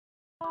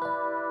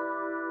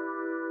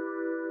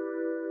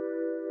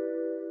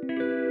You're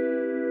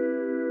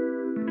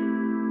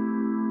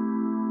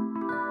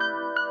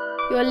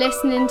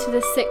listening to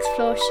the Sixth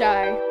Floor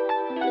Show.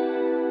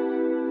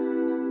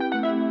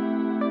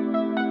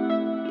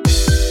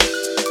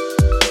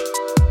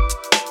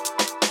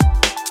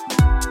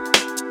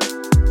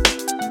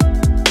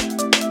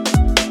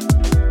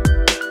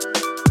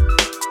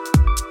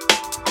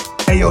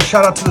 Hey yo,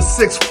 shout out to the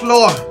 6th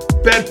floor,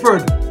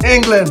 Bedford,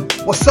 England.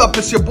 What's up?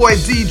 It's your boy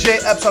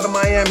DJ Epps out of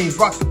Miami.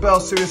 Rock the bell,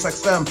 Sirius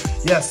XM.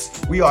 Yes,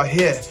 we are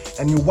here,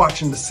 and you're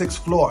watching the 6th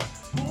floor.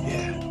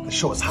 Yeah, the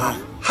show is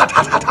hot. Hot,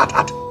 hot, hot, hot,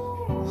 hot.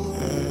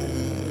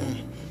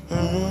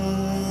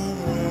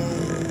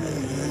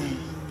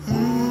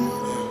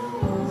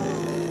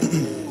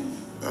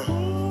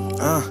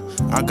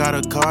 I got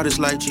a car that's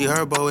like G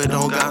Herbo, it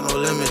don't got no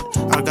limit.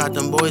 I got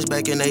them boys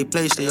back in they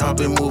place, they all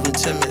been moving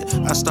timid.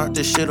 I start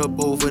this shit up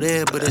over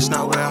there, but it's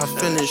not where I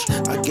finish.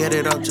 I get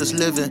it up just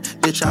living,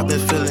 bitch, I been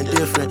feeling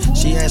different.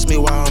 She asked me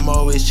why I'm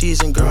always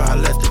cheesing, girl, I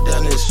left the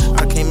dentist.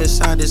 I came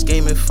inside this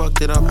game and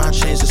fucked it up, I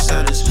changed the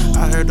settings.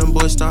 I heard them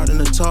boys starting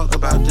to talk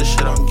about this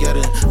shit I'm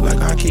getting.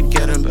 Like I keep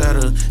getting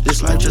better,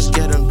 this life just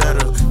getting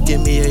better.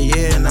 Give me a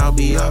year and I'll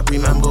be up,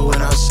 remember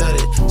when I said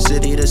it.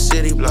 City to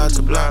city, block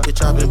to block,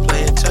 bitch, I been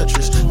playing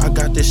Tetris. I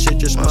got this shit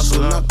just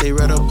muscle up, they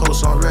read a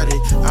post already.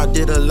 I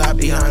did a lot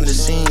behind the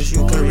scenes,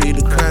 you can read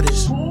the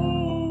credits.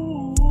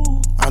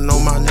 I know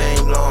my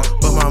name long,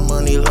 but my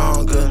money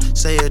longer.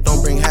 Say it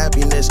don't bring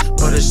happiness,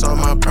 but it's all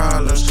my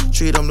problems.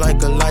 Treat them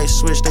like a light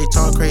switch, they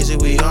talk crazy,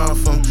 we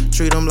off them.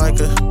 Treat them like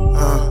a,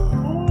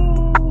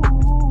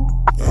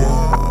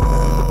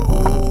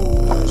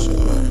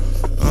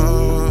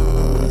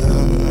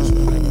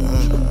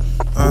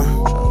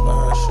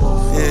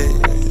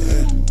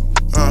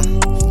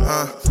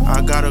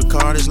 I got a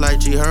car that's like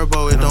G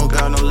Herbo, it don't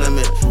got no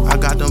limit. I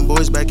got them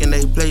boys back in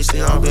they place,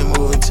 they all been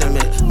moving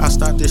timid. I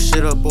start this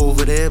shit up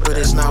over there, but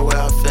it's not where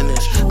I finish.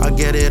 I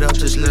get it up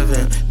just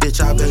living, bitch,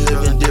 I been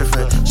living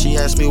different. She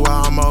asked me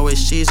why I'm always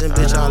cheesing,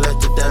 bitch, I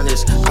left the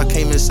dentist. I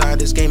came inside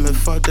this game and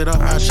fucked it up,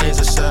 I changed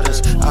the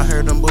settings. I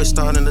heard them boys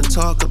starting to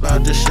talk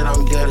about this shit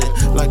I'm getting.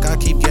 Like I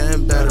keep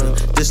getting better,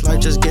 this life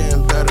just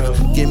getting better.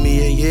 Give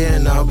me a year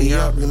and I'll be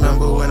up,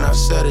 remember when I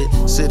said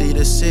it. City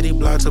to city,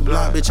 block to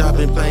block, bitch, I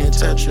been playing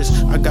Tetris.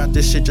 I got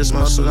this shit just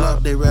muscle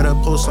up, they read a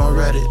post on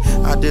Reddit.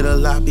 I did a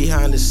lot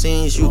behind the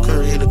scenes, you can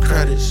read the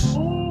credits.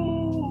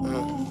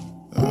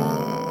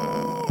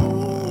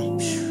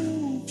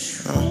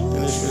 And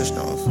this bitch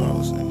don't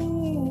fall asleep.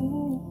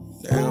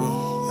 There we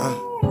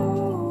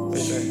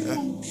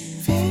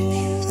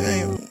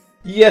go.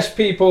 Yes,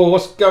 people,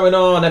 what's going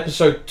on?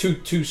 Episode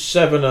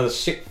 227 of the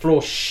 6th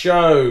Floor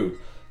Show.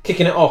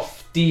 Kicking it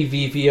off,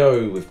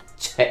 DVVO with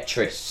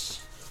Tetris.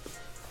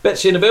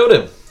 Betsy in the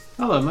building.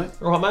 Hello, mate.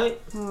 All right, mate?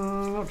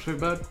 Not too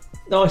bad.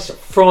 Nice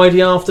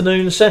Friday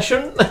afternoon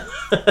session.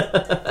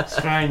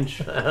 Strange.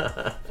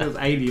 Feels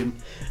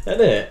alien.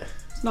 Isn't it?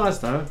 It's nice,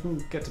 though.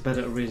 Get to bed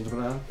at a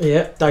reasonable hour.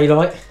 Yeah,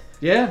 daylight.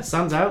 Yeah,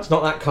 sun's out. It's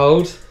not that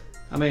cold.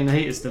 I mean, the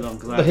heater's still on.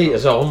 The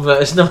heater's on,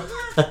 but it's not...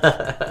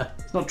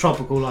 It's not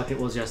tropical like it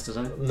was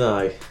yesterday.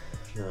 No.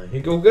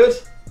 You all good?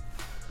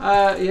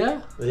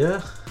 Yeah.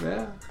 Yeah?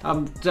 Yeah.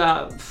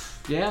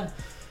 Yeah.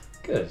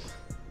 Good.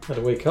 Had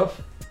a week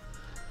off.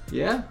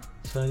 Yeah.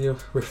 So you're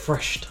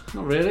refreshed?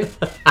 Not really.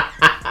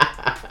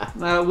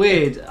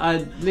 Weird. I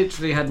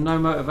literally had no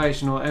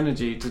motivation or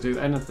energy to do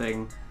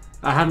anything.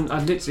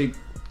 I'd literally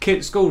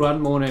school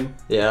run morning.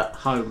 Yeah.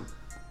 Home.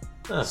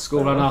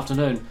 School run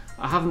afternoon.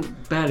 I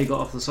haven't barely got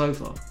off the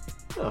sofa.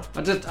 Oh.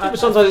 But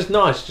sometimes it's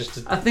nice just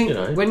to. I think you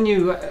know. when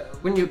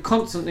you're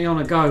constantly on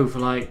a go for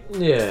like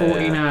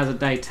 14 hours a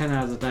day, 10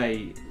 hours a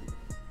day,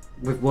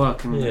 with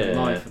work and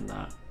life and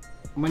that,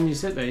 when you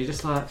sit there, you're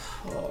just like,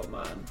 oh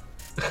man.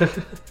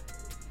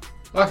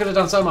 I could have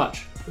done so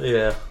much.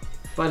 Yeah.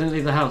 But I didn't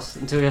leave the house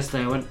until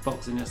yesterday. I went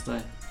boxing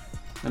yesterday.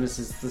 And this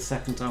is the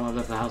second time I've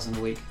left the house in a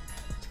week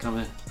to come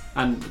in.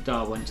 And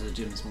I went to the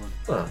gym this morning.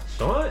 Oh,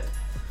 it's alright.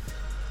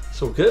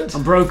 It's all good.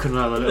 I'm broken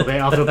though a little bit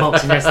after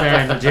boxing yesterday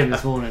and the gym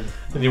this morning.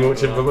 And you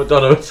walked in for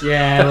McDonald's?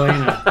 Yeah, well,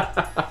 you know.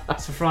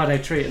 It's a Friday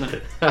treat, isn't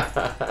it? I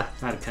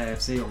had a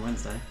KFC on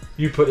Wednesday.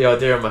 You put the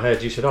idea in my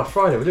head. You said, oh,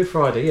 Friday, we'll do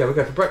Friday. Yeah, we'll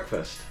go for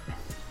breakfast.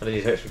 And then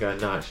you text me going,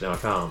 no, actually, no, I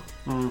can't.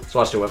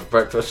 So I still went for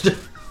breakfast.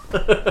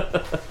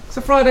 It's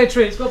a Friday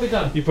treat, it's got to be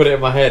done. You put it in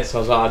my head, so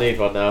I was like, I need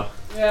one now.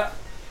 Yeah.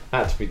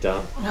 Had to be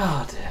done.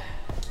 Oh dear.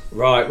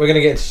 Right, we're going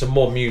to get into some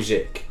more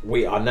music.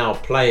 We are now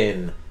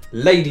playing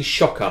Lady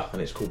Shocker,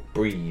 and it's called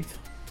Breathe.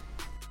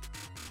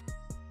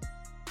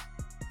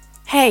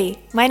 Hey,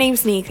 my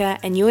name's Nika,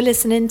 and you're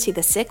listening to the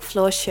 6th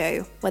Floor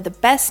Show, where the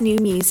best new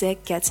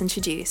music gets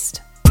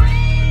introduced.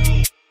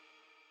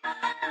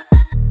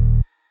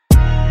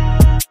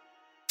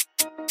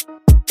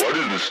 What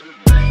is this?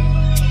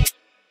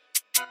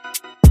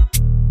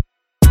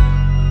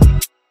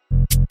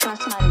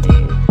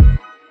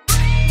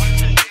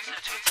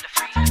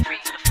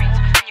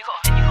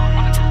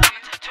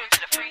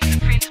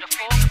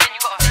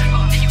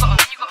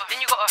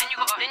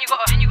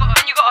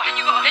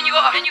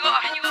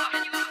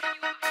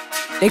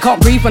 They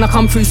can't breathe when I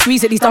come through,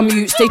 squeeze at these dumb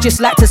youths. They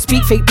just like to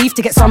speak fake beef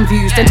to get some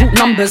views, then talk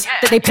numbers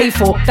that they pay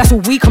for. That's all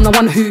week, I'm the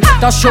one who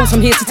does shows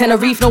from here to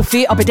Tenerife. No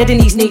fear, I'll be dead in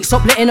these knees.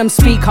 Stop letting them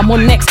speak, I'm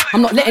on next.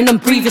 I'm not letting them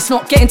breathe, it's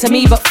not getting to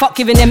me, but fuck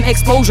giving them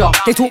exposure.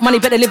 They talk money,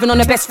 but they're living on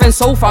their best friend's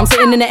sofa. I'm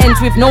sitting in the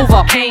ends with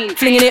Nova,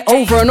 flinging it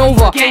over and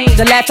over.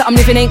 The life that I'm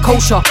living ain't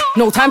kosher.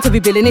 No time to be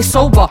billing, it's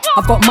sober.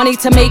 I've got money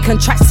to make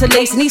and tracks to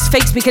lace, and these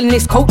fakes be killing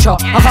this culture.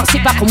 I can't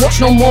sit back and watch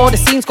no more, the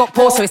scene's got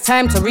poor, so it's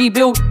time to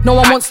rebuild. No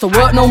one wants to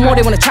work no more,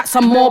 they wanna track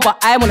some more, but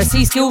I wanna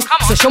see skills,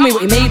 so show me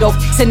what you're made of.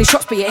 Send these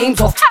shots but your aim's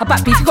off. I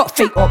back beef, you got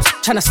fake ops,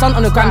 tryna stunt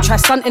on the gram, try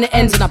stunt in the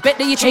ends, and I bet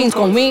that your chain's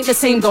gone. We ain't the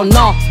same, Don,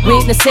 nah, we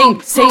ain't the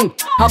same.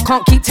 I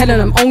can't keep telling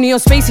them, only on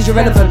space is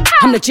irrelevant.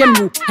 I'm the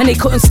general, and they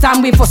couldn't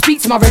stand with or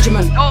speak to my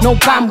regiment. No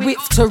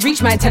bandwidth to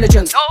reach my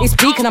intelligence. It's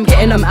peak and I'm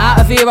getting them out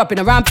of here. I've been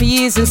around for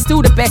years and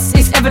still the best,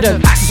 it's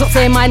evident. So stop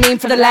saying my name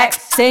for the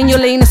likes, stay in your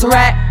lane, it's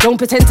alright. Don't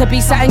pretend to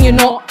be something you're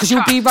not, cause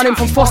you'll be running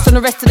from Frost and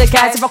the rest of the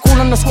guys. If I call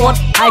on the squad,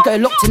 I got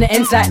it locked in the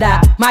ends like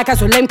that. My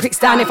guys will lend pricks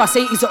down if I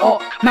say he's a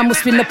hot. Man will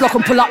spin the block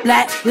and pull up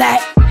like.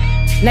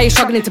 Now you're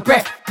struggling to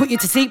breath, put you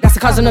to sleep, that's the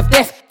cousin of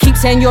death. Keep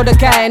saying you're the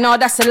guy, no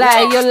that's a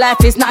lie. Your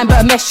life is nothing but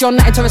a mess, you're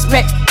nothing to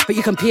respect. But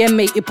you can PM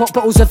mate, you pop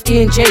bottles of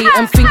E&J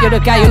and think you're the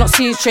guy, you're not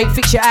seeing straight.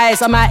 Fix your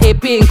eyes, I'm out here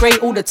being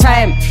great all the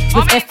time.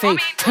 With FA,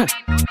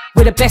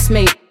 we're the best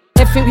mate.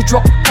 Everything we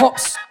drop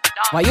pops.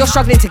 While you're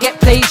struggling to get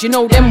plays, you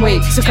know them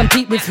ways. To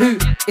compete with who?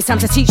 It's time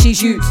to teach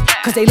these youths,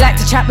 cause they like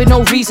to chat with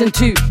no reason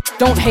to.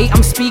 Don't hate,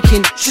 I'm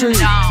speaking true.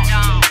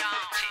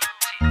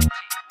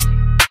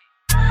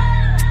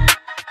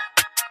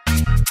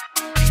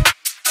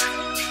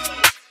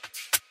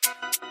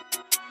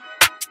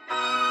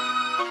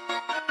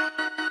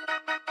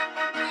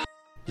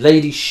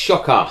 Lady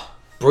Shocker,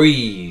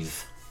 Breathe.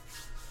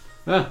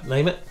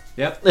 Name it?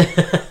 Yep.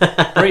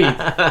 Breathe.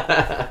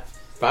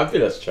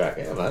 Fabulous track,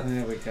 yeah, man.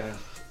 There we go.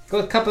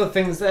 Got a couple of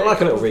things there. I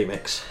like a little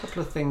remix. A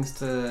couple of things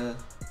to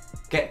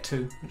get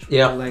to, which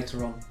we'll do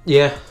later on.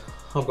 Yeah,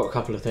 I've got a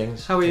couple of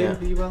things. How are you?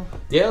 Are you well?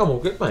 Yeah, I'm all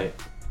good, mate.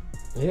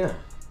 Yeah,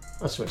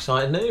 that's some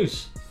exciting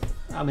news.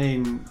 I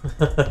mean,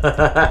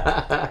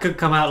 it could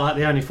come out like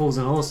the Only Fools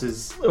and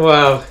Horses.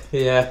 Well,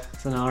 yeah.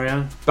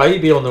 Scenario.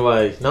 Baby on the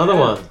way. Another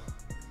one.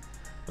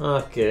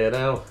 Okay,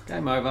 now.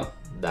 Game over.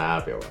 Nah,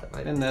 I'll be alright,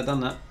 mate. Been there, done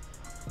that.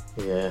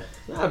 Yeah,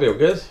 that'll be all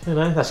good. You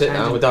know, that's it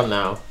now. We're done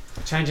now.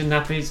 Changing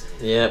nappies.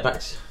 Yeah,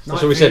 back to,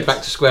 that's what we said,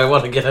 back to square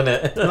one again,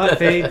 innit? Night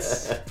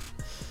feeds.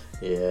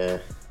 Yeah.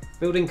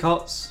 Building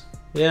cots.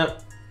 Yeah.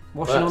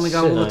 Washing on the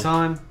go all the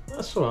time.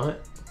 That's alright.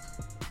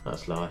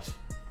 That's life.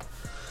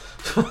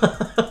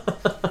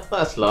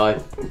 That's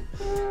life.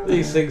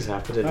 These things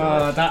happen in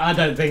life. I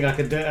don't think I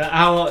could do it.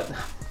 How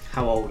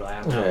old I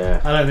am now.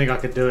 Yeah. I don't think I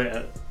could do it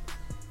at,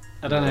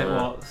 I don't know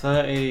what,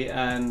 30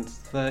 and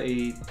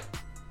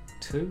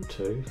 32?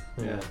 2?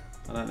 Yeah.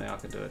 I don't think I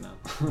could do it now.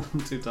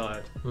 I'm too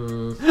tired.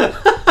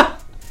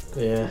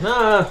 Yeah.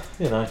 Nah,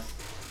 you know.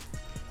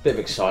 Bit of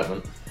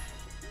excitement.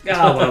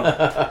 Oh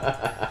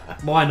well.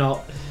 Why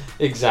not?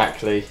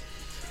 Exactly.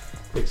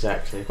 What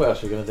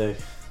else are we going to do?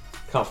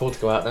 Can't afford to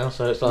go out now,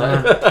 so it's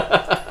like...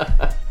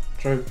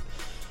 True.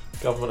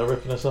 Government are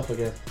ripping us off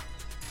again.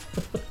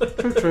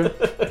 True.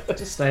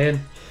 Just stay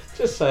in.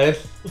 Just saying.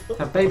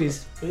 Have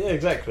babies. Yeah,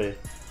 exactly.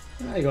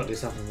 Now you got to do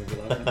something with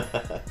your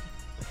life.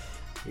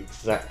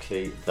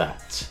 Exactly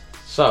that.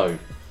 So,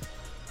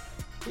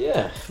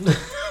 yeah.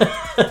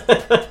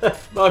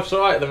 Life's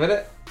alright at the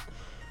minute.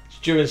 It's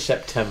due in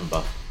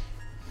September.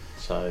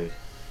 So,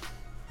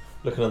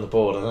 looking on the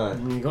board, I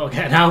know. You've got to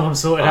get an album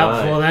sorted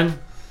out before then.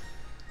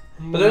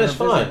 But then it's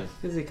fine.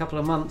 Busy couple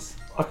of months.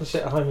 I can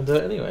sit at home and do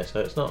it anyway, so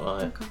it's not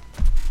like...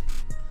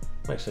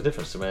 Makes no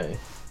difference to me.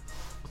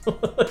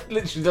 It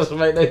literally doesn't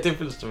make no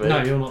difference to me.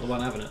 No, you're not the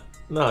one having it.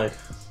 No.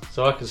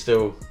 So I can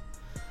still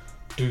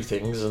do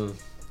things and,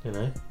 you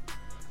know.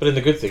 But then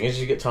the good thing is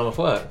you get time off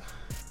work.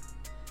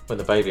 When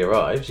the baby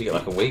arrives, you get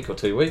like a week or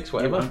 2 weeks,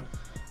 whatever.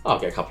 I'll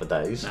get a couple of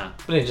days. Nah.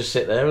 But then you just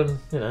sit there and,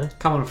 you know.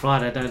 Come on a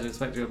Friday, don't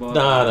expect you to buy.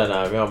 No.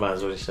 My old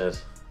man's already said.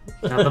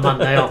 Have the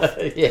Monday off.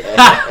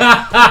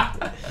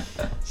 Yeah.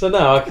 So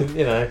no, I can,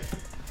 you know,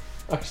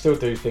 I can still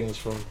do things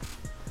from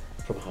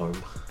home.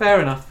 Fair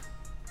enough.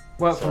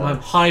 Work from home,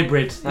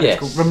 hybrid. That's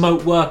called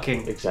remote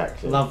working.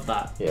 Exactly. Love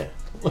that. Yeah.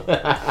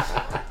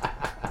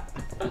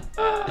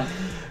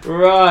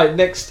 Right,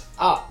 next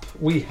up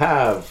we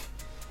have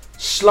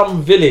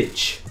Slum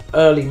Village,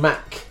 Earlly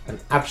Mac, and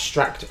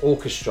Abstract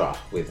Orchestra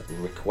with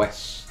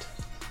Request.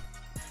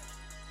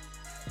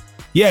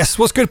 Yes,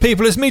 what's good,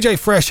 people? It's Mr.J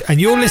Fresh,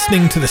 and you're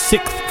listening to the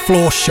 6th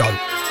Floor Show.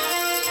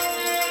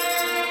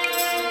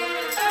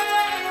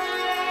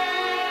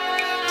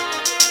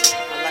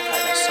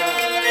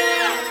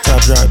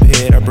 Drop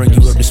head, I bring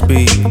you up to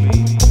speed.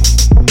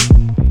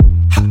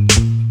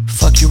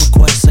 Fuck your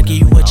request, I give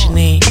you what you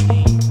need.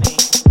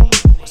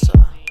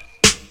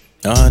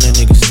 That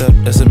nigga step,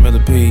 that's a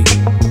millipede.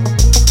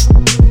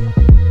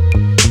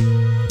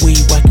 We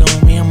whack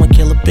on me, I'ma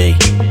kill a bee.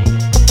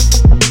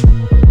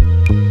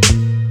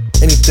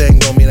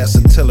 Anything on me, that's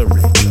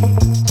artillery.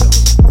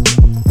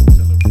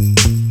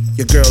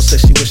 Your girl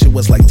says she wish it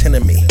was like 10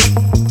 of me.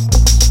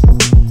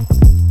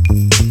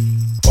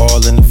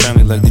 All in the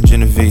family like the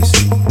Genovese.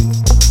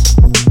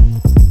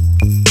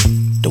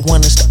 The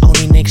one is the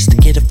only niggas to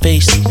get a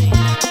face.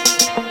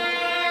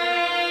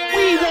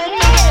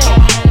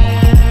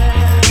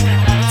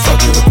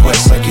 Fuck your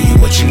request, I give you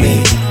what you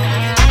need.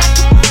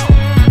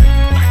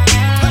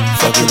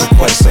 Fuck your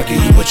request, I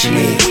give you what you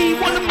need.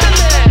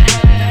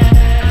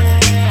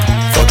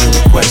 Fuck your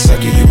request, I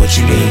give you what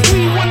you need.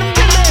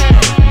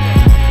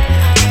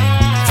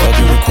 Fuck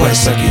your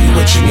request, I give you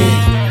what you need.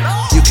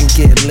 You can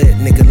get lit,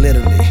 nigga,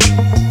 literally.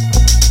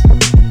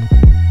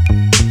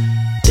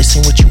 This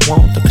ain't what you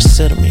want, but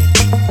consider me.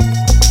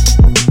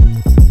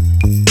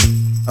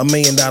 $1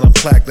 million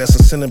plaque, that's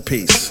a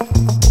centerpiece.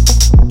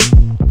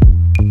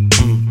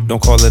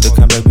 Don't call it a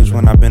comeback, bitch,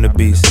 when I've been a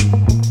beast.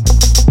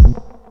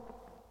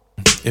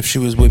 If she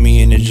was with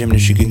me in the gym, then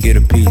she can get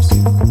a piece.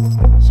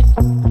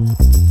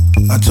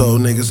 I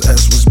told niggas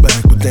S was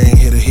back, but they ain't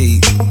hit a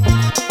heat.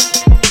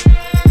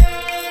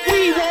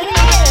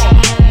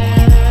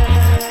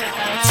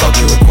 Fuck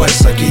your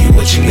request, I give you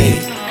what you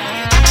need.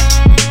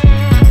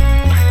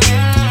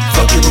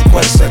 Fuck your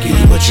request, I give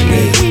you what you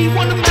need.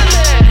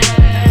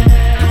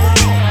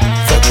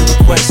 Fuck your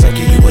request, I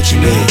give you what you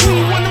need.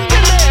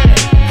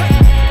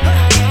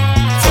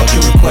 Fuck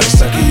your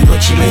request, I give you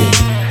what you need.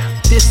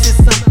 This is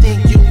something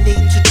you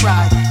need to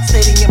try.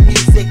 Stating your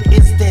music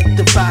instant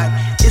divide.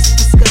 It's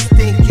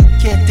disgusting, you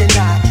can't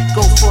deny.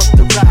 Go for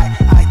the ride,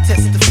 I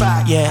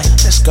testify. Yeah,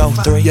 let's go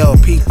 3. Yo,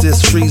 peep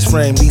this freeze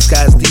frame, these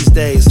guys these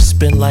days.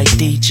 Spin like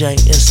DJ,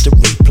 instant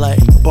replay.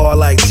 Ball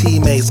like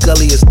teammates,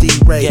 gully is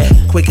D-Ray. Yeah.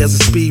 Quick as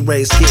a speed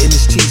race, getting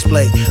this cheese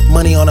plate.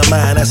 Money on the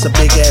mind, that's a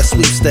big ass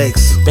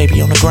sweepstakes.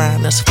 Baby on the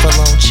grind, that's a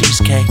full-on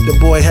cheesecake. The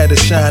boy had to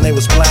shine, they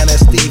was blind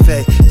as Steve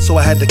A. So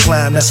I had to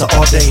climb, that's an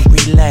all day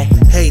relay.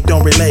 Hey,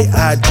 don't relate,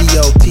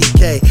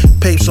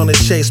 IDOTK. Papes on the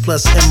chase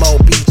plus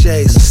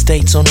MOBJs.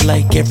 States on the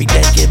lake, every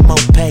day get more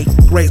pay.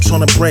 Greats on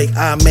the break,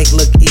 I make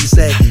look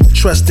easy.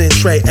 Trust in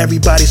Trey,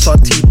 everybody saw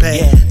T-Pain.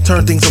 Yeah.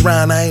 Turn things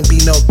around, I ain't be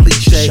no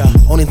cliche. Sure.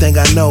 Only thing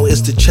I know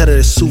is the cheddar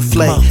is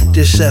souffle.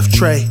 This Chef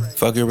Trey.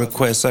 Fuck your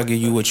request, I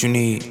give you what you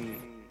need.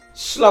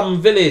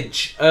 Slum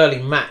Village,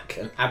 Earlly Mac,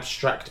 and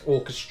Abstract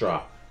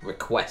Orchestra.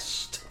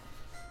 Request.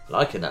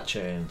 Liking that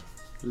tune.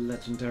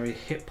 Legendary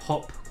hip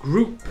hop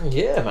group.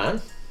 Yeah,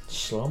 man.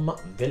 Slum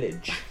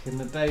Village. In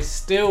the day,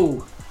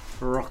 still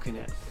rocking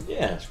it.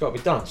 Yeah, it's got to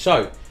be done.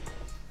 So,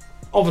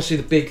 obviously,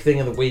 the big thing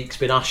of the week's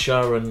been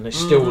Usher, and it's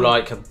still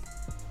like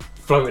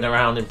floating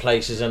around in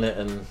places, isn't it?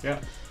 And yeah.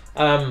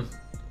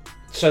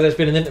 So there's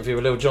been an interview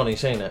with Lil Jon.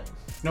 Seen it?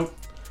 Nope.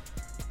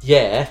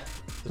 Yeah,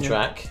 the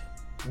track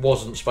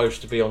wasn't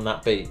supposed to be on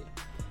that beat.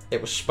 It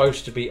was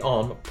supposed to be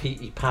on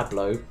Petey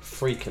Pablo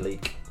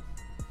Freak-a-Leak.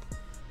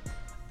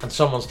 And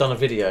someone's done a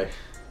video.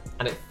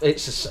 And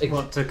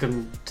what took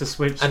him to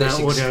switch and that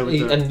audio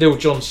with and Lil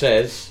Jon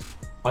says,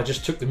 I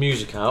just took the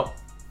music out.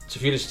 So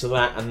if you listen to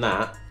that and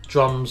that,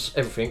 drums,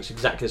 everything's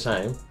exactly the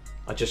same.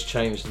 I just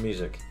changed the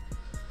music.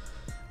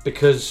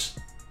 Because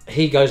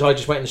he goes, I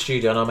just went in the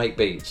studio and I make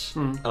beats.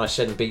 And I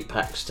send beat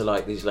packs to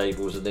like these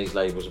labels and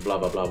blah,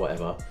 blah, blah,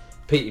 whatever.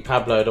 Petey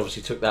Pablo had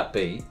obviously took that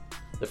beat,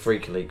 the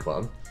Freak-a-Leak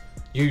one,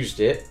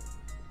 used it,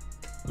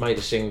 made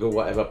a single,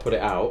 whatever, put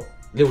it out.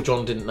 Lil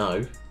Jon didn't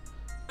know,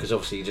 because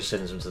obviously he just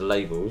sends them to the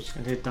labels.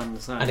 And he'd done the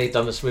same. And he'd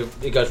done this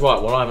with, he goes,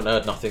 right, well I haven't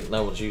heard nothing,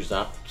 no one's used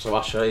that. So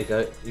Usher, you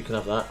go, you can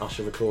have that.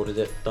 Usher recorded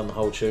it, done the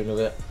whole tune of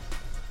it.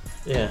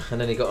 Yeah, and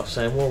then he got off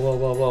saying, whoa,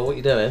 what are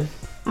you doing?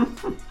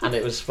 And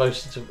it was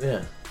supposed to,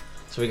 yeah.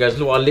 So he goes,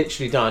 look, I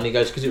literally done. He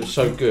goes, because it was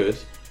so good,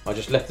 I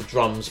just left the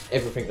drums,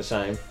 everything the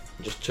same,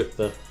 and just took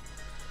the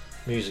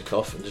music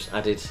off and just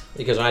added,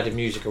 he goes, I added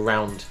music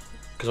around,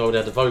 because I would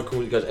add the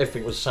vocal, he goes,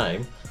 everything was the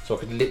same, so I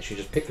could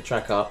literally just pick the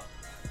track up,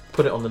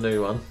 put it on the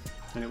new one,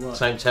 and it worked.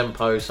 Same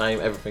tempo, same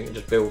everything, and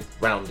just build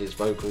around his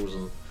vocals.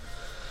 And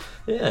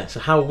yeah,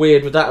 so how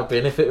weird would that have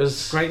been if it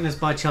was greatness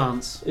by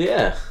chance?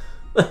 Yeah.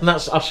 And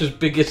that's Usher's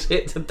biggest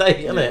hit to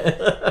date, isn't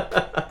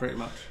it? Pretty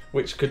much.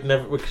 Which could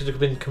have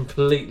been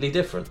completely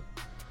different.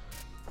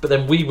 But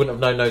then we wouldn't have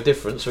known no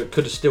difference, so it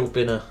could have still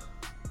been a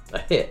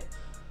hit.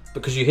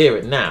 Because you hear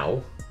it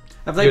now.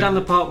 Have they done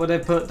the part where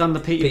they've done the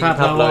Petey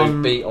Pablo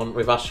on... beat on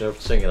with Usher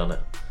singing on it?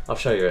 I'll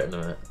show you it in a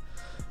minute.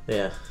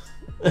 Yeah.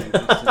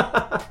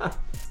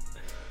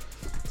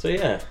 So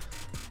yeah.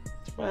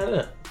 It's bad, isn't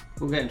it?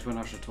 We'll get into an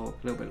Usher talk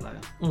a little bit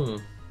later.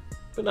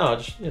 But no,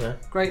 just, you know.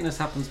 Greatness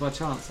happens by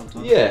chance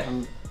sometimes. Yeah.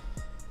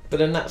 But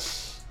then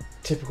that's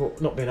typical,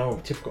 not being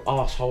old, typical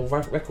arsehole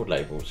record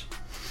labels.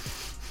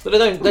 But they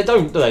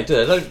don't, do they?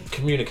 They don't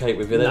communicate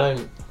with you. They don't.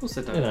 Of course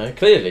they don't. You know,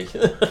 clearly.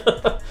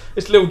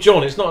 It's Lil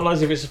Jon. It's not like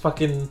as if it's a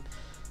fucking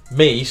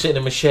me sitting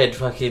in my shed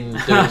fucking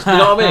doing, you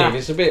know what I mean?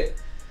 It's a bit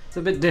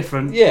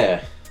different.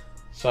 Yeah.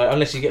 So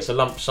unless he gets a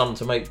lump sum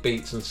to make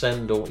beats and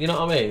send, or you know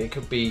what I mean? It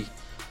could be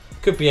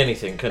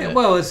anything, couldn't it?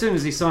 Well, as soon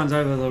as he signs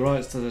over the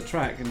rights to the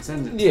track and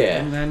sends it to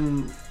him,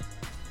 then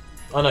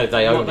I know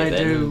they own it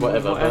then,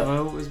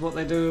 whatever is what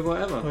they do with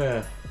whatever.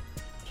 Yeah.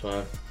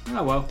 So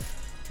oh well.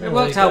 It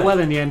worked out well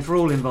in the end for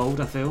all involved,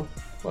 I feel.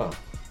 Well,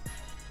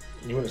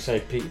 You wouldn't say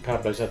Pete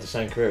Pablo's had the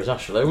same career as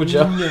Usher, though, would you?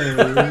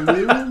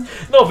 No.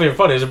 Not being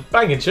funny, it was a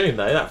banging tune,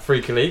 though, that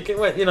Freaky League. It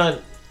went, you know...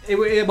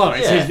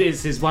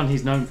 It's his one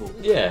he's known for.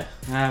 Yeah.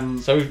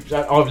 So,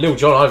 Lil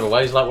Jon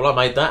Overway is like, well, I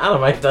made that, and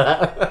I made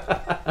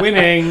that.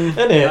 Winning.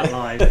 Isn't it? That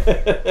line.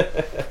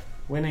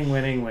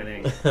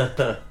 Winning.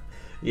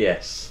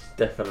 Yes,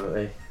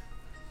 definitely.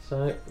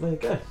 So, there you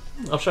go.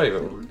 I'll show you a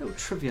little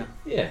trivia.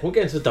 Yeah, we'll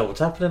get into the double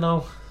tap, and then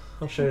I'll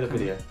show you the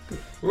video.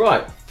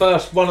 Right,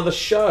 first one of the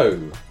show.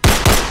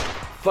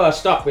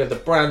 First up, we have the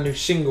brand new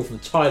single from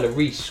Tyler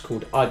Reese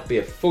called I'd Be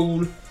a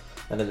Fool.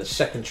 And then the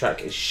second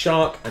track is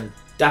Shark and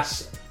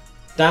Daz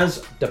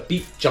the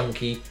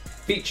BeatJunkie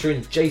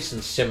featuring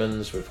Jason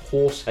Simmons with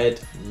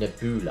Horsehead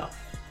Nebula.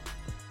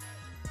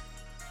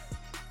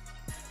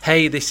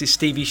 Hey, this is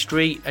Stevie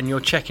Street, and you're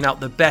checking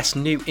out the best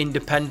new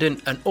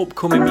independent and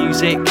upcoming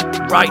music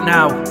right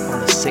now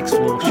on the Sixth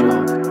Floor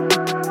Show.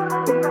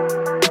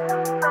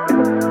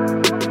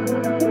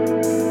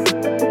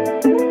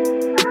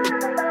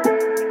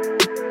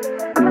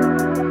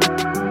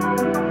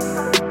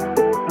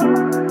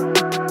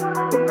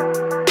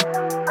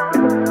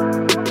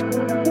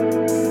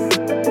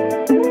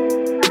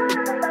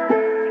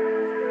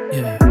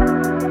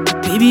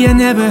 Baby, I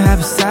never have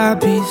a side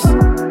piece.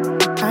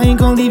 I ain't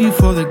gon' leave you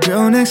for the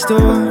girl next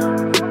door.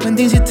 When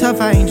things get tough,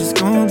 I ain't just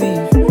gon'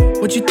 leave.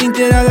 What you think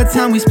that all the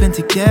time we spent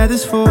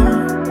together's for?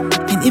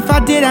 And if I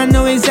did, I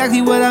know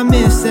exactly what I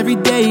miss. Every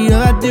day,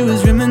 all I do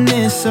is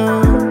reminisce.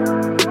 So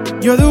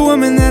you're the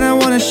woman that I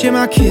wanna share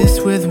my kiss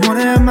with,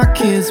 wanna have my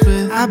kids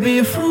with. I'd be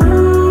a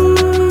fool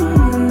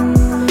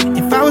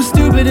if I was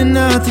stupid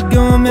enough to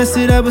go and mess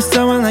it up with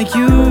someone like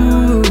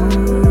you.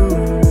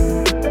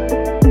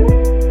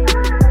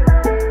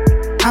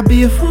 I'd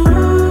be a fool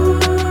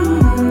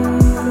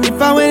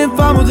if I went and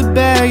fumbled the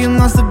bag and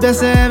lost the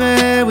best I ever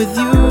had with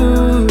you.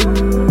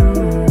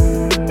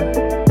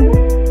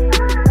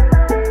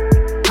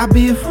 I'd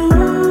be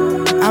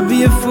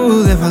a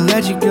fool if I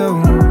let you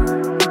go.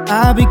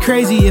 I'd be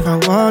crazy if I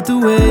walked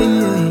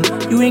away.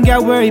 You ain't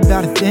got worried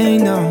about a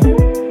thing, no.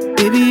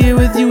 Baby, here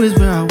with you is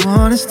where I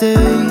wanna stay.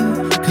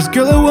 Cause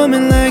girl, a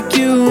woman like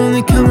you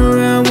only come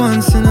around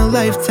once in a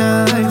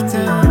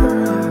lifetime.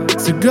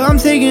 So girl, I'm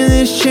taking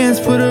this chance,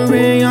 put a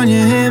ring on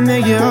your hand,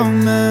 make it all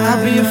mine.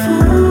 I'd be a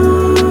fool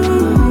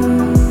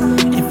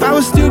if I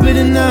was stupid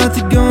enough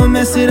to go and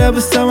mess it up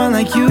with someone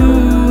like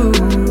you.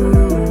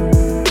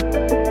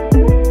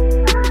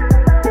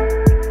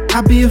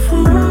 I'd be a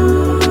fool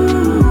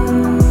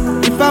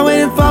if I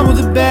went and fumbled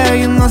the bag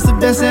and lost the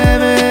best I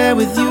ever had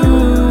with you.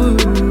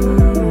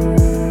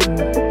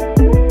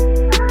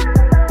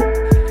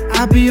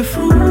 I'd be a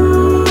fool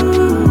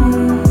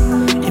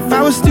if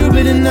I was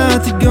stupid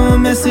enough to go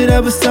and mess it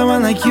up with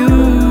someone like you.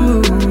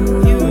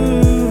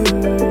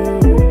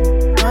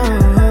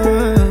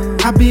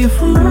 I'd be a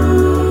fool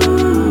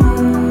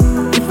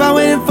if I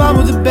went and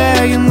fumbled the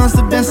bag and lost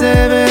the best I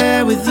ever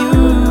had with you.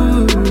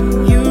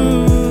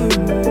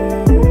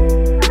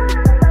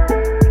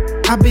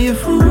 I'd be a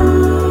fool.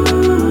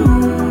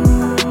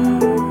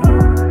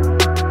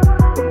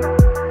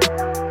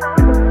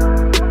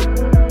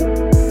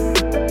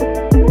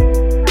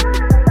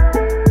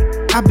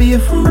 I'd be a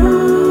fool.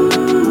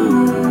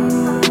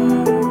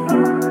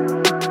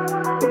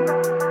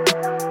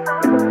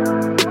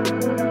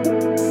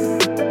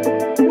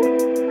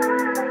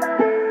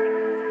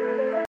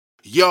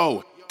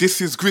 Yo, this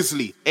is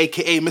Grizzly,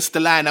 aka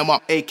Mr. Line 'em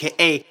Up,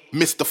 aka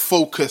Mr.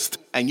 Focused,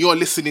 and you're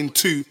listening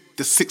to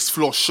the Sixth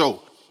Floor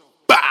Show.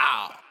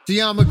 Bow! See,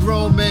 I'm a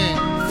grown man,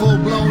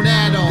 full-blown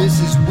adult. This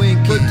is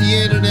winking, but the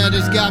internet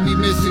has got me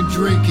missing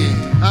drinking.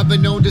 I've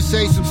been known to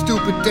say some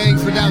stupid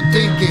things without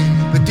thinking,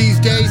 but these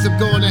days I'm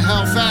going to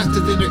hell faster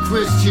than a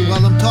Christian.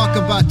 While I'm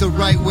talking about the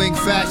right-wing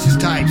fascist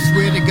type,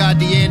 swear to God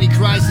the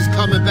Antichrist is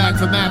coming back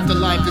from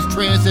afterlife as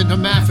trans and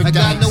hermaphrodites. I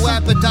got no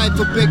appetite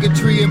for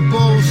bigotry and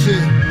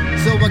bullshit,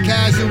 so I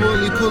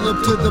casually pull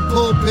up to the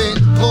pulpit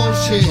and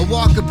bullshit. I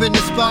walk up in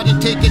the spot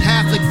and take it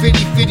half like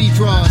 50-50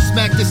 draws.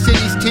 Smack the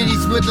city's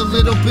titties with a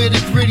little bit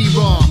of gritty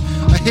raw.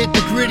 I hit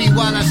the gritty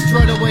while I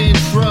strut away and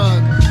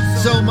shrug.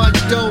 So much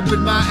dope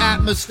in my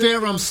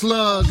atmosphere, I'm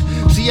slug.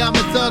 See, I'm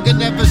a thug and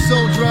never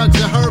sold drugs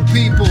or hurt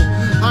people.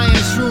 I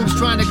am shrooms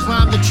trying to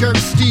climb the church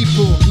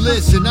steeple.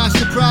 Listen, I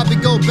should probably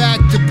go back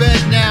to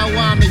bed now,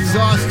 I'm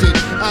exhausted.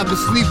 I've been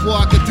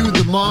sleepwalking through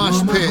the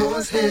mosh pit.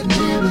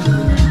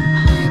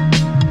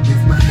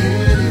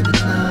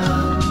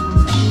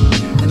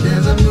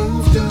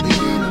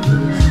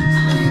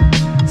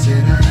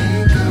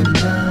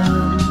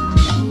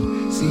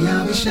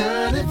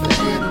 Shining for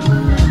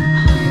anyone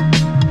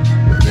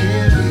with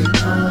every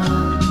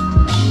palm.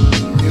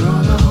 You're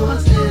on the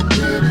Horsehead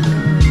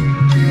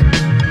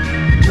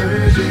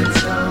virgin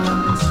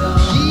stars.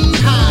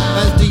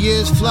 As the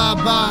years fly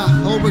by,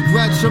 old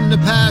regrets from the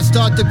past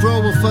start to grow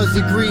a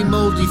fuzzy green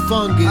moldy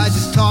fungus. I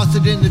just toss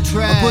it in the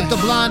trash. I put the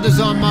blinders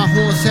on my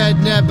Horsehead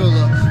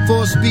Nebula.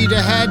 Full speed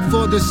ahead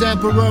for this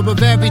emperor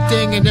of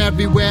everything and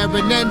everywhere,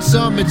 and then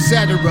some,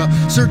 etc.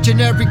 Searching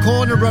every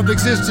corner of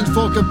existence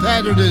for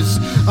competitors.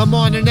 I'm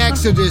on an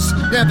exodus,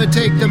 never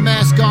take the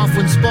mask off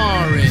when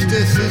sparring.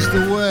 This is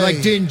the way,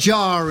 like Din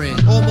Djarin.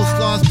 Almost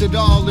lost it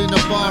all in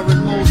a bar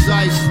in Mos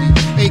Eisley,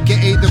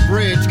 aka the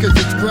bridge, cause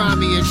it's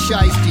grimy and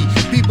shiesty.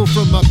 People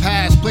from my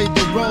past played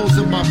the roles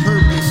of my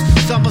purpose.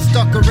 Some are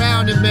stuck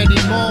around and many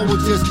more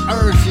with just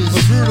urges.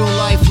 A brutal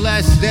life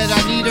lesson that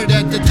I needed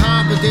at the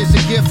time, but there's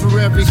a gift for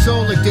every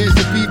soul, like there's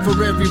a beat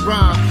for every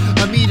rhyme.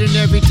 I'm eating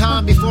every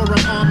time before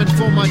I'm arming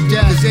for my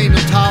death. Cause ain't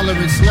no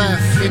tolerance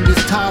left in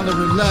this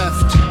tolerant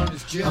left.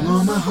 I'm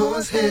on my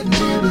Horsehead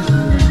Nebula,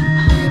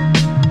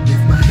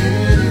 with my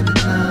head in the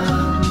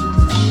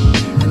clouds,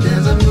 and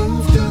as I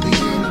move through the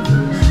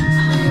universe,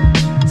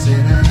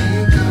 said I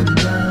ain't coming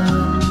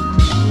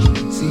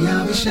down. See,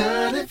 I'll be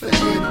shining for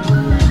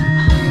everyone,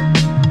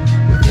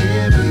 with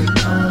every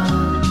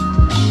arm.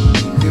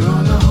 You're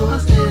on the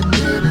Horsehead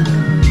Nebula,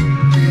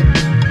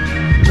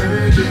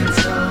 emerging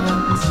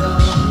star, star,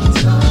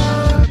 star.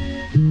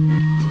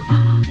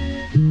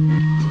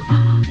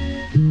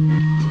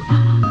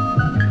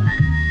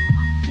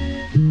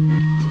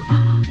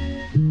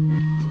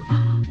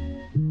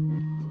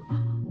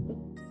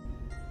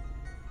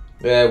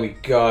 There we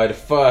go, the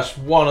first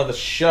one of the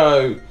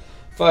show.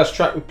 First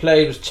track we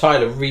played was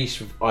Tyler Reese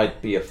with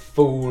I'd Be a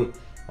Fool.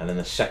 And then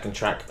the second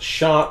track,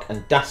 Shark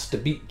and Das the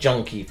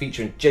BeatJunkie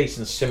featuring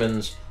Jason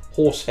Simmons,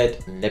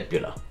 Horsehead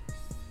Nebula.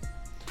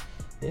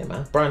 Yeah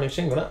man, brand new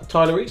single that,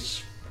 Tyler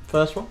Reese,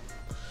 first one.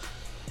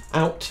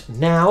 Out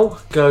now,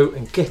 go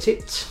and get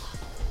it.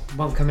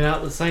 One coming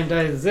out the same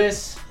day as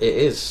this. It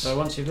is. So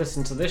once you've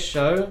listened to this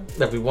show,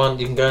 everyone,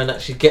 you can go and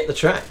actually get the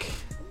track.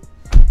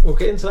 We'll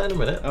get into that in a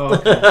minute. Oh,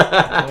 okay.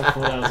 I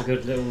thought that was a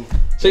good little...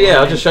 So yeah,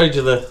 I just showed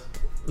you the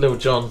Lil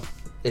Jon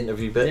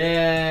interview bit.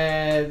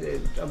 Yeah,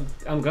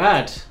 I'm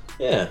glad.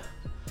 Yeah.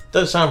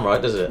 Don't sound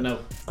right, does it? No.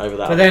 Over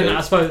that. But then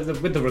I suppose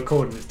with the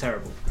recording it's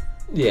terrible.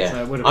 Yeah.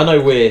 So it would have I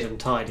know we're... been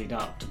tidied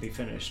up to be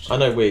finished. I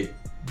know we're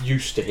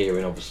used to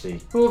hearing,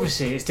 obviously. Well,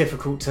 obviously it's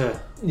difficult to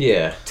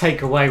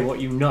take away what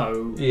you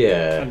know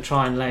and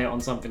try and lay it on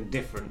something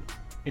different.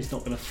 It's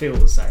not going to feel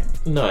the same.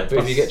 No, but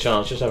if you get a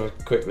chance, just have a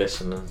quick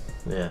listen and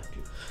yeah.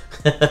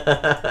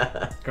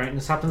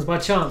 Greatness happens by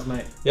chance,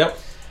 mate. Yep.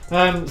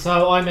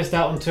 So I missed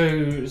out on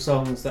 2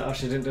 songs that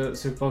Usher didn't do at the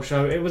Super Bowl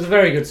show. It was a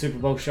very good Super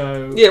Bowl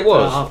show. Yeah, it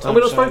was. And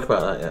we not spoke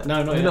about that yet.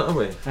 No, not yet. Not, have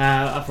we?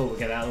 I thought we'd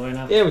get that out of the way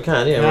now. Yeah, we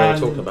can. Yeah, we're already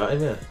talking about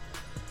him. Yeah.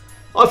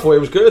 I thought it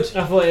was good.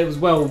 I thought it was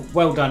well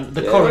done.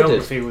 The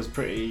choreography was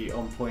pretty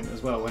on point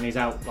as well. When he's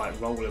out like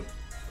rolling,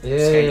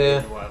 skating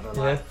or whatever.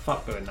 Like,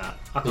 fuck doing that.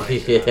 I can't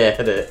do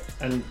that.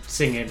 And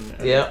singing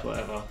and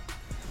whatever.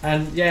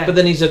 And but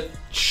then he's a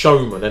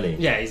showman, isn't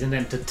he? Yeah, he's an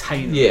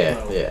entertainer. Yeah, as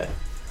well. yeah.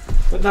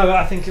 But no,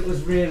 I think it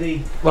was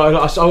really. Well,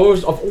 I've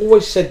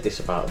always said this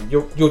about him.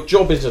 Your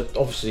job is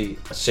obviously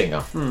a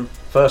singer,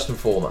 first and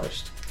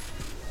foremost.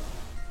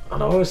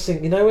 And I always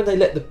think, when they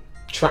let the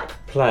track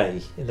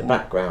play in the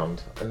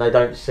background and they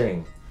don't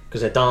sing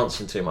because they're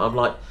dancing too much, I'm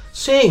like,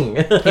 sing.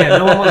 Yeah,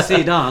 no one wants to see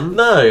you dance.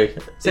 No,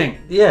 sing.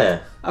 Yeah.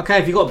 Okay,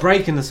 if you got a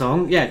break in the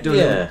song, do a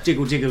little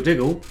jiggle, jiggle,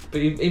 jiggle.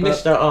 But he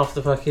missed out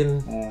after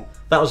fucking.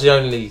 That was the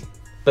only.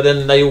 But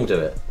then they all do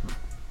it.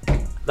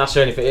 That's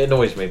the only thing. It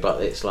annoys me,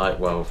 but it's like,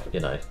 well,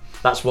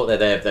 that's what they're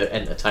there. They're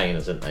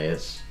entertainers, aren't they?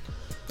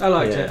 I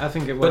liked it. I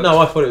think it worked. But no,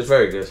 I thought it was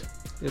very good.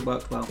 It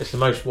worked well. It's the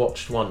most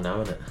watched one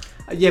now, isn't it?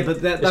 Yeah,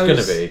 but it's going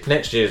to be.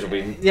 Next year's will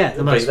be. Yeah,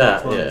 the most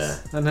watched ones. Yeah.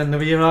 And then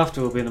the year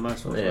after will be the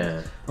most watched. Yeah.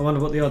 Ones. I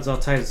wonder what the odds are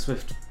Taylor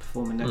Swift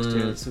performing next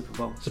year at the Super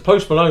Bowl. So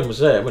Post Malone was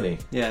there, wasn't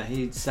he? Yeah,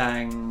 he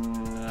sang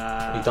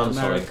he done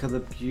America something.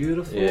 the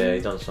Beautiful. Yeah,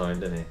 he done something,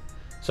 didn't he?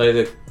 So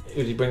who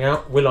did he bring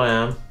out?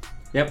 Will.i.am.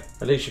 Yep.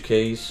 Alicia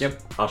Keys.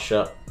 Yep.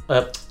 Usher.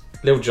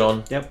 Lil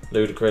Jon. Yep.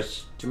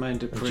 Ludacris. Jermaine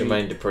Dupri. And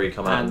Jermaine Dupri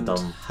come out and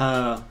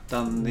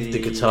done the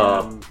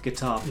guitar.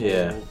 Guitar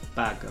for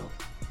Bad Girl.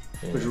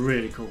 Which was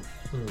really cool.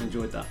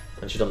 Enjoyed that.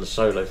 And she done the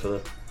solo for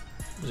the.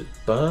 Was it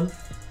Burn?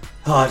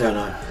 Oh, I don't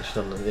know. She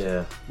done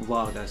the A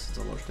while ago since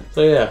I watched it.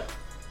 So yeah.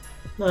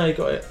 No, you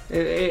got it.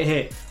 It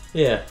hit.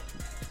 Yeah.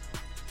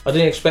 I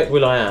didn't expect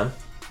Will.i.am.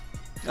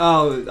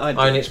 Oh,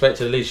 I only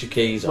expected Alicia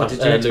Keys. What,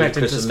 did you expect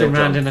him to spin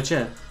round in a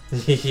chair?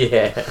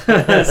 Yeah.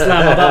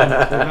 Slam a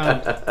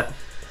button.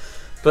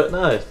 But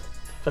no,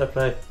 fair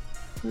play.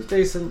 It was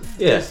decent.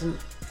 Yeah. Decent.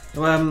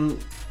 I don't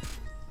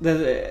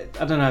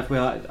know if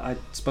I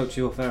spoke to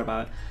you off air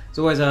about it. It's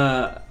always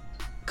a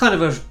kind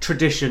of a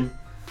tradition.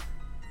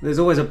 There's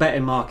always a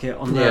betting market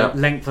on the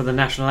length of the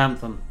national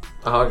anthem.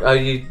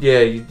 You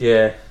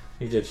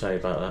did say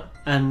about that.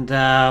 And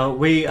a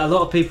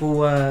lot of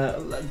people,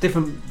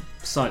 different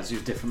sites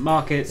use different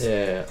markets.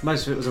 Yeah.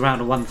 Most of it was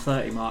around a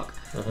 130 mark.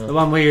 The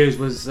one we used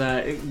was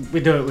we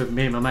do it with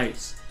me and my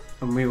mates,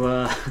 and we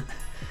were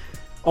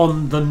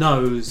on the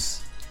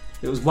nose.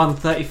 It was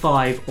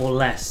 135 or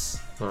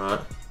less. All right.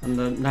 And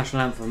the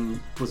national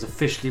anthem was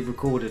officially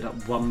recorded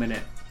at 1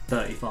 minute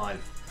 35.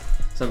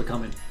 so we're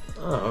coming.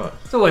 Oh, right.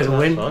 It's always a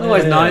win. Fine.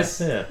 Always Yeah,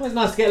 nice. yeah. Always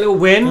nice to get a little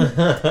win.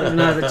 Even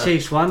though the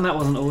Chiefs won, that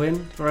wasn't a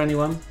win for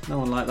anyone. No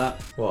one liked that.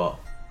 What?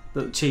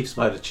 The Chiefs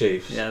won. Oh, the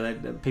Chiefs. Yeah,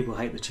 people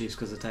hate the Chiefs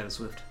because of Taylor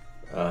Swift.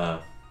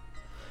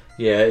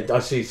 Yeah, I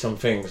see some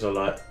things are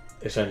like,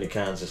 it's only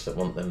Kansas that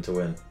want them to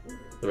win.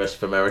 The rest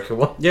of America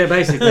won. Yeah,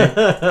 basically.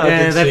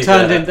 Yeah,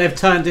 they've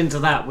turned into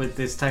that with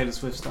this Taylor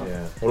Swift stuff.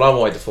 Yeah. Well, I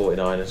wanted the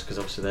 49ers because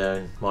obviously they're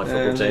in my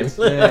football team.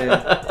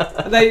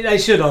 Yeah. They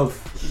should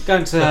have.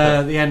 Going to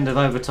the end of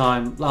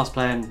overtime, last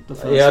play in the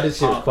first. Yeah, I did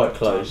see it was quite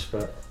close,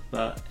 but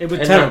it was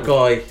and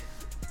terrible. That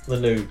guy, the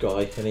new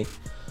guy, The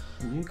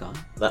new guy?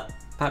 That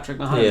Patrick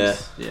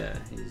Mahomes? Yeah. Yeah,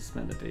 he's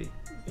meant to be.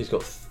 He's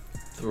got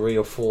 3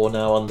 or 4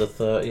 now under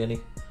 30, isn't he?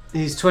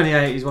 He's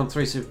 28. He's won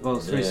 3 Super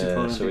Bowls, 3 Super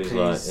Bowl so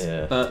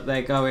MVPs. But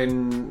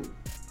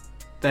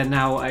they're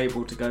now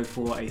able to go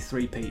for a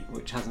 3-peat,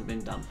 which hasn't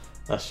been done.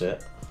 That's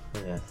it.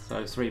 Yeah.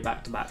 So 3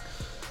 back-to-back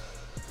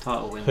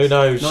title wins. Who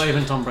knows? Not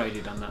even Tom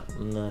Brady done that.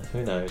 No,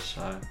 who knows?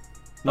 So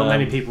not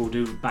many people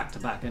do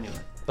back-to-back anyway.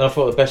 And I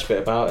thought the best bit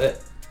about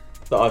it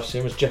that I've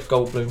seen was Jeff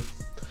Goldblum.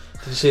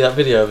 Did you see that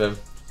video of him?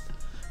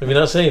 Have you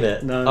not seen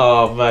it? No.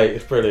 Oh, mate,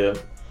 it's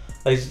brilliant.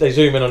 They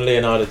zoom in on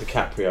Leonardo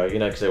DiCaprio,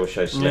 because they always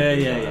show Slim.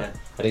 Yeah.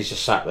 And he's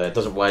just sat there,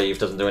 doesn't wave,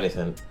 doesn't do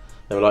anything.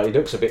 They were like, he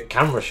looks a bit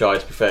camera shy,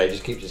 to be fair, he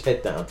just keeps his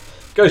head down.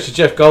 Goes to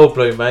Jeff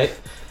Goldblum, mate.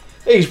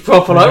 He's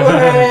proper like,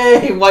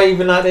 hey,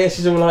 waving like this,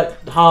 he's all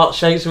like heart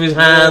shapes with his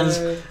hands,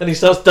 and he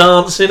starts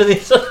dancing, and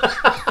he's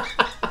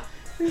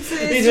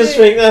you just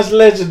think that's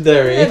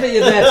legendary. Yeah, but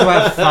you're there to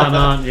have fun,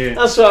 aren't you?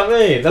 That's what I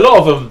mean. A lot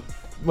of them,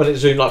 when it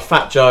zoomed, like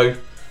Fat Joe,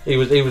 he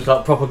was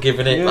like proper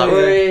giving it,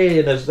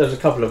 and there's a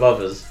couple of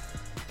others.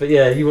 But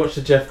yeah, you watch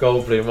the Jeff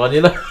Goldblum one,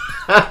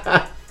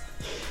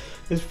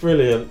 it's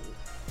brilliant.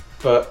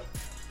 But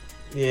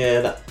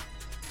yeah, that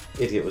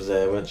idiot was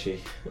there, wasn't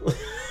she?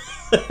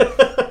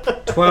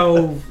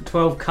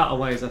 12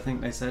 cutaways, I think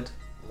they said,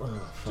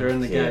 during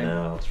the game.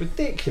 Now. It's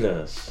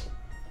ridiculous.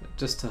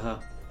 Just to her.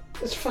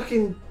 It's a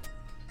fucking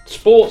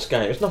sports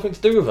game. It's nothing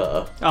to do with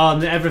her. Oh,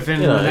 and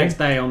everything the next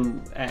day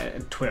on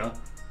Twitter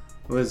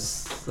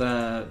was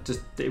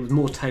it was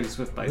more Taylor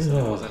Swift based than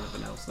it was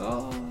anything else.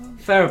 Oh,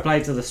 fair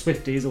play to the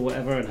Swifties or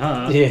whatever and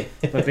her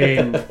for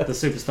being the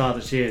superstar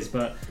that she is,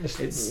 but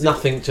it's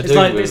nothing to do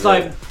with it's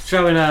like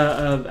showing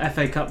a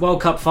FA Cup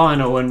World Cup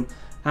final and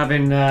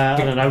having I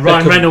don't know,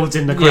 Ryan Reynolds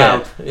in the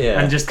crowd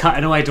and just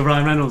cutting away to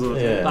Ryan Reynolds.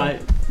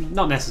 Like,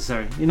 not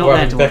necessary. You're not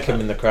there to watch Beckham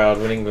in the crowd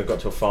when England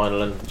got to a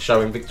final and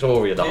showing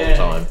Victoria the whole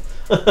time.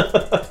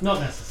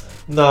 Not necessary.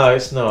 No,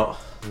 it's not.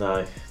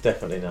 No,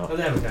 definitely not. But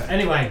there we go.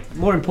 Anyway,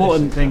 more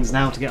important things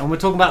now to get on. We're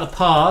talking about the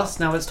past.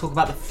 Now let's talk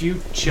about the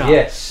future.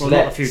 Yes. Well,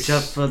 not the future,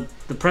 for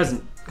the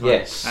present.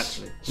 Yes.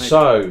 Actually. Maybe.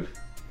 So,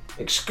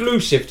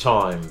 exclusive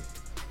time.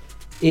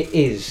 It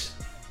is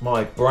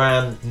my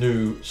brand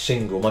new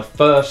single, my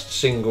first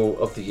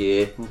single of the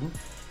year. Mm-hmm.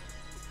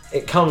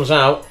 It comes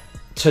out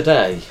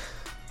today.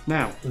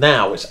 Now,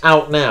 it's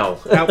out now.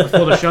 Out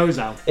before the show's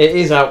out. It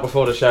is out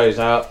before the show's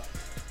out.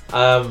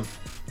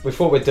 We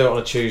thought we'd do it on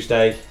a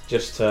Tuesday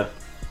just to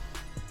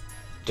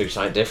do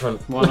something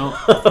different. Why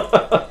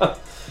not?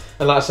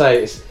 And like I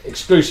say, it's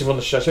exclusive on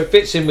the show, so it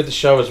fits in with the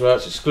show as well.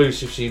 It's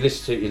exclusive, so you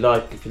listen to it.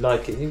 If you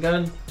like it, you can go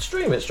and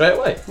stream it straight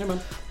away. Yeah, man.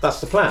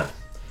 That's the plan.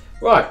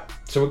 Right,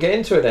 so we'll get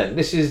into it then.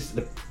 This is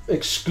the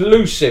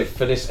exclusive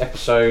for this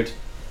episode.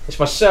 It's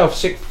myself,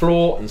 Sixth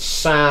Floor, and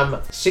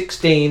Sam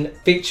 16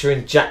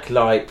 featuring Jack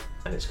Light,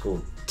 and it's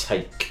called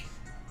Take.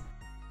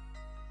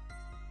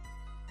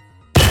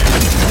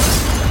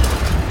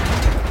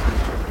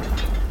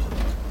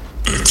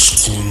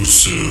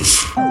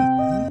 Exclusive.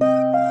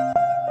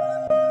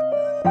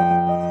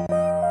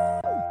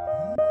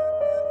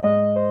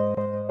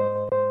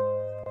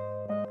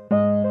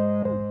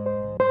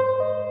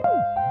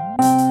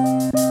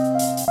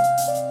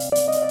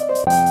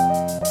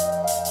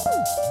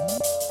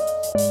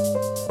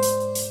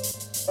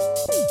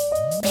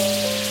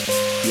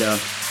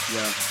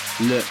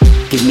 Look,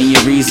 give me a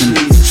reason,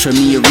 show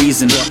me a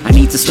reason. I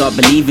need to start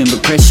believing,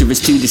 but pressure is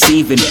too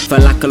deceiving.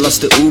 Felt like I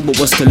lost it all, but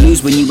what's to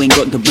lose when you ain't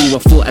got the ball? I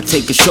thought I'd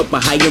take a shot,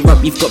 but higher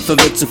up you've got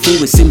further to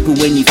fall. It's simple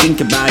when you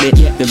think about it,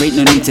 there ain't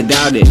no need to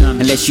doubt it.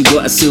 Unless you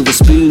got a silver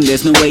spoon,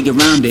 there's no way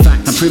around it.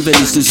 I'm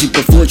privileged and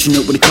super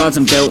fortunate with the cards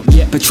I'm dealt,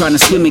 but trying to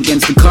swim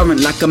against the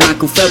current like a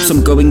Michael Phelps.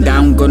 I'm going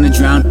down, gonna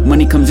drown.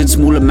 Money comes in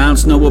small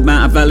amounts, no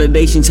amount of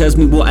validation tells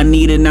me what I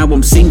need, and now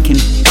I'm sinking.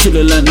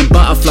 Should've learned the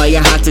butterfly,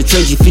 I had to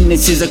trade. You think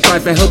this is a cry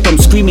for help? I'm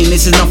screaming,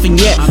 this is nothing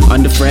yet.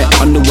 Under threat,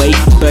 underweight,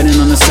 burning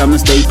on a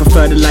summer's day.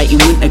 Prefer the light in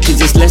winter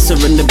cause it's lesser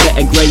and the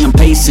better grey. I'm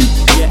pacing,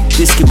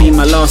 this could be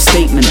my last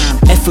statement.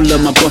 F all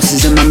of my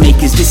bosses and my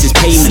makers, this is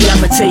payment. See,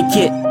 I'ma take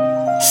it.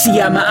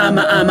 See,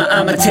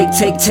 I'ma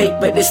take.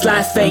 But this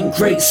life ain't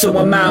great, so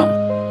I'm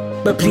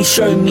out. But please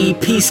show me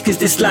peace cause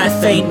this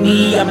life ain't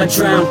me, I'ma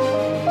drown.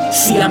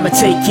 See, I'ma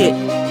take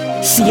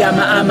it. See,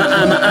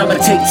 I'ma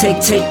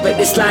take. But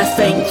this life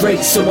ain't great,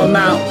 so I'm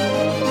out.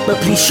 But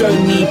please show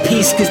me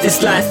peace cause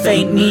this life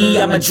ain't me,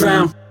 I'ma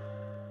drown.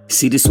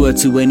 See this word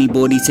to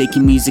anybody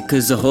taking music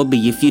as a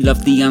hobby. If you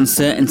love the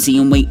uncertainty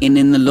and waiting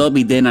in the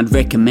lobby, then I'd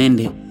recommend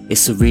it.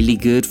 It's a really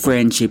good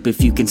friendship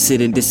if you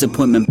consider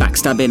disappointment,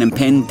 backstabbing and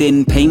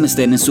pending payments,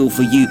 then it's all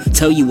for you.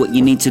 Tell you what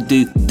you need to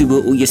do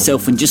it all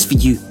yourself and just for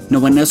you. No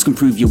one else can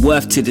prove your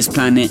worth to this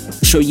planet.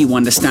 Show you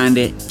understand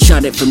it,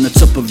 shout it from the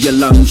top of your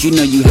lungs. You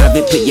know you have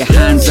it, put your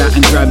hands out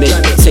and grab it.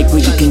 Take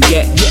what you can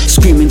get,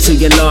 scream until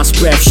your last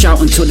breath. Shout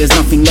until there's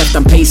nothing left,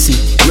 I'm pacing,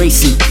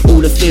 racing,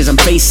 all the fears I'm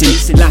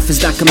facing. Life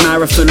is like a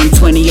marathon, I'm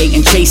 28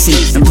 and chasing,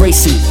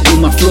 embracing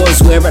all my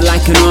flaws, wear it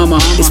like an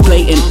armor. It's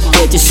blatant,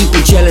 they're just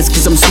super jealous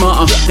cause I'm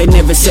smarter. They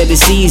never said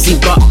it's easy,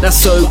 but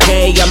that's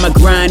okay. I'ma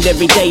grind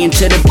every day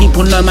until the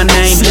people know my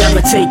name. See,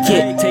 I'ma take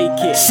it.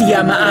 See,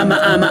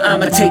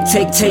 I'ma take.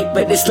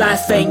 But this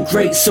life ain't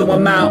great, so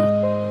I'm out.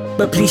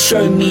 But please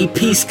show me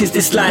peace, cause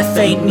this life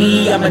ain't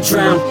me. I'ma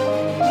drown.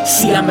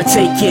 See, I'ma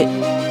take it.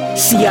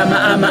 See,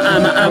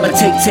 I'ma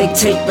take.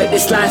 But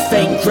this life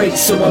ain't great,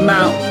 so I'm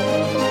out.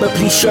 But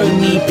please show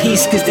me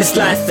peace, cause this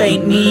life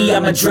ain't me.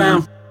 I'ma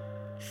drown.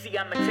 See,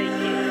 I'ma take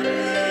it.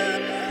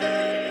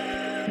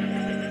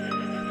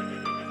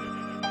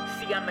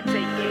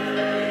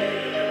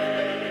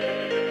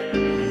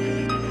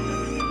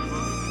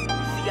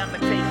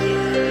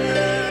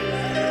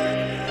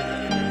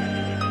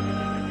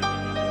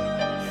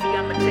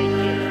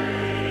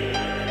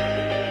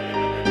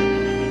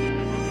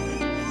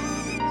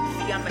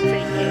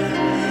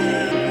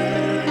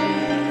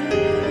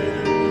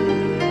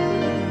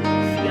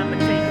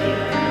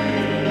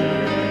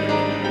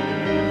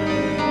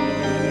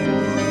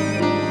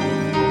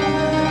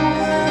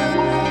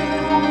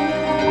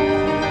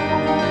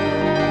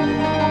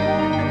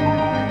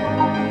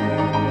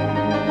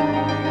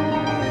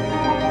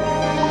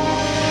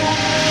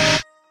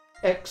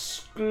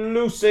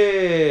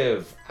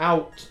 Exclusive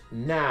out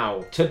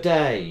now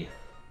today,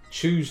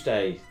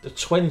 Tuesday the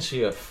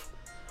 20th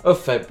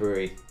of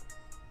February.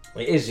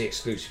 It is the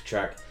exclusive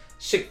track,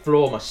 6th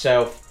Floor,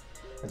 myself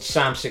and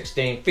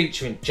Sam16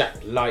 featuring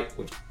Jack Light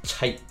with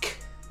Take.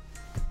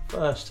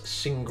 First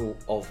single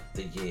of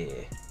the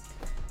year.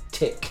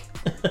 Tick.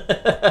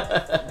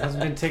 It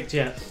hasn't been ticked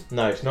yet.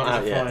 No, it's not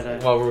out yet. Friday.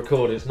 While we're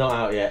recording, it's not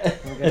out yet.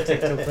 We're going to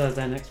tick till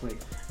Thursday next week.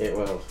 It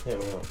will.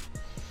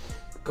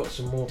 Got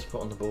some more to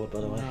put on the board, by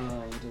the way.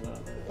 No, we'll do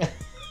that later.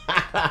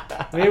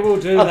 We will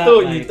do that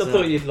later. I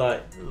thought you'd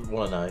like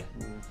want to know.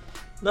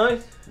 No,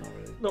 not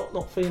really.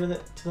 Not feeling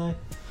it today.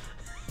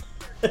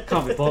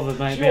 Can't be bothered,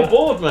 mate. You're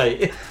bored,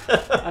 mate.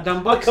 I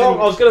done boxing. I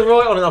was going to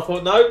write on it. I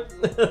thought no.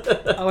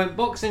 I went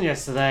boxing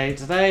yesterday.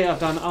 Today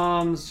I've done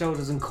arms,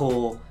 shoulders, and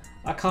core.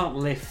 I can't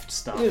lift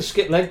stuff. You didn't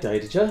skip leg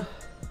day, did you?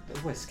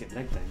 Always skip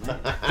leg day,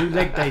 mate. Do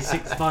leg day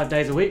 5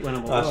 days a week when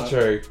I'm at work. That's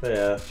true. Yeah,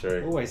 that's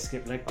true. Always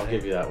skip leg day. I'll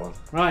give you that one.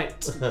 Right.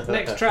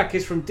 Next track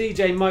is from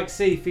DJ Mike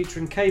C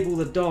featuring Kable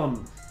the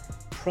Don.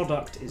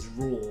 Product is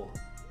Raw.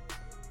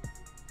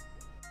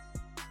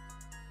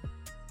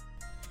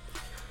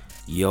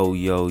 Yo,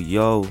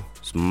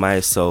 it's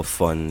myself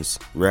funds.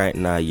 Right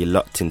now you're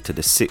locked into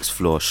the 6th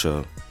Floor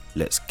show.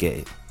 Let's get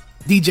it.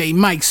 DJ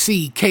Mike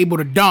C, Kable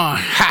the Don.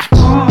 Ha!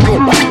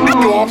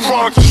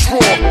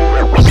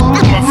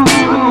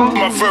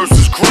 My verse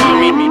is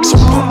grimy, so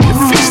pump your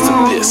fist to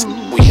this.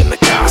 We in the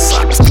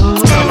casa.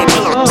 Tell them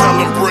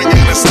bring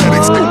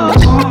anesthetics. My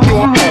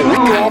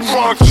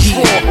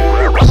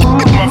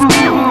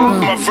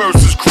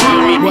verse is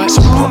grimy,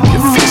 so pump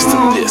your fist to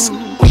this.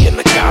 We in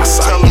the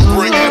casa. Tell them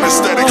bring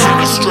anesthetics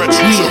and stretch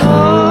it.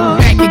 Yeah,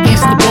 back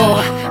against the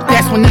wall.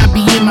 That's when I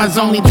be in my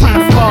zone, ain't trying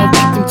to fall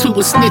victim to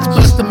a snitch,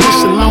 bust a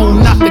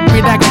Michelin. Off the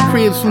grid, I got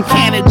cribs from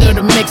Canada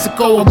to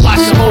Mexico. I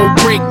wash a whole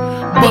brick,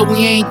 but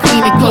we ain't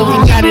cleaning clothes.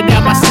 Ain't got it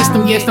out my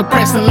system, yes, no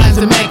pressing lines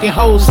and macking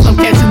holes. Some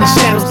cats in the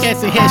shadows,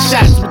 cats and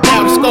headshots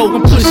without a scope.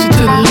 I'm pushing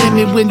to the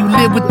limit when you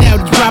live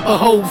without a drop of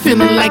hope.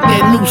 Feeling like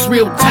that noose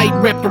real tight,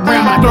 wrapped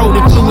around my throat.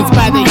 Influenced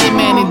by the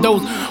hitman and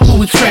those who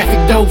would traffic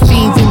dope.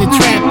 Fiends in the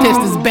trap,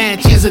 test this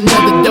batch, here's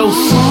another dose.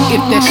 If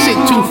that shit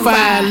too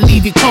fire,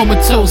 leave you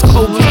comatose.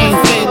 Cocaine,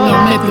 fentanyl,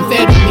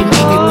 methamphetamine,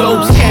 leave you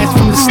ghost. Cats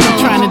from the slum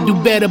trying to do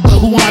better, but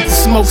who wants to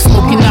smoke?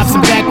 Smoking off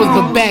some backwards,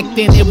 but back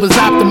then it was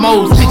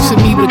optimals. Picture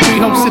me with 3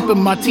 hoes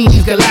sipping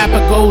martinis,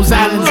 Galapagos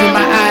Islands in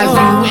my eyes.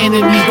 You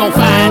enemies gon'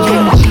 find you.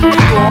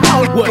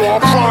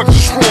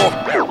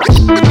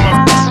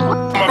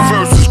 My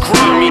verse is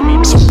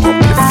grimy, so pump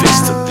your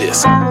fist to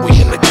this. We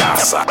in the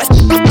casa.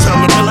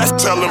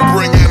 Tell them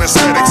bring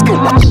anesthetics.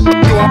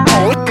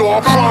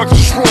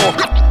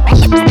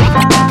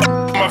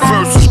 My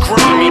verse is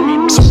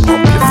grimy, so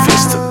pump your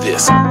fist to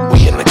this.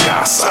 We in the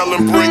casa. Tell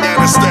them bring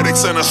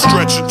anesthetics and a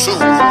stretcher too.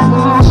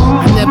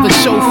 I never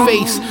show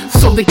face,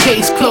 so the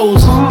case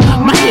closed.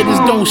 My hitters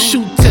don't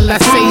shoot till I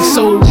say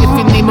so. If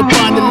your name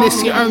upon the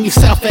list, you earn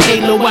yourself a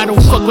halo. I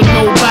don't fuck with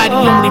nobody,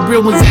 only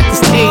real ones at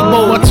this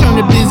table. I turn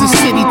a busy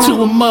city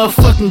to a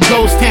motherfucking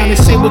ghost town. They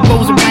say what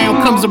goes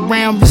around comes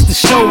around, this the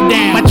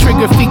showdown. My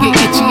trigger figure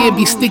itchy, it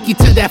be sticky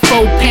to that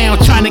 4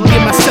 pound. Trying to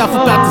get myself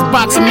about this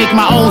box and make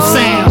my own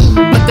sound.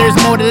 But there's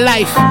more to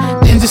life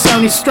than just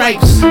earning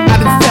stripes. I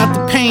done felt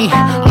the pain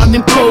on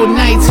them cold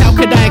nights. How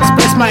could I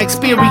express my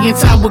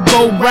experience? I would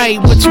go right.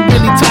 What you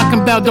really talking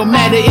about don't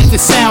matter if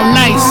it sound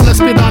nice. Let's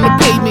spit on the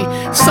pavement.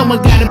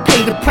 Someone gotta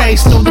pay the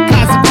price. Know the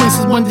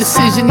consequences. One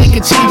decision, it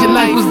can change your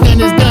life. What's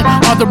done is done.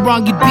 All the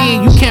wrong you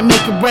did, you can't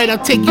make it right. I'll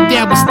take you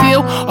down, but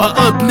still, or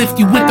uplift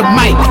you with the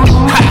mic.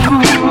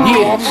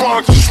 Yeah.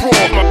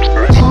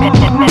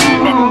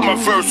 My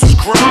verse is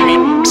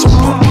grimy, so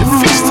pump your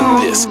fist to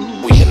this.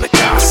 We in the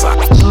casa.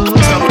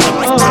 Tell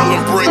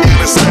them bring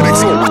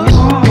anesthetics.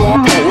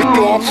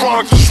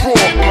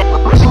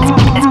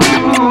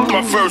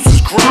 My verse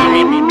is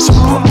grimy, so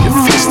pump your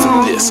fist to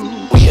this.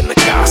 We in the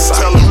casa.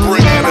 Tell them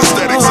bring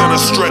anesthetics and a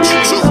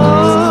stretcher too.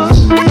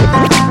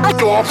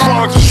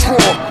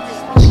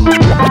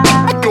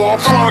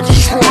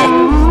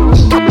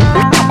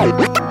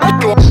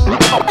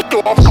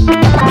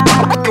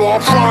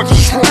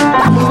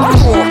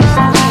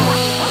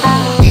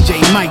 DJ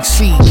Mike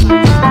C,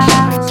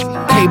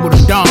 Kable the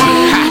Dawn.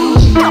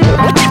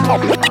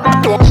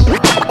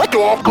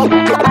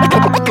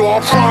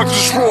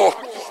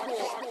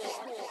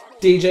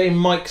 DJ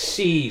Mike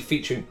C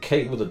featuring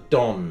Kable the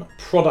Don.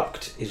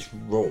 Product is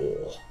raw.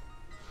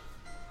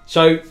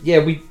 So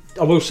yeah,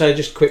 I will say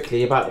just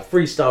quickly about the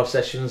freestyle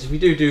sessions. If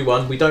you do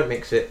one, we don't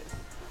mix it.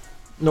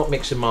 Not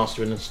mixing,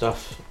 mastering and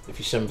stuff. If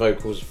you send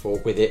vocals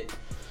with it,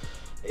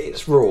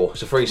 it's raw.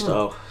 It's a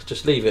freestyle.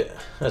 Just leave it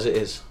as it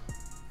is.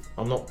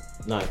 I'm not.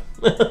 No.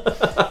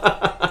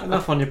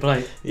 Enough on your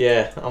plate.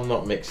 Yeah, I'm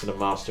not mixing and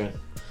mastering.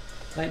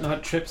 Late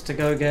night trips to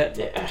go get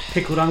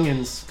pickled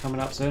onions coming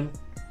up soon.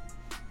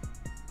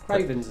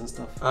 Cravings and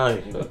stuff. Oh,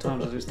 you've got time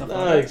to do stuff. No,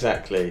 like that.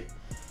 Exactly.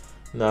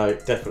 No,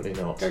 definitely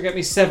not. Go get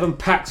me 7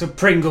 packs of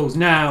Pringles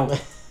now.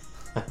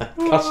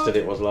 Custard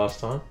it was last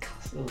time.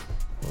 Custard.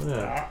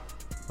 Yeah.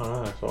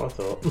 Oh, that's what I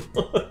thought.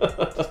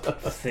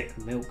 Thick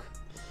milk.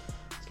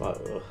 It's like,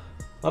 ugh.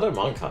 I don't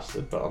mind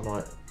custard, but I'm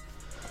like.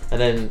 And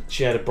then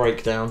she had a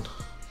breakdown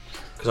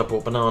because I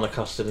bought banana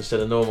custard instead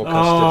of normal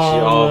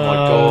custard. Oh my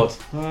god!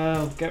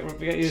 Well, get used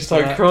she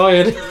to that. started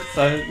crying.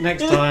 So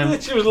next time,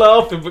 she was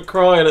laughing but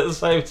crying at the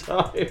same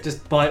time.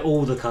 Just buy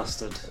all the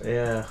custard.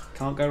 Yeah,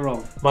 can't go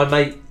wrong. My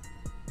mate's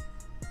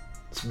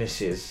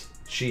missus,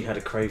 she had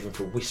a craving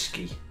for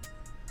whiskey.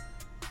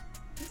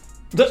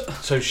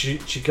 So she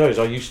goes,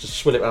 I used to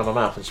swill it around my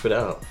mouth and spit it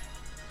out.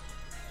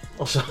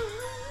 Also,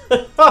 I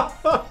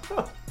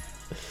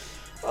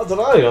don't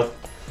know.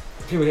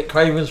 People get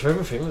cravings for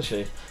everything, doesn't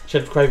she? She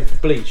had a craving for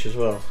bleach as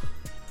well.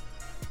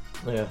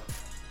 Yeah.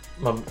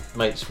 My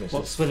mate's missus.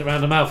 What, spit it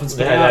around her mouth and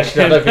spit it out? out?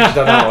 I don't think she's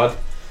done that one.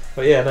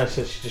 But yeah, no,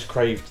 she just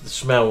craved the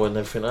smell and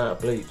everything out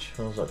of bleach.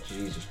 I was like,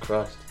 Jesus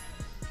Christ.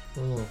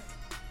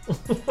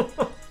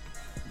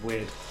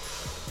 Weird.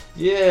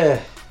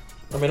 Yeah.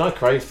 I mean, I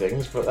crave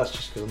things, but that's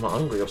just because I'm not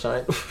hungry or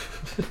something.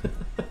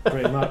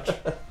 Pretty much.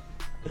 The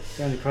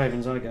only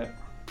cravings I get.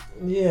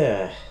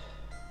 Yeah.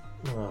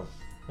 Well,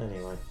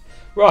 anyway.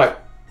 Right.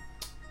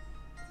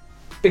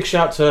 Big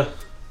shout to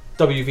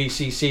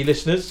WVCC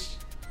listeners.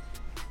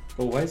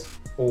 Always.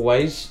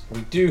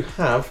 We do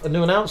have a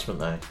new announcement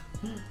though.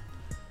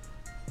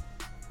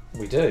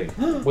 We do.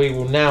 We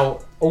will now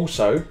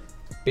also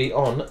be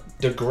on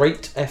The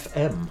Great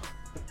FM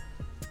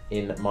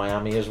in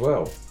Miami as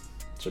well.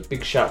 So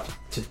big shout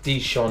to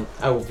Dishon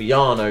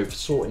Alviano for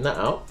sorting that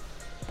out.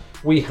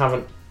 We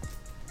haven't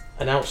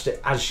announced it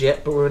as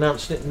yet, but we're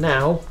announcing it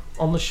now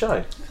on the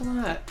show. Look at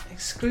that.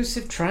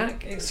 Exclusive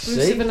track,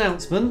 exclusive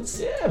announcements.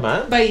 Yeah,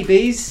 man.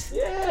 Babies.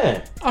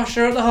 Yeah.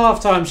 Usher at the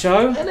halftime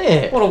show. Isn't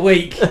it? What a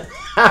week.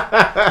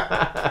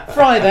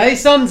 Friday,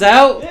 sun's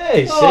out. Yeah,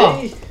 you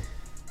see.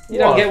 You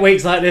don't get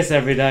weeks like this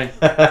every day.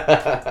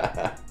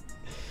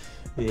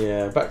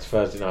 Yeah, back to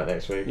Thursday night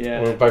next week.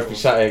 Yeah. We'll both be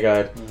sat here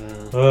going,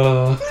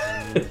 oh,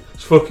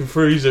 it's fucking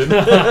freezing.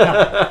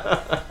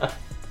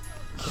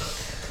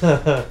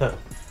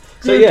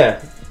 So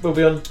yeah, we'll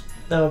be on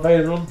now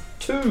available on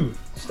 2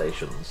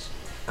 stations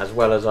as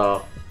well as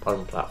our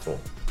own platform.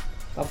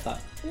 Love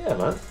that. Yeah,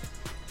 man.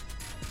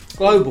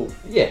 Global.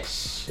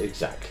 Yes,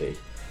 exactly.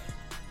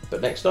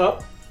 But next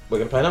up, we're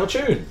going to play another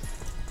tune.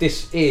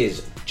 This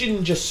is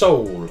Ginger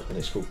Soul and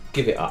it's called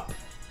Give It Up.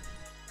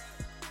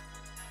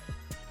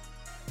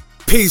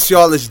 Peace,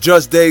 y'all. It's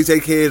Just Days,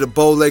 aka the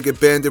Bow-Legged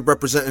Bandit,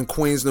 representing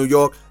Queens, New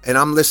York, and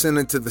I'm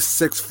listening to the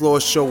 6th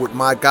Floor Show with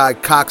my guy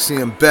Coxie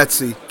and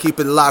Betsy. Keep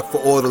it locked for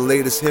all the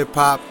latest hip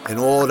hop and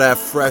all that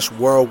fresh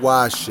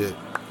worldwide shit.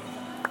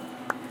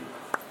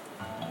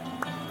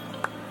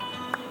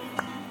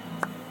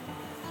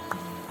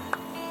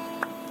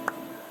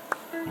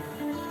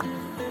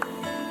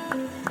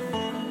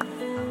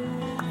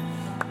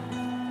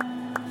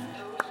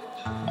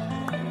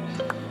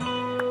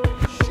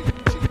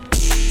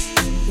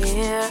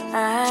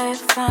 I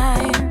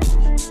find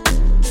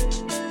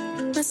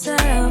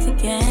myself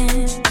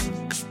again.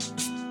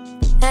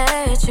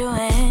 Let you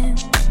in.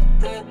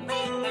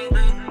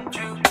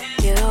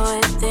 You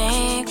would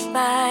think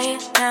by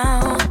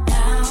now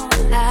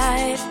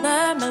I've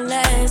learned my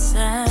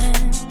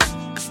lesson.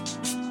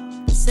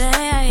 Say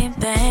I ain't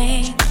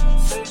pain.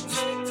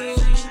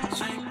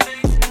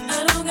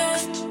 I don't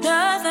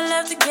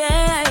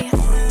together.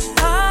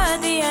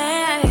 Hold the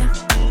air,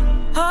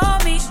 hold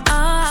me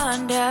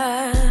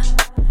under.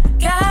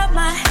 Got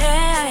my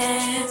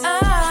head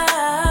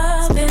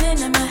up, spinning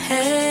in my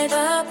head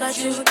up like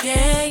you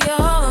again.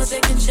 Your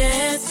second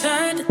chance,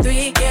 turn to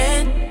 3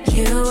 again.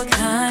 You were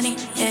cunning,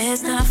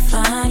 it's not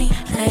funny.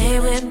 Play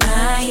with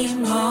my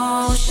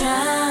emotions.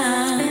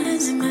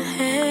 Spinning in my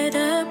head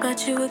up,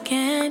 got you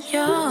again.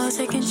 Your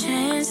second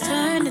chance,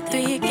 turn to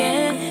 3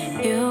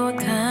 again. You were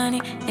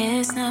cunning,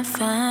 it's not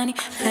funny.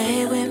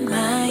 Play with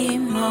my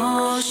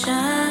emotions.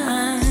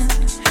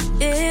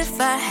 If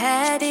I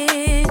had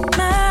it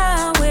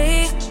my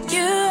way,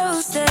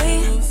 you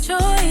say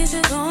choice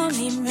is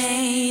only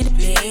made to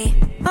be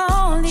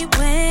only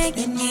when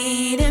you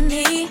needed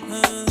me.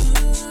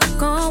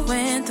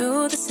 Going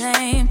through the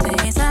same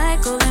thing,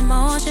 cycle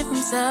emotion from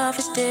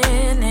selfish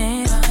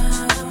dealings.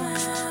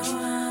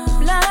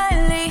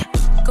 Blindly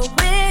go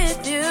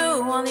with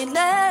you, only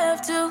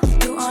left to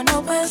you on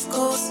the West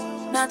Coast,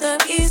 not the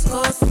East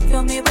Coast.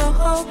 Feel me, but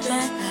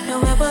hoping,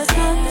 knew it was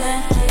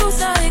nothing. Who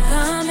saw it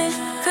coming?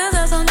 Cause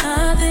I saw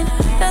nothing.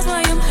 That's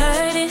why I'm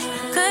hurting,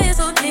 cause you're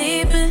so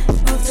deep in.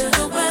 Moved to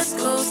the West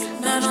Coast,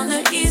 not on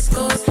the East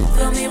Coast.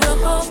 Feel me, but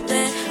hoping,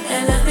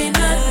 they left me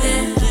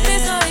nothing. They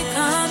saw it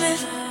coming,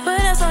 but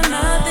I saw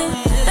nothing.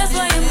 That's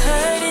why I'm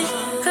hurting,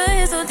 cause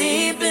you're so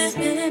deep in.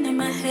 Spinning in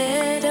my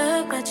head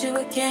up, got you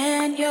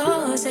again.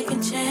 Your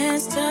second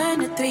chance, turn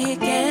to 3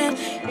 again.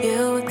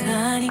 You were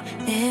cunning,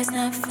 it's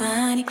not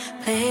funny.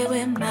 Play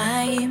with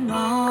my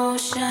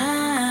emotions.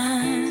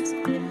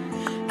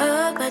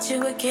 Up, got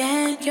you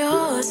again.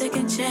 Your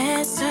second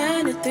chance,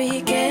 turn to 3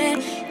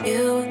 again.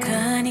 You were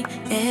cunning,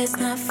 it's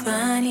not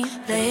funny.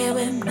 Play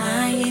with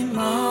my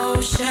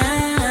emotions.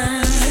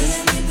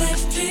 Taking me back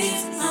to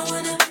dreams, I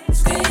wanna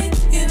scream.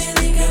 You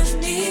really got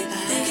me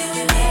thinking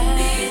we might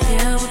be.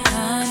 You were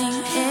cunning,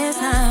 it's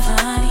not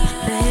funny.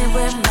 Play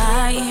with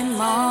my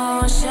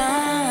emotions.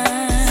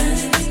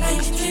 Taking me back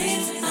to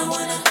dreams, I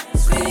wanna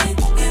scream.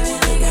 You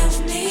really got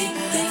me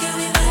thinking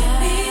we might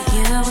be.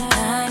 You were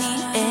cunning,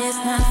 it's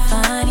not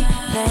funny.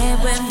 Play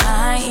with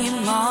my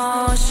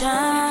emotions.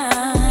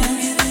 You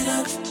give it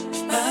up,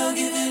 I'll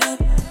give it up.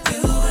 You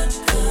were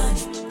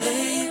cunning,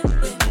 play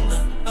with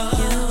my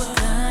You were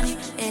cunning,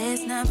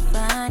 it's not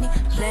funny.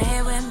 Play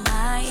with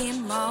my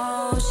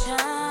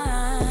emotions.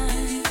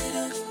 You give it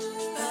up,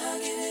 I'll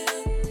give it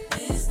up.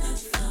 It's not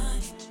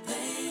funny.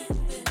 Play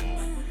with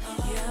my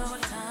You were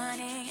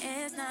cunning,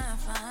 it's not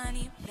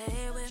funny.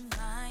 Play with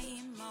my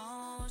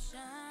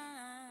emotions.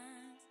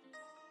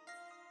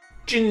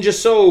 Ginger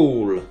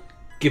Soul,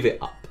 give it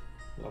up.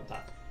 Love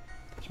that.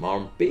 Some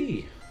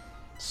R&B.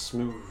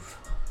 Smooth.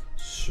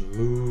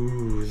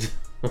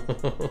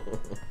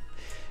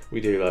 We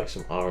do like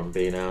some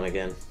R&B now and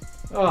again.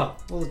 Oh,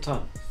 all the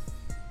time.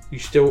 You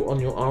still on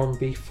your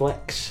R&B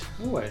flex?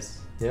 Always.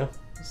 Yeah.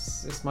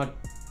 It's my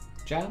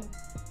jam.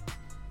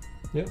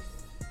 Yeah.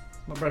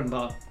 It's my bread and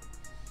butter.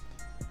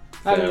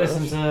 I haven't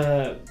listened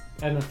to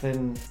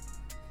anything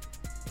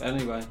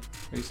anyway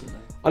recently.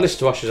 I listened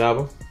to Usher's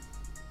album.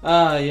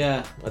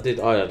 Yeah. I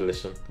had a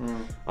listen.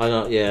 I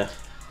know, yeah.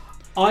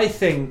 I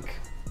think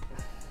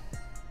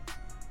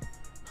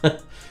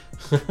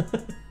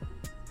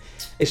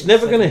it's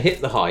never going to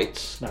hit the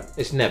heights. No.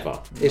 It's never.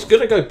 No. It's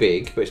going to go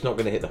big, but it's not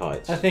going to hit the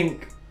heights. I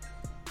think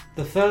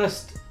the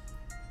first...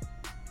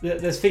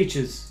 There's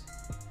features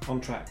on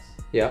tracks.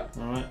 Yeah.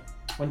 Alright.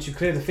 Once you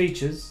clear the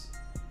features,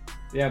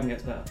 the album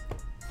gets better.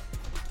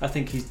 I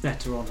think he's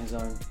better on his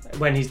own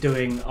when he's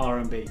doing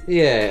R&B.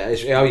 Yeah.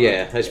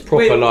 There's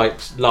proper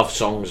love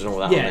songs and all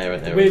that on there,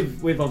 isn't there?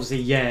 With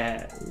obviously,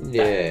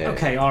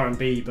 okay,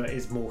 R&B, but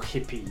it's more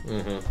hippie,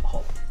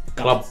 hop.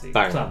 Club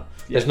banger.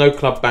 There's no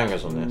club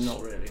bangers on this.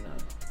 Not really,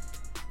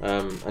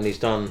 no. And he's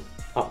done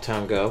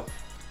Uptown Girl.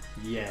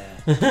 Yeah.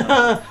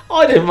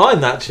 I didn't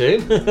mind that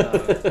tune.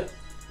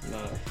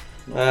 No.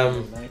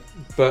 Really, mate.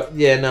 But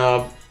yeah,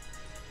 no,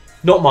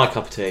 not my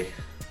cup of tea,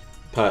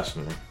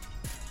 personally.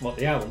 What,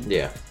 the album?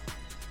 Yeah.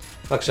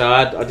 Like I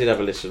said, I did have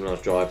a listen when I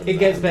was driving. It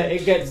gets better.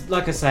 It gets,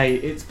 like I say,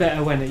 it's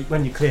better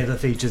when you clear the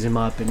features. In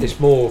my opinion, it's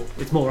more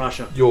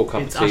Usher. Your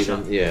cup of tea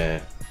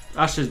than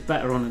Usher's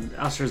better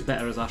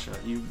as Usher.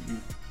 You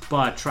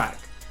buy a track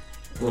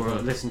or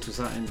listen to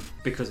something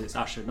because it's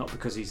Usher, not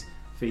because he's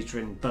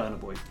featuring Burna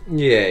Boy.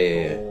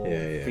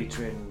 Yeah.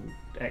 Featuring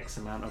X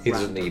amount of. He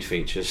doesn't need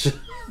features.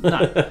 No,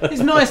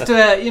 it's nice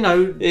to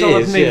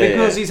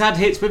because he's had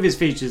hits with his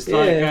features,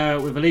 like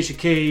with Alicia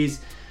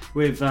Keys,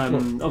 with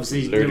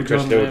obviously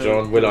Ludacris, Lil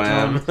Jon, Will I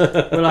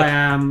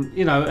Am,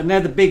 and they're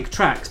the big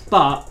tracks.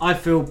 But I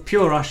feel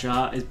pure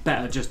Usher is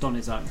better just on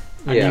his own,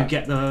 and you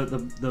get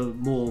the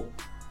more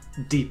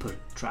deeper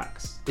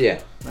tracks.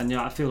 Yeah, and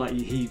I feel like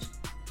he's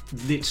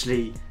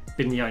literally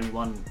been the only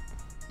one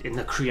in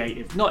the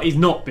creative. He's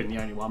not been the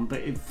only one,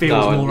 but it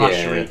feels more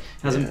Ushery.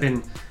 Hasn't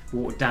been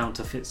watered down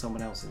to fit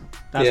someone else in.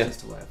 That's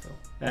just the way I feel.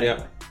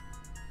 Anyway.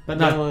 But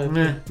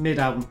mid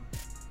album.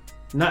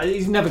 No,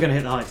 he's never going to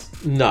hit the heights.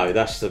 No,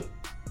 that's the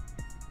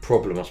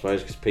problem, I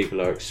suppose, because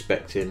people are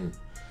expecting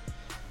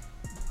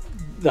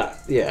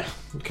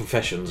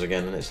Confessions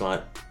again, and it's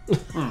like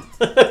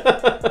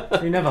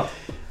you never.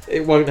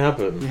 It won't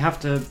happen. You have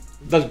to.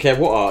 Doesn't care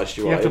what artist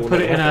you are. You have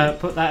to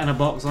put that in a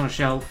box on a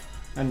shelf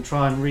and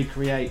try and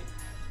recreate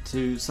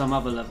to some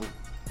other level.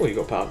 Well, you've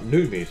got to put out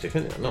new music,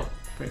 haven't you? Not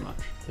pretty much.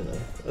 You know,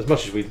 as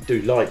much as we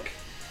do like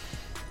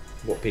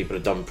what people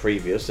have done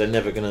previous, they're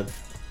never going to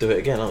do it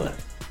again, are they?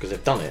 Because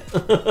they've done it.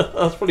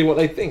 That's probably what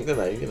they think, don't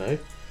they? You know.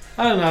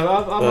 I don't know.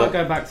 I might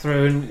go back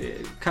through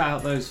and cut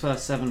out those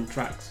first 7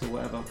 tracks or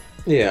whatever.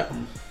 Yeah.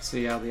 And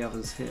see how the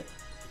others hit.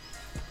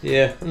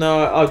 Yeah.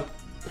 No, I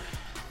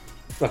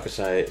like I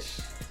say,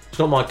 it's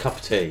not my cup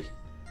of tea.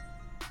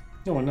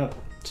 No, I know.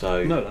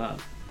 So know that.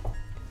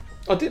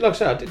 I did, like I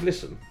said, I did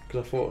listen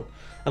because I thought,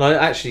 and I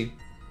actually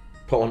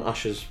put on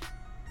Usher's.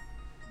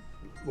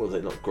 Well,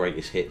 they're not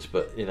greatest hits,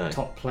 but you know,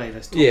 top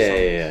playlist.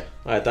 Yeah.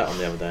 I had that on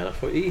the other day, and I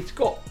thought he's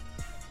got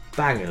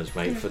bangers,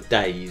 mate, for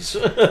days.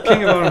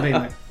 King of R&B,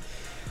 mate.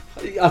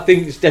 I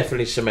think it's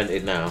definitely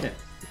cemented now. Yeah.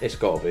 It's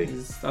got to be.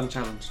 It's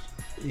unchallenged.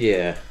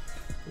 Yeah,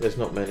 there's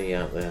not many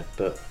out there,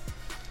 but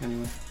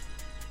anyway.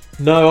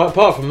 No,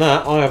 apart from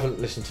that, I haven't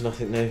listened to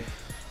nothing new.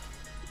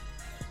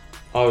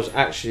 I was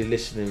actually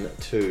listening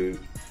to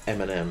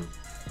Eminem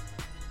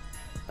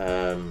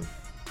and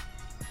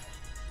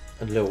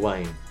Lil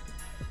Wayne,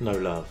 No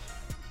Love.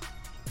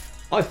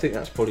 I think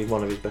that's probably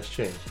one of his best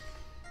tunes.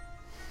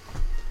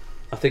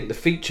 I think the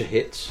feature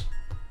hits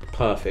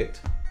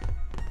perfect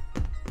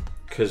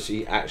because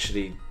he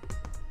actually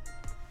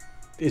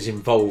is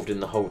involved in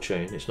the whole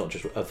tune. It's not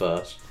just a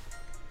verse,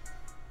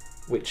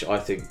 which I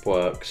think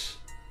works.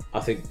 I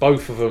think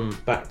both of them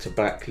back to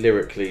back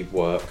lyrically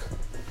work.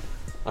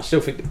 I still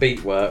think the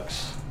beat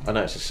works. I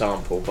know it's a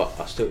sample, but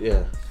I still,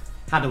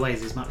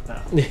 Hadaway's is much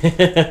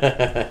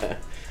better.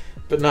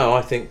 But no,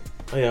 I think,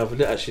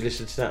 I've actually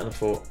listened to that and I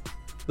thought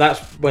that's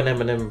when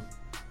Eminem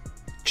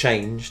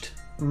changed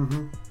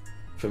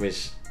from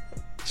his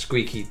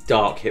squeaky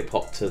dark hip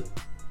hop to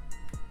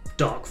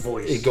dark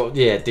voice. He got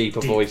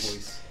deeper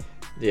voice.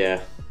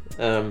 Yeah,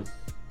 I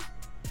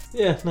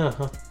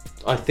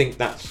think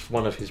that's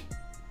one of his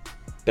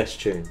best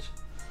tunes.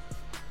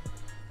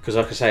 Because,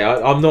 like I say,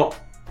 I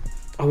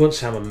wouldn't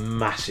say I'm a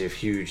massive,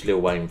 huge Lil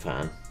Wayne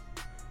fan,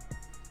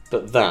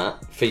 but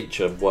that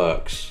feature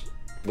works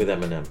with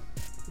Eminem.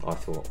 I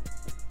thought,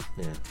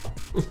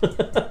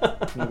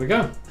 There we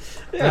go.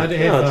 Yeah, Heard it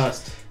here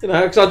first. You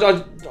know, because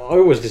I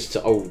always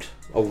listen to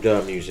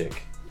older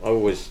music. I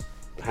always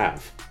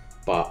have,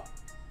 but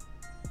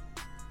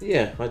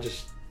I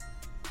just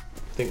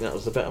think that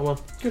was the better one.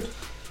 Good.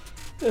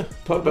 Yeah,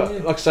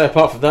 like I say,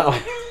 apart from that,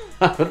 I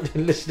haven't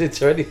been listening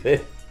to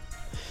anything.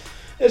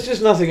 There's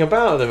just nothing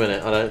about them in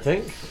it, I don't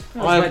think.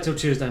 Wait till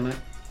Tuesday, mate.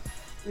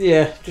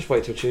 Yeah, just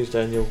wait till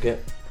Tuesday and you'll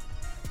get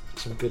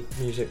some good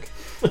music.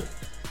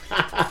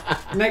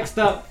 Next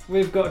up,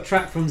 we've got a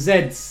track from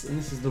Zedz, and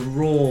this is the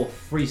Raw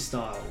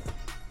Freestyle.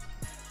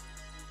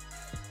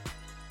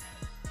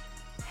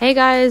 Hey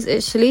guys,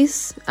 it's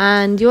Shalise,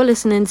 and you're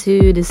listening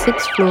to the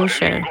Sixth Floor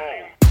Show.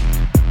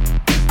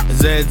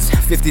 Zedz,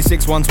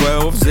 56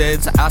 112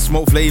 Zedz. I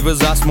smoke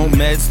flavors, I smoke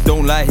meds.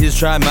 Don't like his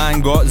try,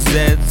 man got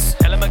Zedz.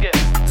 Tell him again.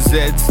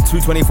 Zedz,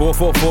 224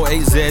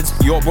 448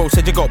 Zedz. Your bro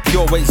said you got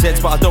pure weight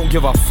Zedz, but I don't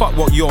give a fuck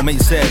what your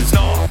mate says.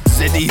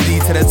 ZED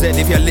to the Z,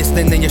 if you're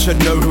listening then you should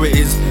know who it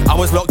is. I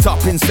was locked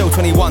up in cell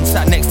 21,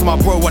 sat next to my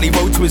bro while he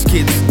wrote to his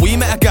kids. We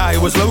met a guy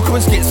who was local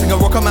and skit, sing a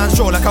rocker man's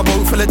show like a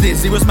boat full of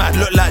diz. He was mad,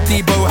 looked like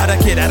Debo, had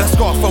a kid, had a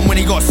scarf on when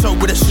he got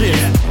soaked with a shit.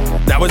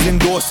 That was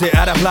endorse it,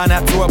 had a plan,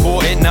 had to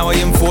abort it, now I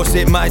enforce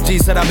it. My G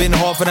said I've been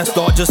hard from the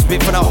start, just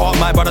spit from the heart,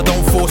 my brother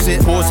don't force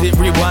it. Pause it,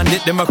 rewind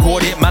it, then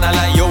record it. Man I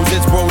like yo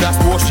Zedz, bro, that's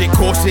bullshit.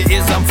 Course it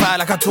is, I'm fire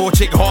like a torch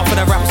chick. Half of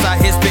the raps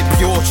out here spit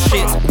pure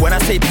shit. When I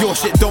say pure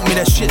shit, don't mean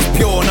the shit's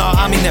pure, nah,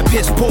 I mean they're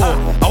piss poor.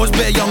 I was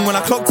better young when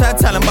I clocked out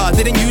talent, but I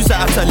didn't use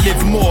that, I had to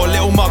live more.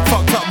 Little mug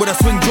fucked up with a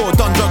swing jaw,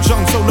 done drugs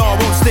young, so no, I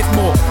won't stick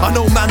more. I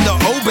know man the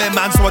old bear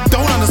man, so I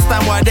don't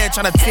understand why they're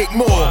trying to take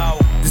more.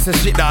 This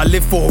is shit that I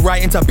live for,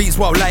 writing to beats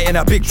while lighting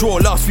a big draw.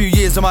 Last few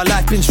years of my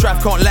life been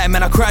strapped, can't lie,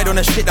 man, I cried on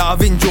the shit that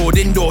I've endured.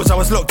 Indoors, I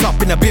was locked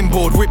up in a bin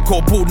board,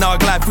 ripcord pulled, now I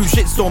glide through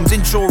shitstorms.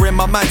 Insuring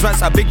my mind's right,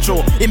 a big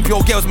chore.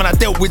 Impure girls, man, I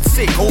dealt with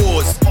sick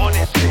whores.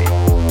 Honestly,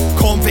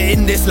 can't fit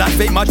in this life,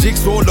 ain't my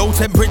jigsaw. Low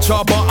temperature,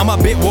 but I'm a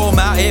bit warm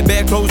out here,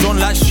 bare clothes on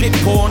like shit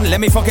porn.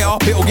 Let me fuck it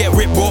up, it'll get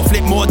ripped raw.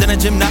 Flip more than a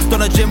gymnast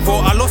on a gym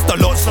floor. I lost a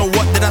lot, so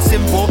what did I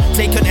sin for?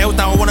 Taking L,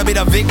 now I wanna be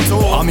the victor.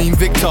 I mean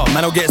Victor,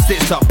 man, I'll get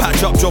stitched up.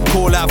 Patch up, job,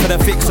 call out for the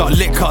fixer.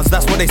 Lickers,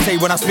 that's what they say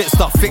when I spit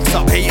stuff. Fix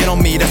up, hating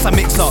on me, that's a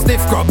mix up.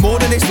 Sniff grub, more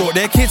than they thought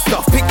their kid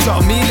stuff. Picture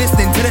me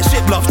listening to their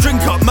shit bluff.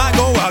 Drink up, might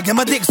go out, get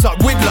my dick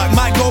sucked. With luck,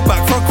 might go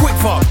back for a quick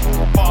fuck.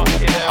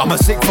 I'm a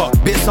sick fuck,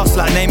 bit sus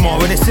like Neymar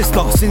with his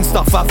sister. Sin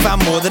stuff, I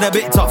found more than a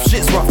bit tough.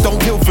 Shit's rough,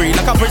 don't feel free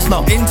like a prisoner.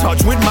 In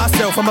touch with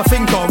myself, I'm a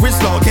thinker.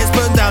 Wristler gets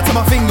burned down to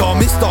my finger.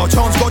 Mister,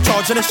 chance got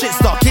charged and the shit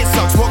stuck. It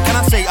sucks, what can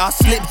I say? I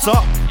slipped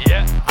up.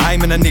 Yeah.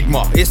 I'm an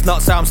enigma, it's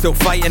not so I'm still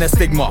fighting a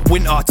stigma.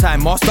 Winter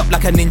time, masked up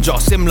like a ninja,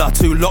 similar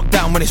to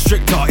lockdown when it's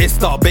stricter. It's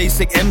the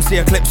basic MC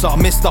eclipser,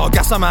 mister.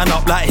 Gas a man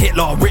up like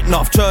Hitler, written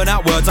off, churn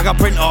out words like a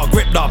printer.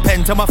 Grip the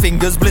pen till my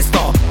fingers blister.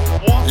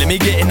 Let me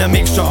get in the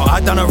mixture, I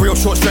done a real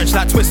short stretch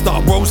like Twister.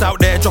 Rolls out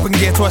there, dropping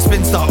gear to a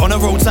spinster. On a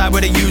roadside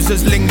where the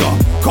users linger.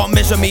 Can't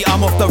measure me,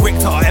 I'm off the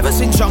Richter. Ever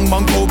since young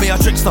man called me a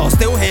trickster.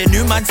 Still here,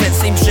 new mindset,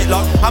 same shit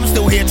luck. I'm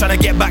still here trying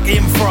to get back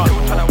in front.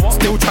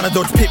 Still trying to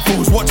dodge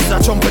pitfalls. Watch as I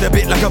chomp it a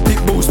bit like a pit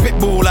bull.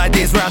 Spitball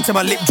ideas round to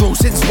my lip draw.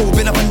 Since school,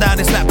 been up and down,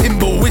 it's like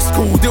pinball. It's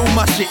cool, deal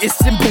my shit, it's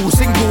simple.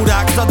 Singled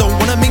out cause I don't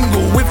wanna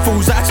mingle with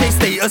fools that I chase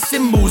status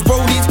symbols.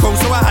 Bro needs growth,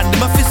 so I hand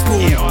him a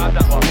fistful.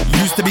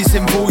 Used to be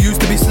simple,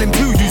 used to be slim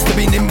too, used to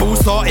be nimble.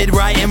 Started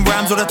writing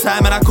rhymes all the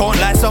time and I can't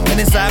lie, something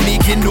inside me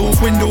kindled.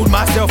 Swindled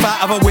myself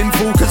out of a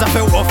windfall cause I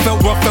felt off,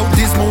 felt rough, felt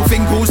dismal.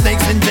 Fingal,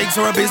 snakes and jakes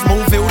are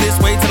abysmal. Feel this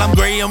way till I'm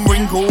grey and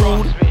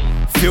wrinkled.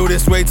 Feel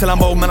this way till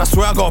I'm old, man, I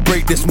swear I gotta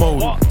break this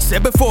mold.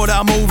 Said before that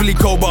I'm overly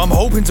cold, but I'm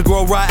hoping to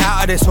grow right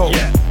out of this hole.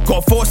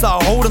 Got thoughts that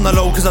I hold on the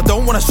low, cause I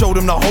don't wanna show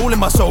them the hole in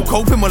my soul.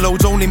 Coping with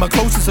loads, only my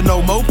closest to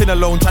know. Moping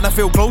alone, trying to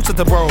feel closer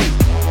to bro.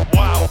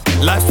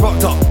 Life's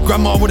fucked up,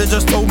 grandma would've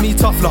just told me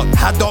tough luck.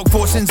 Had dark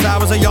thoughts since I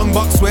was a young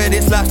buck. Swear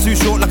this life's too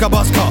short like a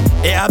bus cut.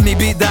 It had me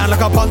beat down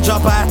like a punch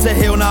up. I had to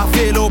heal, now I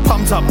feel all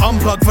pumped up.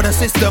 Unplugged for the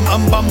system,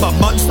 unbummed up.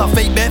 Much stuff,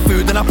 ate bare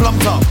food, then I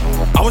plumped up.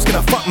 I was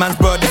gonna fuck man's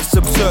bird, that's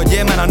absurd.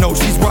 Yeah man, I know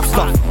she's rough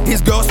stuff.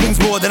 His girl swings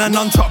more than a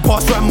nunchuck.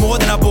 Pass ran more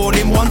than a ball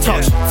in one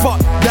touch. Fuck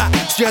that,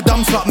 she a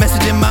dumb slut.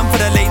 Messaging man for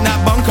the late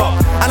night bunker.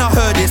 And I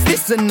heard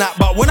this and that,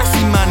 but when I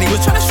see man, he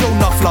was trying to show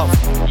enough love.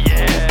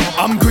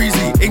 I'm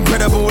greasy,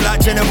 incredible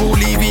like Genevieve,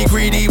 Levy,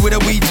 greedy with a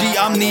Ouija.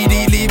 I'm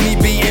needy, leave me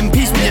be in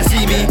peace when you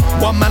see me.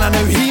 One man I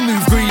know he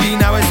moves greedy,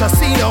 now it's I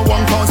see no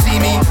one can't see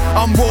me.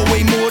 I'm raw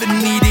way more than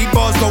needy,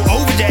 bars go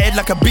over your head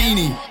like a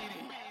beanie.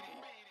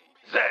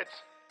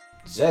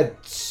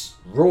 Zedz,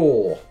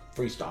 raw,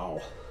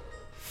 freestyle,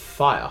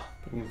 fire.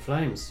 Bringing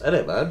flames. Isn't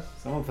it, man?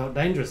 Someone felt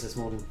dangerous this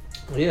morning.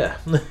 Yeah.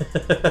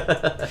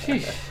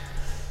 Sheesh.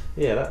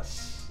 Yeah,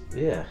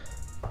 that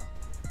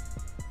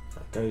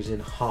goes in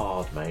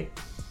hard, mate.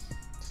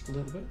 Just a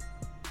little bit.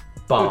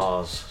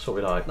 Bars, that's what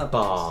we like. Love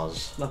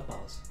bars. Love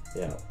bars.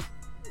 Yeah.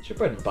 It's your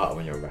bread and butter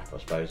when you're a rapper, I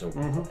suppose, or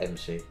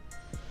MC.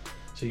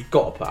 So you've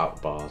got to put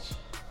out bars.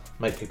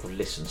 Make people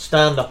listen.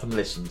 Stand up and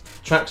listen.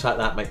 Tracks like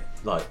that make,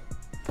 like,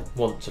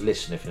 want to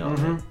listen, if you know what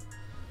I mean.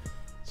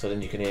 So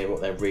then you can hear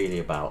what they're really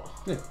about.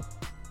 Yeah.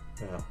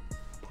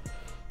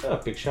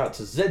 Big shout out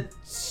to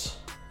Zedz.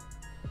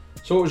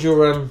 So what was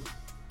your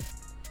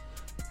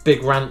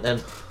big rant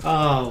then?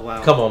 Oh,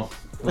 wow. Come on.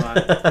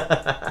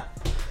 Right.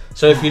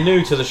 So if you're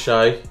new to the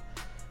show,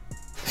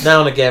 now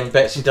and again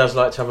Betsy does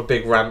like to have a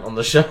big rant on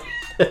the show.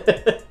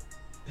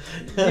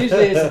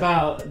 Usually it's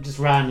about just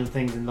random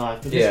things in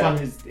life, but this one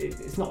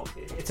it's not.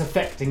 It's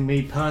affecting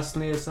me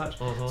personally as such.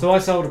 So I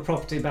sold a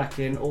property back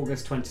in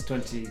August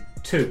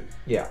 2022.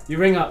 Yeah. You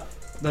ring up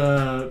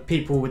the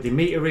people with the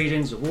meter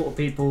readings, your water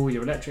people,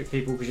 your electric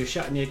people, because you're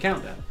shutting the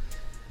account down.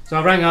 So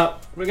I rang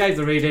up, we gave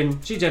the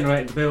reading, she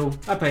generated the bill,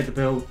 I paid the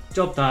bill,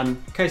 job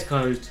done, case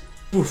closed.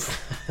 Woof.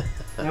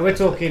 Now we're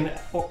talking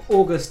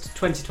August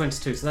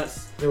 2022, so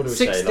that's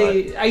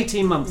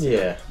 18 months ago.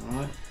 Yeah. All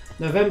right.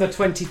 November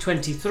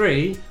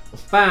 2023,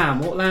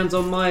 bam, what lands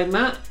on my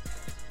mat?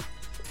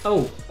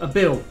 Oh, a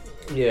bill.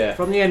 Yeah.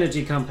 From the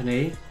energy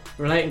company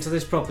relating to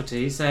this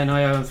property saying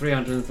I owe them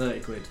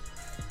 330 quid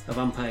of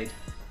unpaid.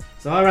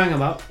 So I rang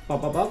them up,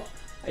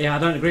 yeah, I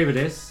don't agree with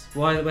this.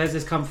 Where's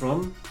this come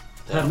from?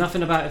 Heard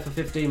nothing about it for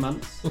 15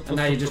 months, and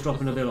now you're just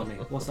dropping a bill on me.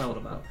 What's that all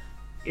about?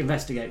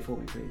 Investigate for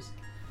me, please.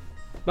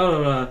 Blah, blah,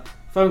 blah.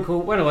 Phone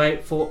call, went away,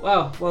 thought,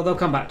 well, they'll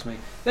come back to me.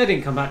 They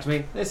didn't come back to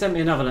me. They sent me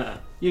another letter.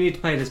 You need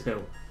to pay this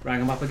bill. Rang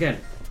them up again.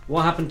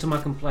 What happened to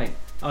my complaint?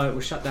 Oh, it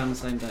was shut down the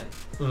same day.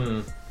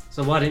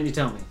 So why didn't you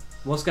tell me?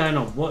 What's going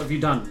on? What have you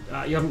done?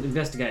 You haven't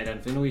investigated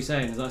anything. All you're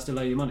saying is I still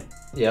owe you money.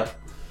 Yeah.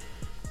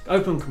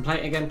 Open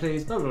complaint again,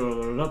 please. Blah, blah,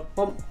 blah, blah,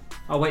 blah.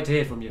 I'll wait to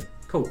hear from you.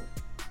 Cool.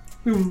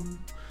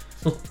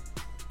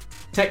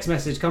 Text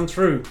message come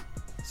through.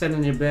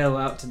 Sending your bill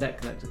out to debt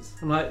collectors.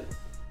 I'm like,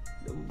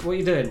 what are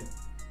you doing?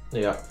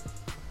 Yeah.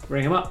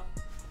 Ring them up.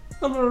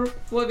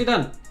 What have you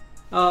done?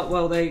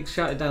 Well, they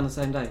shut it down the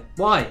same day.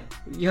 Why?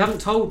 You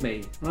haven't told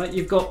me, right?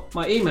 You've got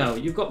my email,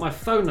 you've got my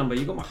phone number,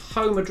 you've got my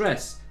home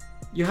address.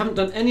 You haven't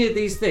done any of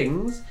these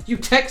things. You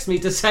text me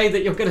to say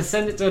that you're going to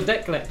send it to a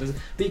debt collector,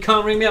 but you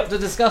can't ring me up to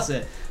discuss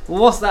it.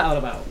 Well, what's that all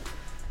about?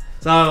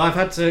 So I've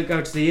had to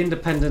go to the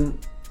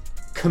independent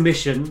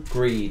commission.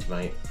 Greed,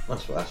 mate.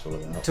 That's what that's all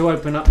about. To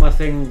open up my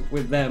thing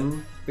with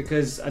them,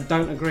 because I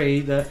don't agree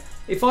that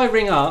if I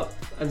ring up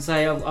and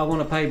say I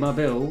want to pay my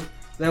bill,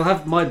 they'll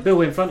have my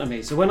bill in front of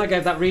me. So when I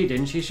gave that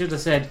reading, she should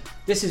have said,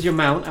 this is your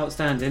amount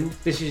outstanding,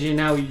 this is your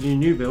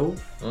new bill,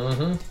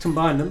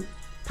 combine them,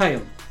 pay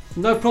them.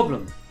 No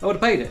problem. I would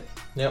have paid it.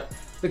 Yep.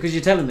 Because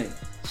you're telling me.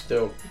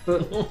 Still.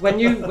 But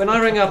when I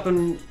ring up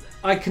and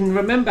I can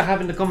remember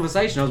having the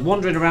conversation, I was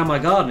wandering around my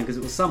garden because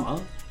it was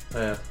summer.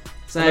 Yeah.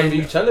 Saying, what are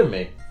you telling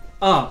me?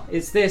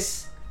 It's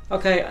this.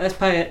 Okay, let's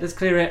pay it, let's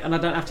clear it, and I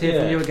don't have to hear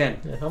from you again.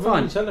 Yeah, I remember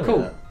Fine, you telling me cool.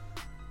 that.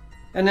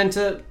 And then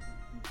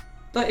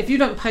if you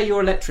don't pay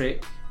your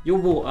electric, your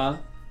water,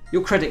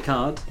 your credit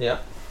card,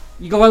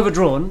 you go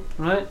overdrawn,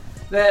 right?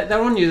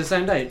 They're on you the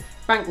same day.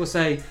 Bank will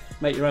say,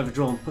 mate, you're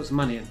overdrawn, put some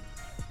money in.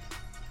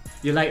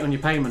 You're late on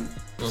your payment.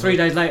 3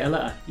 days later,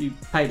 letter, you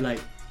paid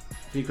late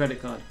for your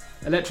credit card.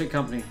 Electric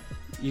company,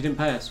 you didn't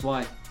pay us,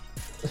 why?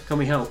 Can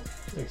we help?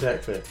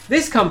 Exactly.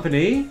 This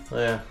company,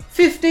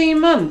 15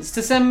 months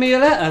to send me a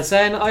letter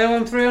saying I owe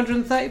him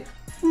 330.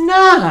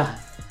 Nah,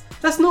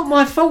 that's not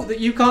my fault that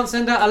you can't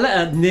send out a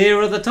letter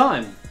nearer the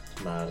time.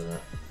 It's mad, isn't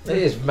it? It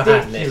is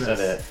madness, isn't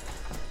it?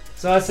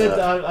 So I said,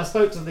 I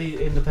spoke to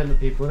the independent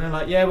people, and they're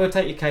like, yeah, we'll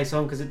take your case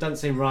on because it doesn't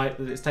seem right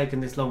that it's taken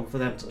this long for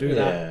them to do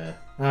that.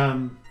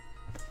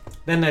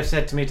 Then they've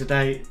said to me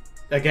today,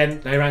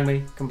 again, they rang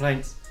me,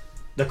 complaints.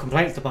 The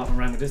complaints department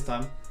rang me this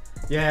time.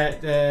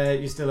 Yeah,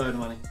 you still owe the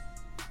money.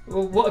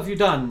 Well, what have you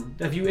done?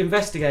 Have you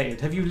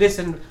investigated? Have you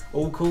listened?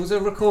 All calls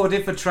are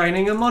recorded for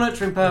training and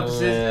monitoring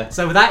purposes.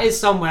 So that is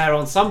somewhere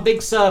on some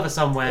big server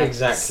somewhere,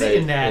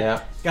 sitting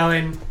there,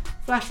 going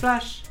flash,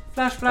 flash,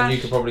 flash, flash. And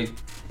you could probably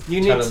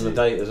tell them the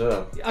date as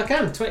well. I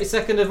can.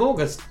 22nd of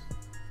August,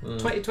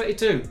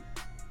 2022.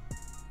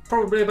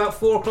 Probably about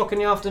 4 o'clock in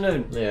the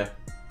afternoon. Yeah.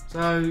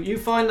 So you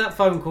find that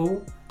phone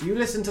call. You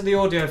listen to the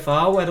audio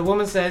file where the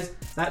woman says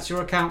that's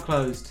your account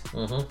closed.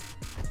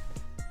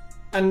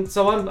 And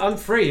so I'm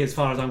free as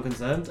far as I'm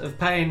concerned of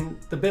paying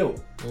the bill.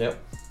 Yep.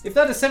 If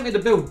they'd have sent me the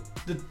bill,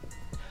 the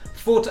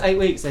 4 to 8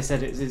 weeks they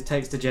said it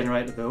takes to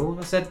generate the bill.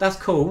 I said that's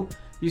cool.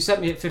 You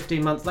sent me it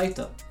 15 months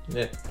later.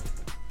 Yeah.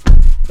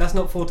 That's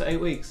not 4 to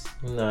 8 weeks.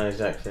 No,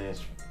 exactly.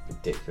 It's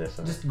ridiculous.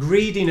 Just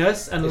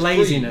greediness and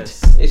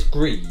laziness. Greed. It's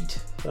greed.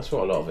 That's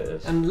what a lot of it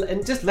is.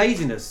 And just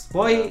laziness.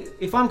 Why?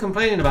 If I'm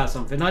complaining about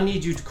something, I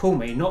need you to call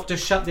me, not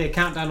just shut the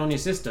account down on your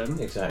system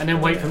and then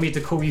wait for me to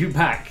call you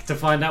back to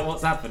find out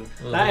what's happened.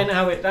 That ain't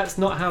how it. That's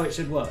not how it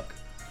should work.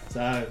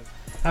 So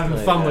having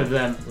fun with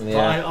them.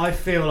 Yeah. I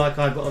feel like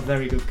I've got a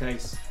very good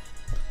case.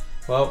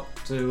 Well,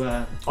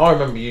 I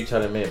remember you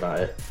telling me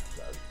about it.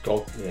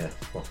 God,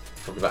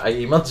 probably about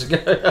 18 months ago.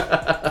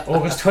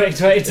 August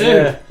 2022.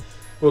 Yeah.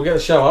 We'll get the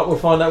show up. We'll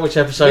find out which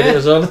episode it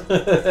was on.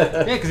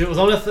 Because it was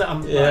on it might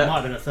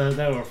have been a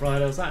Thursday or a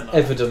Friday or something like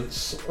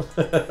Evidence.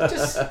 that.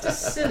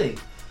 Just silly.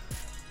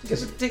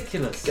 Just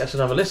ridiculous. Get us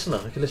another listener.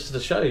 We can listen to the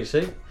show, you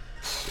see.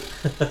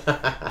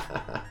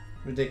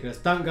 Ridiculous.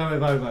 Don't go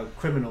with Ovo.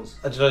 Criminals.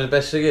 And do you know the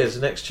best thing is?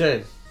 The next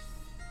tune.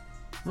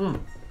 I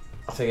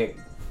think it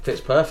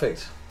fits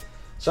perfect.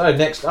 So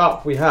next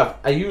up we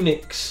have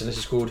Ayooniks, and this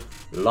is called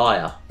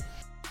Liar.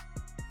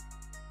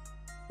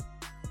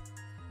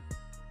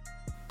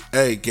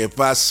 Hey, ¿qué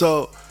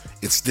pasó?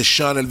 It's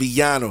Deshaun and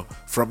Milliano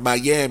from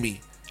Miami,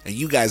 and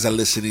you guys are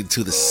listening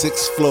to the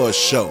 6th Floor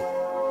Show.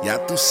 Ya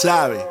tú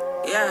sabes.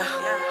 Yeah.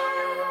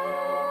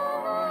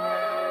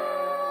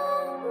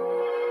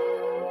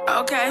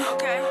 Okay.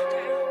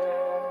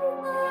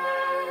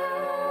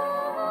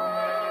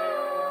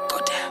 Go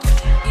down.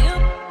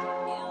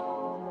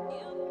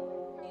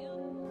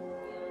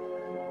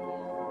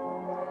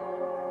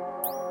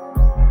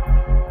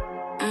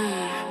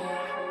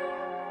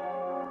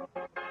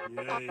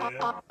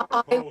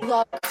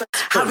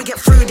 How we get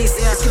through this?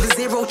 Give a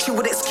zero, chill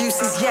with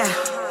excuses,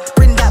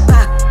 Bring that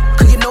back,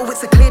 cause you know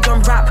it's a clear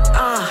drum rap.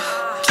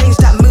 Change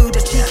that mood,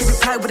 a cheeky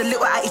reply with a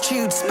little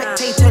attitude.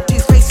 Spectator,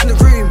 two-face in the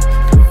room.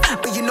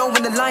 But you know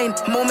when the line,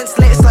 moments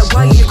later it's like,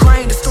 why are you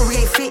crying? The story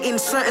ain't fitting,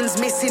 certain's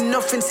missing,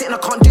 nothing sitting, I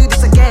can't do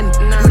this again.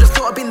 Who'd have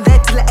thought I'd been there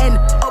till the end?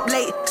 Up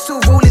late, still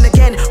rolling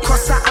again.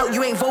 Cross that out,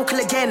 you ain't vocal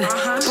again.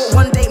 But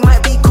one day it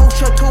might be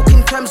culture,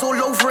 talking terms all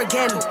over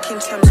again.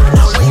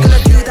 When you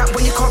gonna do that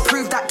when you can't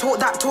prove that?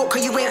 Talk,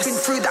 cause you ain't been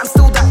through that. I'm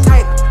still that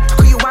type to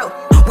call you out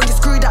when you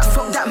screw that.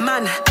 Fuck that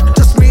man,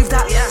 just move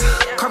that.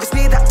 Can't it's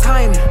near that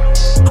time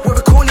where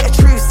we call it a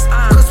truce.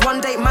 Cause one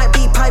day it might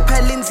be Piper,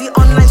 Lindsay,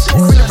 online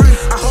stalker in the room.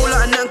 A whole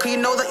lot of none, cause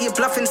you know that you're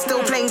bluffing,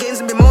 still playing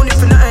games and be moaning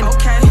for nothing.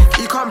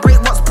 You can't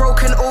break what's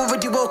broken,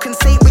 already woken,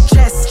 say it with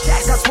chest.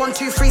 That's 1,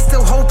 2, 3,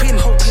 still hoping.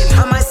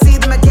 I might see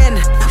them again,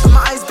 but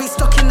my eyes be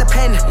stuck in the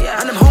pen,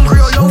 and I'm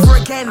hungry all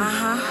over again.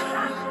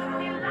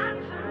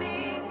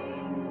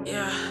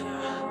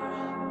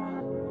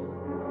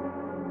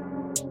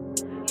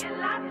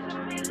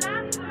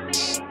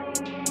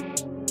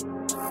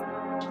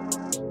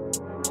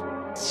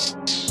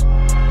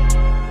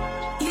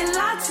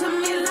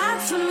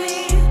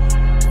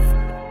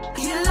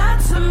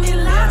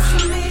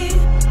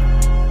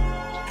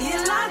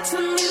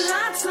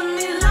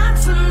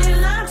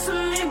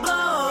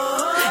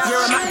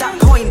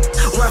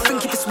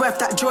 Worth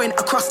that joint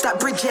across that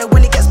bridge,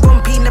 when it gets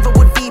bumpy, never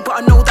would be,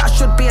 but I know that I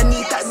should be. I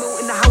need that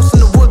note in the house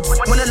in the woods.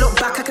 When I look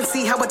back, I can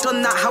see how I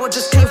done that, how I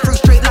just came through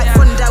straight like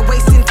thunder,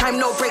 wasting time,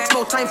 no breaks,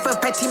 no time for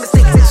petty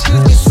mistakes. Excuse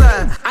me,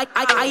 sir.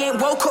 I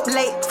ain't woke up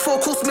late.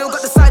 4-course meal,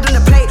 got the side on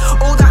the plate.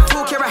 All that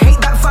talk, I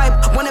hate that vibe.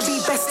 Wanna be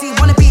bestie,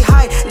 wanna be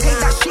high.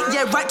 Take that shit,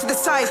 right to the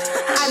side.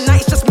 At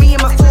night, it's just me and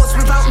my thoughts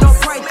without no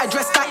pride.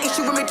 Address that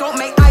issue when we don't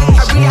make eye.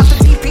 I really have to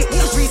deep it,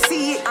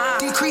 re-see it,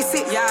 decrease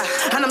it,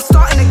 and I'm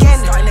starting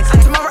again.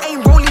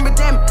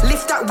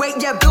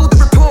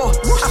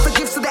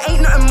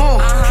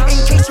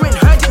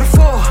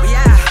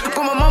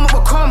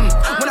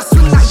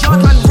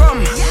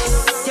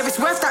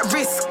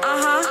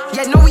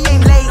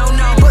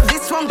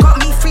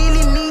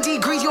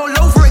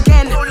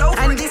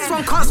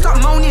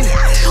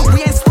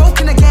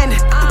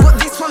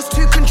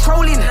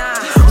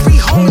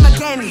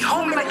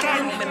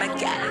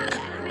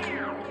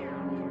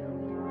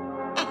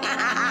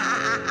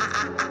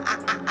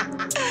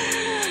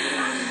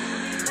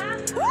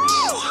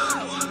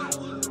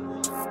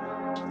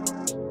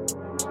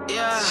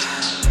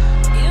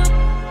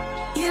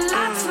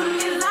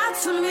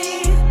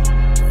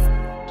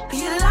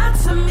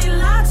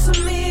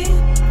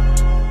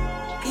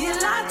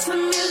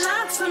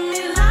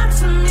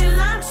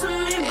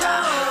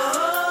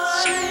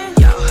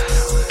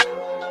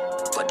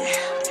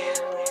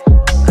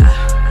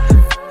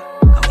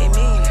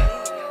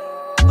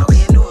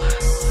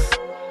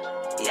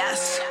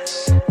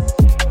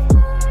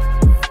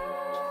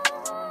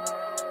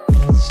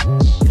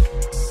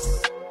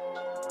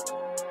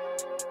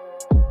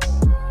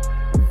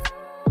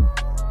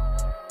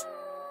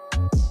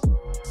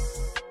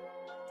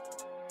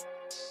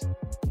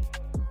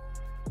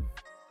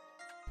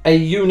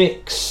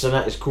 Ayooniks, and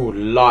that is called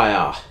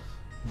Liar.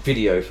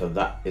 Video for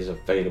that is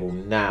available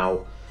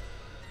now.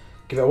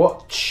 Give it a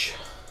watch.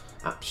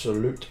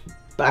 Absolute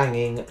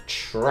banging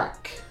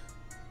track.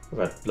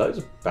 We've had loads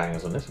of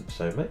bangers on this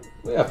episode, mate.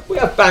 We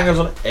have bangers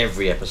on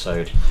every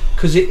episode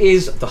because it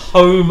is the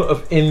home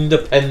of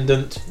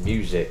independent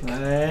music.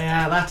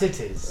 Yeah, that it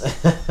is.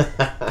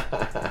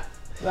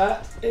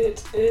 That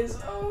it is.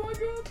 Oh my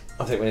god.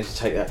 I think we need to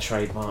take that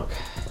trademark.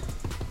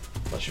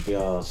 That should be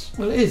ours.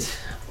 Well, it is.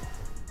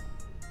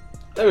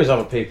 There is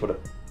other people that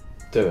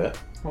do it.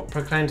 What,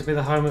 proclaim to be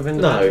the home of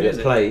independent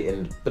music? No, they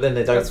play but then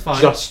they don't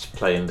just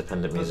play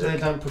independent music. But they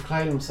don't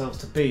proclaim themselves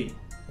to be.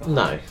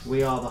 No.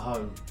 We are the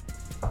home.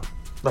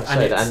 Like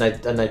I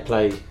said, and they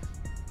play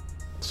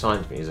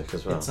signed music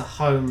as well. It's a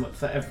home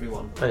for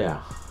everyone. Oh,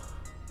 yeah,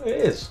 it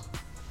is.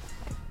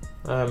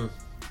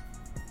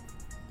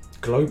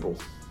 Global.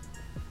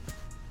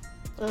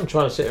 I'm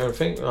trying to sit here and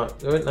think, like,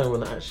 there ain't no one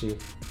that actually.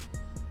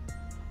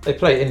 They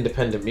play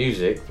independent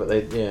music, but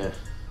they,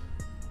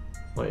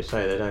 what you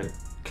say, they don't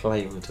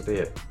claim to be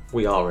it.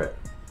 We are it.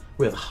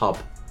 We're the hub.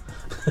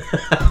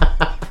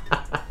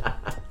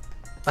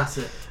 That's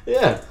it.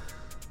 Yeah.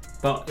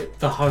 But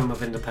the home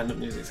of independent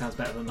music sounds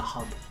better than the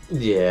hub.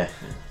 Yeah,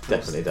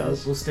 definitely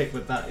does. We'll stick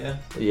with that, yeah?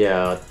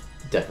 Yeah, I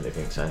definitely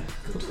think so.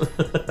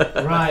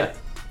 Good. Right,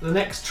 the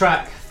next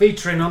track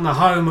featuring on the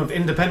home of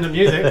independent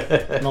music,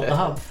 not the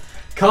hub,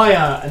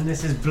 Kaiya, and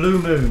this is Blue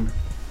Moon.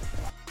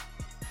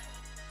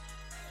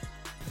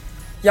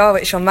 Yo,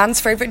 it's your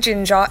man's favourite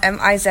ginger,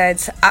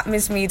 MIZ, at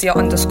Ms Media _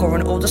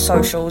 on all the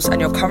socials,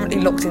 and you're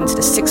currently locked into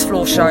the 6th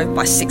Floor show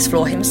by 6th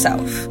Floor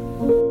himself.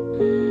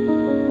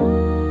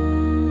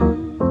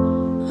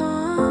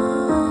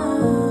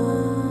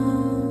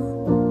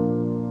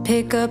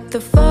 Pick up the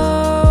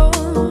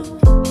phone.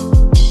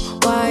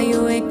 Why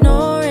you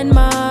ignoring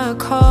my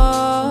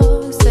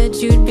call? Said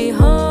you'd be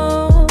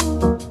home,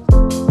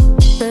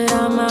 but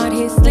I'm out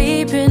here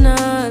sleeping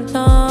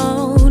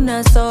alone.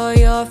 I saw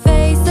your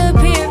face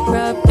appear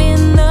up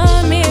in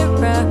the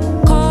mirror.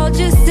 Called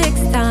you 6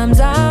 times,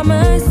 I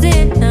must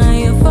deny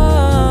your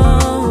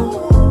phone.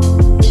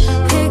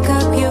 Pick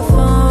up your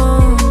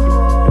phone.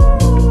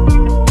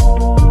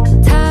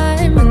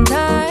 Time and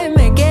time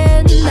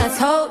again, I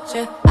told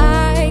you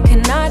I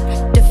cannot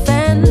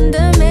defend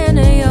a man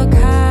of your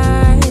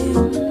kind.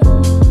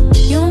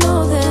 You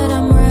know that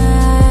I'm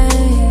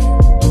right.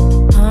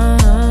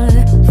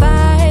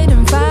 Fight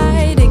and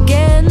fight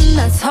again.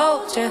 I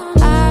told you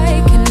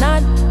I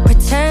cannot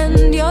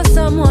pretend you're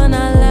someone I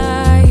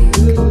like.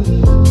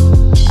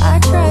 I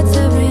tried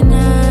to be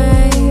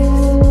nice.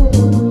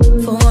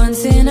 For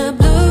once in a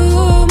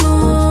blue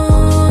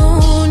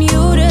moon,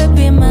 you'd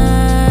be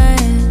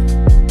mine.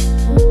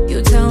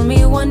 You tell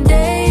me one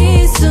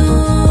day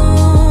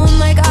soon,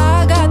 like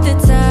I got the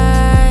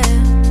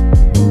time,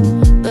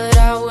 but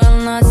I will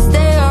not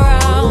stay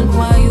around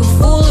while you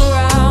fool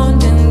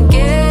around and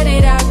get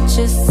it out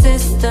your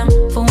system.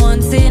 For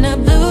once in a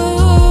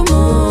blue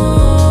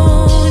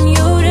moon,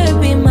 you'd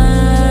be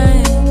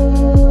mine.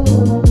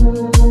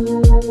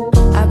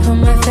 I put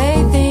my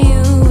faith in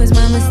you, it's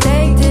my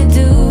mistake to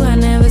do. I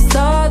never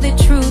saw the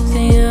truth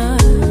in you.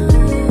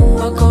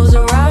 What goes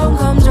around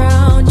comes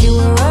round. You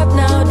were up,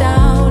 now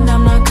down.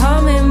 I'm not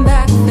coming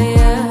back for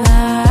you.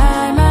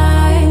 My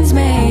mind's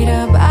made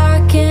up,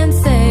 I can't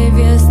save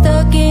you.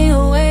 Stuck in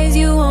your ways,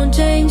 you won't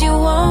change, you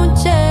won't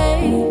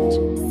change.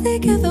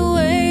 Sick of the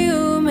way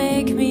you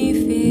make me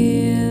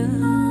feel.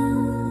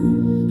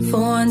 For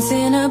once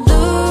in a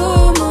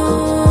blue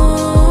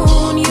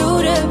moon,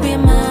 you'd be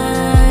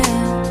mine.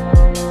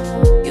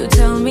 You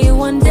tell me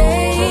one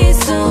day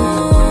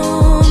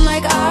soon,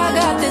 like I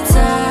got the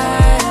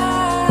time,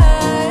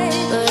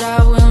 but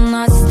I will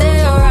not stay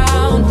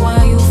around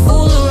while you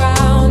fool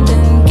around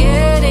and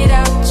get it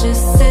out your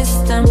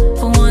system.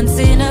 For once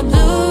in a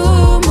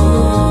blue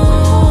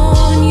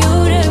moon,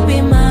 you'd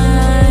be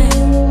mine.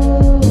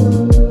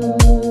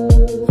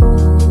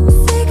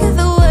 Sick of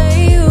the way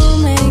you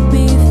make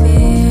me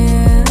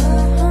feel.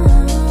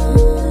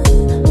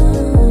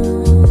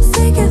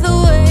 Sick of the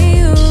way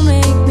you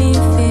make me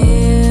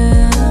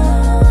feel.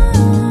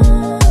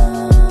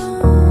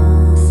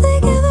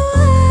 Sick of the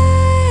way.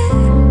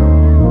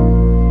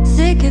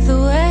 Sick of the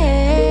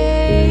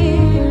way.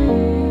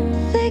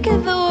 Sick of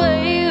the way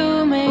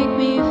you make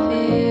me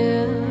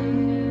feel.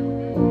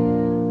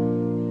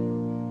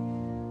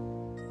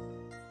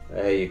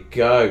 There you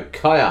go,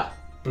 Kaiya,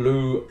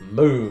 Blue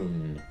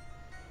Moon.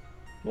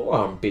 More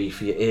R&B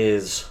for your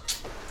ears.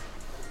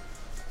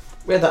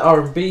 We had that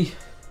R&B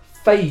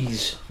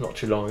phase not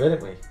too long ago,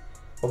 didn't we?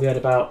 Well, we had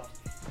about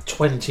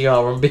 20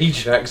 R&B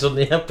tracks on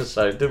the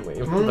episode, didn't we?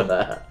 Remember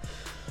that?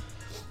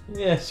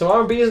 Yeah, so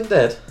R&B isn't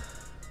dead.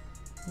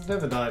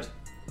 Never died.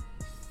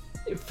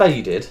 It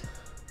faded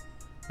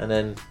and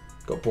then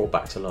got brought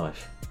back to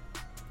life.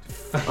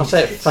 I'll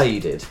say it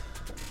faded.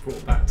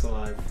 Brought back to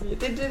life.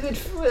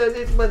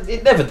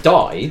 It never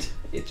died.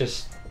 It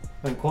just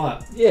went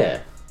quiet.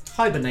 Yeah.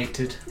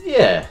 Hibernated.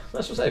 Yeah,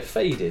 that's what I say.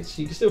 Faded.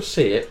 So you can still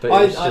see it, but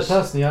I it's just...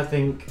 personally, I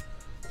think,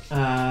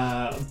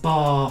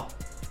 bar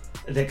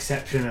the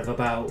exception of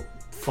about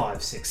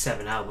 5, 6,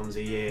 7 albums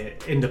a year,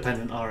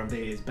 independent R&B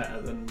is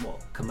better than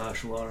what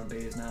commercial R&B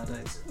is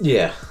nowadays.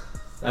 Yeah.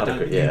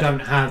 You don't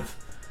have...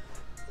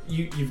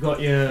 You've got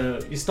your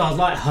stars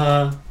like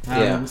her,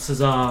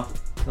 Cesar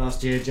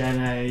last year, Jen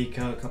A,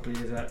 Eco a couple of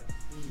years back.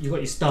 You've got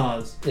your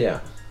stars.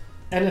 Yeah.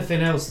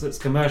 Anything else that's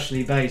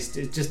commercially based,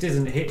 it just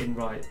isn't hitting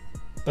right.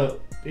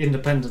 But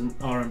independent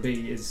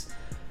R&B is...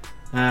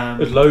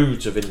 There's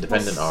loads of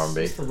independent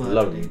R&B.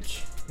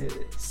 Loads.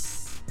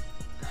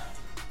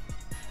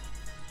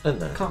 Isn't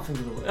there? I can't think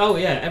of the word. Oh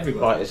yeah,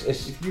 everywhere. Right,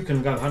 if you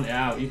can go hunt it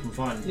out, you can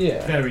find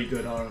very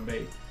good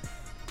R&B.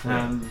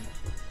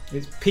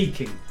 It's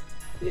peaking.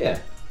 Yeah.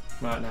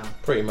 Right now.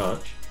 Pretty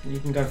much. You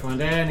can go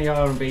find any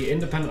R&B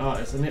independent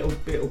artist, and it'll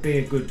be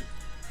a good,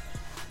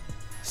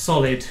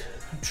 solid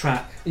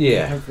track.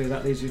 Yeah. And hopefully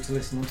that leads you to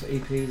listen to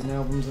EPs and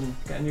albums and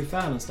get a new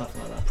fan and stuff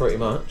like that. Pretty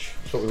much.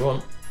 That's what we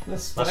want.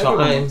 That's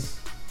our aim.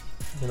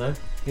 You know.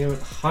 Here at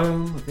the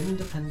home of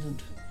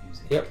independent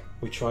music. Yep.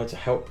 We try to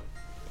help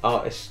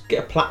artists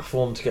get a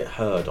platform to get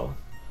heard on,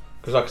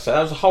 because like I said,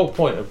 that was the whole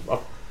point of, I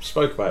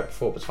spoke about it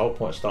before, but the whole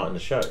point of starting the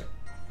show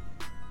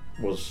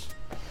was,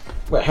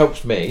 well, it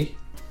helps me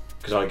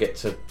because I get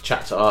to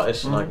chat to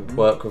artists and I can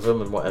work with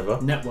them and whatever,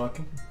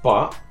 networking,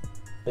 but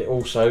it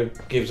also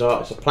gives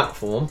artists a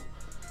platform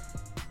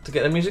to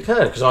get their music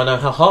heard, because I know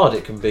how hard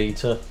it can be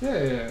to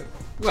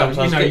well,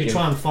 you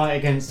try and fight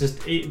against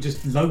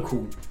just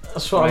local.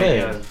 That's what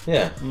I mean.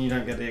 Yeah. And you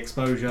don't get the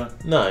exposure.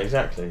 No,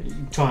 exactly.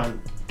 You try and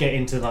get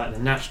into like the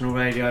national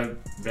radio,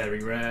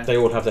 very rare. They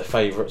all have their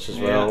favourites as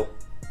well.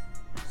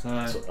 So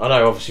I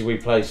know obviously we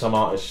play some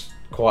artists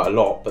quite a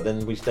lot, but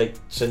then they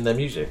send their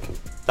music.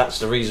 That's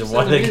the reason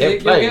why they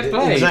get played.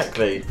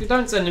 Exactly. If you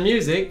don't send the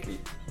music,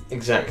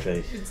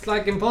 exactly, it's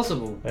like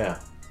impossible. Yeah.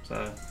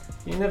 So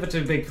you're never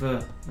too big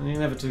and you're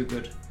never too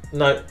good.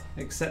 No.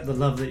 Accept the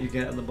love that you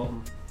get at the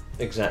bottom.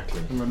 Exactly.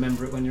 And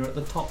remember it when you're at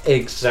the top.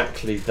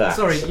 Exactly that.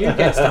 Sorry, you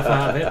get stuff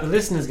out of it. The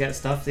listeners get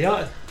stuff. The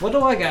art. What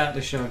do I get out of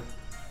the show?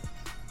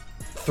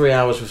 3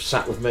 hours with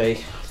sat with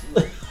me.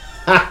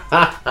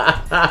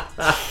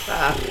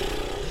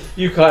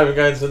 You can't even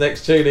go into the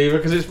next tune either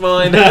because it's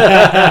mine.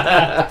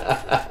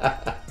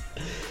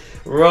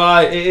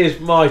 Right, it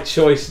is my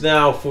choice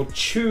now for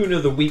tune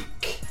of the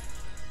week,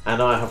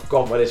 and I have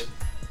gone with this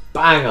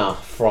banger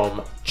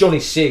from Johnny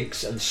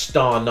Ciggs and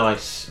Starr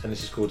Nyce, and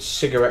this is called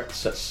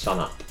Cigarettes at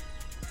Sunup.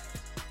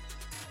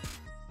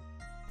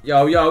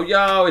 Yo, yo,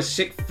 yo, it's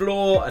Sixth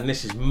Floor, and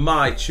this is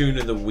my tune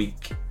of the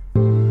week.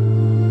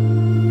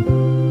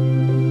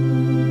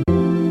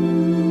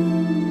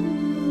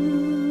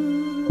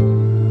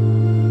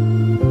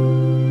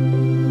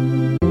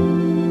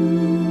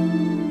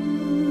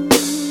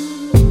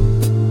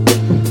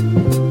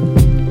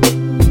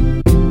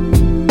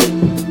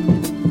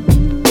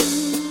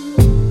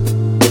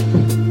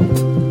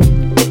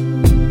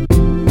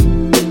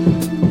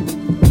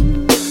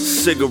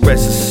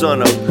 Cigarettes at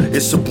sunup,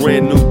 it's a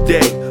brand new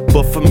day.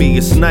 But for me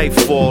it's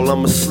nightfall,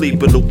 I'm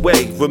asleep in the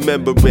way.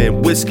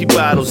 Remembering whiskey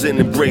bottles and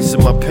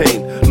embracing my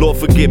pain. Lord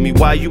forgive me,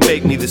 why you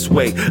make me this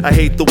way? I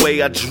hate the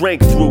way I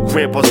drank through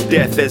Grandpa's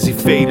death as he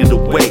faded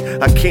away.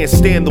 I can't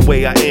stand the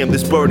way I am,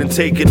 this burden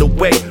take it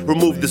away.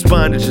 Remove this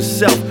bondage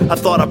yourself, I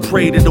thought I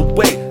prayed it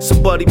away.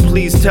 Somebody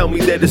please tell me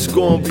that it's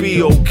gonna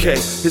be okay.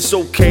 It's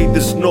okay,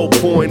 there's no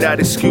point, I'd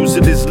excuse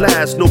it as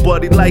lies.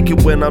 Nobody like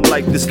it when I'm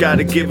like this,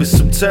 gotta give it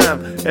some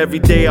time. Every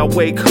day I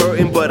wake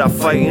hurting, but I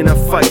fight and I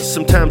fight.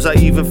 Sometimes I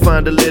even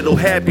find a little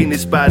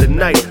happiness by the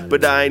night.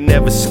 But I ain't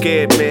never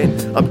scared,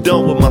 man, I'm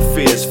done with my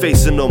fears.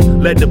 Facing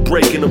them, letting them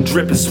break and I'm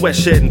dripping sweat,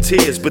 shedding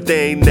tears. But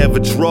they ain't never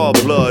draw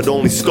blood,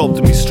 only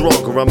sculpting me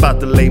stronger. I'm about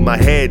to lay my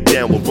head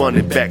down, we'll run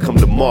it back come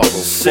tomorrow.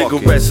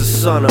 Cigarettes at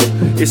sunup,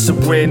 it's a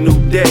brand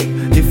new day.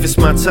 If it's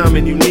my time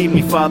and you need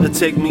me, Father,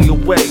 take me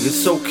away.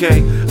 It's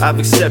okay, I've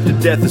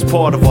accepted death as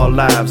part of our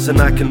lives,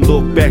 and I can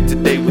look back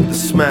today with a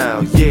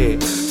smile, yeah.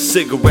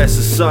 Cigarettes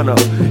at sunup,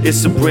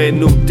 it's a brand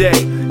new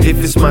day.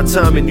 If it's my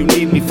time and you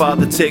need me,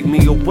 Father, take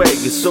me away.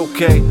 It's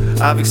okay,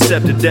 I've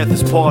accepted death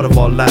as part of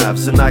our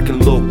lives, and I can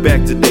look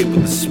back today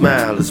with a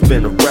smile. It's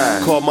been a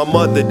ride. Called my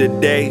mother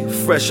today,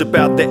 fresh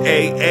about the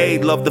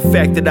AA. Love the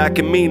fact that I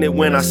can mean it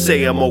when I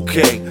say I'm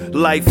okay.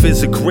 Life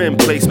is a grim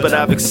place, but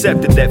I've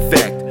accepted that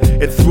fact.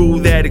 And through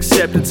that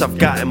acceptance, I've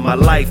gotten my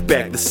life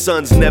back. The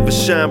sun's never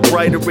shine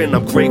brighter, and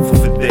I'm grateful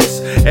for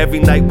this. Every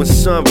night when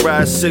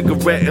sunrise,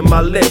 cigarette in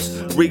my lips.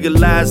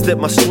 Realize that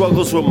my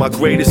struggles were my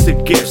greatest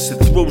of gifts. And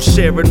through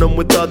sharing them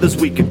with others,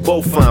 we can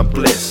both find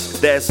bliss.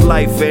 That's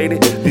life, ain't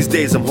it? These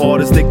days I'm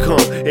hard as they come,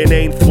 and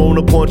ain't thrown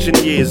a punch in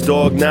years,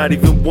 dog, not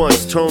even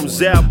once.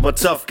 Turns out my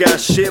tough guy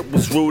shit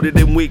was rooted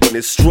in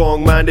weakness.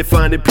 Strong-minded,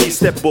 finding peace,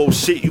 that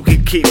bullshit, you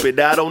can keep it.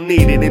 I don't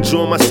need it,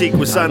 enjoy my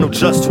secrets, I know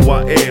just who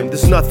I am.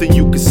 There's nothing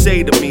you can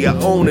say to me, I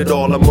own it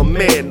all, I'm a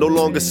man. No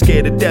longer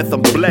scared of death,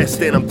 I'm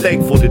blessed and I'm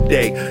thankful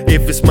today.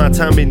 If it's my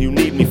time and you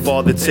need me,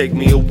 Father, take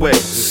me away.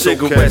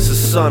 Cigarettes at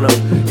sunup,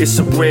 it's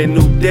a brand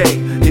new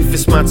day. If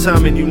it's my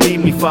time and you need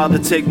me, Father,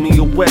 take me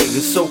away.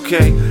 It's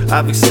okay,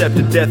 I've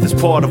accepted death as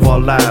part of our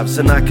lives,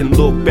 and I can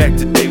look back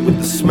today with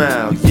a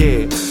smile,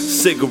 yeah.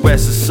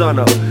 cigarettes and sun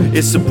up.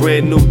 It's a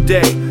brand new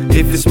day.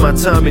 If it's my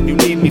time and you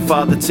need me,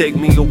 Father, take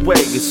me away.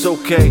 It's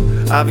okay,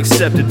 I've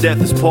accepted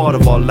death as part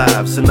of our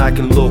lives, and I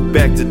can look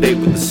back today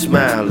with a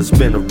smile. It's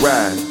been a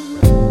ride.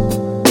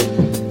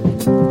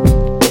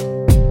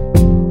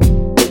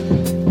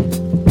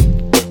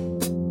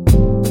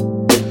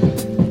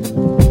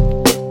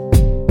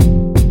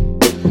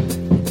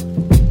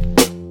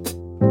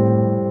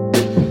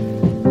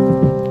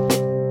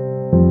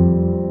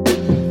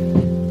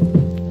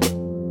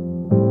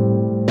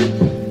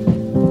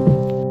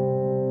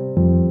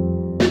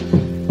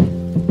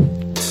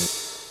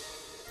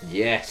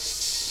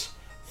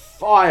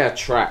 Fire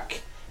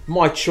track.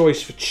 My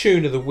choice for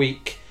tune of the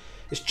week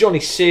is Johnny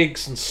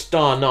Ciggs and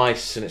Starr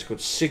Nyce, and it's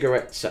called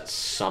Cigarettes at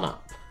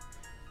Sunup.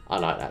 I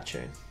like that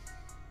tune.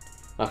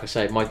 Like I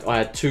say, I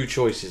had two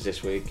choices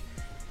this week.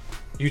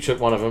 You took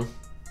one of them,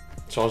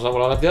 so I was like,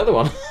 well, I'll have the other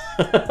one.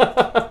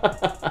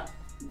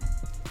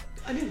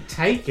 I didn't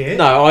take it.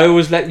 No, I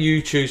always let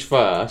you choose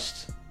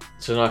first,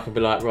 so then I can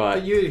be like, right.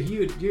 But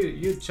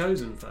you'd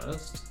chosen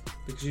first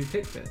because you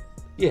picked it.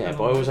 Yeah,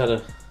 but I always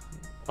had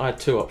I had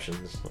two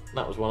options.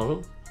 That was one of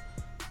them,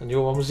 and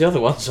your one was the other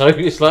one. So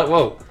it's like,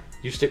 well,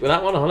 you stick with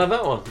that one, I'll have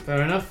that one.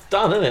 Fair enough.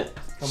 Done, isn't it?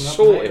 Coming up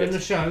Sorted. later in the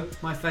show,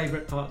 my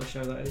favourite part of the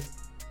show, that is.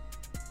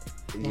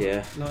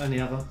 Yeah. Not any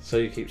other. So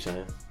you keep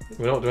saying.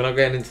 We're not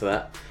getting into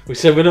that. We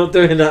said we're not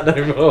doing that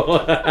no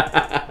more.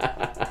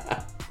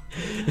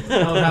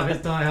 Old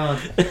habits die hard.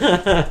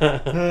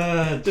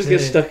 Just get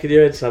stuck in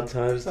your head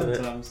sometimes, doesn't it?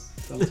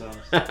 Sometimes.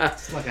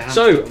 It's like a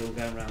hamster wheel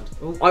going round.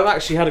 I've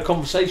actually had a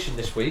conversation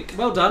this week.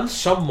 Well done.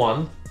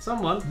 Someone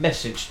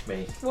messaged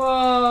me.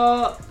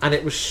 What? And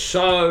it was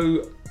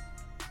so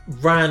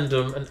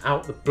random and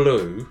out the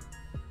blue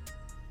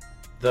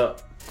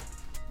that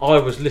I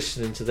was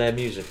listening to their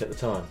music at the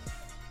time.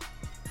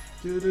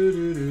 And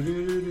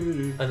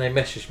they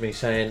messaged me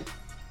saying,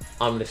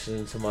 I'm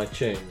listening to my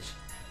tunes.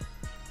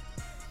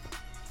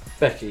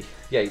 Becky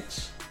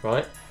Yates,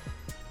 right?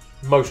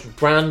 Most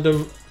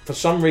random, for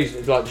some reason,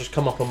 it like just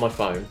come up on my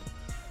phone,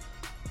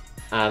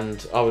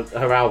 and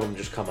her album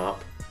just come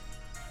up,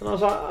 and I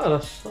was like,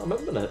 oh, I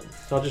remember that.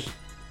 So I just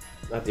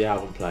had the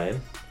album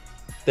playing.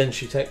 Then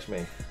she texted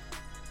me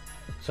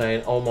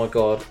saying, oh my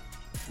god,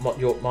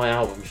 my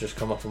album's just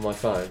come up on my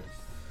phone.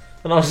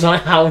 And I was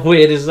like, how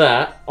weird is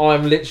that?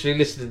 I'm literally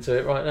listening to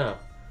it right now.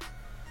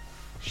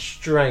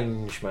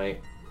 Strange, mate.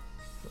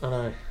 I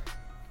know.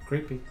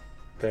 Creepy.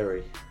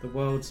 Very. The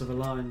worlds have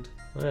aligned.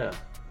 Yeah.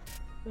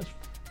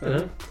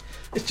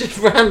 It's just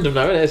random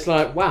though, isn't it? It's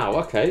like, wow,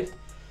 okay.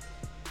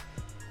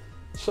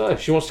 So,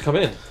 she wants to come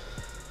in.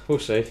 We'll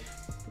see.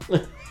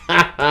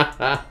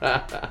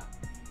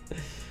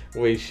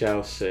 We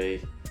shall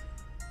see.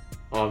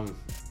 I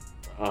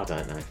don't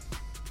know.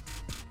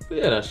 But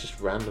yeah, that's just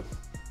random.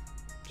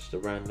 Just a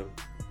random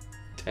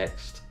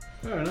text.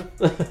 Fair enough.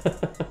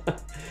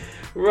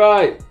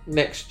 Right,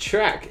 next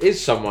track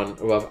is someone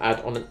who I've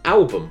had on an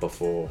album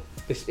before.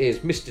 This is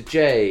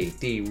Mr.J,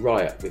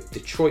 D-Riot with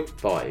Detroit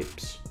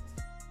Vibes.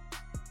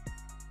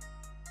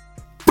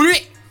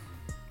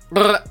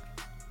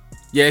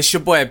 Yeah, it's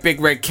your boy, Big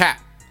Red Cat.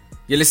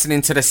 You're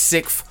listening to the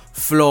 6th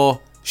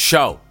Floor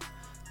Show.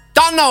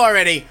 Don't know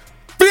already.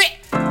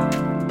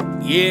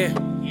 Yeah.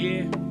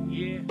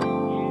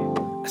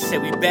 I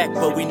said we back,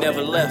 but we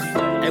never left.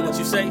 Hey, what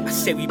you say? I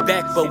said we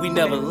back, but we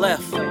never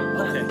left.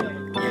 Okay,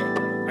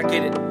 yeah, I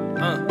get it.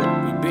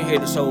 We been here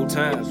this whole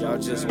time. Y'all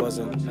just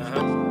wasn't.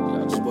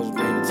 Y'all just wasn't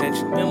paying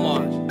attention.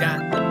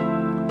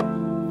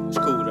 It's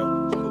cool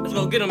though. Let's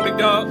go get him, big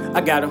dog.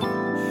 I got him.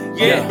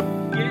 Yeah.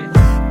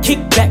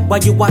 Kick back while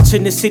you're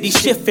watching the city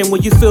shift, and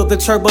when you feel the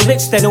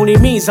turbulence, that only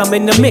means I'm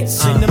in the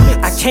midst.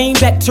 I came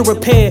back to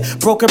repair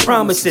broken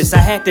promises. I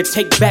had to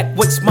take back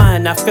what's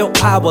mine. I felt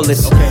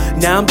powerless.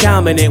 Now I'm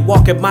dominant,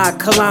 walking my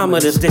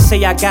kilometers. They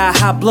say I got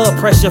high blood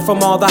pressure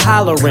from all the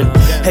hollering.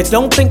 And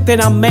don't think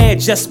that I'm mad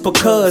just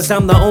because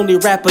I'm the only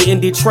rapper in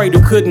Detroit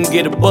who couldn't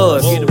get a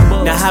buzz.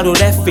 Now how do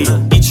that feel?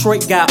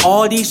 Detroit got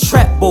all these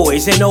trap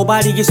boys and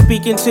nobody is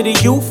speaking to the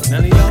youth.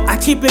 I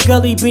keep it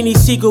gully, Beanie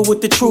Siegel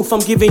with the truth.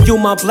 I'm giving you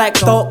my black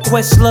thought,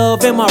 quest,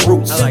 love, and my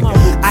roots.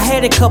 I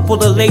had a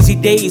couple of lazy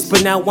days,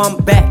 but now I'm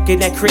back in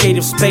that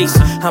creative space.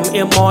 I'm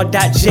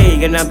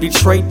MR.J and I'm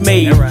Detroit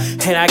made,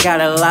 and I got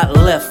a lot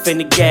left in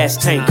the gas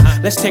tank.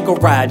 Let's take a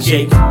ride,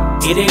 Jake.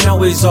 It ain't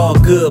always all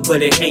good,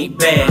 but it ain't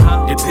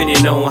bad,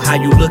 depending on how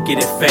you look at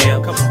it,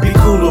 fam. Be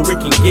cool or it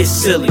can get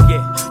silly.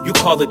 You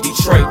call it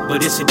Detroit,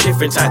 but it's a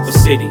different type of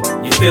city.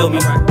 You feel me?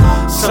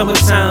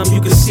 Summertime,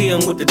 you can see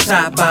them with the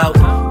top out.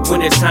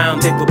 Wintertime,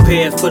 they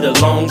prepare for the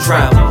long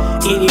drive.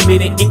 Any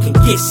minute, it can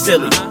get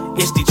silly.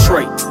 It's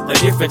Detroit, a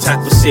different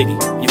type of city.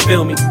 You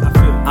feel me?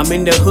 I'm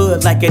in the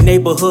hood like a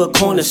neighborhood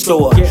corner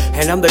store,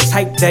 and I'm the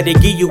type that'll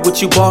give you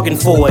what you bargain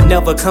for.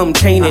 Never come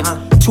tainted,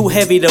 too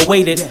heavy to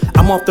weight it.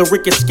 I'm off the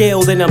Richter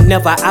scale and I'm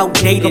never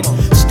outdated.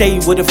 stay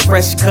with a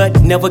fresh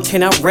cut, never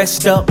can I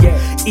rest up.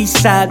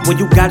 East side where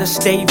you gotta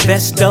stay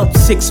vest up.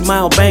 6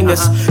 mile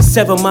bangers,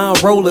 7 mile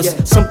rollers.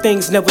 Some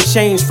things never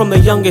change from the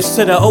youngest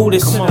to the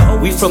oldest.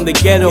 We from the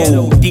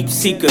ghetto, deep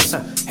seekers.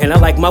 And I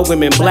like my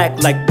women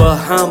black like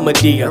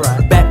Bahamadia.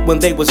 Back when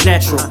they was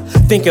natural.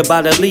 Think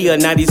about Aaliyah,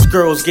 now these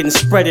girls getting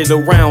spreaded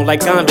around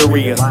like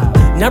gonorrhea.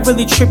 Not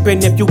really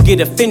tripping if you get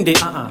offended,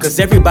 cause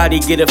everybody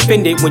get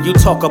offended when you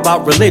talk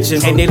about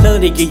religion. And they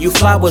love to give you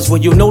flowers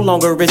when you no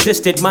longer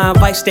resist it. My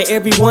advice to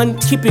everyone,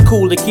 keep it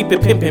cool and keep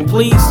it pimpin',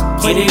 please.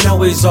 It ain't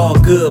always all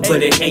good,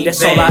 but it ain't that's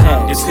bad. All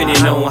I ask.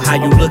 Depending on how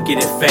you look at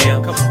it,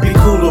 fam. Be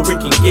cool or it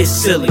can get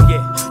silly.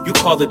 You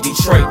call it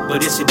Detroit,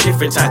 but it's a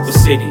different type of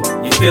city.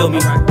 You feel me?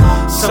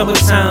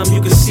 Summertime,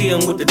 you can see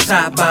them with the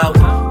top out.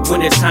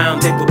 Wintertime,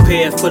 they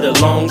prepare for the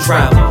long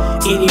drive.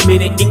 Any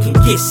minute, it can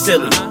get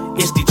silly.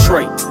 It's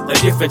Detroit, a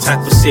different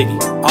type of city.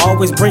 I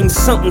always bring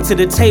something to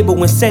the table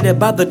when said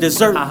about the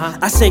dessert.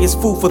 I say it's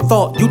food for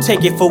thought, you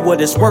take it for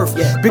what it's worth.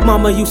 Big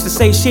mama used to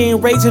say she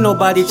ain't raising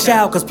nobody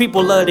child, cause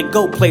people love the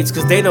goat plates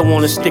cause they don't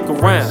wanna stick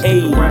around.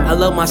 Hey, I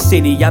love my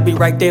city, I'll be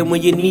right there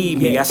when you need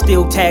me. I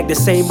still tag the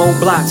same old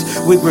blocks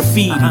with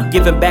graffiti.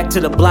 Giving back to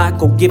the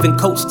block or giving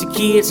coats to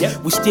kids.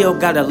 We still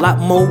got a lot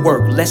more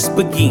work, let's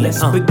begin.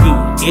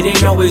 It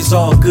ain't always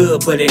all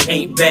good, but it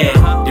ain't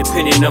bad.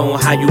 Depending on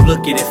how you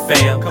look at it,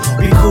 fam.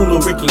 Be cool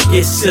or it can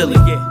get silly.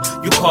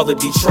 You call it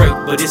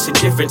Detroit, but it's a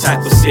different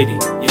type of city.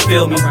 You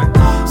feel me?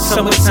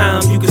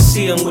 Summertime, you can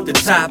see them with the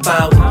top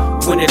out.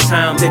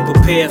 Wintertime, they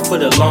prepare for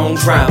the long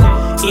drive.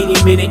 Any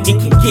minute, it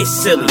can get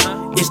silly.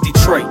 It's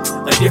Detroit,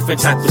 a different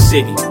type of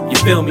city. You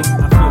feel me?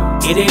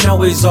 It ain't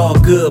always all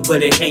good,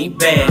 but it ain't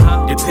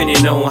bad.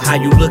 Depending on how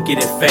you look at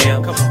it,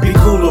 fam. Be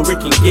cool or it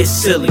can get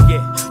silly.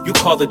 You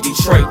call it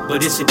Detroit,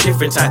 but it's a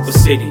different type of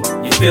city.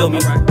 You feel me?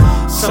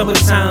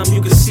 Summertime,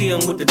 you can see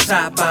them with the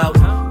top out.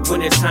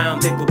 Wintertime,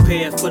 they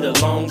prepare for the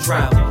long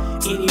drive.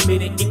 Any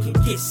minute, it can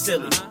get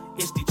silly.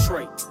 It's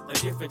Detroit, a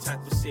different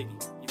type of city.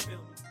 You feel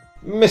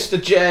me?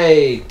 Mr.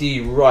 J,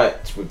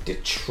 D-Riot with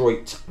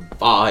Detroit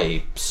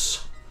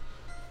vibes.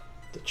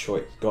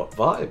 Detroit got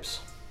vibes.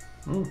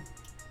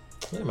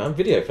 Yeah, man,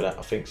 video for that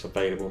I think is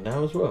available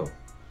now as well.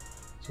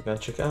 So go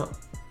and check it out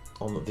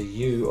on the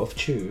U of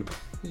Tube.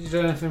 Did you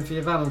do anything for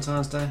your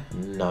Valentine's Day?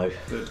 No.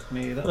 Good,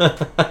 me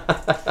either.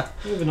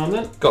 Moving on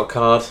then. Got a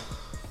card.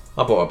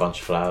 I bought a bunch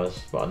of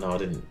flowers, but no, I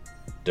didn't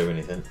do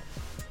anything.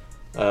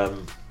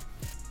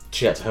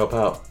 She had to help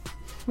out.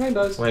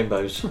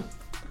 Rainbows.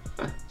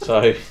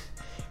 So,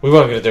 we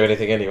weren't going to do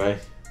anything anyway.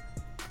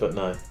 But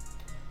no.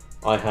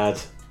 I had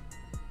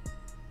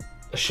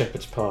a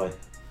shepherd's pie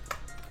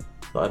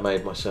that I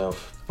made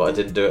myself. But I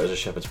didn't do it as a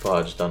shepherd's pie,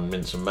 I just done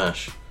mince and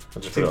mash. I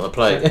just put it on the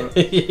plate.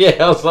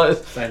 Yeah, I was like,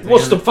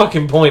 what's the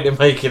fucking point in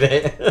making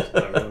it?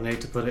 Don't really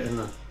need to put it in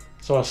there.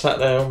 So I sat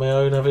there on my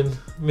own having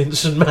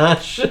mince and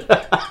mash. And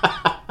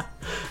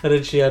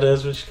then she had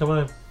hers when she come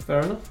home. Fair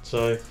enough.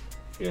 So,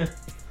 yeah.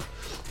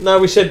 No,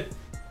 we said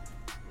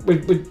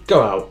we'd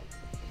go out.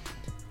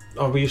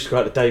 Oh, we used to go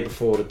out the day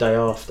before, the day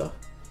after.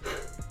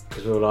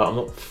 Because we were like, I'm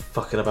not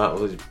fucking about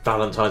all these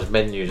Valentine's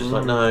menus. It's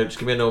like, no, just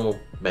give me a normal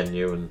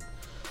menu. And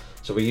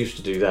so we used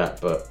to do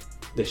that, but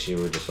this year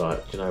we were just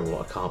like, do you know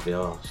what, I can't be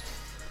arsed.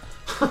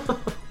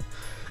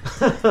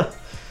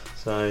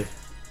 So,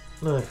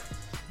 no,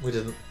 we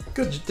didn't.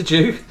 Good. Did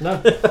you?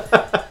 No.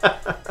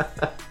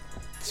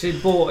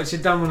 She'd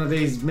done one of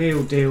these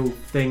meal deal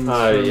things from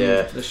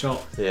the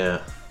shop.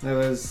 Yeah. There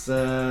was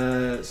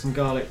some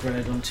garlic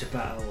bread on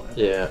ciabatta or whatever.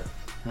 Yeah.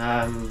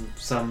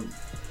 Some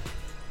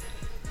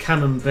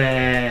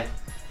camembert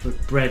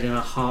with bread in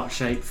a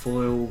heart-shaped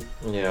foil.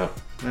 Yeah.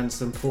 And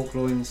some pork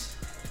loins.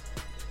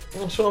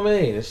 That's what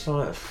I mean. It's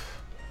like.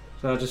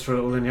 So I just threw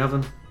it all in the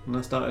oven and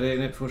I started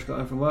eating it before she got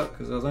home from work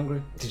because I was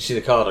hungry. Did you see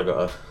the card I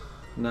got her?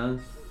 No.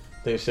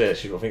 Did you see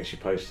it? I think she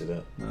posted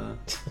it. No.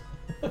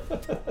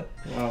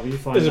 Wow, you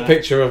find There's a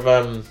picture of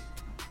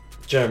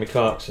Jeremy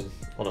Clarkson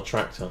on a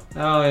tractor.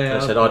 Oh yeah.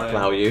 And it said, I'd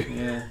plough you.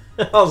 Yeah.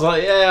 I was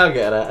like, yeah, I'll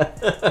get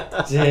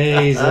that.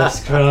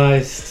 Jesus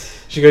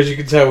Christ. She goes, you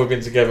can tell we've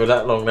been together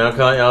that long now,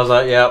 can't you? I was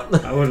like, yeah.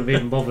 I wouldn't have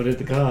even bothered with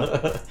the card.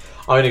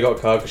 I only got a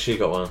card because she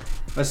got one.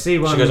 I see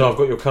one. She goes, oh, I've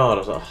got your card. I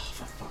was like, oh,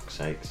 for fuck's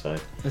sake. So,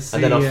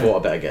 and then I thought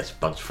I better get a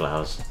bunch of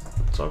flowers.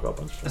 So I got a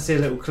bunch of flowers. I see a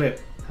little clip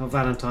how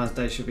Valentine's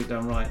Day should be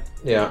done right.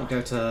 Yeah. You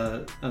go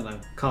to, I don't know,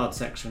 card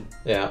section.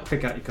 Yeah.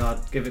 Pick out your card,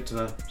 give it to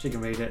her. She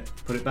can read it,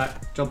 put it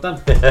back. Job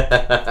done.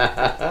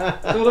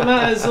 That's all that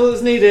matters, all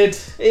that's needed.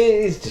 It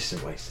is just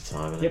a waste of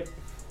time, isn't it?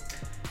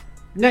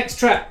 Next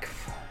track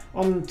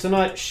on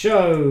tonight's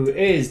show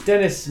is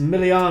Dennis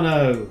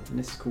Milliano, and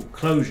this is called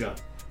Closure.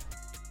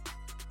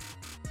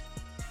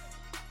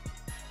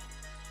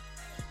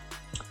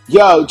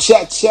 Yo,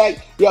 check.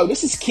 Yo,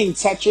 this is King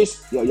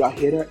Tetris. Yo, y'all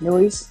hear that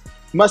noise?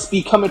 Must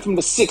be coming from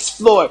the 6th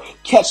floor.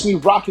 Catch me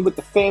rocking with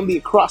the family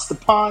across the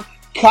pond.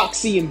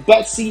 Coxie and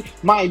Betsy,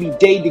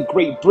 Miami-Dade to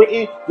Great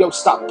Britain. Yo,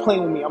 stop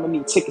playing with me. I'm gonna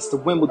need tickets to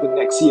Wimbledon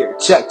next year.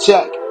 Check.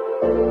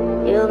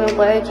 You've been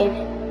working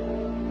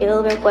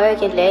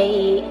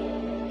late,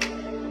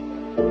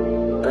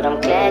 but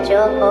I'm glad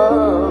you're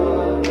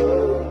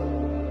home.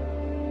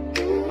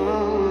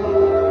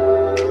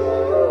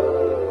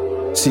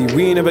 See,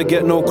 we never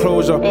get no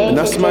closure, and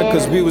that's mad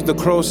cause we was the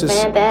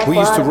closest. We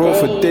used to roll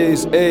for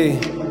days, ayy,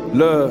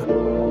 look.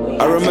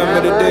 I remember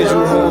the days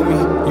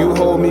you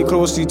hold me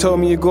closely, tell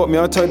me you got me,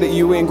 I'll tell you that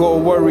you ain't gotta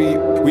worry.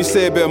 We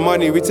save a bit of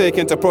money, we take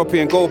into property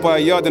and go buy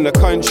a yard in the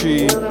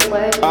country.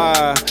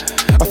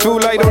 I feel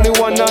like the only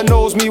one that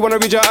knows me. When I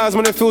read your eyes,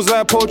 man, it feels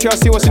like poetry. I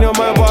see what's in your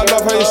mind, but I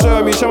love how you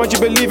show me. How much you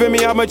believe in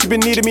me, how much you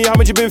been needing me, how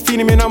much you been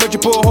feeling me, and how much you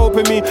put hope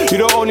in me.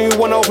 You're the only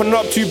one I open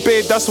up to,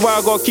 babe. That's why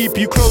I gotta keep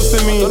you close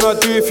to me. Don't I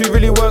do if you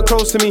really weren't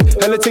close to me?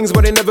 Hella things,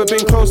 but they never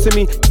been close to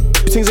me.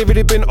 Things ain't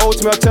really been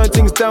old to me. I turn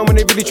things down when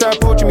they really try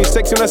approaching me.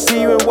 Sexy when I see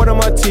you in one of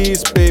my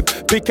tees, babe.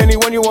 Pick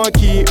anyone you want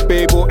keep,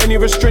 babe, or any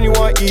restaurant you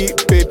want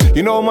eat, babe.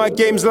 You know my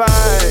game's like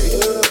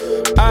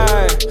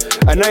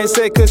and I ain't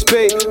say cause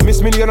babe,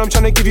 Miss Million, I'm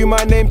tryna give you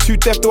my name. Too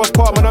deaf to us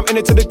part, man, I'm in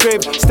it to the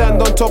grave. Stand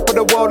on top of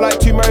the world like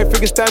two married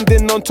figures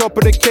standing on top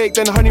of the cake.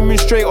 Then honeymoon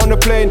straight on the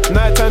plane.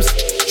 Nighttime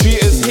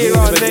treat us here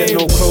our name. Get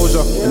no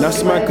closure, and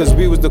that's mad cause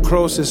we was the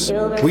closest.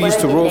 We used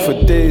to roll for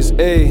days,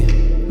 ayy,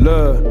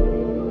 look.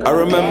 I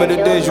remember the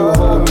days you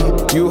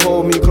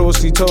hold me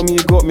closely, tell me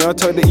you got me, I'll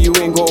tell you that you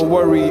ain't gotta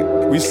worry.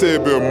 We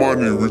save a bit of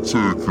money, we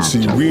take it.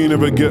 See, we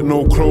never get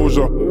no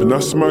closure, and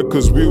that's mad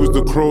cause we was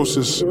the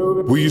closest.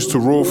 We used to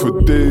roll for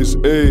days,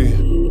 ayy,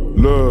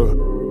 look.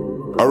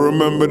 I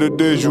remember the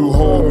days you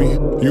hold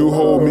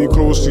me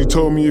closely,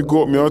 tell me you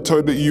got me, I'll tell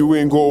you that you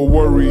ain't gotta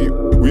worry.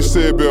 We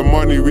save a bit of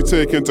money, we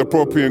take into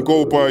property and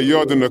go buy a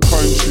yard in the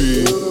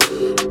country.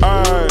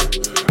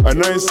 And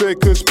I ain't say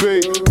cause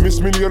babe, Miss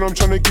Million, I'm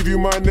tryna give you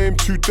my name.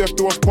 Too deaf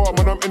to us part,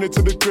 man, I'm in it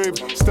to the grave.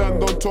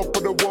 Stand on top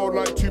of the world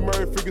like two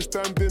married figures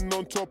standing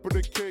on top of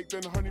the cake.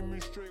 Then honeymoon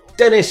straight on.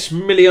 Dennis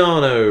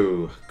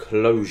Milliano,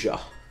 Closure.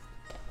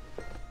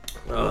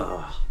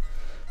 But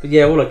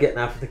yeah, all I get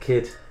now for the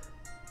kid.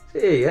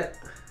 Is it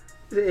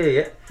here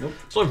yet? Nope.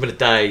 It's not even been a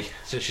day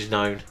since she's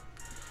known.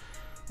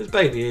 Is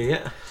baby here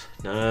yet?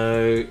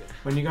 No.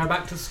 When you go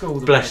back to school,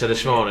 bless her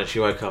this morning,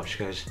 she woke up, she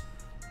goes,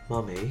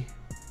 Mummy,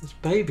 is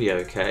baby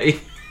okay?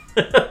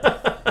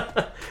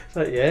 It's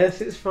like, yes,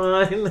 it's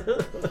fine.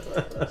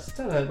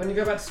 Still, when you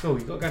go back to school,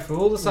 you've got to go through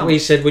all the summer. We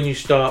said when you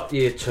start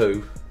year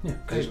 2, yeah,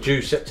 because it's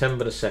due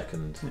September the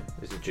 2nd,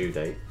 is the due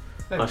date.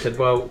 I said,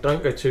 well,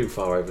 don't go too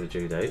far over the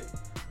due date.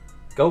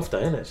 Golf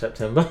day, isn't it,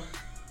 September?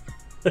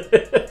 I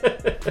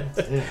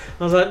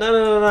was like,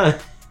 no.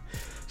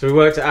 So we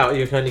worked it out,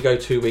 you can only go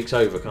 2 weeks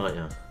over, can't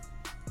you?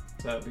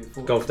 So it'll be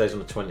 40. Golf day's on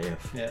the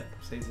 20th. Yeah,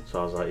 season. So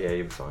I was like, yeah,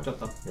 you'll be fine. Job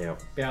done. Yeah.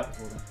 Be out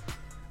before then.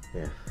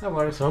 Yeah. No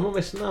worries. So I'm not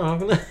missing. No, I'm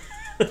gonna.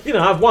 You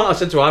know, I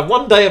said to her, I have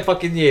 1 day a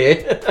fucking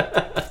year.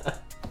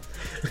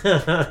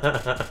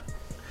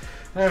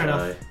 Fair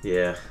enough.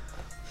 Yeah.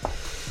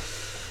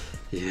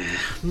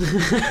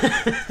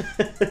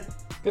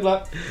 Good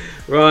luck.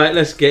 Right,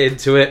 let's get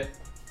into it.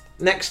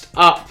 Next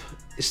up,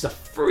 it's the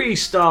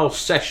freestyle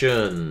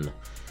session.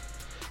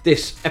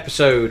 This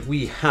episode,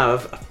 we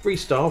have a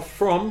freestyle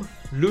from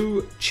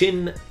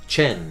Chen.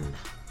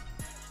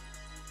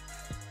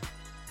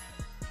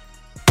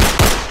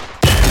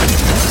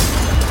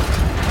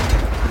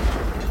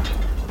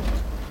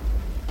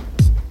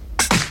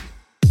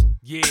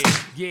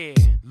 Yeah,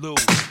 Lou,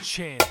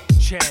 Chen,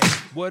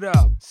 what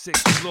up?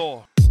 6th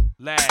floor,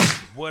 lads,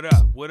 what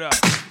up?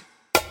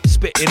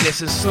 Spitting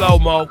this in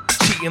slow-mo,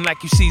 cheating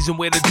like you season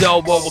with a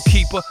dobo. A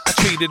keeper, I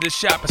treated the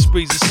shop as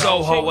sprees in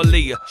Soho.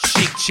 Aaliyah,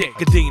 chic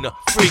chick, Adina,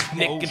 freak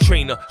Nick and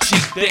Trina,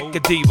 chic thick, a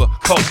diva,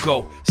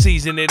 Coco.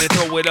 Season it and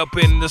throw it up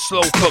in the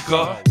slow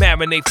cooker.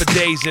 Marinate for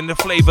days and the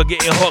flavor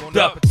getting hooked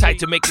up. Tight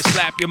to make you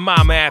slap your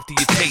mama after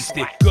you taste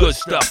it. Good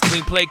stuff,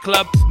 clean play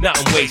club,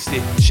 nothing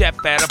wasted. Chef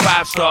at a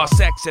 5-star,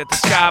 sex at the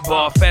Sky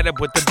Bar. Fed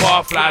up with the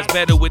bar flies,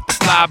 better with the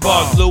fly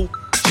bars. Lou,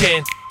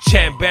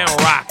 Chen been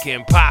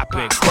rockin',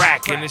 poppin',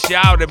 crackin', and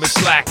y'all that been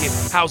slackin'.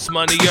 House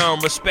money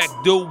earned, respect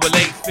due with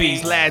late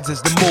fees. Lads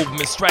as the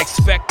movement strikes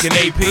spec and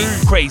AP.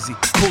 Crazy,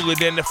 cooler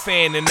than the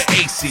fan in the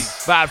AC.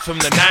 Vibes from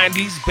the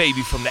 90s,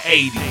 baby from the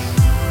 80s.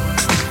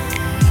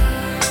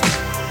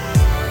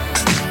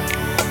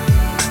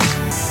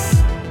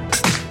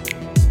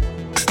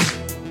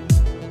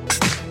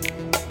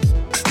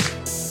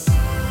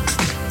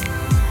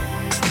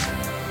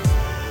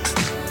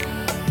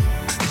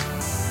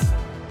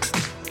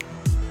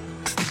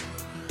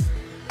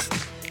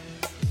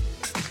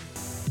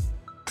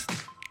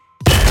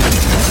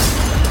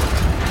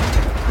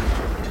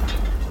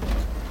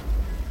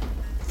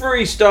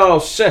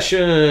 Freestyle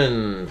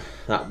session.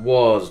 That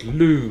was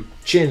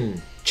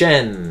Chen.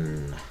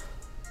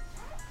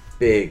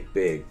 Big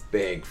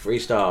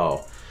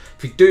freestyle.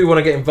 If you do want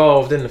to get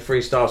involved in the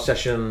freestyle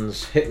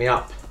sessions, hit me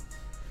up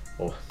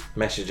or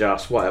message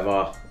us,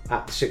 whatever,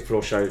 at the 6th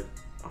Floor Show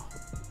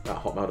at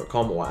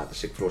hotmail.com or at the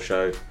 6th Floor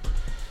Show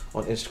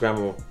on Instagram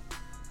or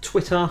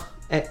Twitter,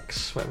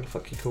 X, whatever the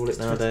fuck you call it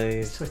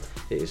nowadays. Twitter.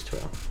 It is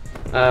Twitter.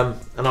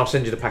 And I'll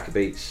send you the pack of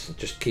beats.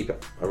 Just keep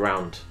it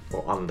around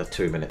or under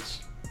 2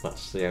 minutes.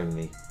 That's the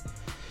only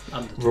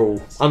rule.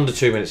 Under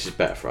 2 minutes is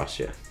better for us,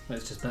 yeah.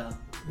 It's just better.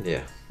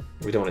 Yeah.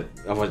 We don't want it,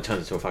 otherwise it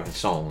turns into a fucking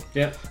song.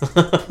 Yeah.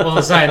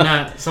 Well, saying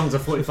that, songs are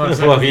 45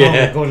 seconds long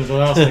according to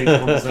last week's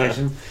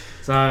conversation.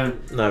 So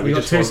No, we you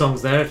got just 2 want-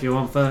 songs there if you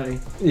want 30.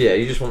 Yeah,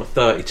 you just want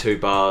 32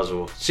 bars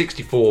or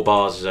 64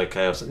 bars is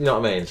okay. Or something, you know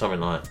what I mean?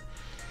 Something like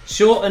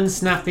Short and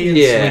snappy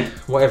and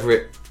sweet. whatever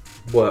it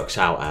works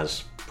out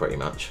as, pretty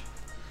much.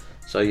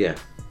 So yeah,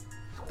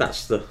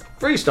 that's the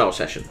freestyle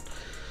session.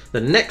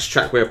 The next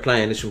track we're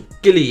playing is from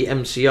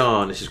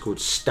GillyMCR, and this is called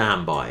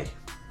Standby.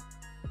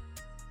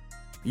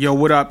 Yo,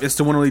 what up? It's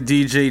the one only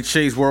DJ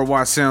Chase,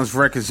 Worldwide Sounds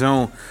Record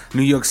Zone,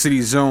 New York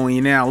City Zone.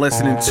 You're now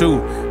listening to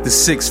the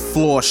 6th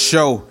Floor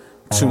Show.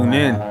 Tune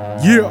in.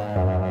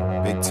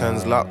 Yeah. Big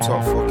Ten's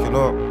laptop fucking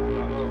up.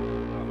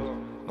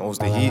 Knows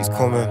the heat's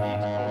coming.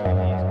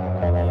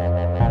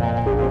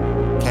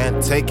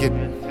 Can't take it.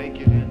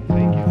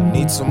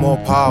 Need some more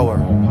power.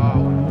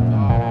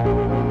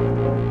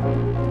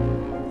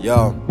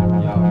 Yo.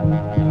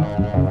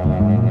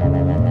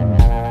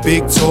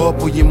 Big talk,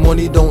 but your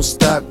money don't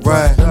stack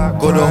right.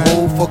 Got the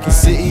whole fucking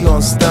city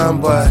on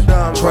standby.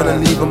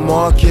 Tryna leave a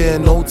mark here,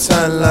 no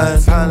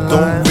timeline.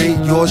 Don't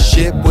rate your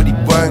shit, but he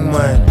bang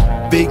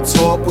mine. Big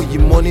talk, but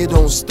your money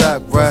don't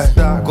stack right.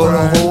 Got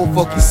the whole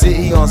fucking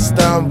city on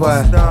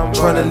standby.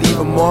 Tryna leave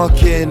a mark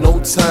here, no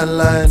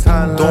timeline.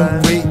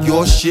 Don't rate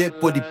your shit,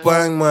 but he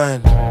bang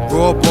mine.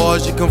 Raw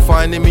bars, you can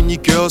find them in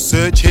your girl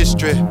search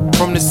history.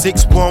 From the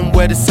 6-1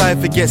 where the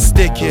cypher gets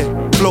sticky.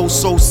 Flow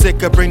so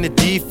sick, I bring the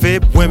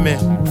D-Fib women.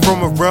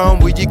 From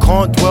around where you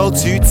can't dwell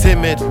too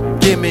timid.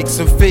 Gimmicks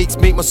and fakes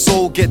make my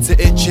soul get to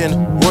itching.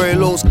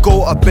 Royals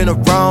go, I've been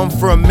around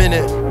for a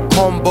minute.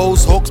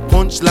 Combos, hooks,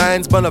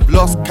 punchlines, man, I've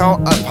lost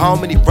count of how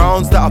many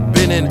rounds that I've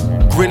been in.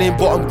 Grinning,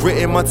 but I'm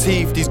gritting my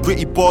teeth. These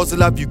gritty bars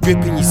will have you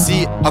gripping your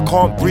seat. I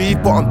can't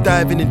breathe, but I'm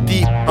diving in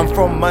deep. I'm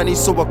from Manny,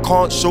 so I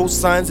can't show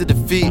signs of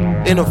defeat.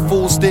 In a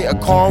full state of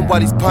calm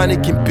while he's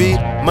panicking beat.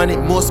 Man, it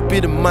must be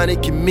the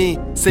manic in me.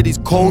 Said he's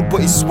cold,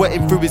 but he's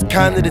sweating through his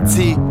can of the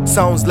tea.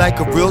 Sounds like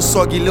a real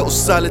soggy little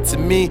salad to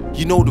me.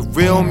 You know the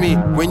real me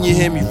when you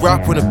hear me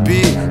rap on a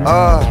beat.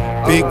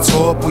 Big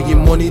talk, but your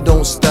money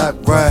don't stack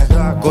right.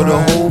 Got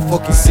the whole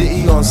fucking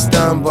city on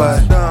standby.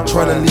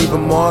 Tryna leave a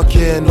mark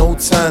here, no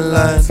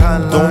timeline.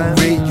 Don't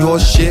rate your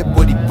shit,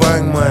 but he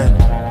bang mine.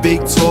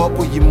 Big talk,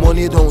 but your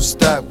money don't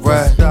stack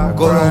right. Got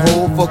the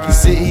whole fucking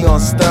city on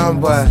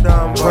standby.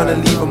 Tryna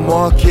leave a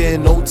mark here,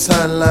 no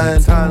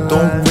timeline.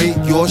 Don't rate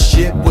your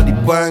shit, but he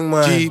bang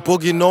mine. G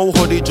boogie, no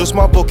hoodie, just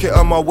my bucket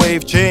and my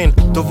wave chain.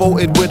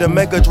 Devoted with a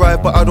mega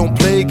drive, but I don't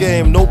play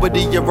game.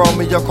 Nobody around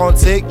me, I can't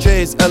take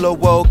chase.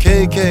 LOL,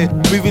 KK.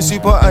 Moving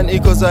super anti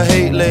cause I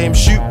hate lame.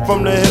 Shoot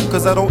from the hip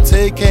cause I don't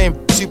take aim.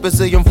 Super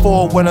Saiyan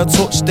 4 when I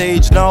touch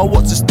stage. Now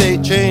what's the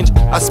state change?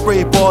 I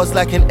spray bars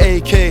like an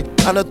AK.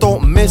 And I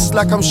don't miss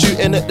like I'm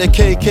shooting at the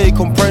KK.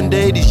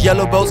 Comprende, these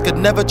yellow belts could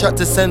never chat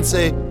to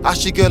sensei.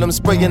 Ashy girl, I'm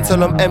spraying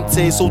till I'm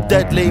empty. So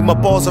deadly, my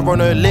bars are on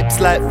her lips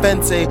like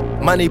Fenty.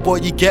 Manny boy,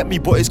 you get me,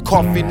 but it's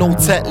coffee, no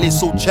Tetris,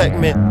 so check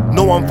me.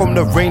 No, I'm from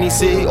the rainy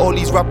city, all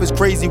these rappers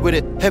crazy with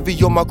it.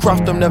 Heavy on my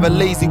craft, I'm never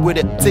lazy with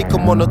it. Take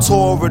them on a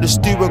tour of the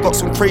studio, got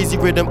some crazy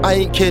rhythm, I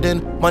ain't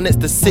kidding. Man, it's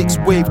the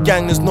 6-wave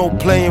gang, there's no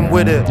playing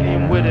with it.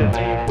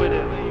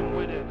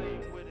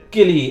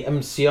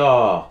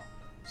 GillyMCR,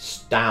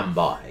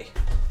 Standby.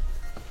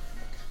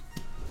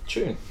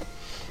 Tune.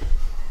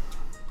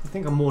 I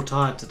think I'm more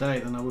tired today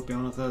than I would be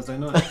on a Thursday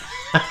night.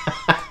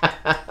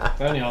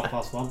 It's only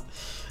 1:30.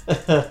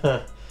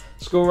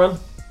 School run?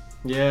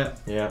 Yeah.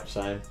 Yeah,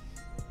 same.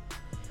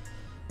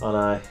 I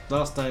know.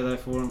 Last day though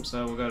for them,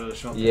 so we'll go to the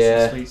shop. Yeah,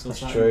 get some sweets or that's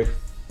something. true.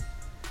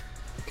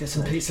 Get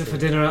some pizza for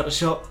dinner at the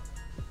shop,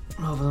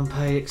 rather than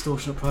pay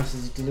extortionate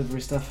prices of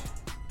delivery stuff.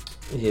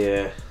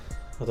 Yeah,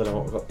 I don't know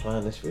what we've got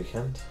planned this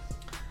weekend.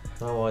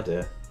 No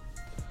idea.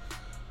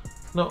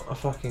 Not a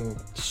fucking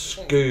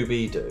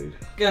Scooby-Doo.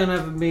 Going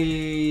over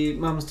me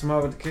mum's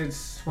tomorrow with the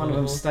kids. One of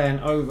them's staying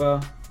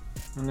over,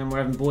 and then we're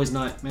having boys'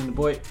 night. Me and the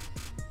boy.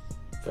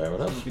 Fair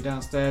enough. We'll be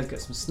downstairs, get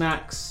some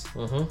snacks,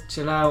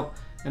 chill out.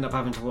 End up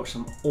having to watch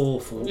some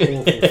awful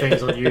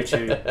things on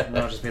YouTube, and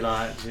I'll just be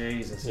like,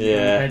 Jesus, you in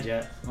bed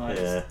yet? Like,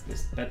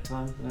 it's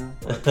bedtime now.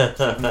 Like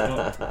 7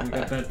 o'clock, we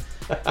go to bed,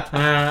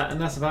 and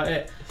that's about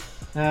it.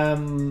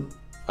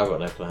 I've got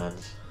no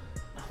plans.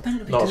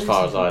 Not as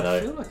far as I know. I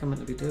feel like I'm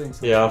meant to be doing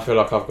something. Yeah, I feel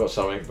like I've got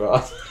something,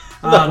 but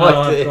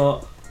I've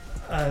got.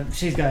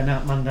 She's going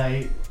out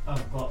Monday.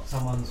 I've got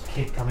someone's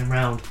kid coming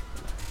round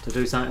to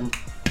do something.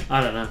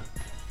 I don't know.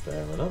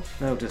 Fair enough.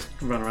 They'll just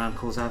run around,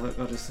 cause havoc.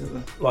 I'll just sit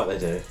there. Like they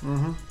do.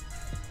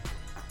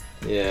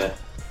 Yeah.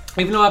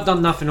 Even though I've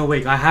done nothing all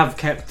week, I have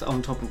kept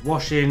on top of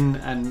washing,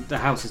 and the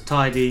house is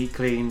tidy,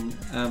 clean.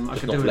 I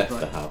could not do left it.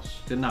 the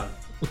house. No,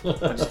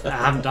 I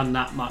haven't done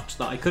that much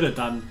that I could have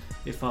done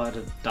if I'd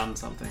have done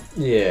something.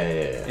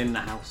 Yeah. In the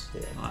house.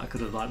 Yeah. I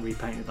could have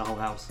repainted the whole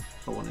house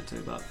if I wanted to,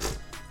 but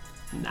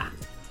nah.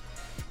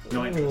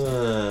 Not interested.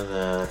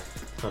 Nah.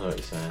 I know what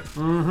you're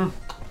saying.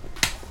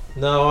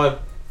 No,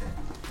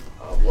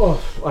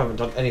 I haven't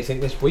done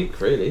anything this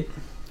week really.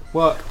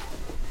 Work.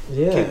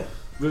 Yeah.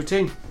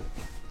 Routine.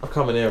 I've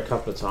come in here a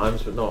couple of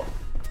times, but not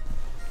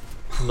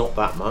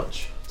that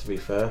much, to be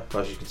fair,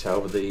 as you can tell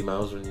with the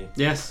emails when you...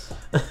 Yes.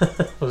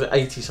 Was it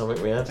 80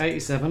 something we had?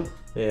 87.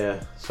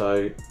 Yeah,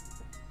 so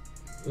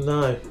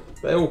No,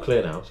 they're all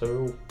clear now, so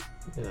we're all,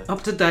 you know,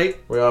 up to date.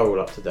 We are all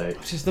up to date,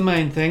 which is the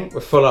main thing.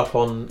 We're full up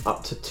on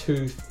up to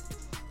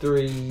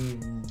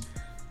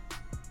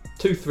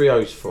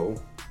 230's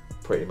full,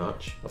 pretty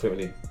much. I think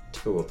we need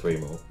 2 or 3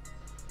 more.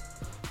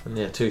 And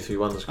yeah,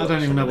 231's got. I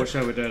don't even know what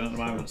show we're doing at the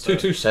moment.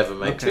 227,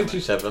 mate. Okay,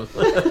 227.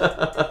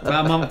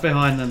 About a month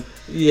behind them.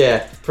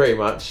 Yeah, pretty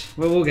much.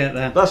 Well, we'll get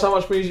there. That's how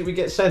much music we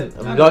get sent,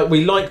 and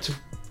we like to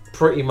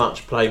pretty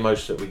much play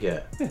most that we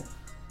get. Yeah.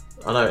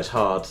 I know it's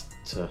hard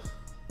to,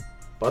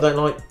 but I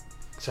don't like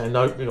saying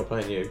no. We're not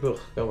playing you. Ugh,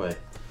 go away.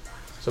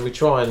 So we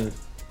try and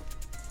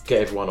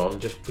get everyone on.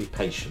 Just be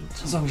patient.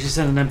 As long as you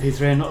send an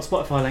MP3 and not a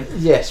Spotify link.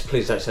 Yes,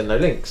 please don't send no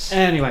links.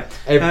 Anyway,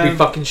 every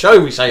fucking show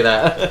we say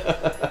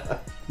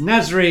that.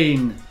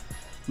 Nashrene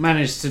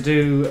managed to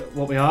do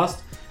what we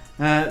asked.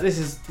 This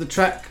is the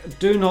track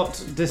 "Do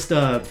Not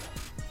Disturb."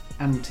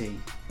 Anti.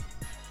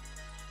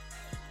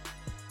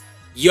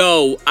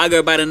 Yo, I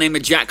go by the name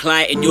of Jack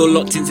Light, and you're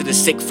locked into the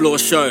 6th Floor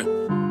Show.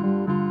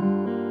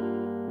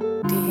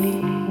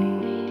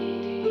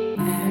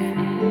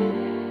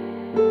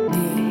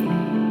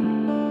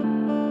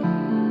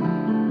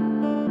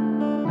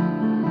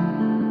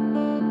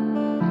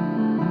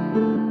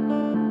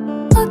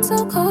 Hot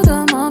so cold,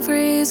 I'm on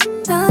freeze.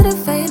 Not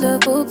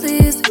available,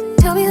 please.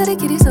 Tell me how to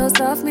get you so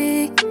soft,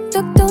 me.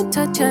 Look, don't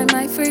touch, I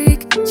might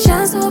freak.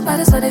 Shine so bright,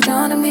 that's why they're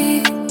drawn to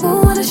me.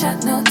 Who want a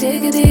shot, no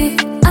diggity.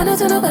 I don't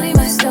tell nobody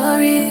my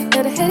story.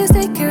 Let the haters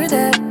take care of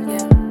that. Yeah.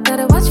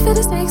 Gotta watch for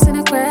the snakes in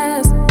the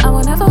grass. I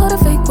will never hold a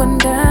fake one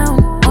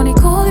down. Only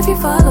cool if you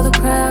follow the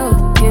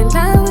crowd. Can't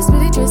lie, it's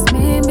really just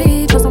me and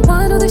me. Chose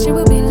someone, all this shit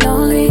would be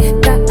lonely.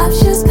 Got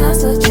options, kind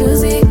so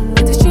choosy.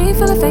 In the street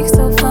full of fake,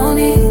 so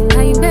phony.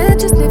 How you mad,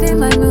 just living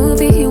my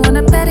movie. You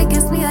wanna bet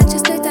against me, I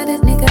just looked at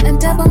that nigga and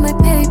double my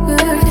paper.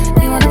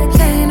 You wanna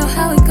play, you know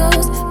how it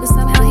goes. But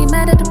somehow he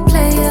mad at the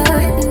player.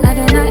 I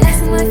do not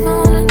access my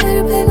phone, I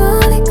never play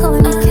my only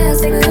calling me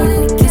Casper.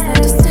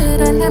 Misunderstood,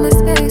 I let my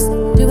space.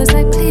 Do as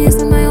I please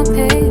at my own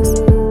pace.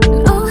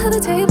 And oh, how the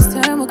tables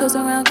turn, what goes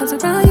around comes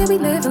around. Yeah, we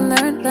live and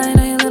learn. Lying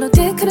on your little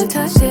dick, couldn't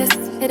touch this.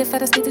 Hit it fat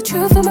to speak the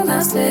truth from my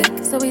mouth slick.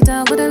 So we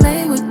done what a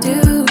lame would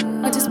do.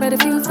 I just spread a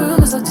few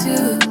rumors or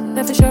two.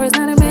 That for sure is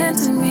not a man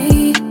to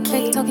me.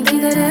 Fake talking,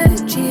 keep that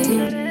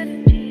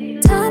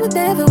energy. Time would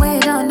never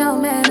wait on no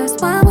man. That's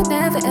why I would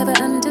never ever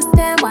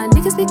understand why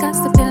niggas be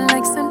gossiping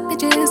like some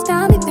bitches.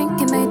 Got me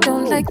thinking they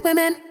don't like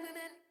women.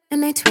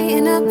 And they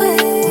tweeting up my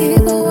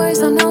evil words,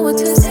 don't know what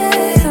to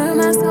say. Turn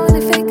my soul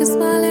and fake a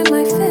smile in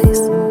my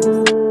face.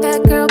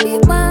 That girl be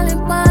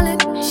wildin', wildin'.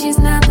 She's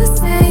not the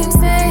same.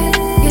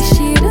 Yeah,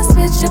 she done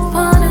switched up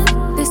on her.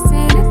 This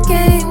ain't a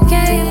game.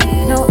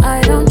 No,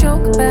 I don't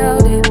joke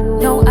about it.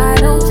 No, I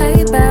don't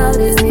play about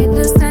it.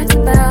 Sleepless nights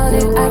about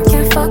it. I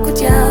can't fuck with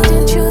y'all.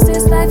 Didn't choose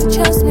this life, you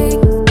chose me.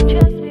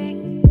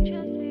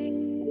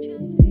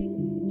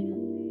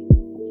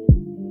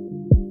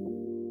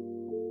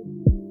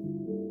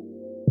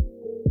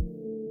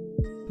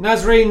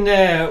 Nashrene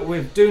there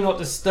with Do Not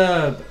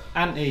Disturb,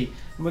 Anti.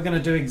 And we're going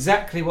to do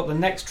exactly what the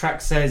next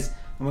track says,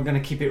 and we're going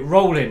to keep it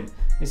rolling.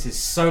 This is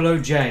Solo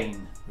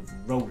Jane with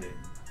Rollin.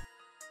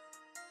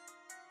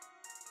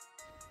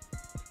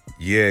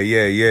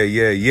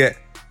 Yeah.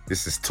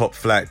 This is Top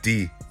Flight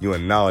D. You are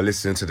now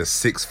listening to the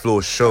 6th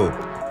Floor Show.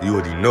 You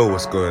already know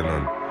what's going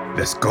on.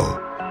 Let's go.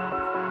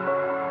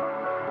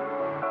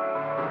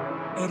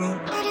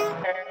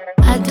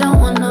 I don't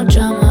want no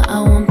drama,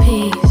 I want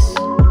peace.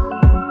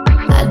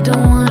 I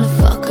don't wanna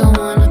fuck, I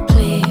wanna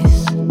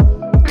please.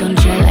 Don't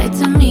try lie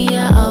to me,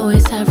 I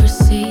always have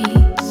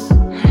receipts.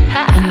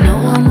 I know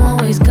I'm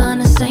always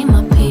gonna say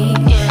my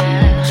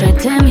piece. Try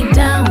tear me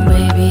down,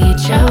 baby,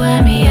 try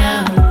wear me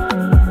out.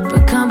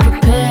 But come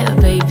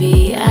prepared,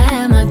 baby, I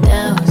have my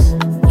doubts.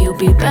 You'll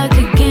be back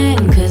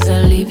again, cause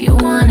I leave you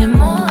wanting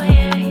more.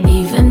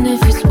 Even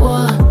if it's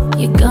war,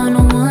 you're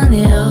gonna want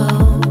it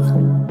all.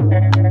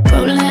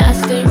 Rolling, I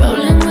stay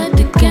rolling with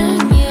the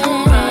gang,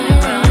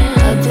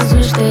 yeah. Others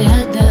wish they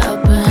had the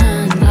upper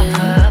hand,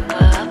 yeah.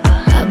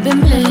 I've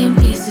been playing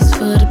pieces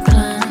for the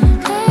plan.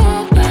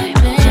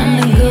 Trying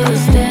to go as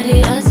steady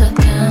as I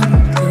can.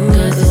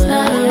 Cause it's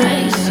not a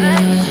race,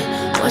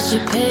 yeah. What's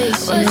your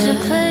pace,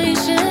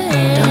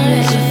 yeah? Don't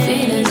let your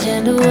feelings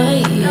get away,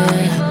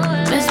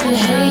 yeah.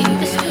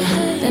 Misbehave,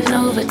 then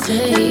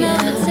overtake,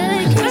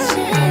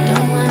 yeah.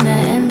 Don't wanna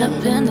end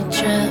up in the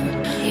trap.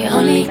 You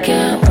only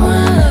get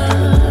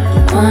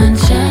one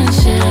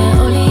chance, yeah.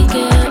 Only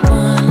get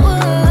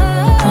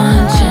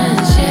one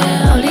chance,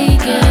 yeah. Only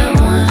get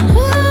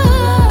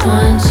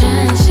one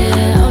chance,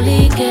 yeah.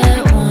 Only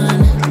get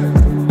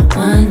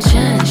one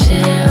chance,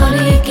 yeah.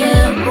 Only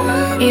get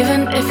one.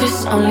 Even if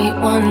it's only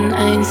one,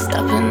 I ain't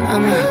stopping.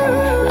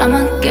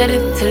 I'ma get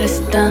it till it's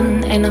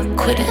done. Ain't no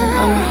quitting.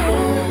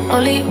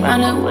 Only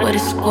running with a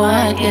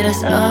squad, yeah.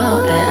 That's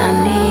all that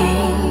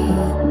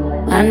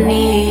I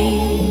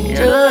need.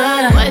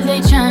 Why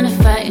they tryna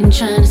fight and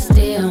tryna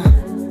steal?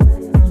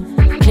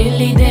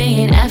 Clearly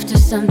they ain't after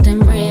something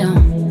real.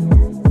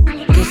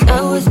 Cause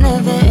I was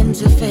never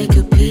into fake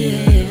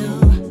appeal.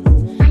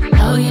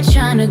 How you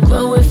tryna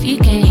grow if you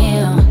can't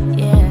heal?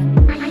 Yeah.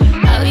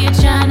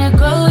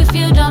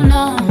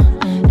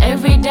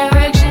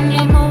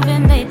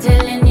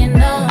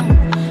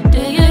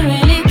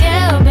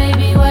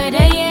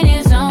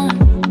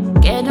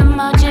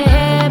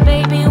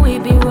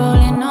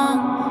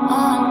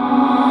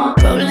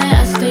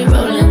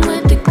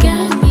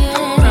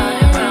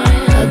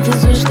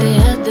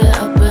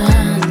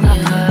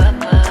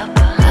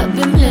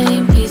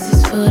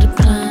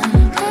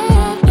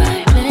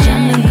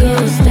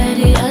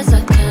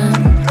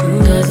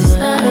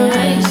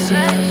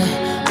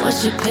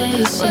 What's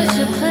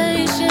your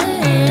patience?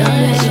 Don't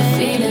let your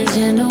feelings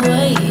in the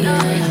way.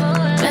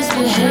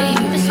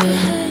 Misbehave,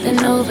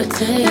 then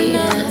overtake.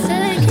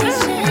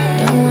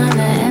 Don't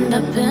wanna end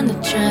up in the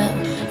trap.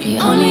 You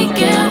only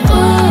get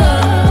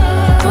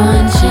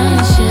one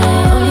chance,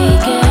 yeah. Only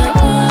get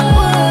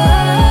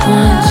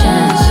one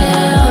chance,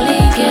 yeah.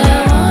 Only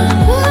get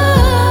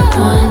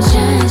one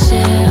chance,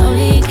 yeah.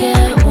 Only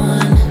get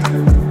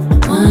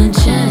one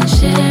chance,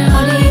 yeah.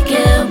 Only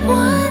get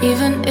one.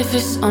 Even if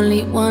it's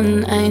only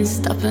one, I ain't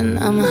stopping.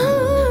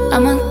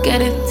 I'ma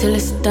get it till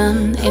it's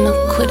done. Ain't no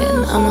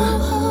quitting.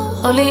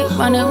 I'ma only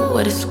running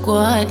with a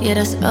squad. Yeah,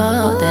 that's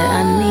all that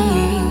I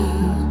need.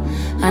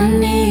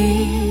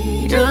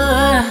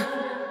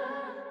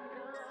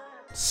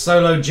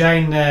 Solo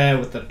Jane there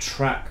with the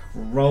track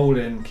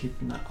Rollin,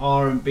 keeping that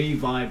R&B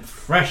vibe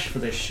fresh for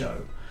this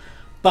show.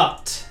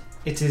 But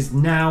it is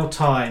now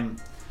time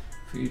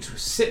for you to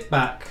sit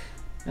back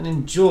and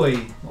enjoy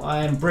what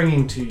I am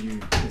bringing to you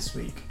this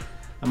week.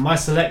 And my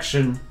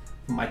selection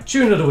for my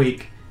tune of the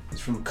week is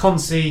from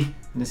Consey,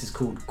 and this is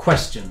called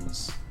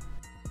Questions.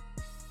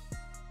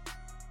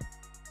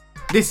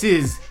 This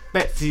is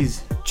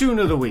Betsy's tune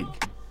of the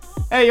week.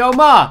 Hey, yo,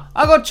 Ma,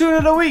 I got tune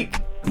of the week.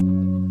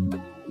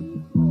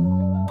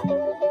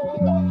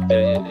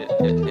 Yeah.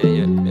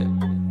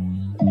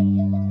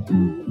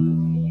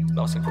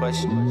 Lost in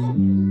question.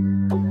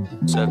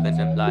 Serving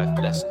them life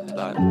lessons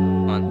like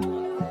 1, 3.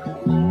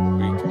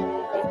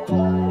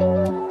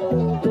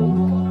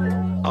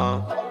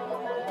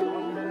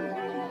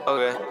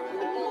 Okay.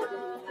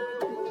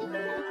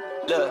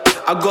 Look.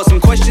 I got some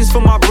questions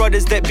for my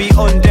brothers that be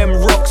on them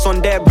rocks,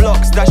 on their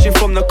blocks, dashing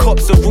from the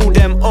cops of all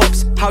them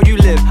ops. How you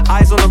live?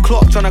 Eyes on the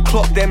clock, trying to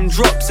clock them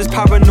drops as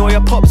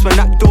paranoia pops when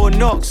that door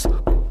knocks.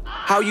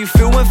 How you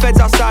feel when feds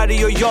outside of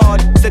your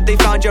yard said they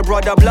found your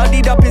brother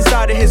bloodied up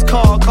inside of his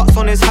car, cuts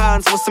on his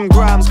hands for some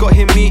grams, got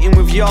him meeting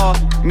with Yar.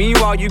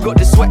 Meanwhile you got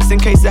the sweats in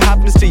case it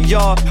happens to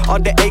Yar. Are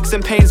the aches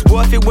and pains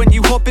worth it when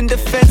you hop in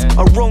defense?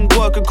 A wrong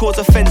word could cause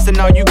offense and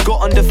now you got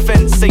on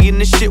defense, saying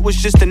the shit was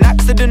just an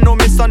accident or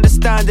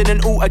misunderstanding,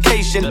 an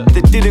altercation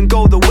that didn't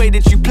go the way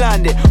that you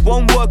planned it.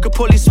 One word could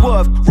probably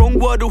swerve, wrong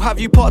word will have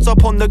you parked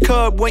up on the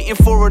curb waiting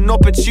for an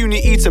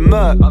opportunity to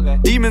murk.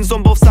 Demons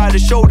on both sides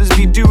of shoulders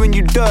be doing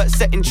you dirt,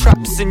 setting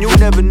traps, and you'll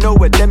never know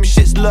where them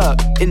shits lurk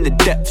in the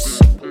depths.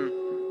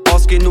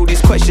 Asking all these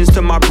questions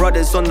to my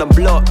brothers on the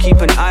block, keep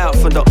an eye out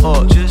for the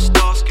odd. Just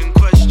asking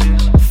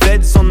questions.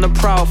 Feds on the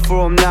prowl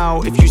for them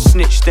now. If you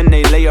snitch, then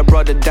they lay a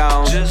brother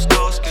down. Just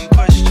asking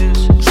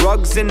questions.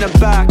 Drugs in the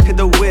back of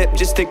the whip,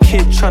 just a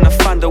kid trying to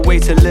find a way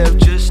to live.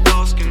 Just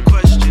asking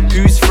questions.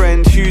 Who's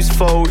friend, who's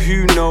foe,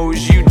 who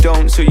knows? You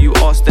don't, so you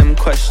ask them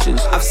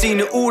questions. I've seen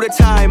it all the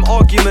time,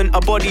 argument, a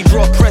body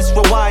drop, press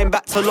rewind.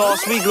 Back to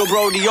last week, lil'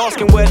 brody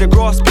asking where the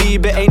grass be,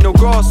 but ain't no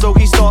grass, so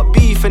he start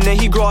beef, and then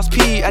he grasp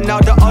pee. And now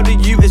the other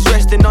you is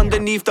resting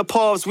underneath the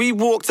paths we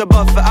walked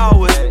above for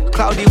hours.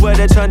 Cloudy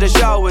weather turned to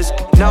showers,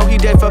 now he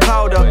dead for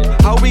powder.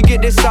 How we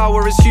get this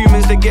sour as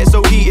humans that get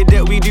so heated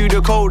that we do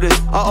the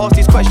coldest? I ask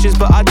these questions,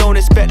 but I don't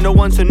expect no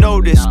one to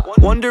notice.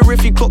 Wonder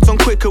if he clocked on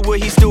quicker,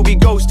 would he still be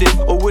ghosted?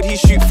 Or would he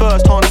shoot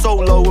first, Han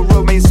Solo, or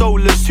remain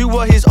soulless? Who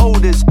were his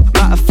oldest?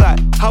 Matter of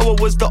fact, how I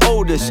was the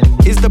oldest.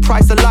 Is the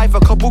price of life a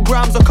couple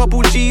grams, a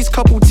couple G's?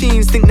 Couple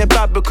teens think they're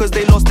bad because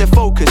they lost their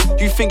focus.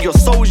 You think you're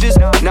soldiers?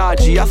 Nah,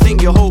 G, I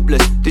think you're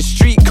hopeless. The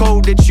street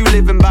code that you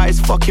living by is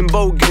fucking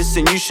bogus,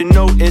 and you should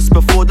notice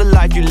before the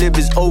life you live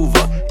is over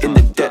in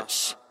the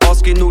depths.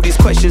 Asking all these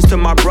questions to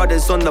my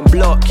brothers on the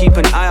block, keep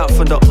an eye out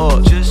for the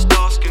odd. Just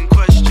asking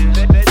questions.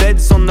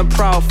 Feds on the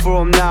prowl for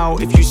them now.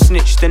 If you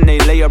snitch, then they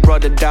lay a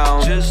brother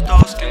down. Just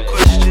asking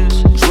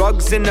questions.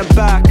 Drugs in the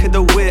back of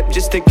the whip,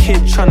 just a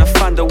kid trying to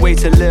find a way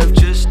to live.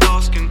 Just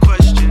asking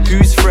questions.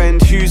 Who's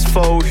friend, who's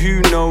foe,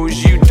 who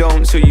knows? You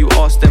don't, so you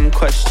ask them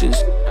questions.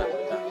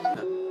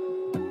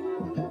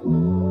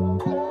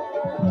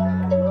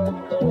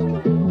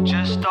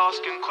 Just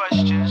asking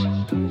questions.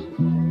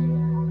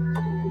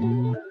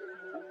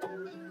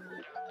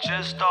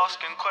 Just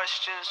asking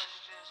questions.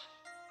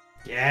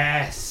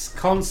 Yes,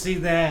 Consey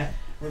there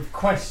with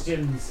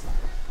Questions.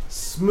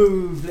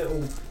 Smooth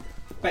little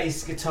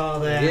bass guitar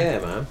there. Yeah,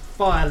 man.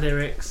 Fire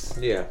lyrics.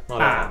 Yeah, I like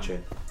that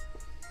tune.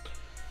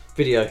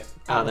 Video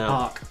out now.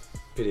 Park.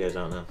 Video's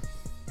out now.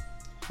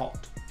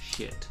 Hot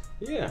shit.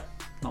 Yeah.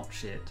 Not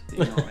shit.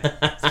 You know what I mean?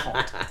 It's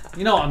hot.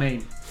 You know what I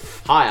mean?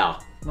 Higher.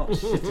 Not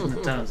shit in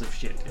the terms of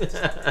shit. It's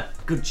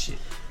good shit.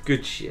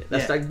 Good shit.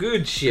 That's Yeah. that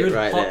good shit Good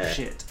right hot there.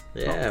 shit.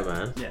 Yeah, Not-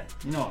 man. Yeah,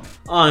 you know what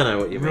I mean. I know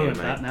what you mean, Ruined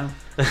mate. that now.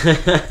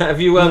 Have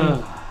you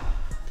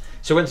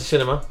So went to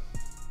cinema.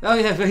 Oh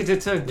yeah, we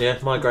did too. Yeah,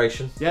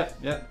 Migration.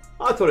 Yep.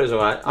 I thought it was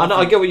alright.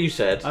 I get what you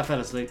said. I fell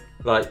asleep.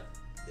 Like,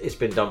 it's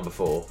been done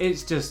before.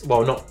 It's just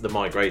not the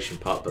migration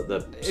part, but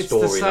the it's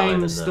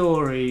storyline. the same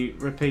story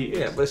repeated.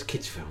 Yeah, but it's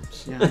kids'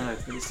 films. Yeah, I know,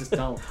 but it's just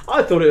dull.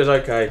 I thought it was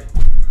okay.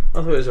 I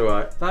thought it was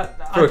alright.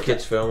 For a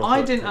kids' film. I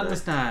thought, didn't you know.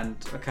 understand.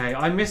 Okay,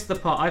 I missed the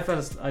part. I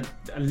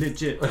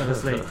legit fell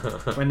asleep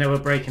when they were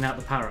breaking out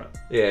the parrot.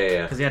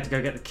 Yeah. Because he had to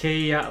go get the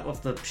key out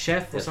of the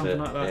chef or That's something it.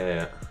 like that.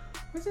 Yeah.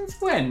 Since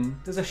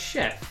when does a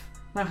chef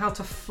know how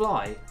to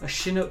fly a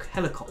Chinook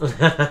helicopter.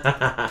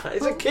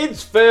 It's a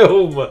kids'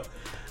 film.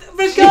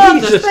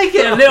 Regardless, Jesus make it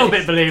a Christ. little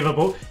bit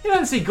believable. You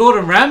don't see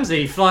Gordon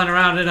Ramsay flying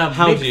around in a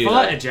big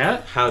fighter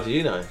jet. How do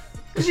you know?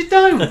 Because you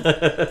don't.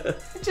 I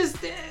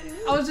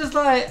was just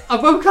like, I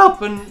woke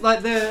up and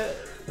like they're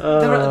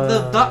at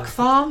the duck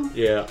farm.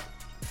 Yeah.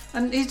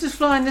 And he's just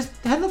flying this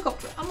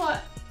helicopter. I'm like,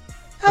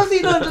 how's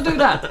he learned to do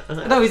that?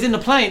 No, he's in the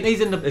plane.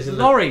 He's in the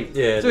lorry.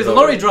 Yeah. So he's a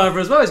lorry driver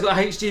as well. He's got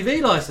a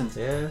HGV license.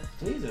 Yeah.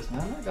 Jesus,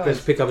 man, that Goes guy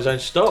to pick up his own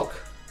stock.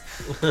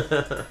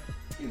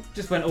 he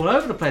just went all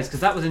over the place because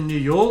that was in New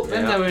York.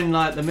 Then Yeah. they were in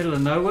like the middle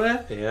of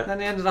nowhere. Yeah. Then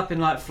they ended up in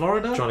like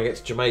Florida. Trying to get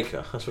to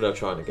Jamaica. That's what they were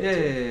trying to get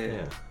to.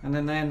 Yeah. And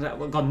then they ended up.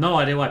 Well, got no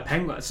idea why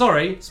penguins.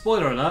 Sorry,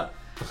 spoiler alert.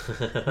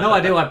 No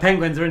idea why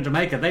penguins are in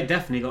Jamaica. They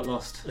definitely got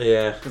lost.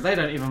 Yeah. Because they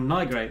don't even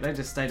migrate. They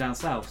just stay down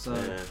south. So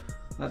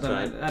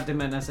that didn't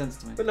make no sense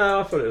to me. But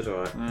no, I thought it was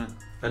alright. Yeah.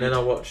 And then I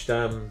watched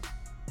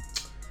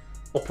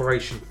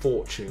Operation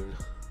Fortune.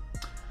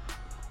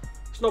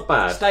 It's not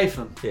bad.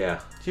 Statham.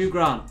 Yeah. Hugh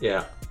Grant.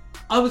 Yeah.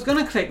 I was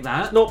gonna click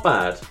that. It's not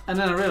bad. And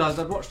then I realised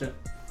I'd watched it.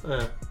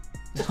 Yeah.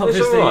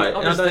 Obviously, alright.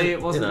 obviously it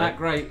wasn't that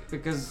great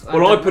because.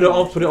 Well, I put it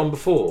on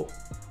before.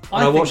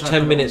 And I watched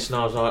 10 minutes and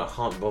I was like, I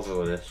can't bother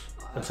with this,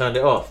 and turned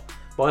it off.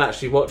 But I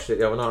actually watched it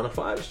the other night and I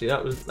thought, actually,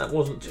 that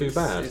wasn't too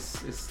bad.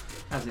 It's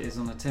as it is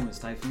on the tin with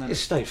Statham.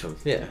 It's Statham,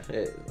 yeah.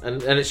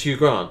 And it's Hugh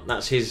Grant.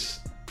 That's his.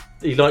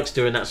 He likes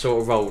doing that sort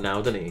of role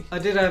now, doesn't he? I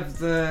did have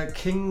the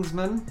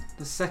Kingsman,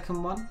 the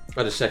second one.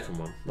 Oh, the second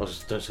one. I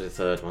just don't say the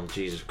third one.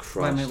 Jesus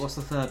Christ. Wait a minute, what's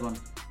the third one?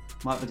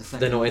 Might be the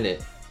second. They're not in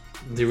it.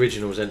 The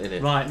originals ain't in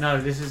it. Right,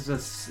 no, this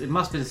is it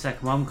must be the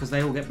second one because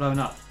they all get blown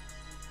up.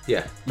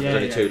 Yeah, there's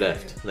only two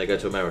left. And they go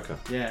to America.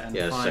 Yeah, and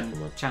the find second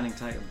one. Channing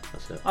Tatum.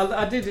 That's it.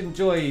 I did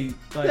enjoy.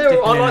 Like,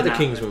 I like the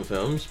Kingsman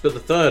films, but the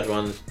third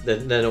one, they're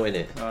not in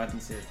it. Oh, I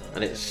didn't see it.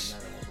 And it's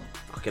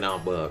fucking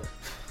hard work.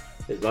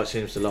 It like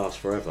seems to last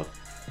forever.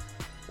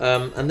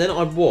 And then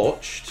I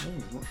watched.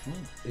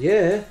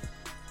 Yeah.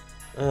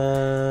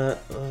 Oh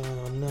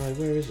no,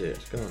 where is it?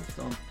 It's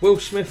gone. Will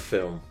Smith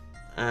film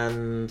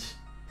and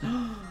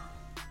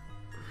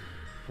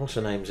what's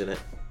her name's in it?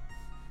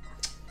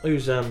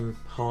 Who's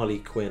Harley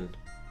Quinn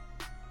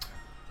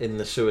in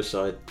the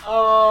Suicide?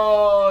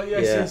 Oh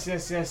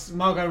yes.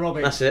 Margot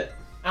Robbie. That's it.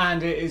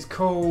 And it is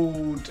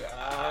called.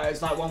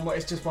 It's like one word.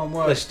 It's just one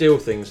word. They steal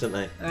things, don't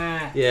they?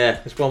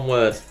 Yeah, it's one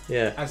word.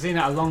 Yeah. I've seen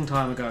that a long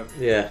time ago.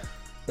 Yeah.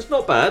 That's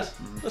not bad.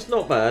 That's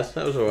not bad.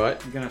 That was alright.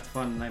 You're gonna have to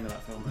find the name of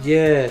that film. Now.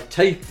 Yeah,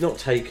 not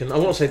Taken. I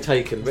won't say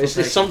Taken, but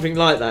it's something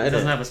like that. He Isn't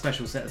doesn't it? have a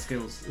special set of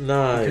skills.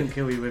 No. He couldn't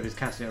kill you with his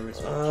Casio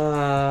wristwatch.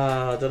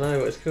 I don't know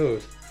what it's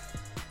called.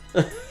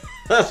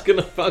 That's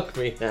gonna fuck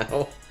me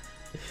now.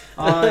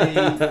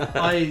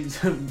 I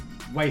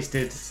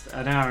wasted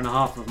an hour and a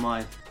half of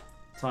my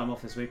time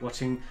off this week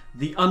watching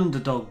The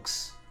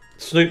Underdogs.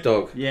 Snoop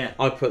Dogg. Yeah.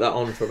 I put that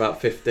on for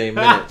about 15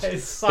 minutes.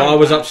 It's so but I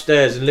was bad.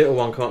 upstairs and little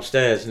one come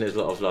upstairs and there's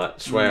a lot of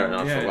like swearing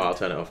and I yeah. thought, well, I'll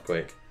turn it off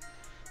quick.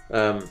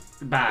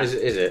 Bad. Is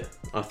it?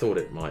 I thought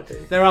it might be.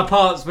 There are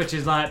parts which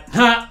is like,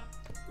 ha!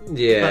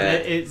 Yeah.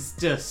 But it's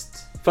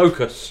just...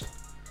 Focus.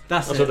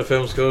 That's what the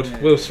film's called.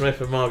 Yeah. Will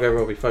Smith and Margot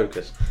Robbie,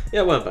 Focus.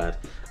 Yeah, it weren't bad.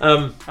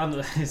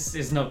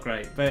 It's not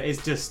great, but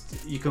it's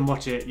just, you can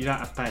watch it, you don't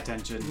have to pay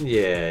attention.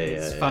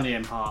 It's Yeah. funny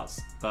in parts,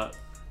 but...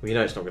 Well, you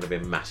know it's not going to be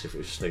massive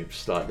if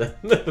Snoop's like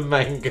the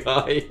main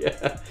guy.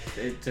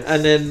 It just...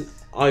 And then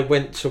I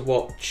went to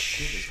watch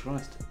Jesus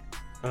Christ.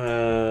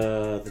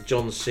 the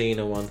John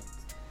Cena one.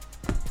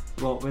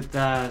 What, with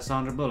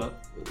Sandra Bullock?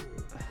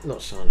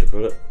 Not Sandra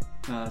Bullock.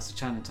 No, that's a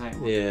Channing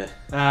Tatum one. Yeah.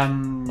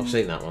 I've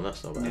seen that one.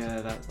 That's not bad.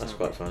 Yeah, that's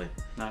quite funny.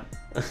 No.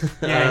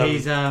 Yeah,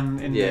 he's in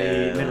the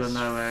middle of that's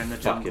nowhere in the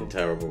jungle. Fucking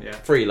terrible. Yeah.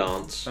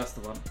 Freelance. That's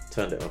the one.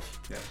 Turned it off.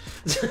 Yeah.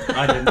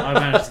 I didn't. I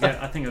managed to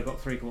get. I think I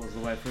got 3/4 of the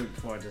way through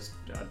before I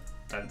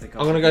don't think.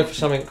 I'm going to go for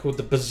something called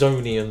the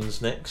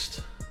Bazonians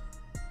next.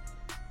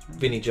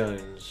 Vinnie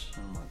Jones.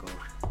 Oh my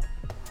god.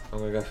 I'm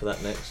going to go for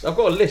that next. I've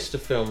got a list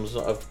of films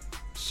that I've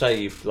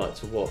saved like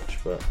to watch,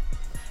 but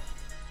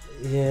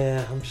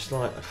yeah, I'm just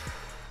like,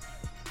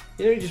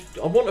 you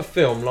know, I want a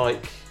film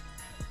like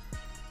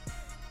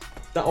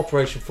that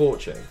Operation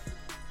Fortune.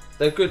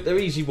 They're good. They're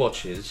easy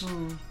watches,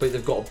 but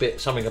they've got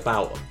something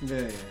about them.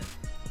 Yeah.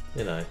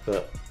 You know,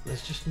 but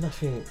there's just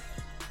nothing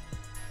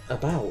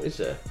about, is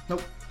there?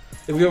 Nope.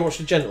 Have you ever watched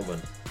The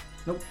Gentleman?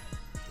 Nope.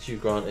 Hugh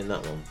Grant in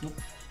that one? Nope.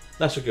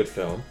 That's a good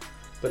film,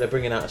 but they're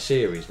bringing out a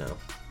series now.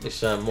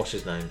 It's what's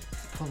his name?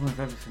 The problem with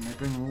everything, they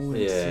bring all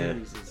these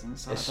series, and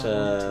it's like, I don't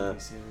want a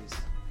TV series.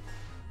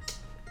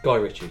 Guy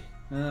Ritchie.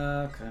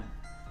 Okay.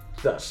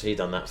 He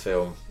done that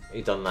film.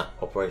 He done that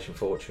Operation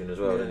Fortune as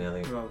well, didn't he? I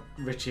think. Well,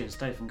 Ritchie and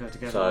Statham go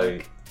together. So,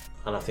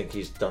 and I think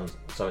he's done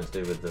something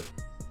to do with the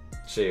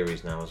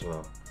series now as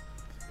well.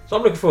 So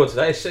I'm looking forward to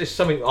that. It's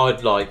something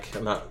I'd like,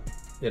 and that,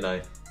 you know.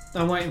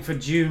 I'm waiting for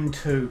June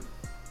 2.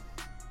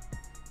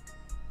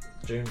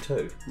 June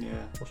 2? Yeah.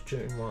 What's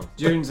June 1?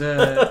 June's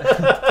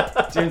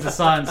a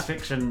science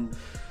fiction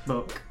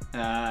book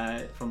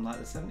from like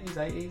the 70s,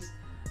 80s.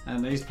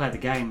 And I used to play the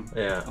game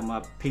on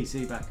my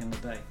PC back in the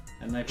day.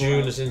 And they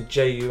June as in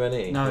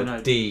June?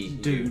 No. D.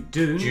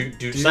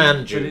 Dune.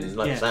 Sand dune.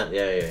 Like sand.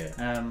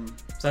 Yeah.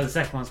 So the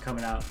second one's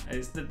coming out.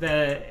 It's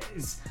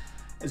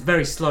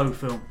very slow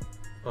film.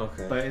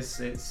 Okay. But it's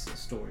a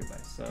story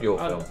based. So Your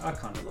film. I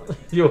kind of like it.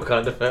 Your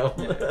kind of film.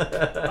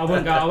 Yeah. I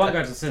won't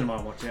go to the cinema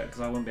and watch it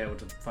because I won't be able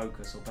to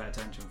focus or pay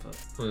attention for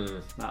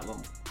that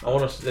long.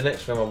 The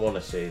next film I want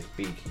to see is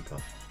Beekeeper.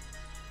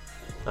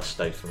 That's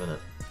Statham, isn't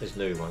it? His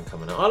new one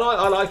coming out.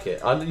 I like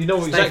it. You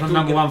know Statham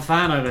number one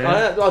fan over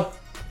here.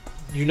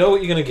 You know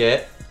what you're going to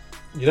get.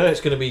 You know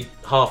it's going to be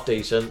half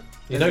decent.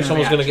 You know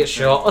someone's going to get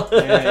shot.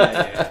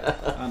 Yeah.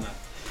 I know.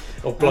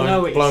 Or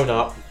blown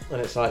up. And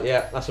it's like,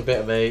 yeah, that's a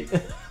bit of me.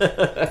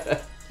 A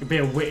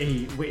bit of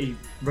witty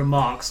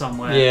remark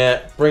somewhere.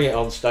 Yeah, bring it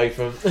on,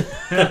 Statham.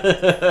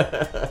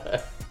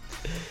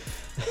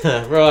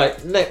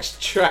 Right,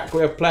 next track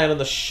we're playing on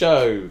the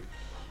show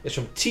is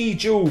from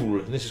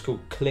T-Jewel, and this is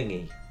called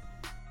Clingy.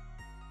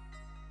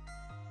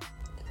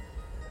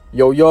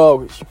 Yo,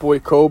 it's your boy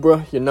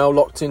Cobra. You're now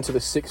locked into the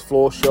 6th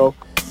Floor show.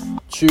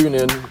 Tune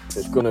in,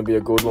 it's gonna be a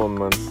good one,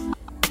 man.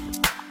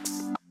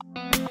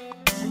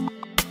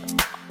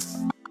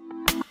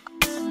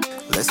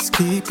 Let's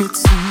keep it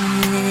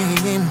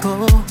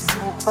simple.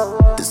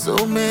 There's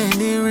so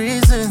many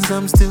reasons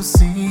I'm still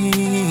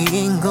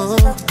single,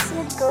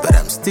 but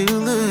I'm still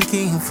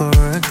looking for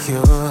a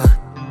cure.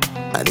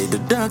 I need a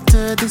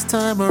doctor this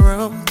time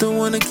around. Don't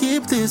wanna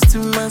keep this to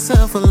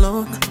myself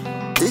alone.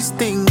 This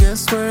thing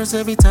gets worse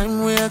every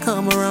time when I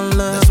come around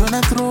love. That's when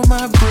I throw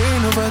my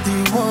brain over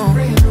the wall.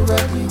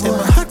 And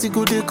my heart to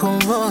go to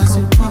converse.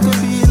 It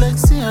could be like,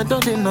 see, I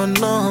don't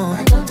know.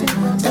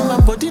 And my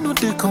body know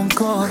they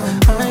concord.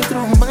 I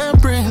throw my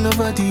brain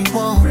over the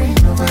wall.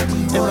 And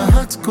my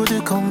heart to go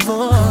to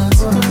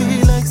converse. It could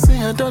be like,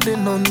 see, I don't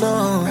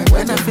know.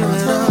 When I feel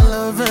it all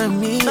over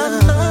me,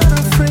 I'm not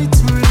afraid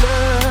to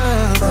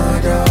love.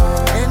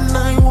 And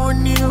I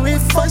warn you,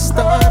 if I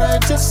start, I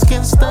just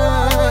can't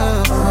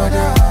stop.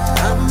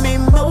 I'm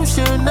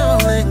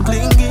emotional and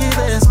clingy,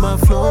 that's my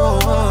flaw.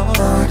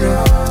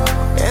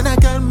 And I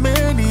got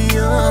many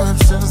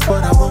options,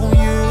 but I want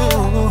you.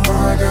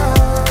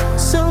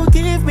 So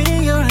give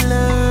me your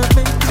love,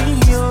 make me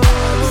yours.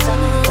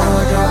 I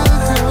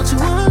want you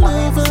all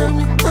over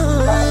me. I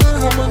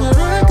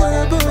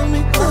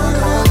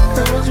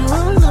want you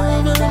all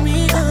over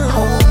me.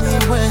 Hold me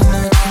when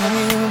I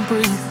can't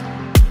breathe.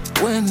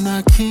 When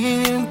I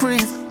can't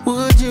breathe,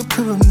 would you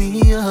put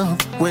me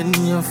up? When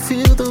you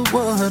feel the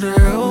water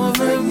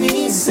over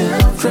me,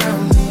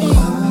 self-drowning.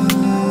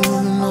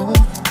 No, I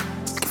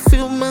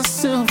feel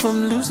myself,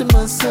 I'm losing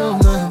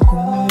myself now.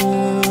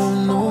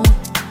 No,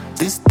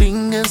 this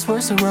thing gets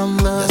worse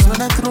around love. That's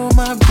when I throw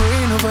my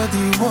brain over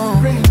the wall.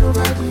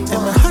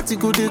 And my heart to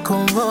go to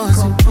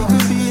converse. It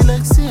could be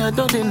like, see, I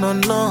don't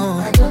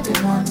know.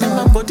 And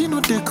my body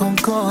know they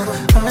concord.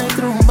 I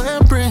throw my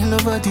brain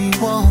over the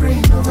wall.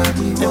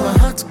 And my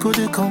heart to go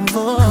to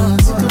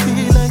converse. It could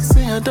be like,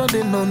 see, I don't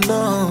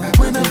know.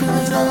 When I feel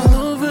it all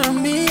over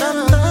me,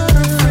 I'm not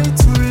afraid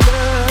to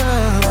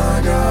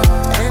love.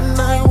 And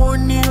I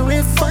warn you,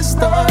 if I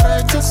start,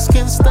 I just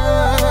can't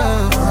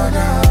stop.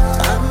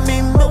 I'm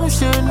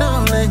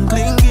emotional and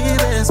clingy,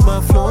 that's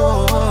my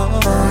flaw.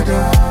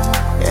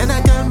 And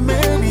I got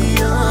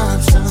many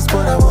options,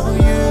 but I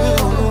want you.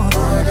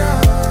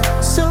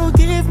 So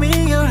give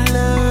me your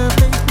love,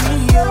 make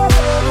me yours.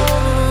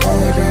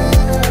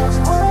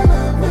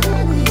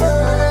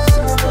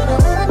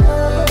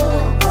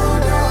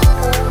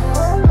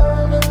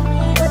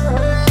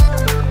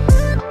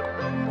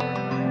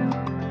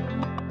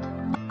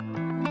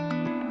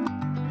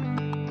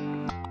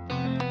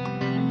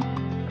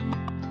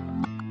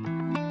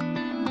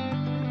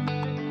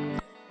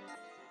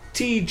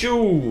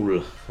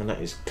 T-Jewel, and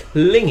that is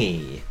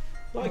Clingy.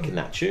 Liking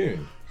that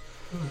tune.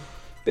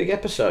 Big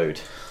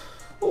episode.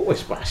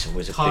 Always a big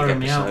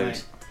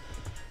episode.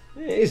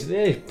 It is,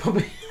 yeah,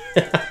 probably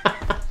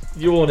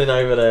yawning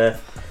over there.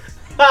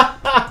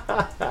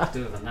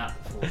 Do with a nap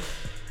before.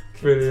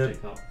 Brilliant.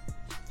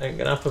 Ain't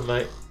gonna happen,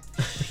 mate.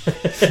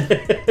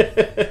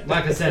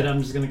 Like I said,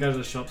 I'm just gonna go to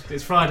the shops.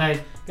 It's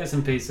Friday, get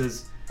some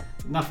pizzas.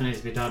 Nothing needs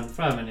to be done.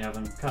 Throw them in the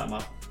oven, cut them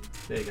up.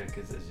 There you go,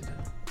 kids. There's your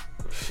dinner.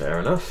 Fair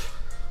enough.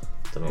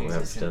 Don't know what we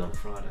have for dinner.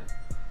 Friday.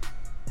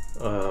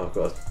 Oh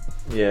God,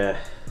 yeah.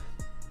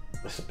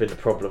 That's been the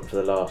problem for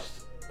the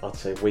last, I'd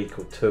say, week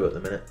or two at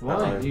the minute.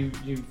 Why?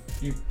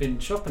 You've been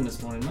shopping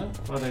this morning, no?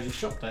 Friday's your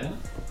shop day, isn't it?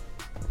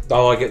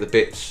 Oh, I get the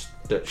bits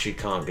that she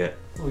can't get.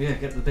 Oh yeah,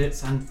 get the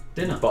bits and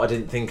dinner. But I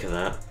didn't think of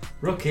that.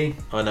 Rookie.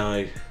 I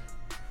know.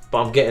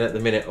 But I'm getting at the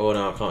minute, oh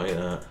no, I can't eat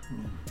that.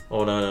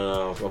 Oh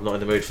no, I'm not in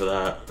the mood for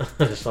that.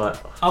 It's like,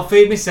 I'll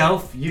feed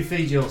myself, you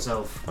feed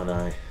yourself. I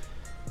know.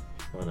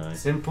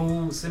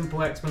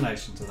 Simple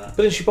explanation to that.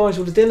 But then she buys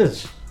all the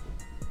dinners.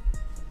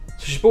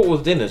 So she bought all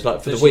the dinners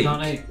like for the week,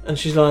 and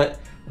she's like,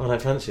 I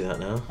don't fancy that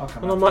now.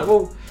 And I'm like,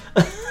 well,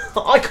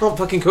 I can't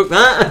fucking cook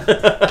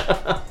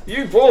that.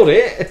 You bought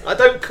it. I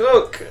don't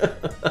cook.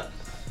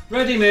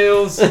 Ready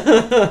meals.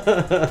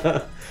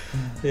 Yeah,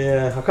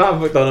 I can't have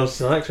McDonald's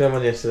tonight because we had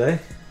one yesterday.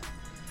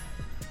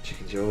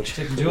 Chicken George.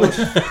 Chicken George?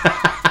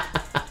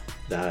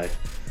 No.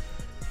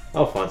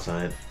 I'll find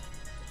something.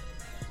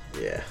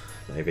 Yeah,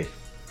 maybe.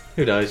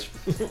 Who knows?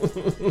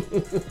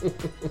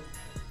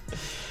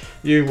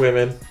 You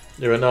women,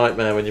 you're a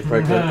nightmare when you're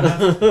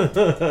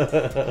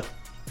pregnant.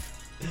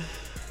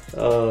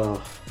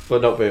 Oh,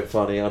 but not being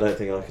funny, I don't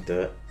think I could do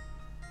it.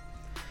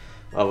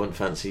 I wouldn't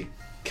fancy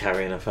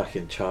carrying a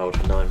fucking child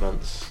for 9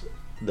 months.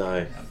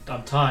 No.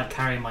 I'm tired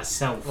carrying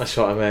myself. That's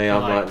what I mean.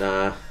 I'm like,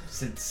 nah.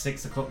 Since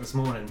 6 o'clock this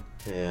morning.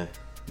 Yeah.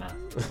 Nah.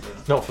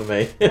 Not for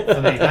me. Not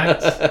for me,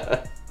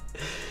 thanks.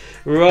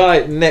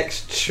 Right,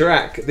 next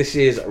track. This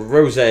is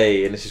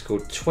Rozaè, and this is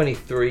called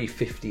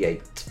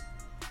 2358.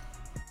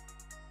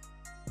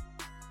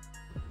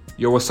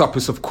 Yo, what's up?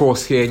 It's of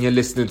course here, and you're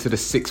listening to the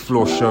 6th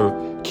Floor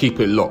Show. Keep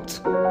it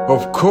locked.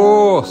 Of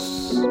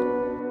course! Do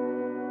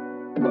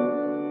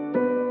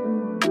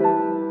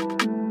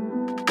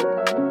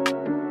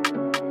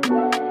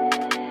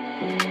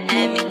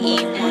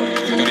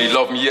they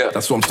love me yet?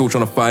 That's what I'm still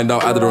trying to find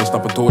out. Added her on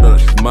Snap and told her that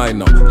she's mine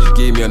now. She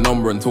gave me a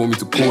number and told me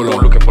to call her.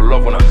 Looking for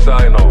love when I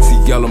sign out.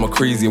 See, gal, I'm a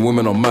crazy and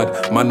women are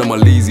mad. Man, I'm a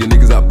lazy and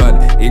niggas that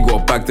bad. Ain't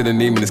got a back to the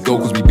name and this girl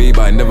calls me baby.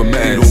 I never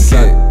met her. Don't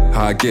get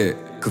how I get it.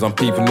 Cause I'm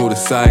peeping all the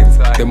signs.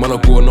 Them man are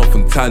going off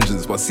on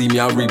tangents, but see me,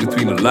 I read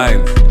between the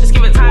lines. Just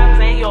give it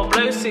time, ain't your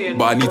blow soon.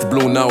 But I need to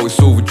blow now, it's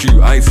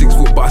overdue. I ain't 6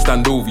 foot, but I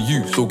stand over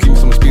you. So give me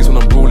some space when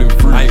I'm rolling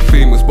through. I ain't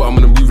famous, but I'm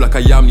gonna move like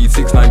I am. Need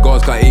 6'9"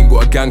 guards, cause I ain't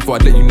got a gang. For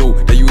I'd let you know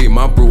that you ain't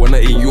my bro, and I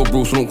ain't your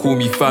bro. So don't call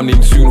me fam,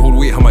 name soon. Hold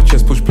weight, how my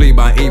chest push play,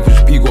 but I ain't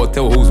push P. Gotta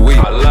tell hoes wait.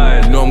 I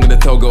lied. You know I'm gonna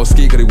tell girls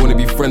skate, cause they wanna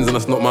be friends, and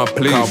that's not my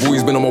place. I've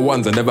always been on my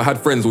ones, I never had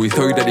friends. Always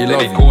tell you that they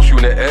love you. Ghost you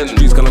in the end.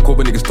 Streets kinda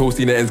cover niggas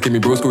toasty in the ends. Give me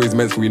bro stories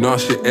meant, so we know how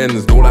shit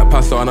ends. Don't like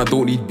pasta, and I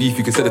don't need beef.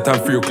 You can set the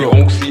time 3 o'clock. You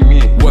won't see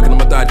me working on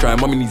my diet trying.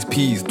 Mommy needs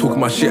peas. Talking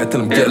my shit, I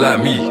tell them get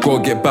like me.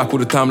 Gotta get back all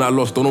the time that I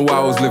lost. Don't know why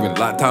I was living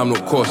like time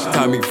not cost.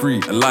 Time ain't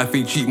free and life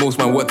ain't cheap. Most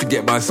man work to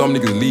get by. Some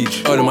niggas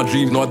leech. Earning my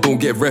dreams, no I don't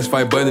get rest.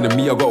 Fire burning than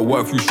me. I gotta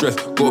work through stress.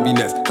 Gotta be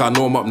next. Cause I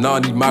know I'm up now. I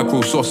need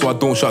micro sauce so I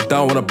don't shut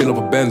down when I build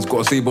up a Benz.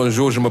 Gotta say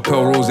bonjour, je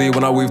m'appelle Rozaè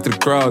when I wave to the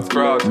crowd.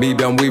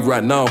 Maybe I'm wave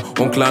right now.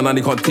 One clown and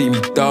they can't take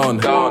me down.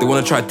 They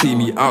wanna try to take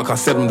me out. Cause I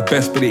said I'm the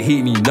best, but they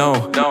hate me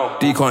now.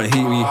 They can't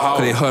hate me.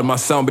 Cause they heard my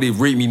sound, but they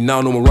rate me now.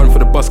 No more run for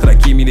the bus, cause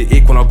that gave me the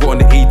ick when I got on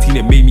the 18.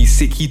 It made me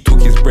sick. He took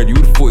his bread. You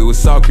would've thought it was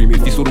sour cream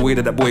if you saw the way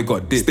that that boy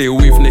got dipped. Stay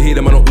away from the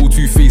hater, man. I'm all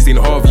two-faced, ain't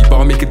Harvey.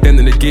 But I make a dent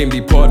in the game, they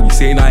pardon me.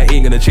 Saying I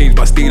ain't gonna change,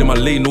 but I stayed in my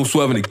lane, no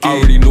swerving the game. I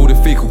already know the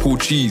fake will call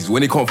cheese.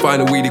 When they can't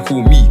find a way, they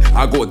call me.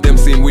 I got them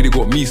same way they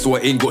got me, so I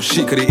ain't got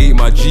shit, cause they ate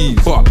my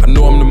G's. But I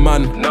know I'm the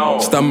man.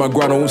 Stand my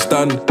ground, I won't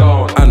stand.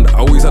 And I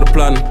always had a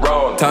plan.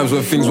 Times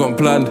when things weren't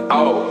planned.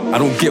 I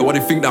don't get why they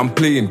think that I'm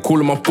playing.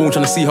 Calling my phone,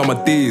 trying to see how my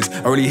day is.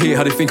 I really hate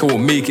how they think I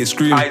won't make it.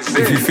 Scream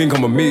if you think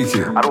I'ma make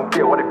it. I don't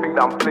get why they think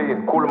that I'm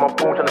playing. Calling my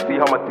phone, trying to see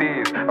how my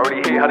day is. I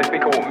really hate how they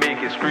think I won't make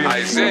it. Scream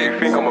if you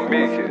think I'ma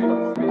make it.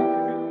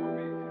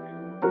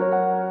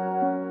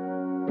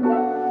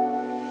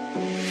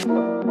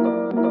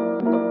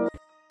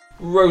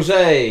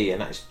 Rozaè,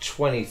 and that's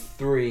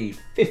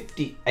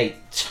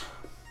 23:58.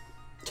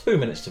 2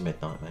 minutes to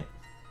midnight, mate.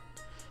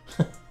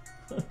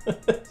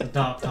 It's a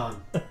dark time.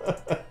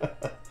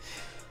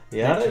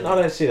 Yeah, I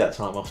don't see that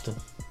time often.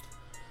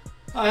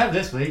 I have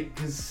this week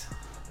because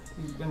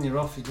when you're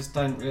off, you just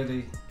don't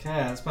really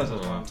care. I suppose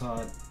that's why I'm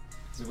tired.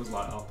 Because it was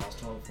like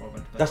 12:30 before I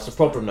went to bed. That's the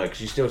problem though,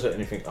 because you still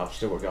don't think I've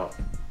still got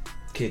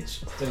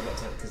kids. Still got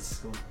to take the kids to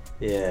school.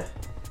 Yeah,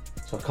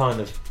 so I kind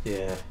of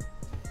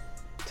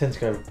tend to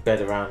go to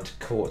bed around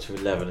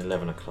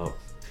 11 o'clock.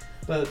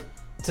 But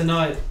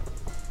tonight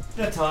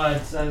they're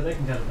tired, so they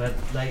can go to bed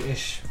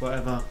late-ish,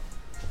 whatever,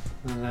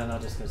 and then I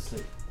just go to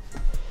sleep.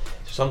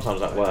 So sometimes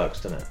that works,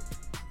 doesn't it?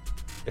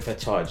 If they're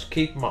tired, just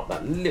keep them up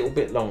that little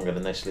bit longer,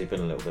 then they sleep in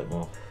a little bit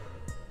more.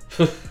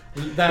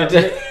 That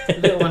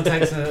little one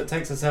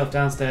takes herself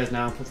downstairs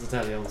now and puts the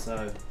telly on,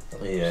 so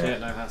she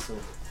ain't no hassle.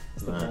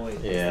 It's the boy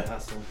that's the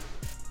hassle.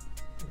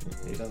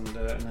 He doesn't do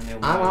it, and then he'll.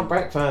 I want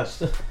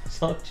breakfast.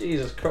 It's like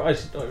Jesus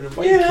Christ, you don't even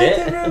wake You it.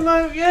 had the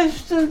remote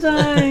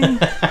yesterday.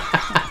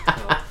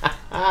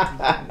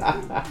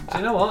 Do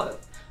you know what?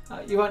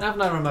 You won't have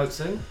no remote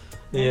soon.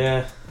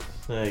 Yeah.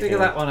 There you Figure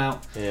go. that one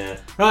out. Yeah.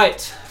 Right,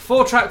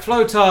 4-track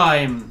flow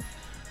time.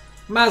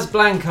 Maz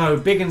Blanco,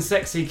 Big and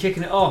Sexy,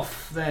 kicking it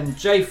off. Then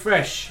J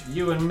Fresh,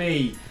 You and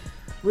Me.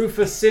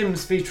 Rufus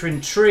Sims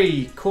featuring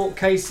Tree, Court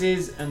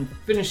Cases, and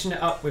finishing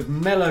it up with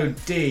Melo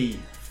D,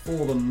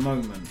 For the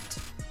Moment.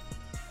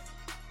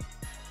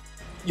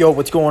 Yo,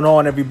 what's going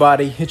on,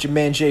 everybody? It's your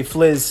man Jay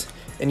Fliz,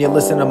 and you're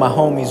listening to my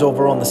homies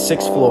over on the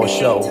 6th Floor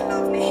Show.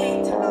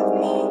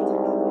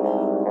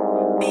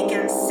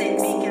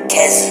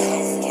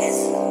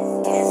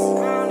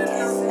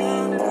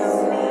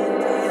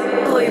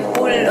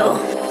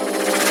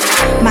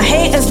 My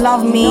haters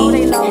love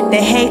me,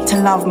 they hate to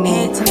love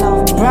me.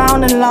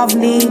 Brown and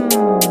lovely,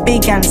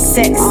 big and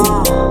sexy.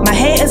 My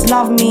haters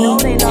love me,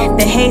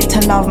 they hate to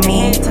love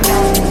me.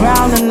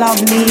 Brown and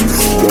lovely,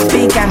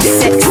 big and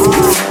sexy.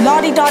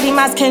 Lardy Dardy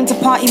Maz came to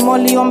party,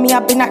 Molly on me,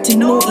 I've been acting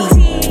naughty.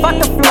 Fuck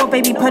the floor,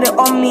 baby, put it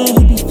on me.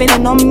 He be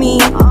feeling on me.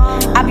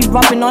 I be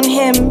rubbing on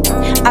him.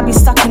 I be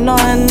sucking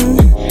on.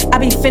 I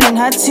be feeling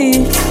her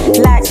too.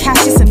 Like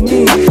cash is a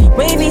move.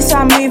 Wavy, so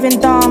I'm moving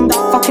dumb.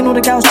 Fucking all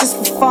the girls just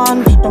for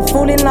fun. Don't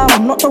fall in love,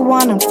 I'm not the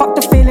one. And fuck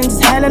the feelings,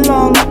 it's hella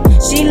long.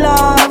 She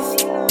love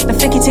the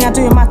flicky thing I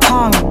do with my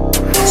tongue.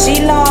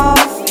 She love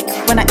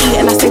when I eat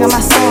and I sing on my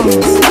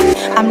songs.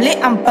 I'm lit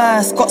and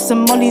burst, got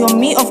some molly on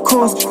me, of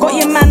course. Got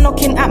your man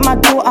knocking at my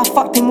door, I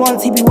fucked him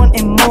once, he be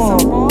wanting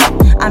more.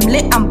 I'm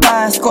lit and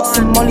burst, got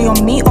some molly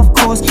on me, of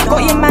course.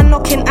 Got your man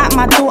knocking at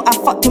my door, I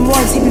fucked him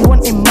once, he be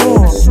wanting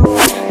more.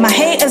 My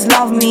haters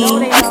love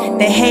me,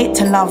 they hate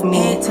to love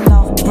me.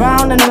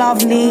 Brown and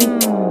lovely,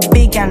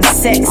 big and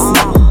sexy.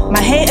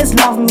 My haters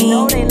love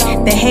me,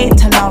 they hate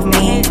to love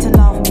me.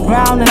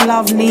 Brown and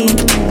lovely,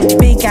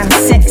 big and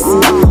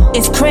sexy.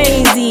 It's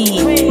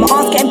crazy, my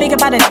arms getting bigger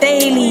by the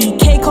daily.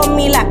 Cake on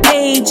me like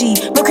Pagey.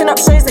 Looking up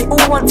shows, they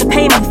all want to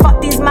pay me. Fuck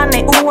these man,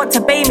 they all want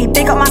to pay me.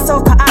 Big up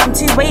myself, cause I'm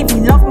too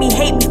wavy. Love me,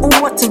 hate me, all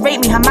want to rate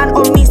me. Her man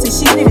on me, so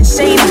she's living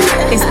shady.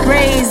 It's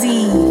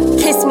crazy.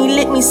 Kiss me,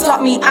 lick me,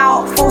 slut me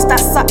out. Force that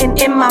something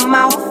in my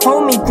mouth.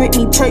 Hold me, grip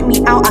me, choke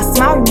me out. I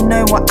smile, you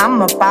know what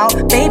I'm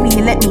about. Baby,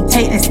 let me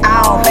take this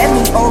out. Bend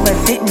me over,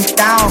 dip me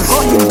down.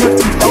 Got him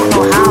hooked, you don't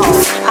know how.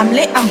 I'm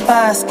lit and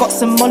burst, got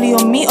some molly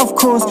on me, of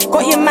course.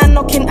 Got your man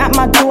knocking at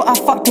my door, I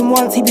fucked him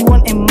once, he be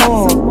wanting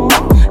more.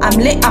 I'm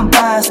lit and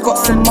burst, got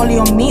some molly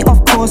on me,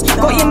 of course.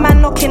 Got your man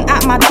knocking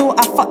at my door,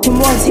 I fucked him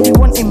once, he be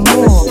wanting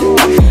more.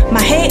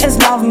 My haters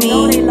love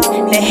me,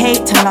 they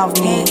hate to love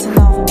me.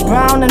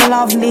 Brown and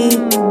lovely,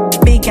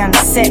 big and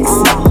sexy.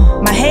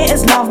 My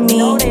haters love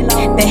me,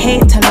 they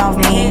hate to love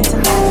me.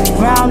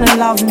 Brown and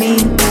lovely,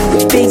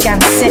 big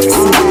and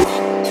sexy.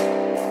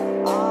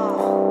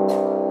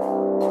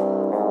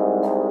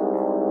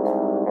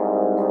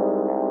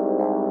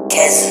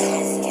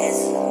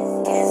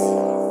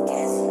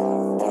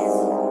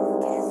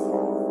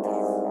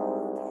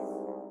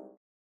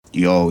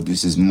 Yo,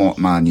 this is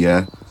Mottman,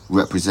 yeah?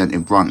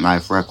 Representing Brunt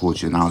Life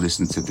Records. You're now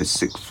listening to the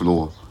 6th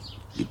Floor.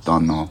 You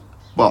done know.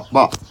 But. You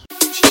and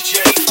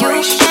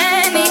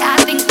me, I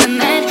think we're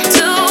meant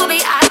to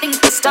be. I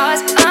think the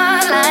stars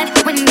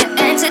aligned when you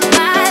entered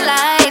my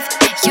life.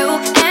 You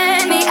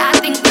and me, I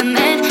think we're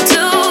meant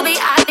to be.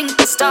 I think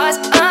the stars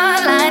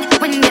aligned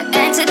when you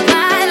entered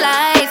my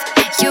life.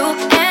 You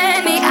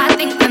and me, I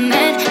think we're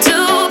meant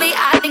to be.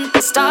 I think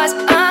the stars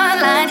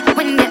aligned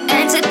when you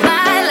entered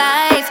my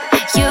life.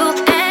 You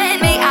and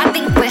me, I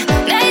think we're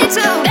meant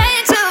to,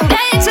 meant to,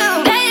 meant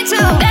to, meant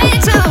to,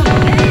 meant to.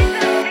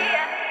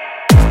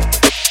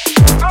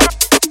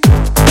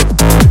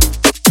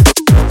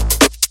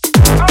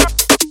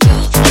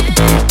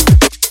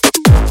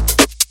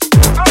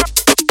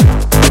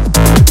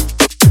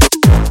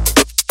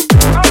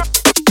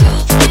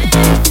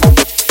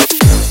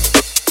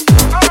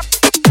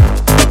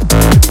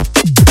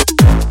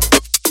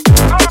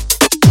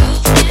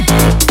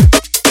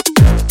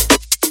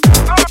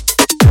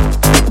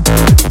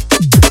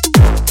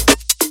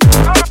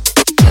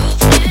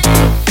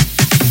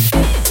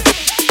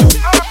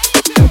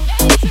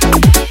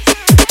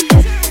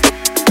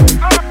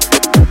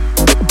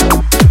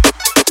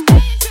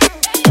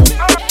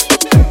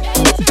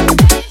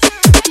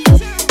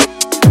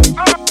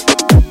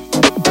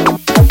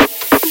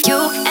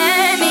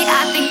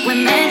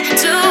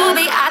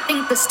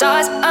 The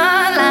stars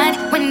aligned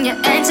when you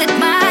entered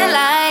my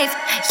life.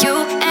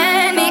 You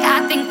and me,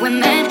 I think we're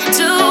meant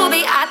to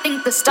be. I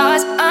think the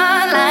stars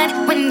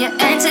aligned when you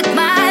entered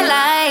my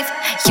life.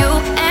 You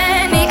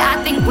and me, I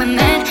think we're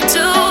meant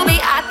to be.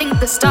 I think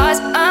the stars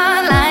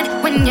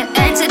aligned when you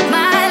entered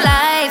my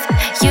life.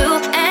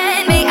 You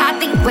and me, I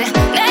think we're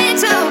meant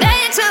to,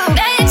 meant to,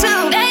 meant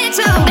to, meant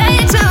to,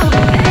 meant to.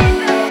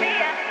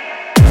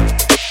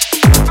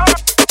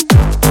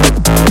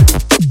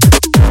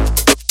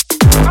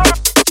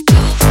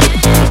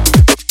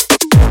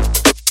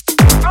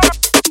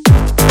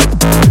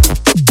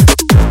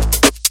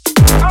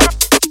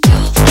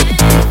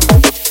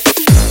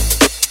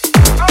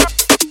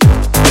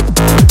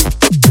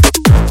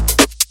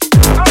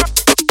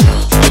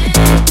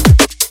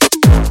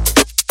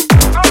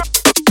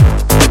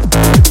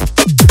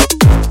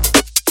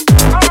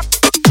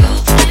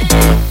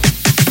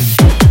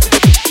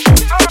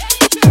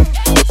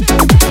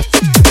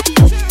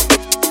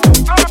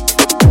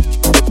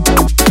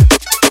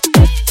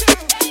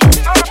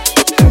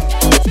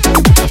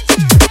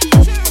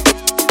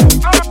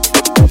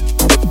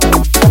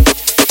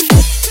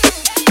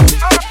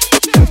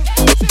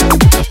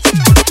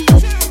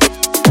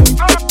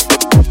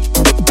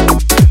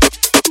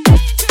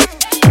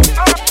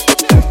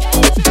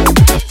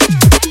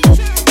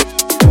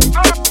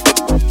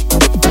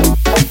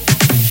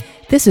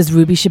 This is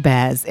Ruby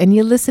Shabazz, and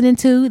you're listening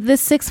to The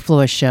 6th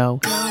Floor Show.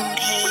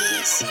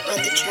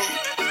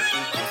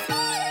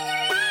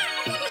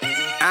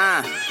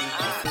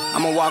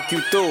 I'ma walk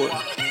you through it,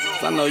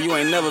 'cause I know you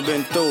ain't never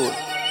been through it.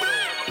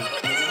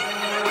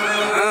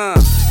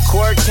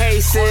 Court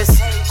cases,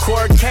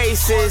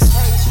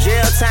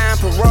 jail time,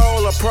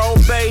 parole, or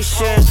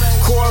probation.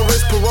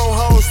 Chorus, parole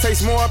hoes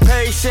takes more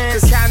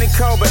patience. County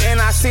code, but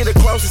NIC the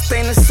closest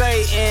thing to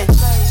Satan.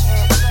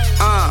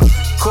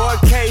 Court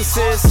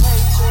cases.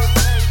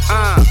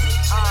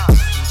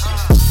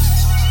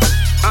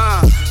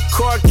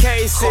 Court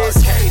cases,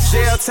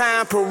 jail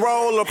time,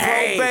 parole, or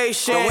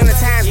probation. The winter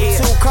times be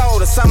too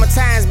cold, the summer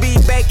times be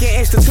baking,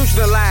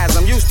 institutionalized.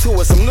 I'm used to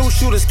it, some new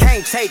shooters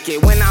can't take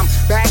it. When I'm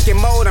back in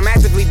mode, I'm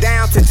actively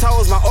down to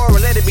toes, my aura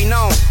let it be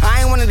known.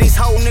 I ain't one of these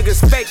whole niggas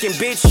faking,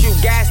 bitch. You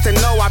gas to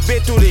know I've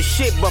been through this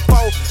shit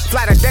before.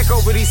 Fly the deck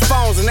over these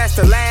phones, and that's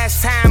the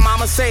last time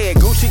I'ma say it.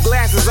 Gucci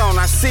glasses on,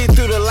 I see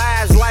through the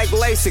lies like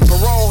LASIK.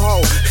 Parole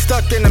hole,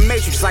 stuck in the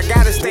matrix, I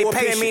gotta stay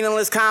patient.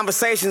 Meaningless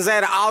conversations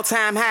at an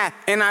all-time high.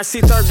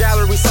 NRC third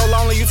gallery so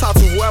lonely, you talk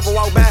to whoever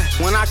walk by.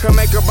 When I could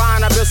make a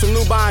bond, I built some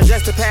new bonds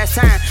just to pass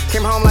time.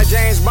 Came home like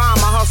James Bond,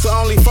 my hustle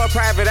only for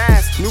private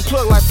eyes. New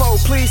plug like Fo,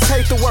 please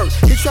take the work.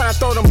 He tryna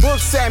throw them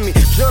books at me.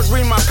 Judge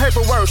read my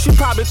paperwork, she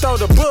probably throw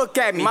the book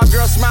at me. My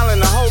girl smiling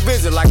the whole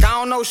visit like I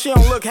don't know, she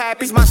don't look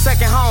happy. It's my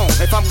second home.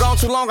 If I'm gone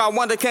too long, I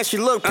wonder can she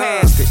look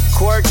past it.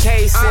 Court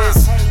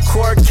cases,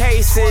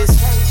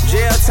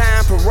 jail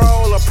time,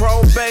 parole, or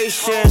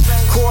probation.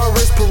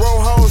 Chorus,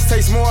 parole hoes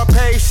takes more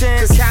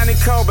patience. County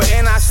code, but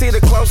NIC the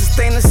closest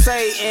thing to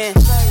Satan.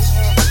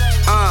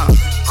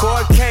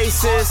 Court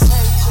cases.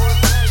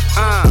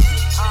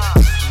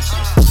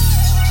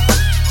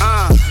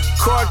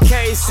 Court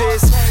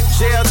cases,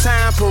 jail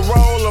time,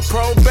 parole, or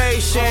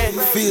probation.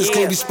 Fears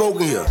can't be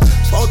spoken here.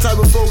 All type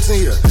of folks in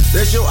here.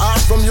 That's your eye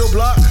from your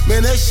block.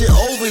 Man, that shit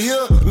over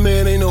here.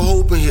 Man, ain't no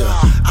hope in here.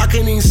 I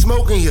can't even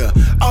smoke in here.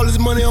 All this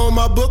money on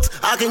my books,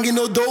 I can't get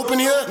no dope in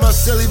here. My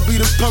celly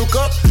beat a punk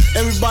up.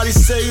 Everybody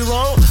say you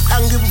wrong. I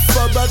don't give a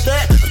fuck about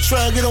that. I'm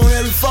trying to get on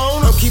every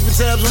phone. I'm keeping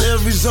tabs on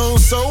every zone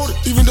sold.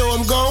 Even though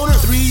I'm gone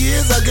 3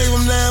 years, I gave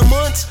them 9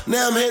 months.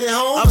 Now I'm headed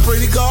home. I pray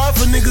to God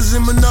for niggas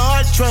in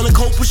Menard trying to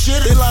cope with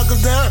shit. They lock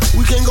us down.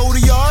 We can't go to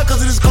yard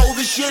cause of this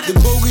COVID shit. The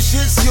bogus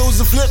shit,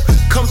 CO's a flip,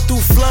 come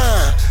through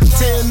flying.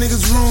 10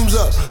 niggas rooms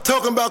up,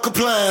 talking about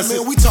compliance.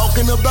 Man, we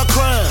talking about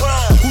crime.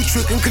 Who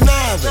tricking,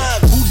 conniving?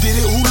 Who did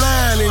it, who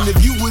lying? And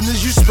if you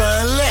witness, you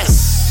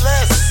spineless.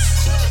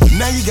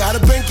 Now you gotta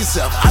bank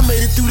yourself. I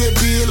made it through that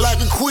bid like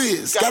a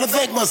quiz. Gotta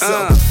thank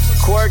myself.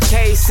 Court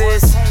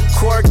cases,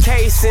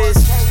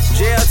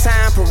 jail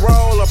time,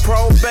 parole, or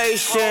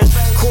probation.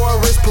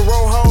 Chorus,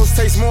 parole hoes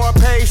takes more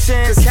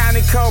patience.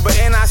 County code, but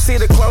NIC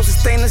the closest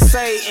thing to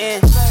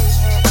Satan.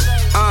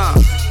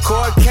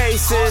 Court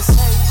cases.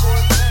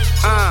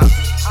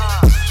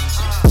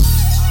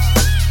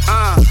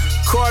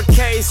 Court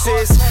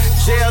cases,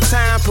 jail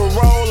time,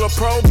 parole, or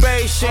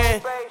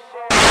probation.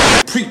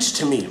 Preach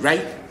to me,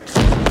 right?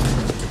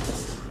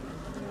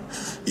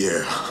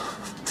 Yeah,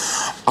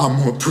 I'm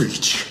gonna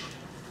preach.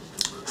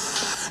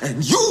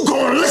 And you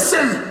gonna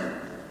listen?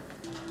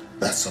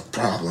 That's a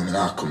problem in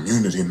our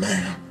community,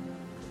 man.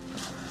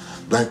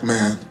 Black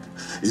man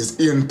is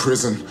in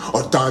prison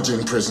or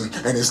dodging prison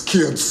and his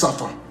kids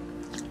suffer.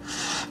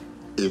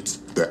 It's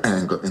the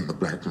anger in the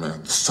black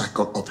man, the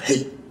cycle of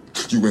hate.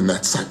 You in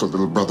that cycle,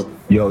 little brother.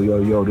 Yo,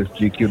 this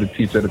GQ, the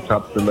teacher of the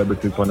top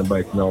celebrities on the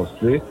bike now,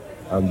 see?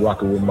 I'm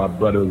rocking with my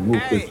brother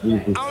Rufus,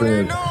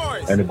 friends,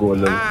 and it go a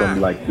little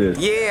something like this.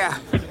 Yeah,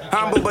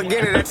 humble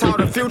beginning that taught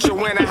the future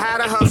when I had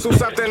to hustle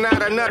something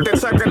out of nothing.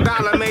 Took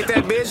 $1, made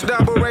that bitch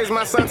double. Raised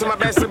my son to my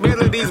best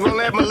abilities, won't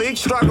let Malik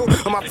struggle.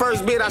 On my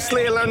first beat, I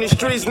slid on these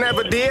streets,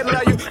 never did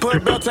love you. Put a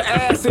belt to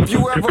ass if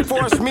you ever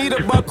forced me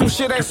to buckle.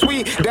 Shit ain't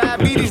sweet.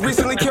 Diabetes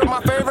recently killed my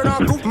favorite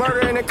uncle.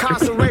 Murder and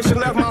incarceration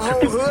left my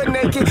whole hood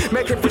naked.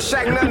 Making for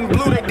Shaq nothing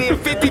blue. They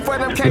did 50 for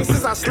them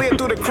cases. I slid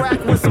through the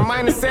crack with some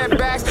minor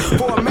setbacks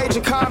for a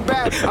major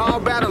combat. All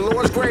about the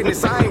Lord's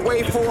greatness. I ain't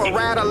wait for a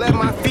ride. I let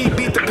my feet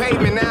beat the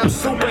pavement. Now I'm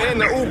super in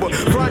the Uber.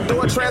 Front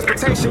door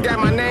transportation got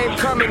my name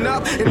coming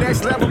up. In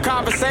next level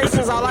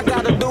conversations, all I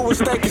gotta do is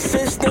stay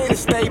consistent and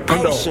stay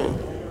patient.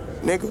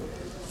 Nigga.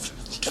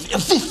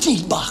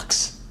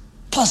 $15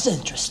 plus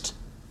interest.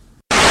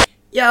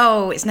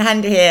 Yo, it's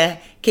Nahanda here.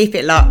 Keep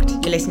it locked.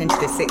 You're listening to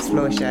the Sixth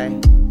Floor Show.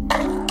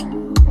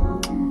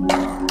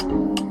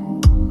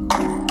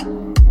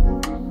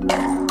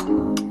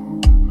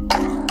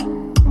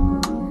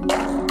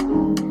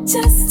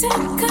 Just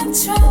take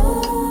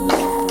control.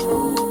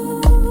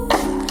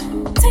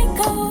 Take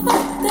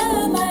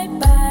over my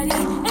body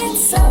and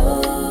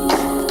soul.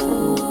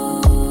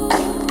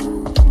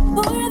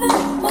 For the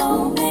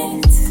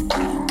moment,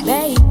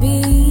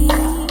 baby,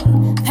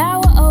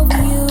 power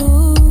over you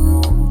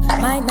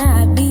might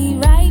not be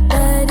right,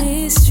 but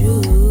it's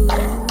true.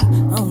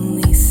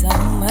 Only so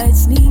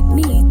much need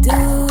me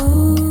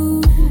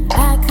do.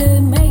 I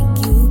could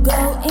make you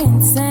go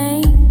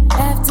insane.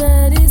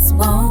 After this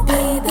won't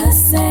be the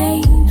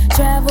same.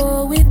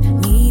 Travel with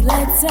me,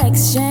 let's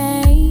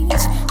exchange.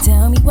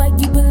 Tell me what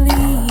you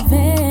believe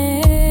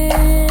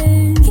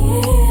in.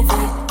 Give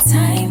it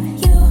time,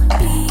 you'll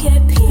be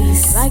at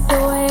peace. Like the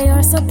way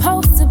you're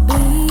supposed to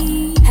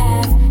be.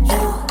 Have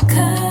you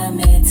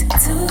commit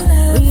to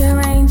love?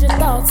 Rearrange your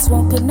thoughts,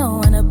 won't put no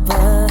one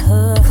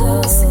above.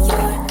 Close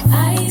your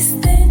eyes,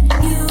 then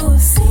you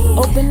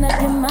Open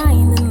up your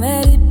mind and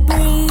let it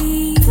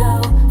breathe.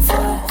 Flow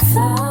for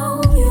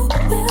flow, you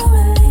will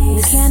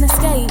release. You can't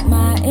escape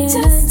my energy.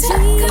 Just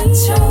take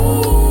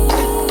control.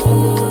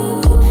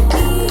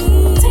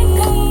 Take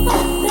over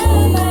the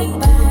right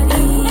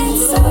body and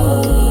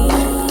soul.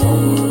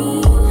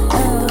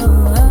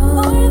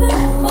 For the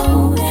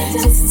moment,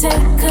 just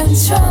take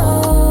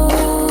control.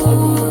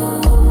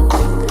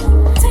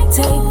 Take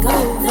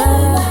over the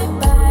right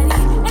body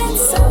and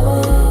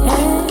soul.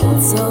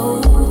 And soul,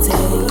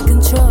 take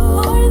control.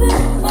 For the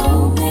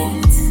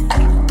moment.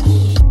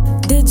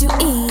 Did you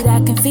eat? I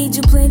can feed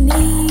you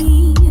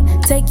plenty.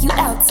 Take you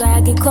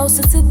outside, get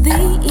closer to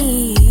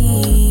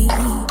thee.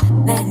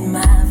 Let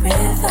my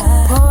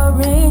river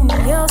pour in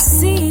your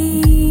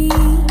sea.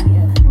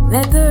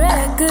 Let the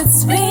record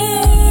spin.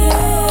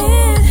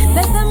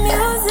 Let the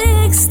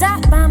music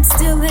stop, I'm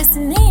still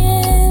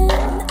listening.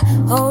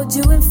 Hold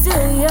you and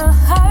feel your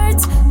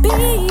heart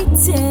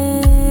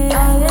beating.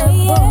 All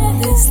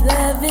aboard this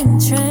loving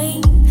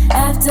train.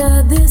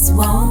 After this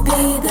won't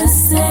be the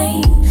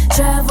same.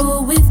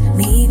 Travel with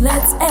me,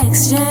 let's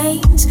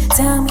exchange.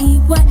 Tell me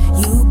what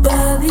you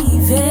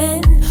believe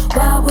in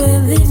while we're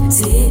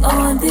lifted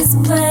on this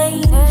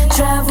plane.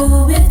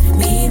 Travel with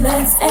me,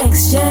 let's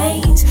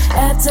exchange.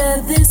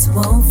 After this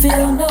won't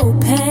feel no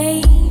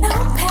pain. No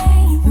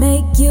pain.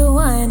 Make you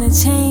wanna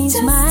change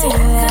just my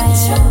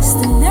life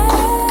tonight.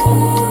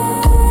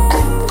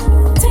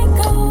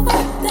 Take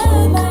over the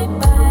right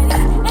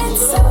body and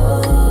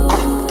soul.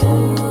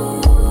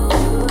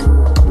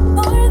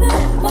 For the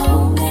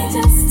moment,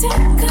 just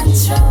take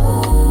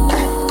control.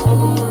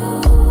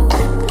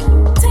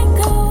 Take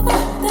over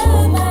the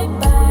right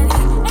body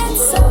and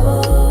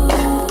soul.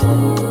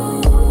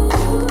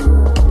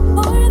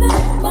 For the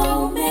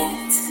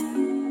moment.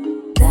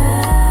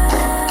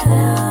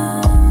 Da-dum,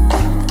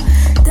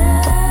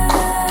 da-dum,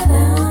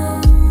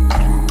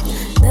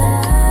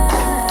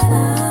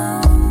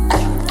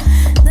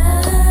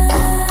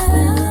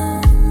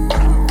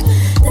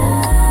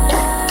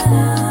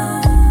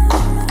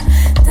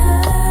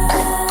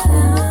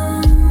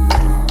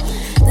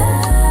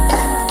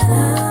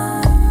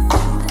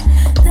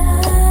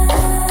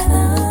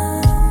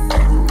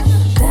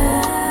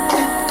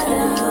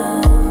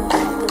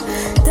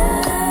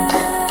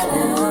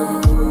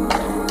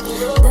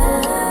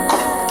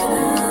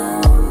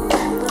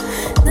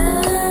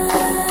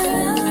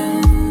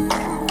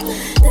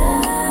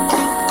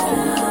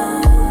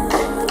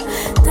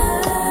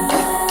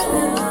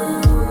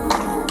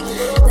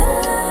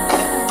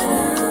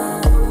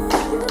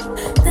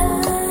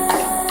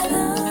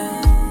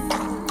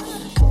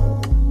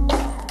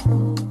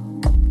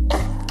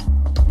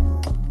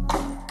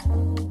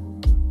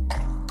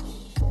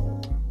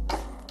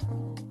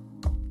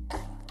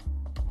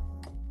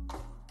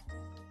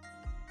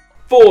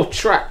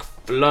 Four-track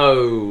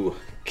flow.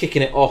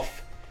 Kicking it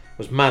off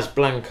was Maz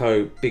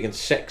Blanco, Big and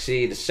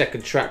Sexy. The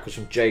second track was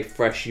from J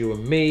Fresh, You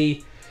and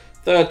Me.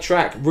 Third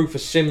track,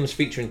 Rufus Simmons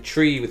featuring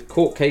Tree with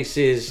Court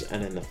Cases.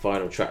 And then the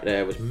final track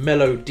there was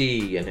Melo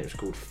D, and it was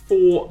called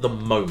For the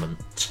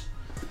Moment.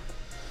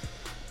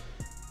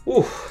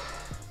 Ooh.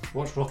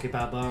 Watched Rocky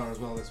Balboa as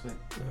well this week.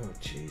 Oh,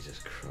 Jesus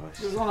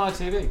Christ. It was on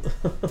ITV.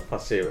 I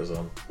see it was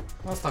on.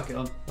 I stuck it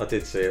on. I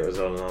did see it was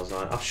on, and I was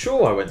like, I'm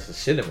sure I went to the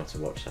cinema to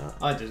watch that.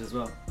 I did as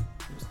well.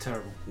 It was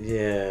terrible.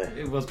 Yeah.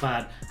 It was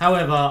bad.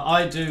 However,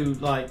 I do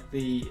like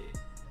the...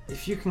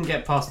 If you can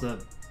get past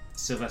the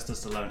Sylvester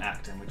Stallone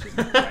acting, which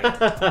isn't great,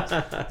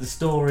 the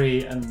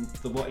story and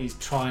what he's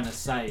trying to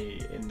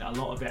say in a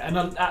lot of it,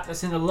 and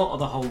that's in a lot of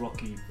the whole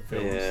Rocky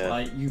films. Yeah.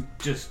 Like, you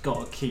just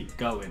got to keep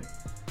going.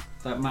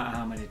 Don't matter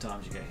how many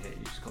times you get hit,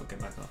 you just got to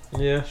get back up.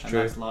 Yeah, that's true.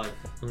 That's life.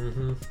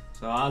 Mm-hmm.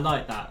 So I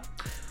like that.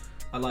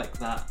 I like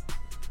that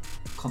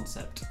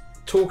concept.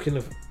 Talking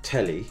of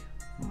telly,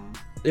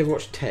 you ever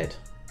watched Ted?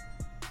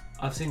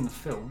 I've seen the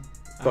film.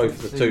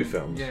 Both the two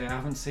films? Yeah, I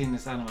haven't seen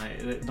this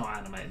animated. Not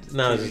animated.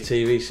 No, it's a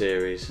TV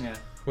series. Yeah.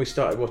 We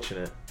started watching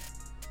it.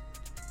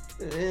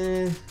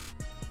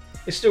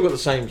 It's still got the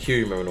same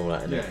humour and all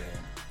that in it. Yeah.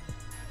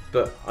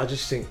 But I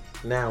just think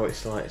now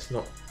it's like, it's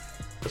not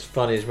as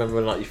funny as remember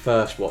when like you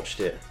first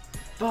watched it.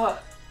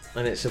 But...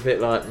 And it's a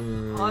bit like...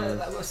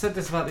 I said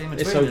this about the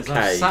In-Betweeners. It's okay.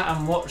 I sat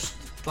and watched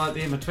like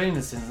the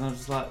In-Betweeners scenes and I was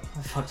just like,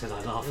 what the fuck did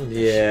I laugh at this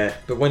Yeah, shit?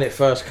 but when it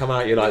first come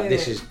out, you're like,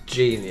 this is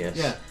genius.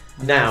 Yeah.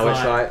 And Now I it's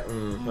was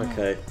like,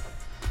 okay.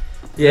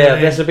 Yeah,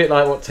 that's a bit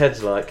like what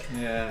Ted's like.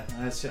 Yeah,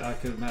 that's I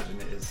could imagine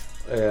it is.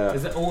 Yeah.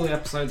 Is it all the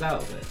episodes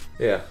out of it?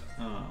 Yeah.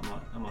 Oh,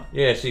 I might.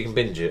 Yeah, so you can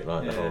binge it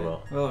like the whole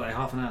lot. Well, like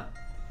half an hour.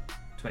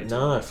 22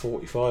 No, minutes.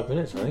 45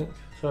 minutes, I think.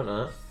 Something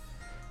like that.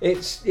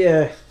 It's,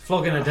 yeah.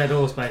 Flogging a dead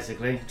horse,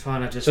 basically.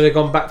 Trying to just... So they've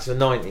gone back to the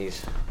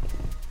 90s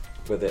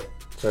with it.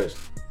 So it's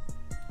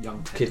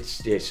young Ted.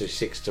 kids, yeah, so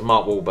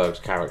Mark Wahlberg's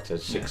character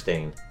is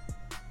 16.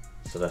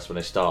 So that's when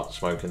they start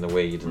smoking the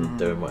weed and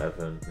doing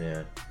whatever, and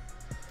yeah.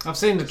 I've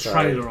seen the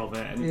trailer of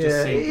it, and it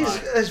just seems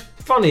like... It's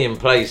funny in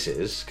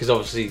places, because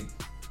obviously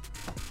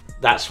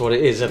that's what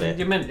it is, isn't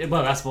it?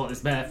 Well, that's what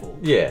it's there for.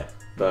 Yeah,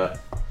 but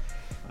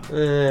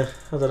I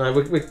don't know.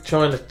 We're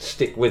trying to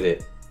stick with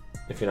it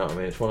If you know what I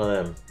mean, it's one of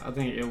them. I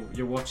think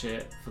you'll watch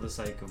it for the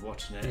sake of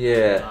watching it.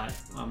 Yeah.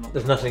 Like,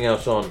 there's nothing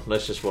else on.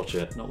 Let's just watch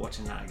it. Not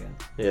watching that again.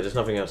 Yeah, there's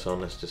nothing else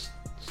on. Let's just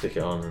stick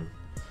it on. And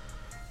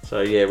so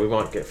yeah, we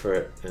might get through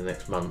it in the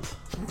next month.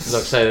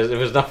 Like I say, if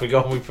there's nothing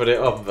on, we put it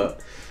on. But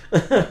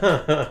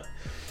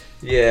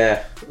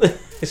yeah,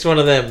 it's one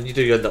of them. You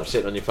do end up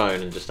sitting on your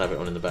phone and just have it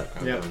on in the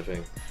background, kind of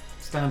thing.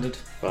 Standard.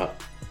 But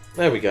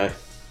there we go.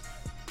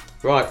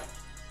 Right,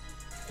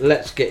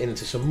 let's get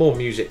into some more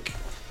music.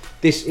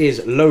 This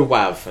is Low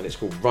Wav and it's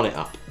called Run It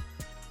Up.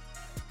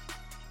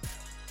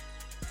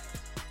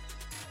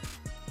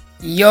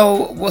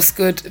 Yo, what's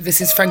good?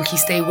 This is Frankie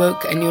Stay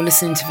Woke and you're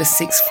listening to the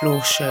Sixth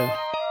Floor Show.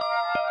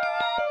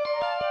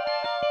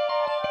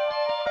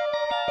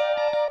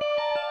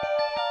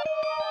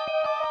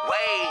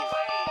 Wave,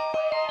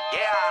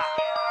 yeah.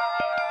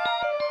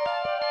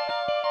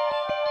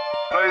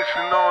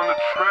 Placing on the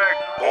track,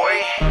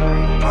 boy.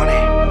 Run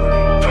it,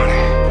 run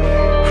it,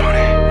 run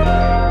it.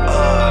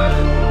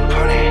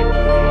 Run it,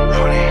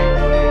 run it,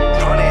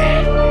 run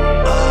it.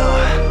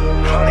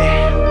 Run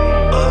it,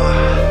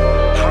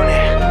 run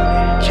it.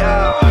 Yo,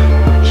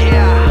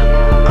 yeah.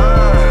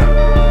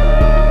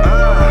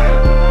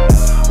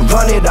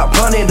 Run it up,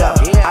 run it up.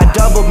 I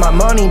doubled my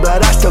money,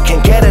 but I still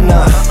can't get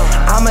enough.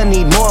 I'ma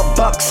need more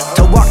bucks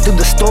to walk through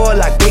the store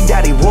like Big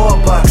Daddy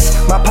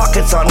Warbucks. My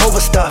pockets on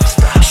overstuffed.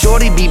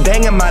 Shorty be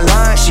banging my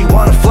line, she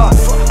wanna fuck.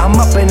 I'm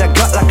up in the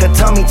gut like a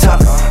tummy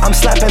tuck. I'm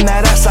slapping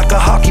that ass like a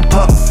hockey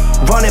puck.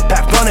 Run it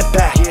back, run it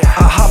back.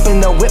 I hop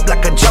in the whip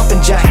like a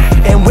jumping jack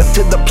and whip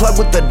to the plug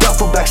with the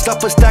duffel bag.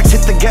 Stuffer stacks,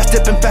 hit the gas,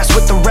 dipping fast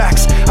with the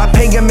racks. I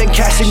pay him in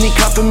cash and he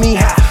cuffing me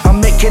half.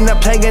 I'm making a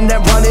play and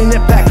then running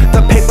it back.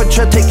 The paper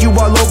trail take you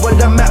all over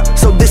the map.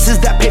 So this is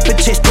that paper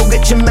chase, go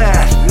get your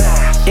math.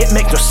 It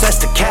makes no sense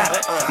to cap.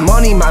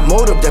 Money my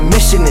motive, the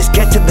mission is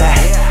get to that.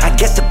 I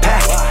get the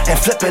pack and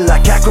flip it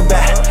like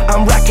acrobat.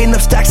 I'm racking up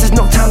stacks, there's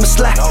no time to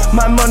slack.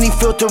 My money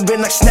filtering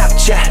like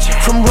Snapchat.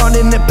 From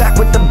running it back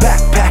with the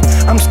backpack,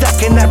 I'm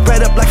stacking that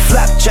bread up like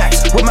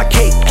flapjacks with my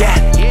cake gat.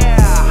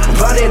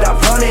 Run it up,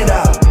 run it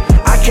up.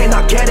 I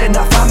cannot get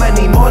enough, I'ma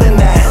need more than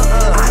that.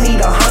 I need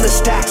 100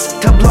 stacks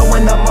to blow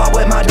in the mud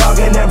with my dog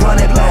and then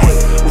run it back.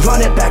 Run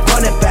it back,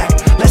 run it back.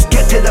 Let's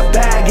get to the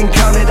bag and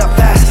count it up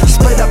fast.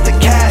 Split up the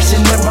cash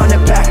and then run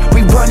it back.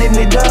 We running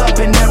it up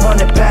and then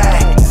run it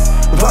back.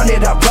 Run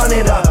it up, run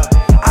it up.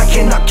 I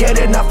cannot get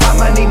enough,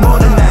 I'ma need more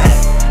than that.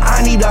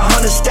 I need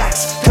 100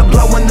 stacks to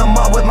blow in the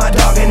mud with my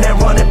dog and then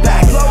run it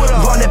back.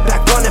 Run it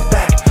back, run it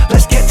back.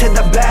 Let's get to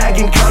the bag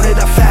and count it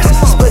up fast.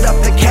 Split up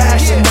the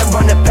cash and then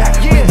run it back.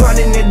 We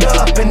running it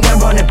up and then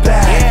run it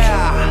back.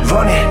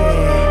 Run it,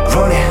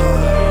 run it,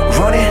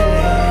 run it,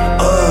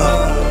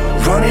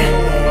 run it,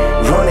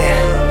 run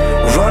it,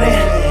 run it,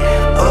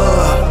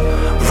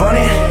 run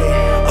it,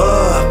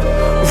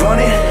 run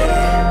it,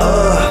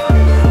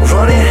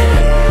 run it,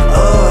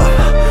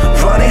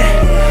 run it,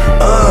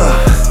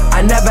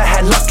 I never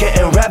had luck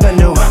getting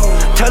revenue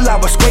till I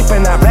was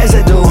scraping that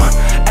residue.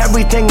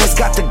 Everything has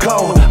got to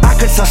go. I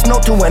could sell snow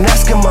to an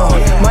Eskimo.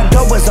 My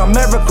dough is a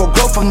miracle,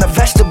 grow from the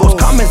vegetables.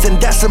 Commas and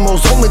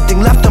decimals, only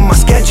thing left on my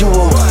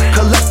schedule.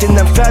 Collecting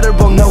them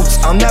federal notes,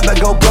 I'll never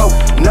go broke,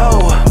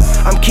 no.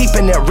 I'm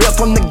keeping it real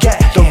from the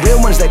get. The real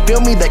ones, they feel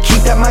me, they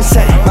keep that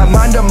mindset. My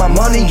mind on my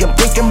money, I'm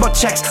thinking about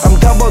checks. I'm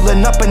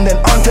doubling up and then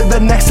on to the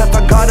next. I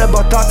forgot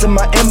about thoughts in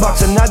my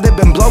inbox, and now they've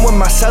been blowing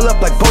my cell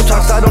up like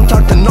Botox. I don't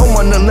talk to no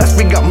one unless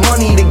we got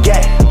money to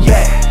get.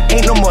 Yeah,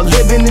 ain't no more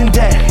living in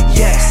debt.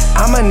 Yes,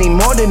 I'ma need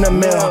more than a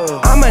mil.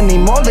 I'ma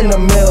need more than a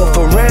mil,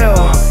 for real.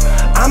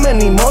 I'ma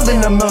need more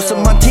than a mil so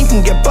my team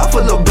can get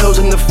Buffalo Bills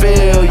in the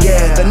field,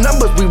 yeah. The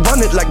numbers, we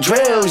run it like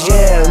drills,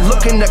 yeah.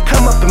 Looking to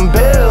come up and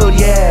build,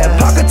 yeah.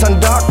 Pockets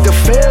on Dr.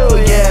 Phil,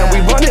 yeah.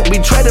 We run it,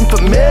 we trading for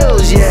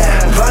mills, yeah.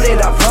 Run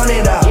it up, run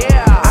it up.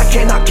 I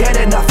cannot get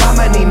enough,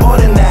 I'ma need more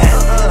than that.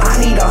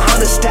 I need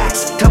 100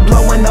 stacks to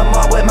blow in the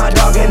mud with my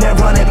dog and then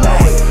run it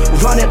back.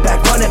 Run it back,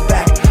 run it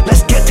back.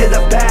 Let's get to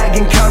the bag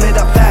and count it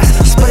up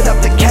fast. Split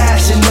up the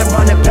cash and then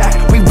run it back.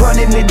 We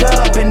running it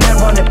up and then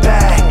run it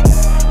back.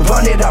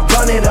 Run it up,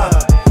 run it up.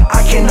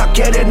 I cannot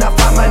get enough,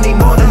 I'ma need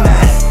more than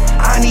that.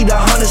 I need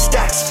 100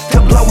 stacks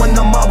to blow in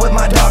the mud with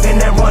my dog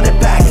and then run it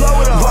back.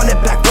 Run it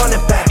back, run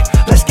it back.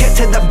 Let's get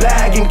to the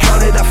bag and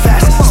count it up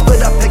fast.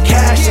 Split up the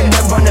cash and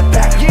then run it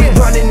back. We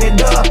running it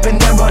up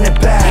and then run it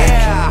back.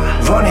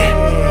 Run it,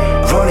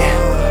 run it,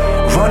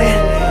 run it,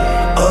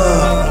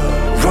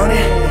 run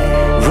it,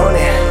 run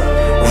it,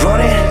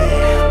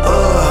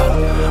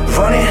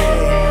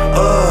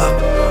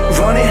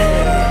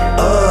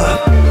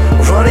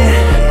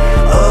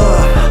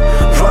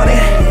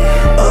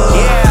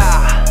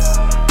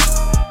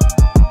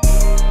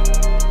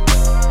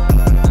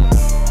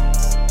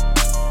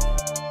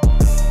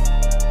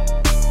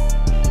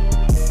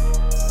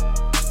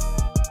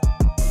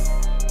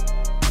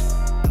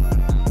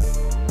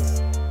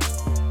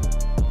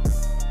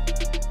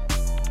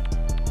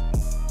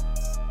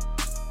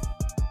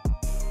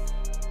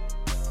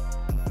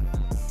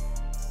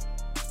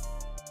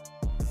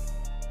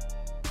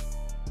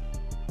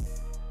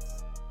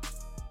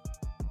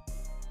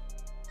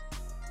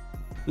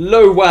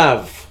 Low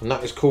Wav, and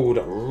that is called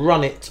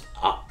Run It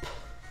Up.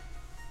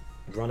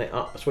 Run It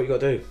Up, that's what you got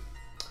to do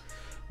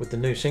with the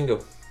new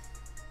single.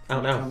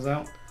 Out now. Comes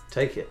out.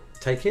 Take it.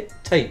 Take it.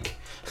 Take.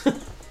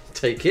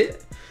 Take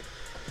it.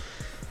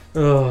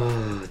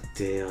 Oh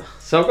dear.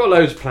 So I've got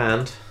loads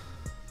planned.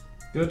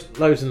 Good.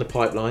 Loads in the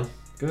pipeline.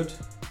 Good.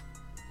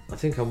 I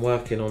think I'm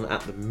working on,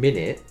 at the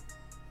minute,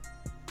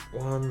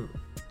 1,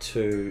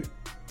 2,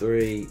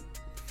 3,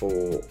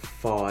 4,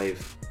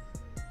 5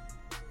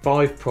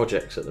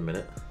 projects at the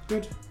minute.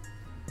 Good.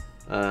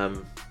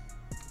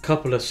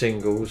 Couple of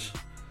singles,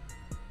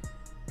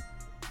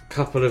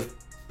 couple of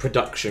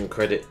production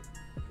credit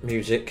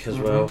music as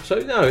well. So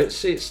no,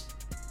 it's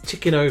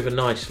ticking over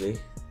nicely.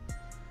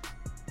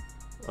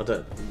 I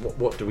don't.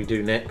 What do we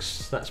do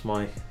next? That's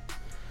my.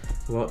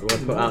 What do I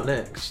put out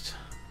next?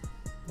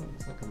 Well,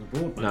 it's like on the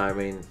board, mate. No, I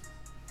mean,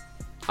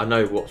 I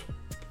know what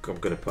I'm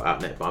going to put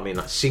out next, but I mean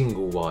like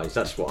single wise.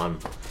 That's what I'm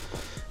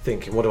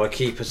thinking. What do I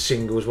keep as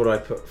singles? What do I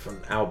put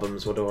from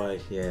albums? What do I?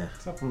 Yeah.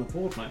 It's up on the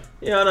board, mate.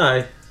 Yeah, I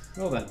know.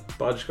 Well then.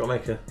 But I just got to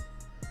make a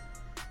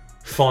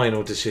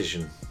final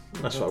decision.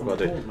 That's what I've got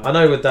to do. Board, I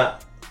know with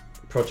that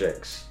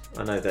projects,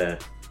 I know they're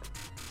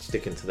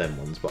sticking to them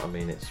ones, but I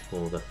mean it's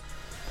more the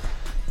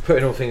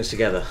putting all things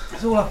together.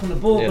 It's all up on the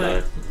board,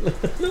 mate.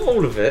 Not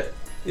all of it.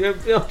 I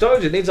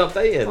told you it needs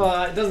updating.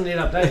 Well, it doesn't need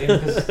updating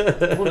because if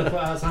you want to put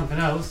out something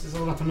else, it's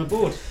all up on the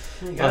board.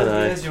 There you go. I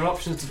know. There's your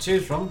options to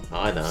choose from.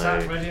 I know.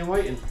 Sat ready and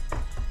waiting.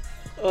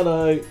 I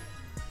know.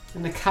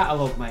 In the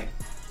catalogue, mate.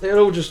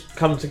 It'll all just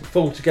come to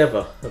fall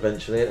together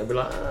eventually, and it'll be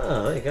like,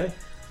 there you go.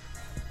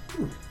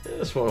 Yeah,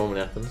 that's what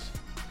normally happens.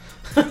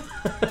 No,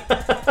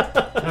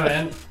 it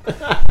ain't.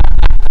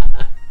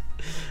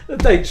 The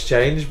dates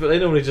change, but they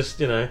normally just,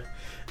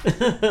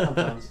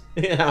 Sometimes.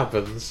 It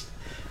happens.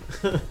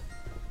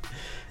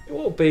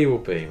 What will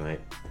be, mate.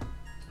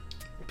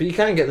 But you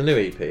can get the new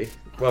EP,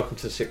 Welcome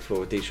to the Sixth Floor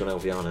with Deshaun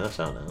Elviano, that's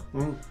out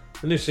now.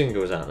 The new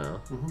single is out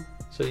now.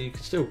 So you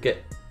can still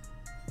get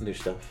new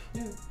stuff.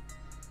 Yeah.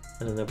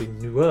 And then there'll be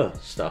newer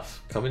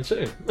stuff coming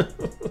soon.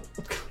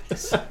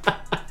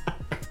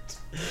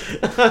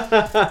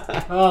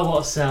 Oh,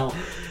 what a sell.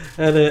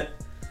 And it,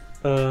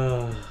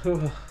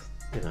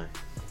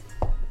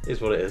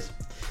 is what it is.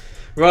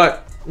 Right,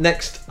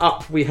 next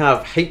up we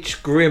have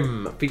H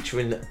Grim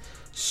featuring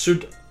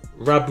Sud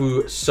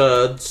Rabu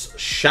Zedz,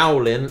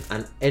 Shaolin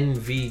and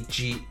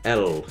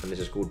NVGL, and this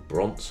is called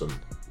Bronson.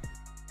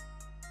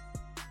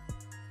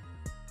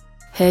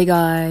 Hey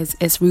guys,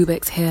 it's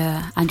Rubik's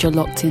here, and you're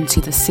locked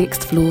into the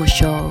Sixth Floor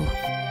Show.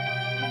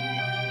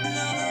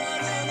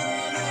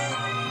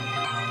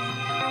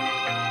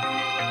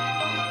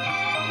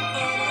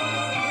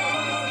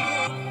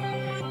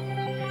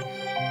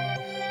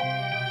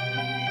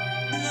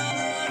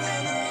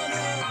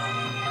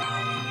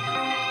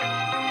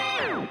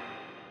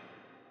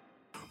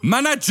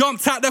 Man, I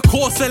jumped out the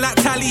Corsa like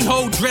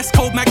tally-ho, dress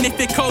code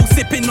magnifico,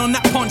 sipping on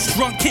that punch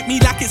drunk, hit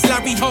me like it's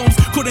Larry Holmes,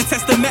 couldn't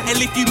test the metal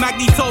if you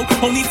magneto,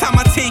 only time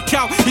I take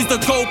out is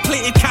the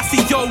gold-plated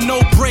Casio,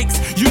 no brakes,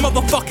 you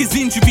motherfuckers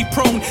injury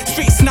prone,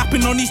 straight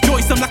snapping on these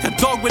joints, I'm like a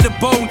dog with a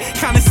bone,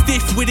 kinda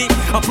stiff with it,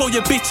 I blow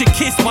your bitch a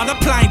kiss while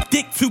applying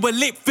dick to her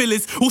lip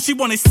fillers, all she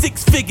wanted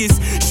 6 figures,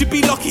 should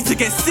be lucky to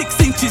get 6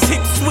 inches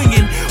hip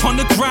swinging, on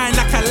the grind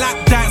like a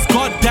lap dance,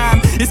 goddamn,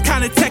 it's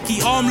kinda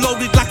techie, arm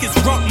loaded like it's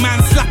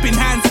Rockman, slapping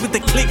hands with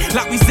the click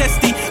like we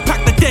zesty,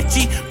 pack the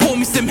dechi, pour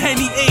me some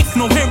Henny 8th,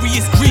 no Henry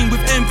is green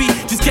with envy,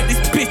 just get this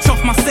bitch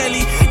off my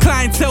celly,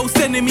 clientele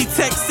sending me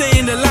text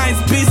saying the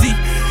line's busy,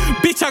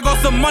 bitch I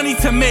got some money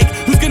to make,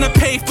 who's gonna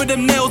pay for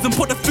them nails and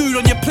put the food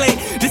on your plate,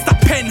 this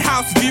that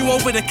penthouse view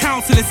over the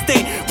council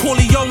estate,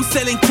 Corleone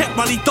selling kept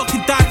while he ducked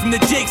and died from the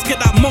jakes, get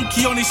that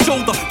monkey on his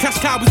shoulder, cash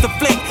cow is the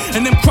flake,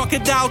 and them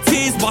crocodile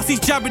tears whilst he's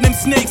jabbing them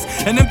snakes,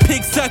 and them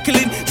pigs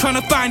circling, trying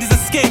to find his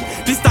escape,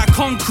 this that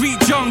concrete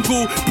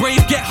jungle,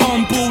 brave get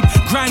humbled,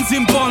 grands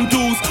in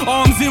bundles,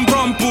 arms in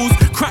rumbles,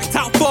 cracked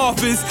out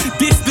fathers,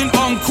 distant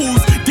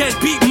uncles,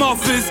 deadbeat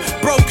mothers,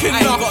 broken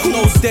knuckles. I ain't got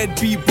no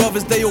deadbeat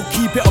brothers, they all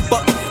keep it a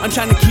buck. I'm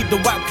trying to keep the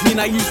whack clean,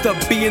 I used to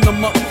be in the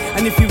muck.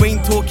 And if you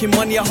ain't talking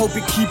money, I hope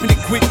you're keeping it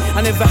quick.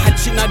 I never had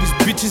shit, now these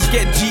bitches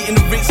get G in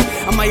the wrist.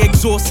 And my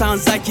exhaust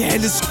sounds like your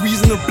head is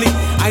squeezing a blink.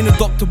 I ain't a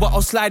doctor, but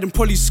I'll slide and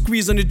probably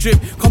squeeze on the drip.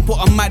 Can't put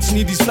a match,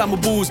 need these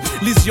flammables.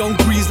 Lizzie on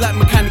grease like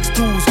mechanics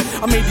tools.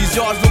 I made these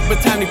yards look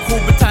botanical,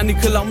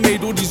 I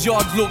made all these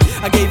yards look.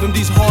 I gave them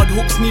these hard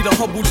hooks, need a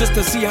hubble just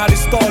to see how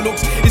this star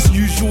looks. It's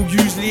usual,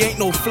 usually ain't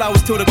no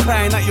flowers till they're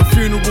crying at your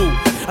funeral.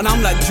 And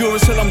I'm like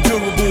Duracell, I'm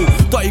durable.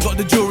 Thought you got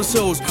the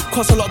Duracells,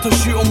 cost a lot to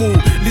shoot 'em all.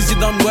 Lizzie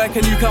done work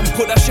and you can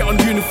put that shit on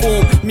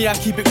uniform. Me, I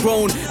keep it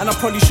grown, and I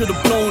probably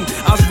should've blown.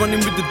 I was running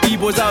with the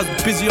D-boys, I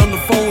was busy on the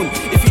phone.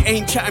 If you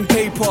ain't chatting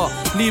paper,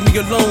 leave me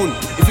alone.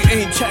 If you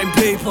ain't chatting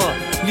paper,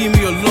 leave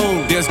me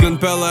alone. Diezgan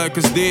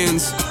pelēkas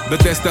dienas,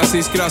 bet es tās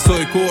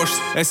izkrāsoju košas.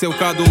 Es jau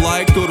kādu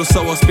laiku turu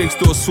savos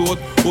pirkstos sot,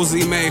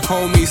 uzzīmēju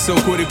homies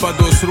sev, kuri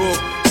pados roku.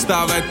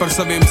 stāvēt par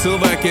saviem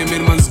cilvēkiem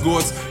ir mans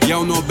gods.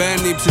 Jau no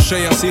bērnības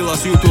šajās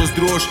ielās jūtos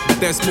droši,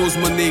 bet esmu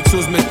uzmanīgs,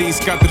 uzmetīs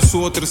katrs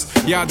otrs.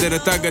 Jādara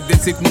tagad, ja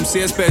cik mums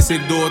iespējas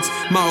ir dots.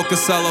 Mauka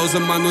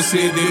salauza manu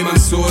sirdi ir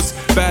mans sots.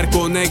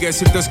 Pērko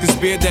negais ir tas, kas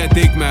biedē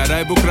tikmēr.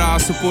 Aibu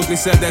krāsu putni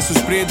sēdēs uz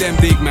priedēm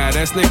tikmēr.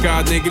 Es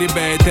nekād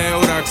negribēju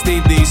tev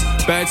rakstīt dīs.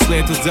 Pēc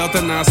lietus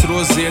dzeltenās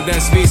rozes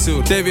ziedēs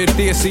visur. Tev ir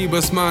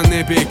tiesības man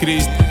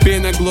nepiekrīst.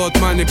 Pieneglot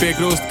mani pie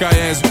krusta kā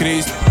Jēzu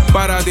Kristu.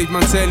 Parādīt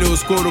man ceļu,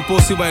 uz kuru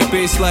pusi vai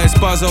pīs, lai es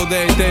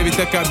pazaudēju tevi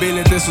tā kā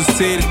biļetes uz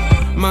cirki.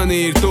 Manī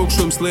ir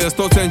tukšums liels,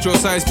 to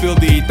cenšos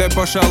aizpildīt. Te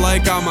pašā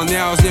laikā man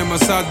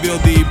jāuzņemas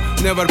atbildība.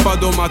 Nevar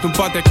padomāt un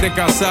pateikt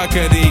nekā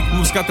sakarīgi.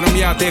 Mums katram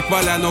jātiek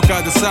vaļā no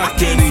kāda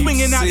sakarīgas.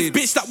 Swinging out this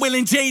bitch that Will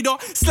and Jada.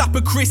 Slap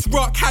a Chris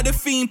Rock, had a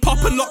fiend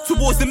pop and lock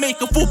towards the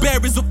maker. Full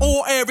bearers of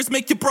all eras,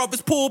 make your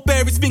brothers poor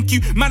bearers. Think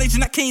you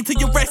managing that cane to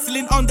your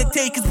wrestling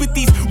undertakers with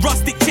these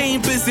rustic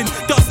chambers and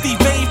dusty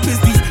vapors.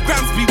 These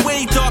grams be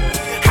weighed up,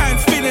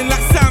 hands feeling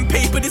like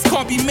sandpaper. This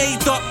can't be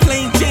made up,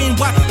 plain Jane.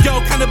 White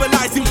girl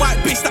cannibalizing white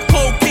bitch that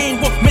cocaine.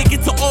 What make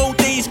it to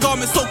old age,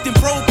 garments soaked in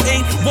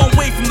propane. One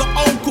way from the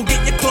uncle,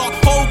 get your clock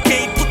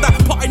okay. Put that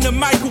pot in the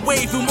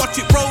microwave and watch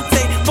it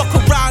rotate. Fuck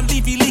around,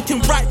 leave you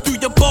leaking right through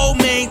your bowl,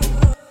 mate.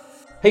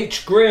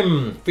 H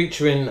Grim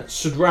featuring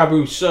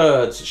Sudrabu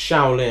Zedz,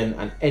 Shaolin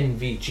and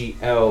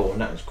NVGL,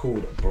 and that is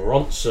called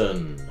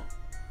Bronson.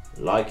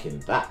 Liking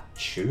that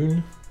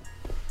tune.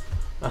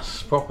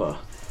 That's proper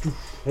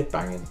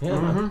headbanging. Yeah,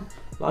 man.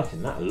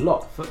 Liking that a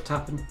lot. Foot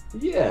tapping.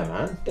 Yeah,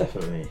 man,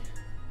 definitely.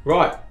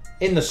 Right,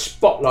 in the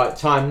spotlight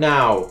time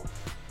now.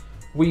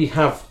 We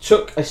have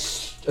took a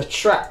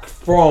track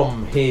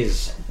from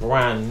his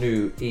brand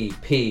new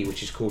EP,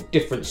 which is called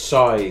Different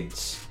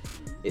Sides.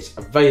 It's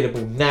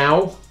available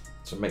now,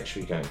 so make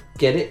sure you go and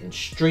get it and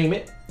stream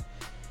it.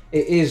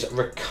 It is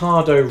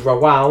Ricardo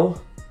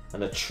Roal,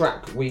 and the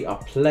track we are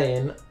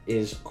playing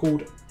is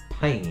called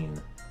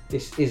Pain.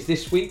 This is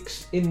this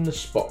week's In the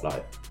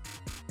Spotlight.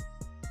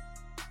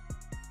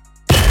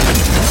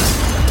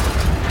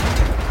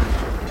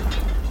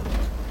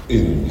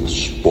 In the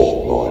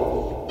Spotlight.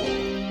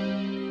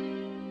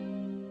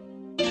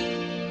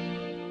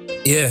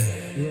 Yeah.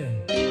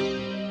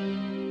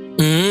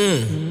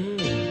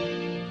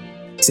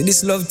 See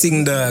this love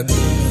thing, dog.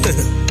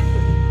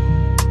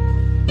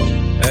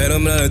 I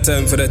don't have no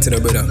time for that, you know,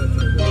 brother.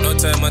 No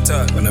time at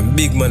all. And a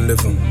big man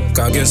living.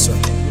 Cause guess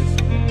what?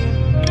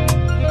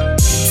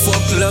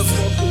 Fuck love,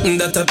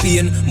 that a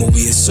pain. Me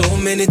waste so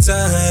many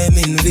time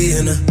in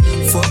vain.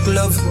 Fuck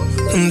love,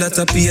 that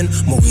a pain.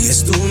 Me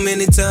waste too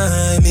many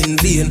time in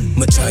vain.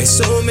 Me try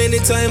so many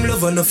time,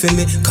 love enough for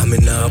me.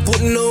 Coming now,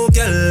 put no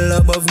girl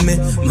above me.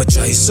 Me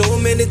try so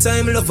many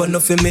time, love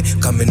enough for me.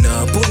 Coming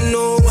now, put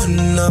no one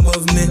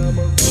above me.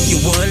 You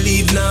want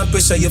leave now,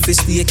 pressure your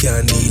fist, you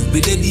can't deal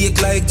with the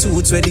dick like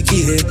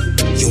 220k.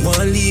 You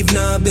want leave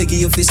now, beg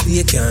your fist,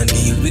 you can't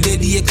deal with the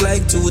dick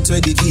like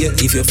 220k.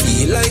 If you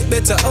feel like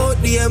better out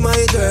there, my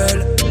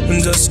girl,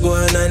 just go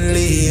on and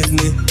leave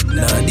me.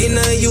 Nah,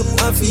 deny you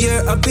of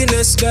your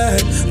happiness, girl.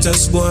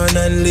 Just go on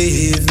and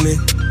leave me.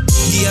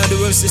 Yeah, the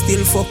world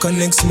still fuck her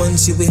next man,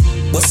 she will.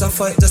 What's a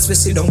fight, just for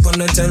sit down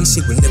on a chance,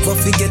 she will never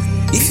forget.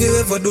 If you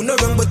ever do no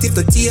wrong, but if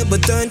the table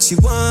turn, she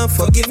want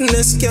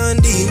forgiveness,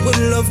 can't deal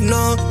with love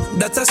now.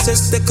 That's a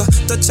stress taker,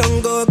 touch and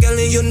go, girl,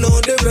 and you know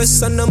the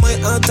rest. And my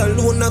heart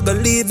alone, I go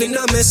leave in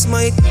a mess.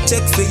 Might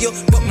check for you,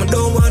 but I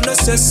don't want no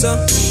stress.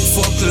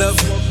 Fuck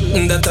love,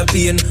 that a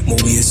pain. Me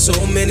waste so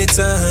many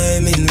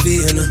time in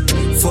vain.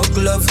 Fuck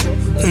love,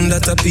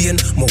 that a pain.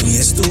 Me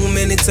waste too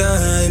many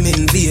time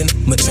in vain.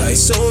 Me try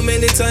so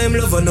many time,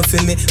 love enough for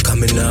me.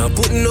 Coming now,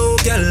 put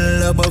no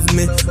girl above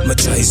me. Me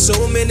try so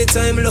many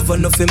time, love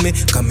enough for me.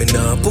 Coming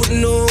now, put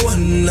no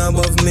one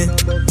above me.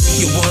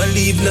 You want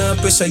leave now,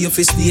 pressure your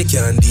fist, you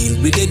can't deal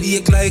with the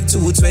dick like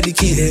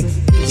 220k.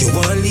 You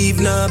want leave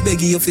now,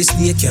 beg your fist,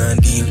 you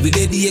can't deal with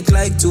the dick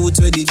like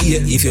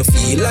 220k. If you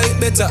feel like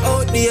better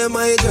out there,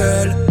 my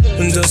girl,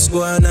 just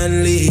go on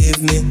and leave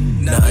me.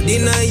 Nah,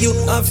 deny you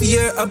of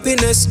your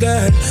happiness,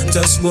 girl.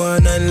 Just go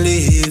on and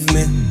leave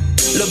me.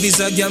 Love is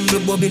a gamble,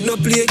 but me no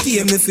play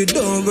game. If it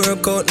don't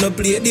work out, no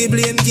play the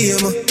blame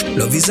game.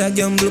 Love is a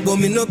gamble, but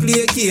me no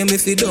play game.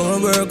 If it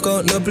don't work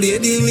out, no play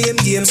the blame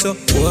game. So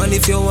go on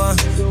if you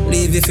want,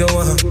 leave if you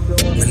want.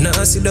 Me nah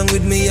sit down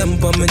with me and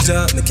put my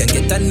jaw. Me can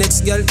get that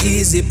next girl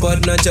easy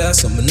partner jaw.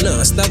 So me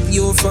nah stop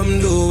you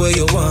from do what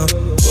you want.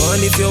 Go on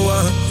if you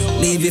want,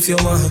 leave if you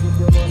want.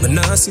 Me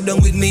nah sit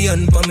down with me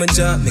and put my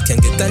jaw. Me can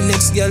get that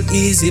next girl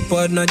easy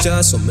partner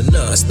jaw. So me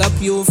nah stop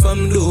you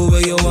from do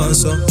what you want.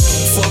 So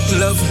fuck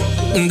love,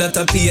 that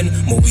a pain.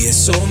 Me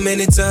waste so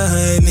many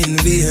time in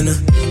vain.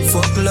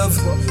 Fuck love,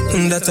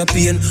 that a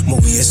pain. Me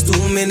waste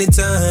too many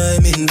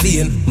time in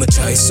vain. Me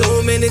try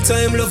so many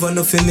time, love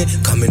enough for me.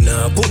 Coming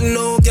up, put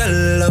no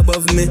girl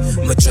above me.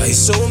 Me try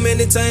so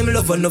many time,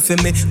 love enough for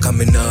me.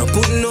 Coming up,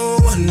 put no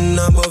one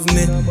above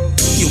me.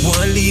 You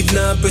want leave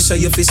now, pressure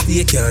your fist,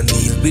 you can't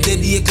deal with the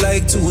dick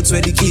like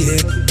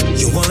 220K.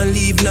 You want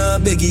leave now,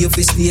 beg your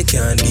fist, you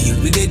can't deal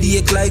with the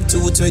dick like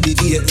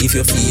 220K. If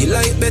you feel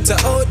like better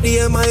out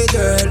there, my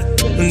girl,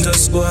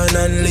 just go on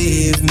and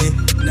leave me.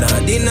 Nah,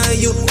 deny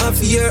you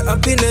of your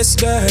happiness,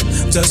 girl.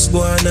 Just go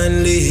on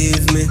and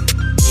leave me.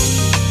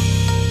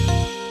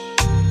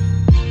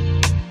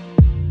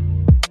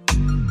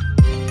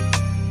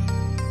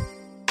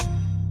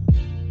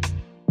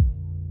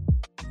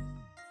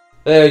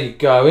 There you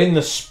go. In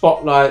the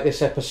spotlight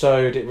this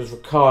episode, it was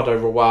Ricardo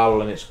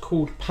Roal, and it's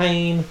called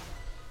Pain,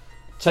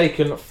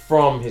 taken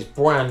from his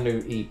brand new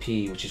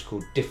EP, which is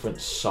called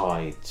Different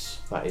Sides.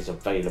 That is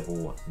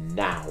available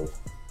now.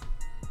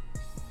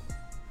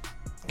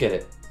 Get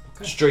it.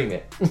 Okay. Stream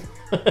it.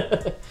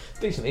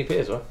 Decent EP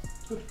as well.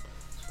 Good.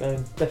 It's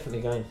going,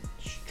 definitely going.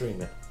 Stream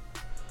it.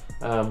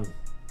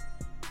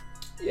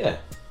 Yeah.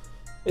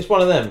 It's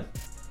one of them.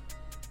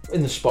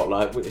 In the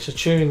spotlight, it's a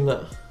tune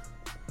that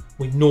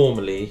we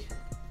normally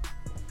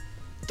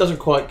doesn't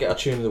quite get our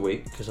tune of the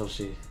week because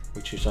obviously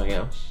we choose something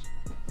else.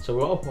 So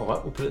we're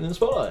alright, we'll put it in the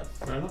spotlight.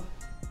 Fair enough.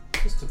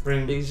 Just to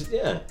bring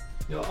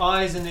your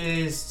eyes and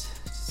ears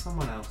to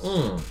someone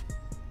else.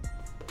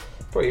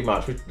 Pretty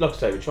much. Like I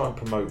say, we try and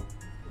promote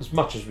as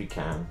much as we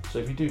can. So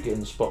if you do get in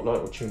the spotlight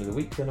or tune of the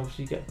week, then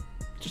obviously you get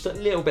just a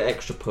little bit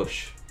extra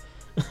push.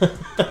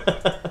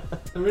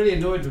 I'm really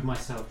annoyed with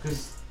myself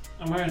because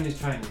I'm wearing these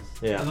trainers.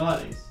 Yeah. And I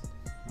like these.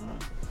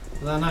 Alright.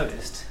 But I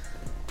noticed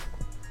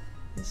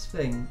this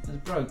thing is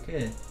broke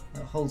here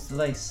that holds the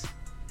lace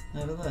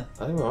over there.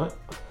 Oh right.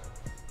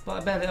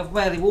 But I've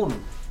barely worn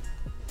them.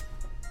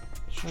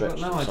 Stretched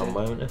them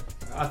somewhere, haven't you?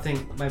 I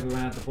think maybe when I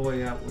had the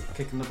boy out with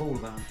kicking the ball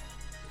about.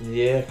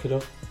 Yeah, could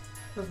have.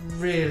 That's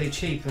really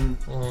cheap and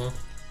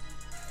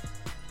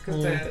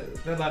because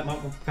they're like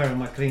a pair of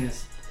my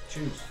cleanest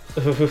shoes.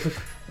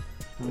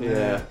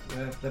 Yeah.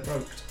 They're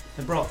broke.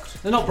 They're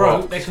brocked. They're not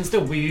broke. They can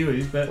still be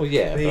used, but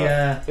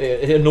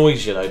it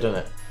annoys you though,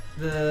 doesn't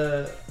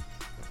it?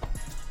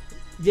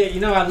 You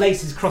know how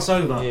laces cross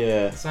over.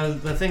 Yeah. So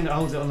the thing that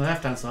holds it on the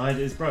left hand side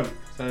is broke.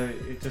 So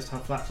it just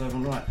flaps over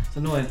on the right. It's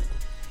annoying.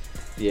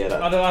 Yeah.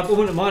 I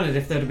wouldn't have minded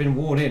if they'd have been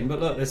worn in, but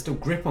look, there's still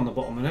grip on the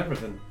bottom and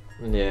everything.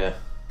 Yeah.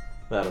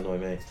 That'd annoy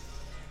me.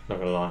 Not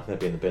gonna lie, they'd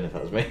be in the bin if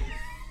that was me.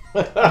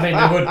 I mean,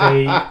 they would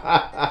be,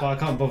 but I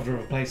can't bother to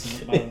replace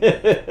them at the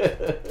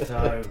moment.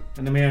 So,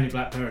 and they're my only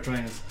black pair of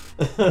trainers.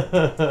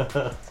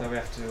 So we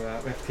have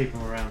to keep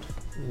them around.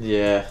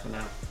 Yeah. For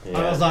now. Yeah.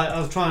 I was like,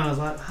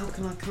 how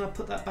can I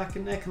put that back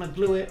in there? Can I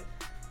glue it?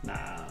 Nah,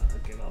 I'll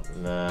give up.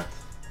 Nah.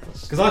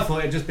 Because I thought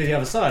it'd just be the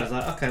other side. I was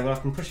like, okay, well I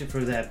can push it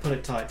through there, pull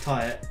it tight,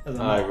 tie it. As a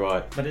knot.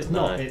 Right. But it's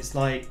not. It's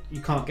like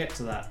you can't get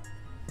to that.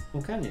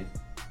 Or can you?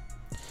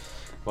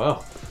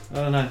 Well, I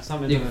don't know.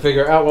 Something you can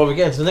figure it out while we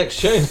get into the next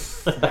tune.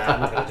 Nah, I'm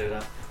not going to do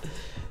that.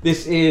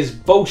 This is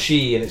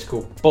Bolshi and it's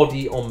called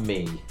Body on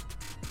Me.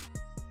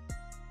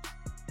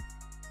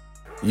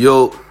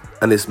 Yo,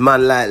 and it's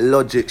man like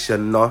Logic, you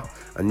know,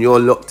 and you're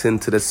locked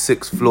into the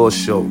 6th Floor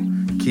show.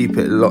 Keep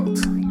it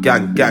locked.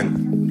 Gang,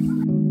 gang.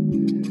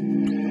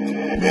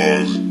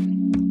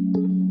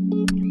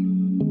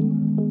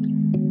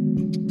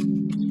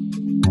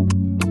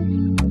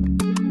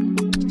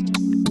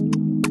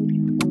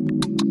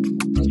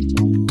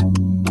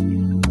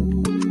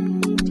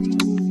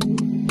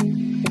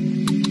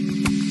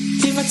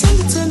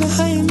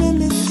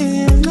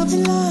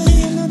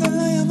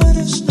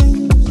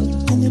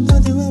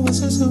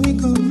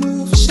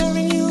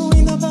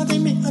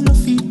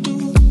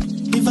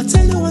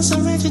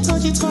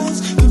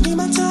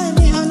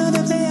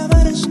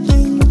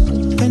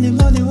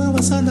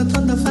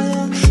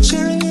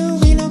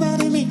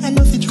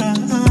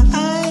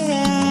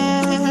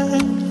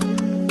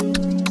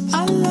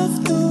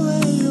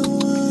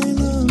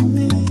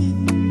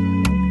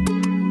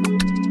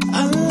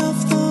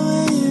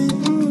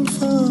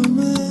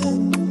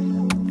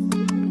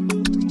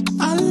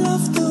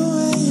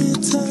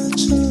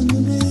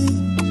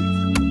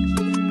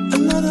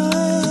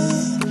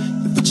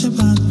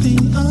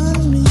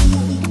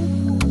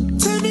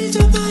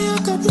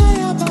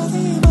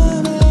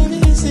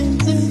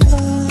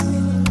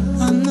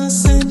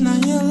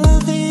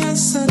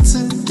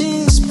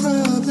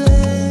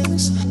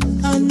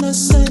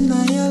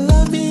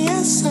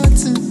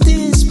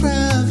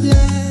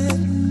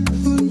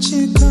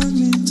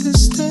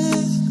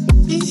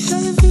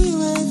 Heavy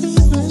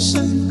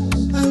vibration,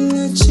 I'll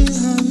let you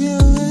have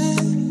your way.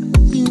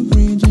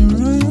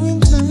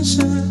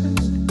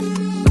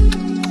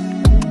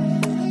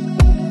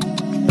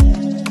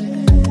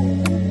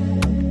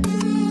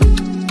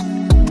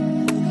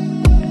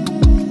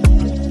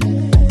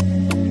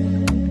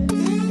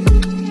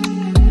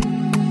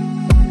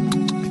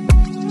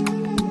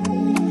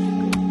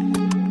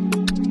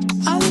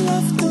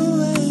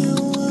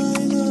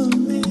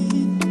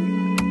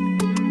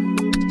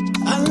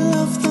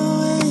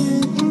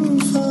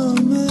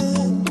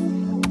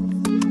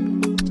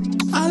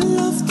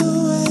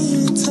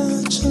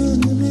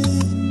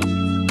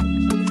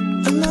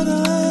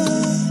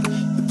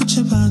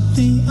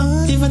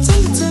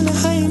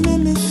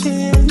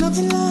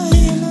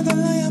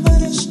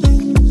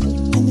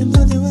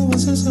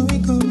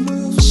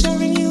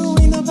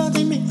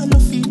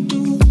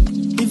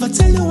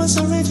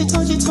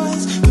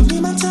 twice. You be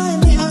my time,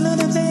 me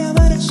another day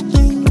about it.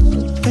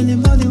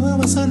 Anybody where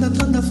was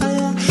under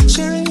fire,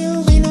 sharing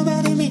you, ain't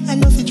nobody me, I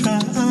know if you try.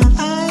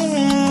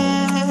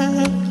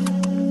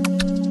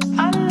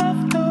 I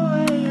love the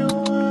way you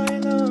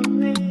whine on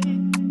me.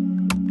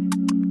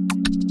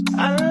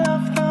 I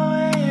love the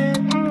way you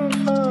move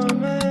for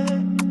me.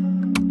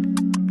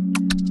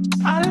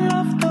 I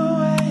love the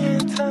way you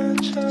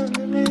touch on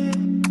me.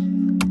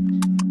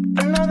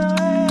 Another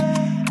way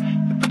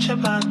you put your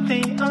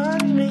body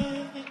on me.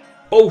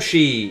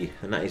 Bolshi,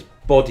 and that is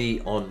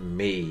Body on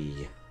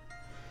Me.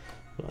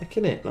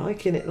 Liking it.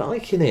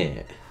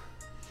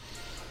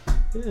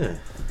 Yeah.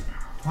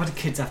 Why do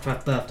kids have to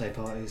have birthday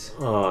parties?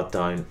 Oh,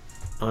 don't.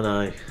 I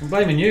know. I'm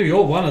blaming you,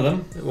 you're one of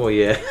them. Well,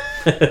 yeah.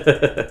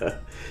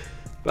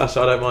 That's,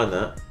 I don't mind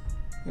that.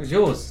 It was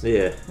yours.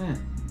 Yeah.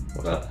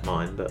 Well, not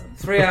mine, but...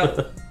 3 out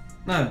of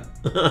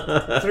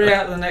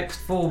the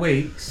next 4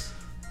 weeks,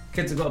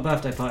 kids have got a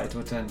birthday party to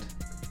attend.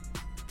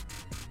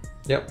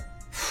 Yep.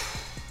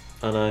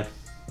 I know.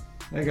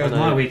 There goes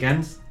my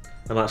weekends.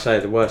 And like I say,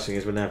 the worst thing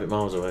is when they have it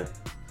miles away.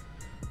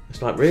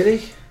 It's like,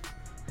 really?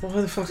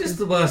 Why the fuck? Just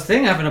the worst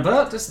thing, having a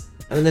birth.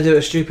 And then they do it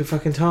at stupid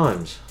fucking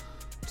times.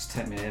 Just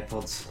take my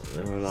AirPods.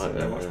 They were like,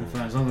 so watch my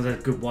phone, as long as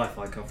there's good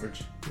Wi-Fi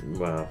coverage.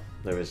 Well,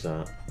 there is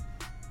that.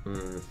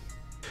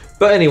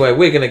 But anyway,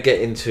 we're going to get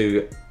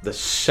into the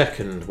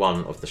second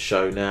one of the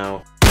show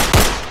now.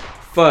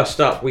 First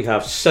up, we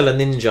have Sella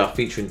Ninja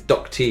featuring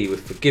Doc T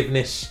with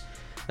Forgiveness.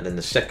 And then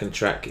the second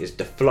track is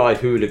The Fly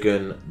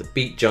Hooligan, the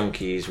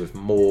BeatJunkies with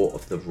More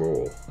of the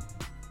Raw.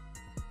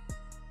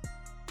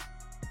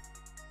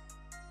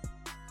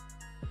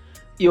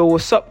 Yo,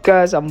 what's up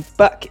guys? I'm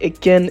back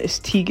again. It's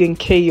Tegan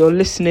K. You're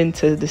listening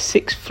to the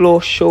 6th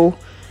Floor Show.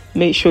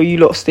 Make sure you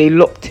lot stay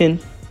locked in.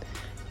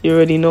 You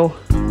already know.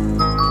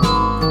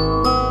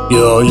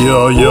 Yeah.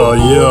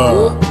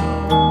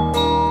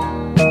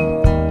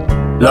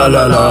 La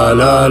la la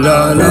la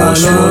la la la.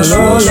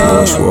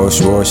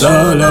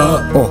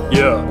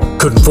 Yeah.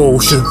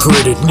 Convulsion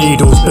threaded,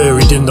 needles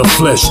buried in the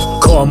flesh.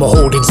 Karma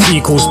holding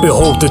sequels,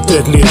 behold the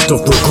deadliest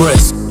of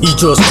regrets. He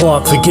just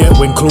can't forget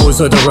when claws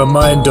are the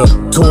reminder.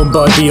 Torn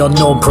by the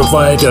unknown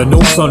provider,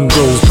 no sun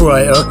grows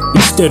brighter.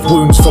 Instead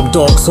wounds from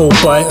dark soul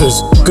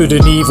biters. Good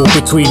and evil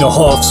between a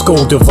half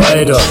skull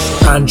divider.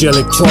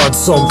 Angelic chant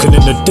sunken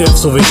in the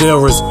depths of his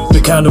errors.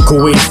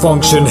 Mechanical wave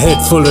function, head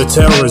full of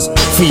terrors.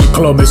 Feet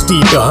plummets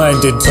deep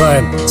behind in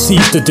time.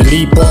 Seize the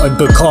delete button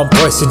but can't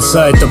press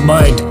inside the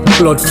mind.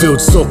 Blood-filled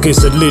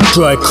sockets and lid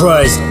dry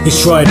cries. His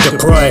shrine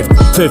deprived.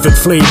 Feathered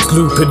flames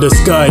loop in the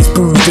skies.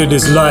 Bruised in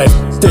his life.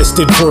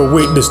 Destined for a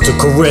witness to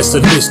caress a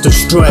list of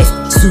strife.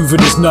 Soothing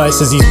his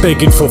Nyce as he's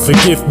begging for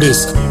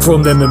forgiveness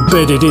from them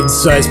embedded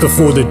insights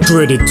before the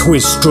dreaded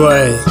twist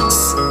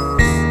strikes.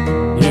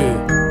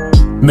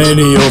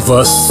 Many of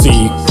us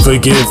seek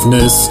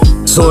forgiveness.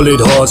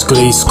 Solid hearts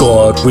glaze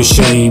scarred with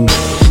shame.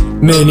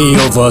 Many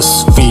of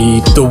us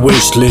feed the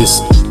wish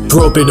list.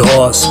 Throbbing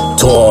hearts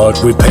tarred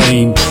with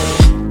pain.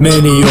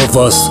 Many of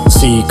us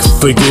seek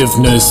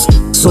forgiveness.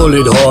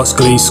 Solid hearts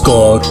glaze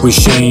scarred with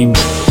shame.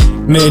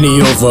 Many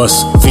of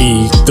us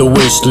feed the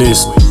wish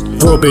list.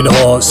 Throbbing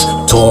hearts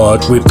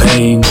tarred with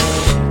pain.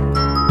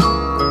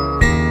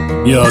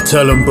 Yeah,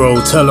 tell 'em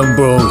bro,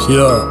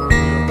 yeah.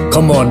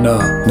 Come on now.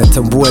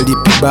 Natambua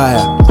lipi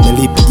baya na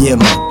lipi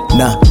jema,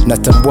 na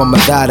natambua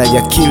madhara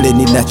ya kile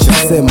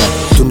ninachosema.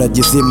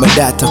 Tunajizima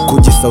data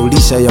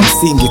kujisaulisha ya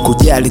msingi,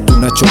 kujali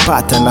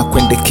tunachopata na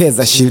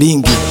kuendekeza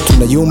shilingi.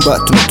 Tunayumba,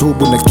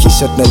 tunatubu na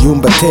kisha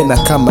tunayumba tena.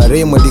 Kama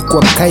Remo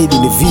alikuwa mkaidi,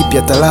 ni vipi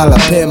atalala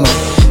pema?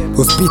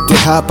 Hospite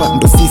hapa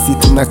ndo sisi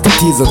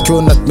tunakatiza.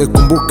 Ukiona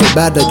tumekumbuka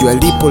ibada, jua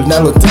lipo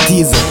linalo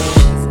tatizo.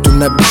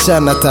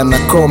 Tunabishana tana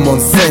common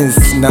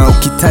sense, na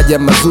ukitaja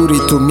mazuri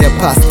tumia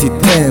past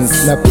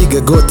tense. Napiga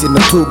goti na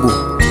tubu,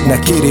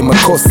 nakiri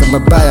makosa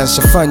mabaya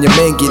nshafanya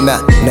mengi na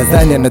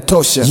nadhani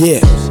anatosha.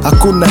 Yeah,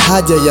 hakuna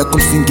haja ya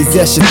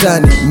kumsingizia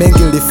shetani. Mengi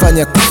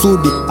nilifanya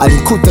kusudi,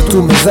 alikuta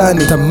tu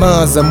mezani.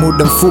 Tamaa za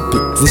muda mfupi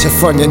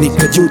zishafanya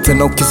nikajuta,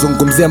 na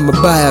ukizungumzia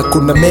mabaya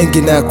kuna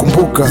mengi na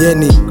yakumbuka.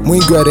 Yeni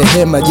mwingi wa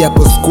rehema,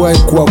 japo sikuwahi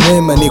kuwa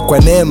mwema, ni kwa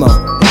neema.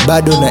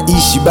 Bado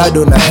naishi,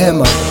 bado na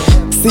hema.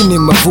 Sini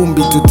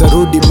mavumbi,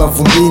 tutarudi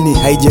mavumbini,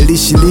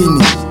 haijalishi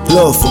lini.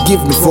 Lord,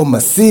 forgive me for my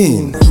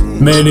sin.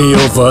 Many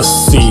of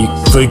us seek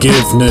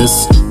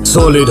forgiveness.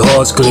 Solid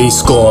hearts glaze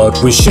scarred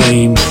with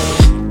shame.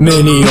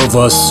 Many of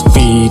us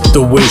feed the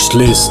wish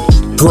list.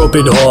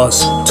 Throbbing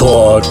hearts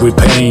tarred with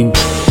pain.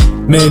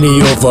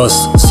 Many of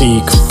us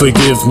seek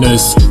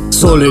forgiveness.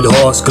 Solid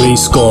hearts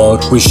glaze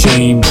scarred with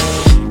shame.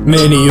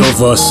 Many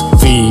of us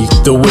feed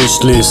the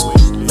wish list.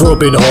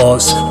 Throbbing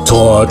hearts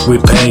tarred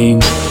with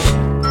pain.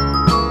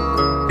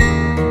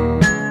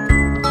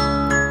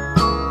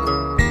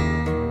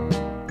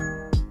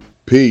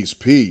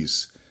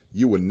 Peace.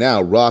 You are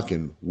now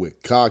rocking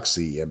with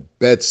Coxie and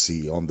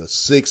Betsy on the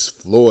 6th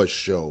Floor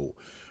Show,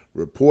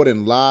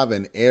 reporting live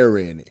and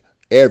airing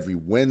every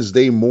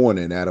Wednesday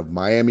morning out of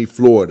Miami,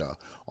 Florida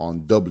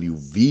on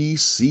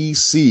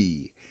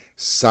WVCC.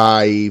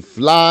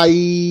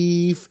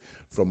 Live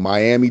From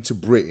Miami to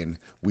Britain,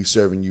 we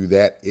serving you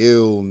that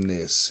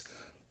illness.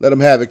 Let them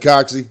have it,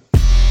 Coxie.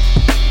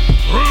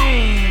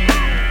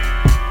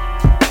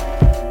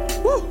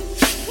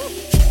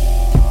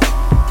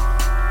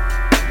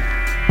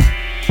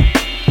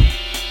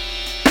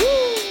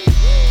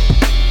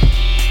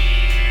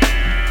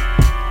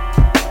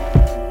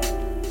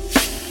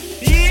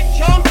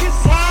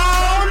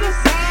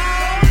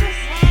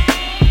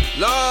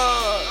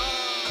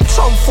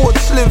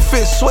 Slim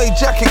fit, suede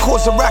jacket,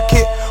 cause a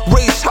racket.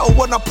 Race hell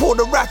when I pull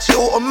the ratchet,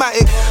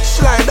 automatic.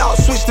 Slide out,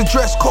 switch the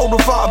dress code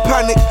without a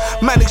panic.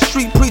 Manic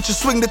street preacher,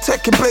 swing the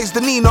tech and blaze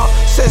the Nina.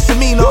 Says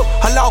Amina,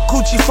 halal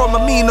coochie from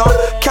Amina.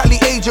 Cali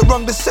agent,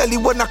 rung the celly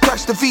when I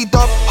crashed the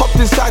V-dub. Hopped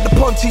inside the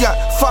Pontiac,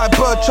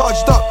 Firebird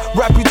charged up.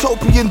 Rap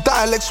utopian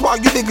dialects while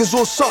you niggas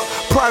all suck.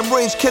 Prime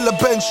range killer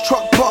Benz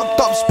truck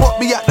parked up. Spot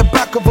me at the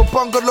back of a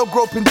bungalow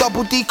groping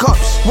double D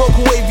cups.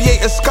 Roku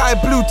aviator, sky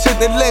blue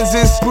tinted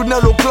lenses.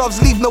 Brunello gloves,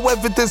 leave no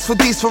evidence for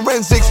these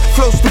forensics.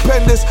 Flow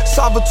stupendous,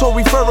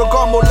 Salvatore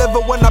Ferragamo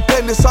leather when I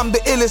pen this. I'm the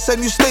illest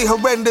and you stay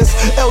horrendous.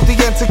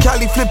 LDN to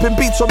Cali flipping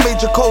beats on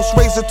major coast.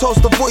 Raise a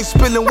toast, the voice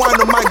spilling wine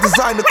on my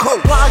designer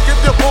coat. Why get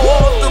the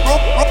more the raw?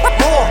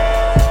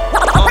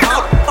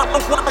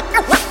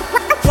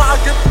 Why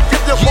get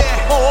the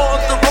more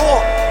the raw?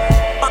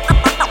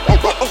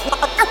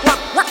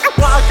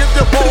 Why get the more the raw? Why get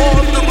the more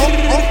the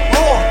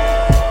raw?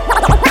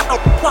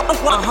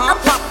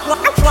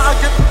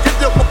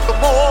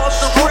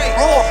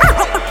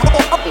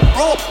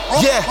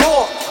 Yeah.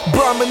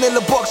 Brown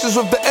manila boxes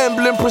with the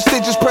emblem,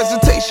 prestigious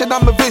presentation.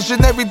 I'm a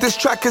visionary. This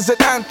track is an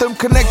anthem,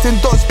 connecting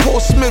dots. Paul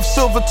Smith,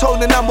 silver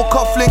tone, enamel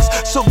cufflinks,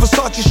 silver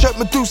Versace shirt,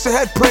 Medusa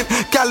head print.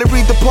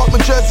 Gallery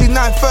department jersey,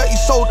 930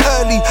 sold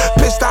early.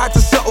 Pissed I had to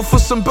settle for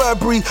some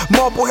Burberry.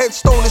 Marble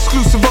headstone,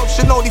 exclusive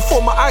option only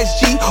for my eyes.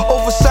 G.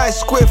 Oversized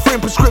square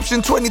frame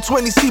prescription,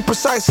 2020 C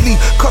precisely.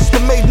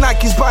 Custom made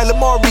Nikes by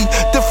Lamari.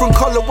 Different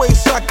colorways,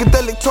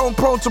 psychedelic tone,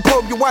 prone to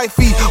probe your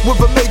wifey.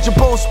 With a major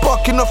bone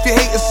sparking off your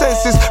hater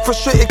senses.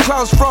 Frustrated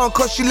clowns frown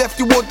cause she left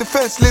you all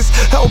defenseless.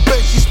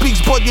 Hellbent, she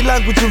speaks body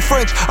language in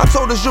French. I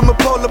told her je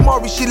m'appelle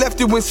Lamari, she left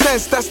you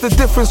incensed. That's the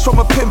difference from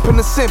a pimp and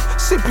a simp.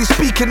 Simply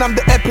speaking, I'm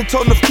the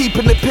epitome of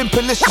keeping it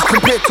pimpalicious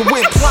compared to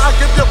wimps. Why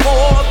give you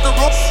more of the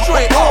rope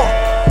straight on?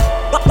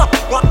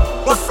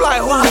 The fly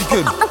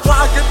hooligan.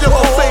 Why give you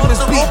more famous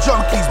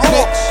BeatJunkies,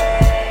 bitch?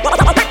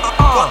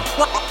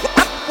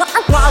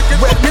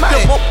 Red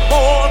man.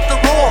 More of the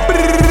raw.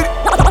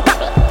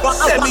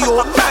 Send me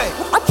all night.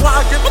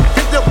 Why give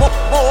you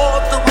more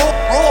of the raw?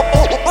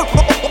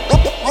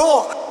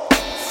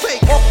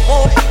 Fake.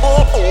 More of the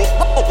raw.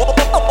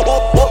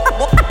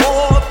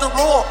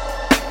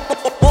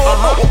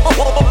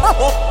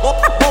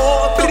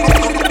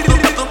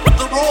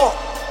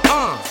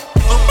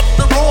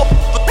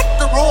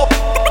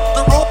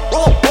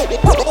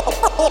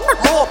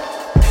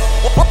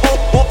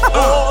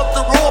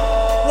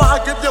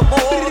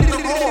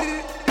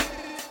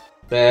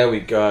 There we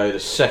go, the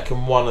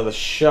second one of the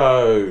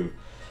show.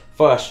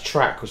 First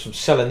track was from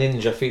Sella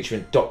Ninja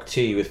featuring Doc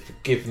T with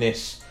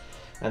Forgiveness,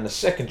 and the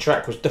second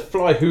track was The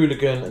Fly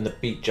Hooligan and the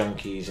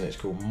BeatJunkies, and it's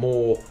called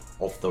More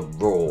of the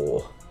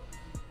Raw.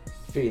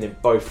 Feeling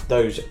both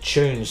those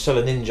tunes.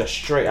 Sella Ninja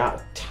straight out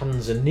of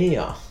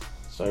Tanzania.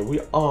 So we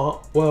are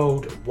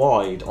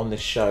worldwide on this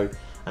show,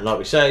 and like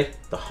we say,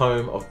 the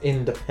home of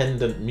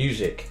independent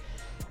music.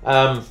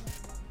 So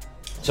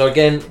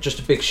again, just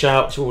a big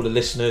shout to all the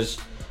listeners.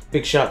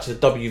 Big shout to the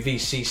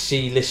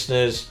WVCC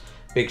listeners.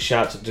 Big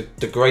shout to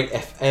the Great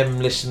FM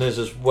listeners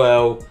as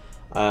well.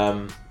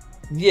 Yeah,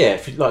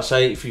 if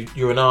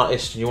you're an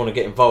artist and you want to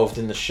get involved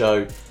in the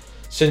show,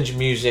 send your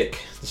music,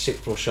 the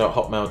Sixth Floor Show at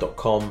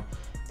hotmail.com.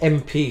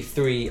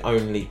 MP3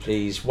 only,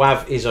 please.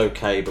 WAV is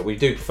okay, but we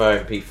do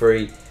prefer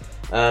MP3.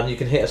 You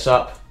can hit us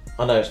up.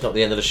 I know it's not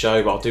the end of the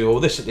show, but I'll do all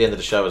this at the end of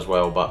the show as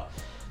well. But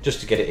just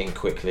to get it in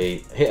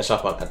quickly, hit us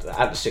up at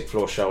the Sixth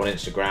Floor Show on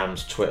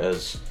Instagrams,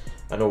 Twitters,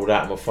 and all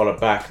that, and we'll follow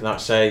back. And like I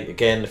say,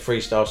 again, the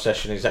freestyle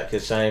session exactly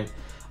the same.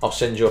 I'll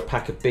send you a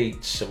pack of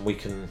beats, and we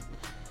can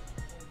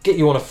get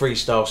you on a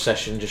freestyle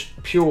session, just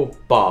pure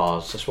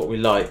bars. That's what we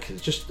like.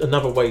 It's just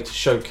another way to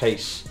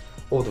showcase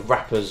all the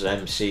rappers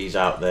and MCs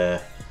out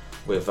there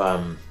with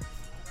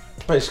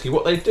basically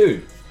what they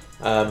do.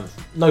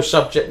 No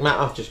subject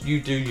matter, just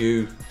you do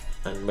you,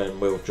 and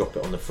then we'll drop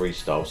it on the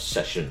freestyle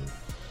session.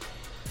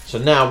 So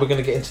now we're going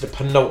to get into the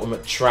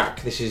penultimate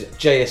track. This is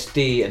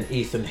JSD and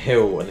Ethan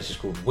Hill, and this is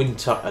called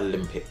Winter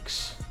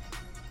Olympics.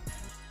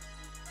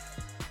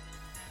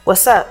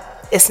 What's up?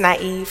 It's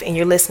Naive, and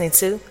you're listening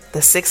to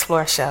The Sixth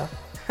Floor Show.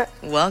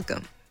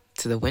 Welcome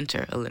to the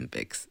Winter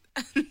Olympics.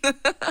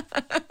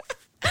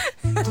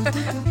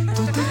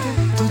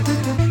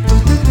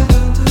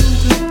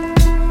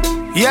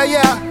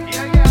 Yeah.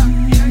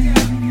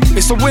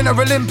 It's the Winter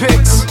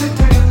Olympics.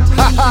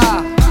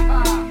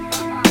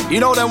 You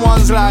know them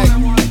ones like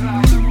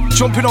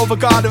jumping over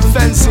garden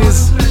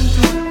fences,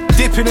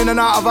 dipping in and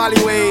out of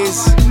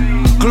alleyways,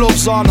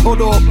 gloves on,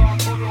 hood up,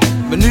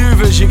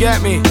 maneuvers, you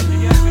get me?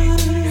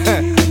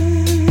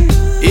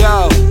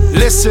 Yo,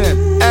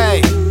 listen,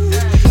 hey.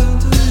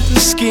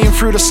 Skiing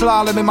through the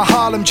slalom in my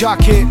Harlem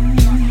jacket.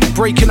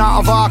 Breaking out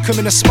of Arkham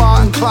in a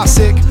Spartan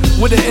classic.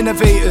 With the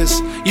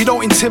innovators, you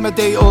don't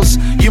intimidate us.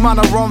 You man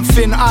are on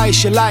thin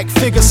ice, you like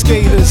figure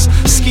skaters.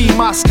 Ski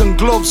mask and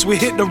gloves, we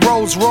hit the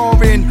roads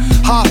roaring.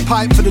 Half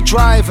pipe for the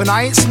drive and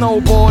I ain't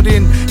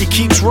snowboarding. He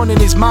keeps running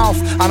his mouth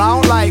and I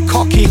don't like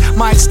cocky.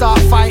 Might start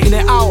fighting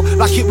it out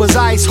like it was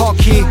ice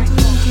hockey.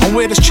 And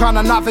we're just trying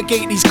to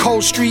navigate these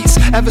cold streets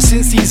ever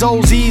since these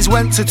OZs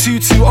went to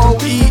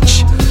 220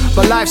 each.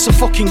 But life's a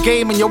fucking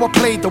game and yo, I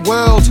played the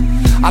world.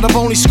 And I've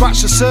only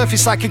scratched the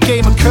surface like a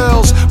game of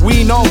curls.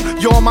 We know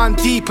your man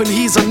deep and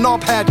he's a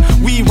knobhead.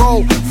 We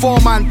roll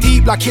 4-man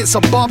deep like it's a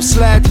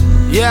bobsled.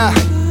 Yeah,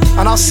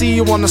 and I'll see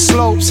you on the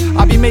slopes.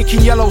 I'll be making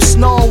yellow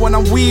snow when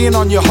I'm weeing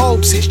on your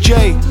hopes. It's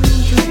J.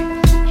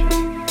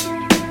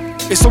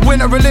 It's the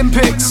Winter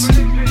Olympics.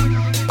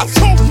 I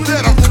told you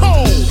that I'm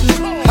cold.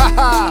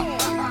 Haha.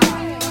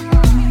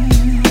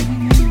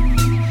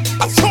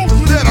 I told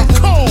you that I'm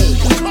cold.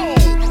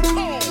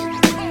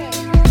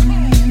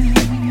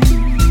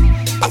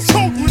 I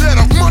told you that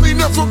money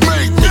never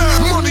made me.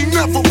 Money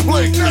never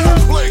played. I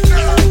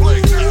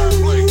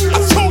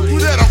told you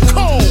that I'm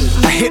cold.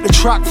 I hit the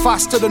track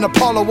faster than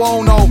Apollo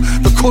Ono.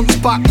 The cunt's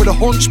back with a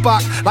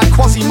hunchback like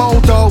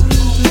Quasimodo.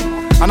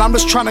 And I'm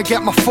just trying to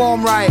get my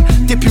form right.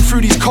 Dipping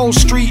through these cold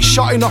streets,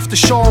 shotting off the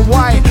Sean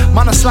White.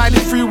 Man, I sliding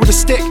through with a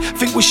stick,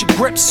 think we should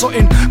grip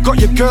something. Got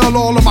your girl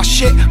all on my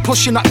shit,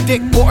 pushing that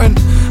dick button.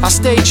 I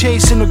stay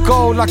chasing the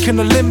goal like an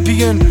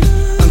Olympian.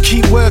 And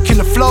keep working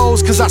the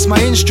flows, cause that's my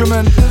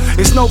instrument.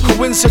 It's no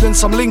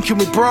coincidence I'm linking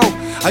with bro.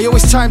 I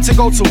always time to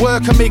go to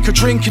work and make a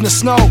drink in the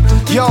snow.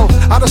 Yo,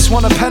 I just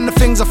wanna pen the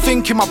things I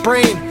think in my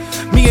brain.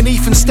 Me and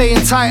Ethan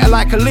staying tighter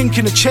like a link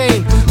in a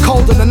chain.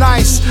 Colder than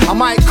ice, I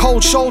might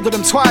cold shoulder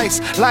them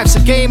twice. Life's a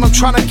game, I'm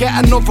trying to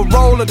get another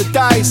roll of the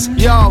dice.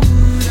 Yo,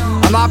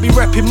 and I'll be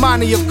repping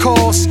money of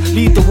course.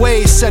 Lead the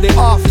way, set it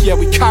off, yeah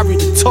we carry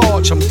the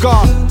torch, I'm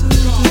gone.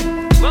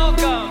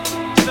 Welcome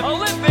to the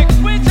Olympic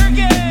Winter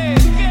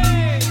Games.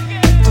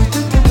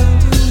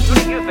 Who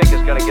do you think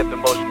is going to get the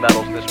most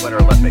medals this Winter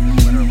Olympics?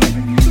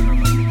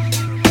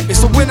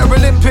 It's the Winter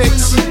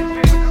Olympics.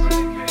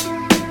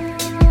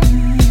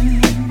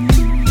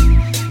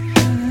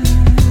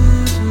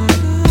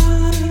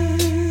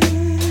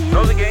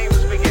 So the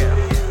games begin.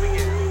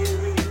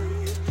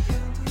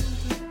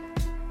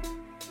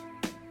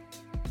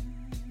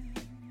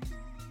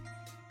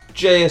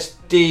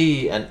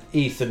 JSD and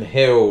Ethan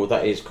Hill,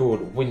 that is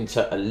called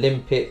Winter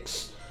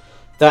Olympics.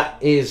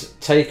 That is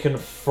taken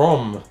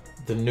from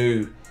the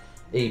new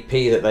EP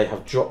that they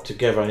have dropped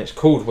together and it's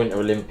called Winter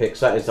Olympics.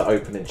 That is the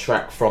opening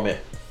track from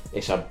it.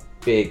 It's a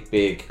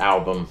big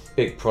album,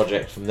 big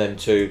project from them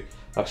two.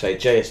 Like I say,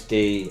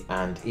 JSD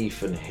and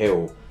Ethan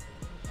Hill.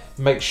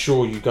 Make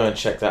sure you go and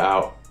check that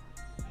out.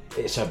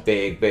 It's a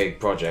big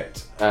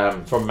project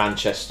from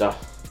Manchester.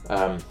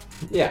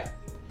 Yeah,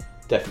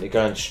 definitely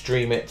go and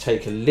stream it,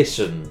 take a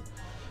listen.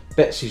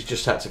 Betsy's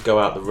just had to go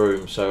out the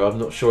room, so I'm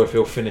not sure if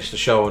he'll finish the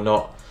show or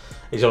not.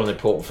 He's on an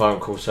important phone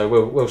call, so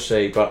we'll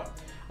see. But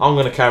I'm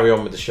going to carry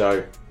on with the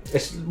show.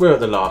 We're at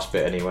the last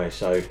bit anyway,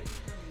 so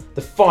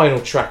the final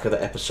track of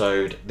the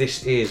episode.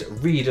 This is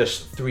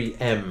Readus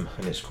 3M,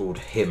 and it's called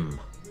Him.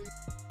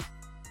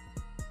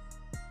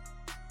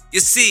 You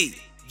see,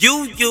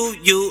 you,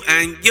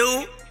 and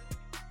you.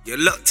 You're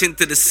locked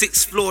into the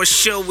 6th Floor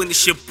show and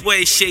it's your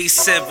boy Shay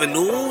 7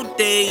 all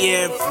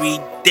day, every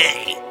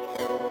day.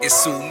 It's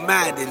so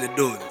mad in the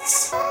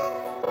dunes.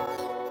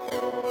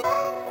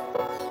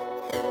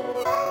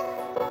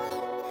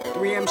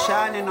 3M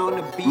shining on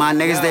the beat. My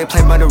niggas, they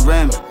play by the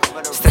rim.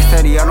 Stay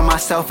steady out on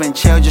myself and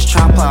chill, just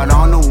tryna plot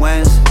on the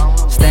wins.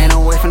 Staying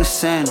away from the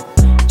sin.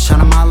 Shine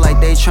them out like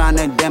they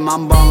tryna dim.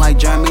 I'm born like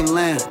Jeremy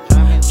Lin.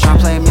 Tryna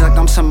play me like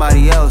I'm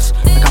somebody else,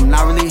 like I'm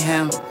not really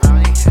him.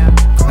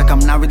 Like I'm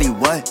not really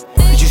what?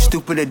 Cause you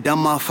stupid or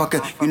dumb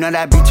motherfucker. You know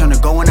that beat turn to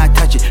go when I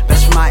touch it.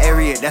 Best for my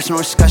area, that's no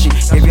discussion.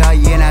 Gave y'all a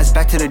year and that's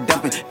back to the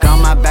dumping. Got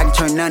on my back,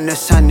 turn nothing to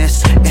sun.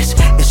 It's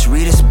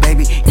Readus,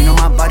 baby. You know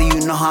my body,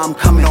 you know how I'm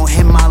coming. Don't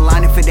hit my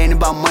line if it ain't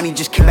about money.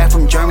 Just came back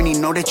from Germany,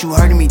 know that you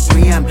heard me.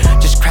 3M,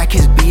 just crack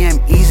his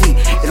BM easy.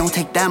 It don't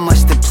take that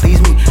much to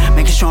please me.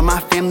 Making sure my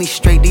family's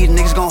straight. These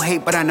niggas gon'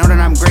 hate, but I know that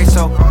I'm great,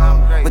 so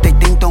what they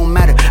think don't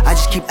matter. I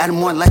just keep adding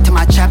more light to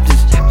my chapters.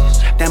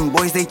 Them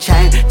boys, they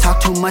chatting, talk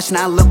too much,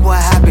 now look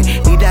what happened.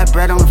 Need that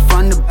bread on the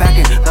front and the back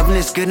end. Loving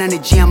this good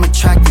energy, I'm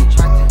attracted.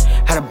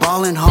 Had a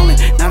ball in Holland,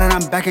 now that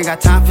I'm back and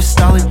got time for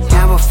stalling. Can't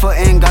have a foot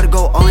in, gotta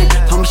go all in.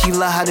 Told me she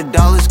love how the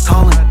dollar's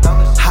calling.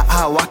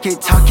 Ha, walk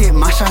it, talk it,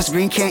 my shots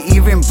green, can't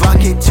even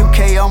block it.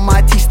 2K on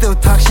my teeth, still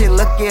talk shit.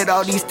 Look at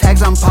all these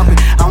tags I'm popping.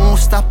 I won't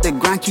stop, the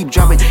grind keep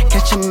dropping.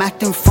 Catch him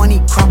acting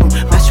funny, crop him.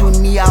 Mess with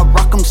me, I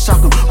rock him,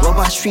 sock him.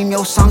 Robot stream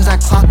your songs, I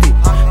clocked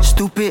it.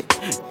 Stupid,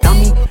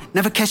 dummy,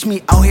 never catch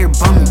me out here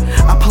bumming.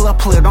 I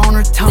pull it on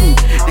her tummy,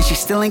 and she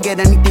still ain't get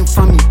anything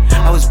from me.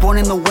 I was born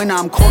in the winter,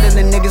 I'm colder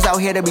than niggas out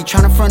here that be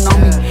tryna front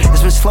on me.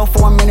 It's been slow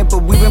for a minute,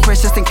 but we been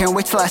persistent, can't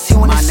wait till I see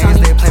when it's sunny. My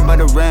niggas, they play by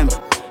the rim.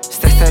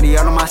 Stay steady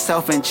out on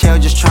myself and chill,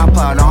 just tryna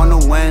plot on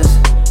the wins.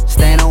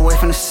 Staying away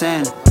from the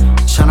sin.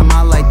 Shut 'em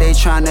out like they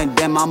tryna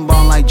dim, I'm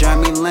born like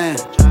Jeremy Lin.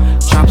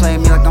 Tryna play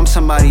me like I'm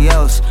somebody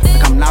else,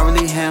 like I'm not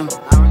really him.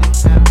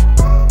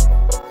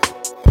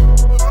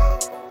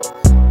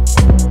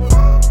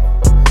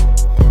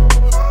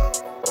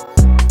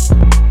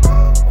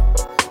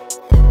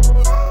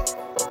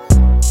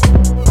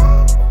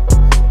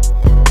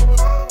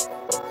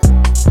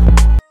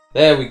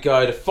 There we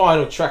go, the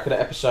final track of the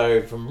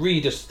episode from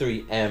Readers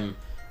 3M,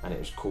 and it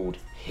was called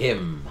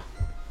Him.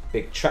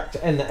 Big track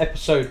to end the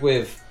episode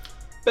with.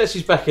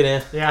 Betsy's back in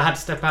here. Yeah, I had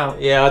to step out.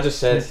 Yeah, I just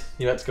said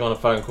you had to go on a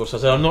phone call, so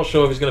I said I'm not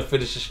sure if he's going to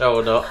finish the show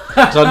or not,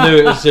 because I knew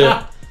it was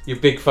your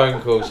big phone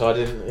call, so I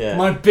didn't. Yeah.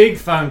 My big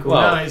phone call.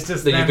 Well, no, it's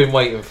just that you've been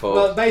waiting for.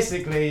 Well,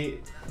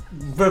 basically,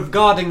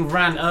 regarding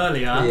rant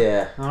earlier.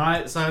 Yeah. All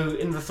right. So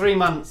in the 3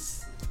 months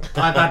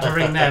I've had to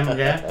ring them.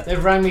 Yeah.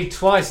 They've rang me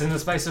twice in the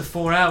space of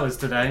 4 hours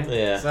today.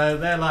 Yeah. So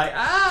they're like,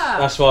 ah.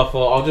 That's why I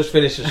thought I'll just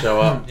finish the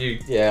show up. You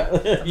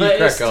But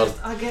crack on.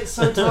 I get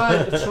so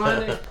tired of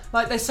trying to.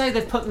 Like they say,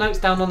 they've put notes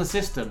down on the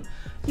system.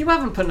 You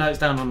haven't put notes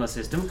down on the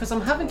system because I'm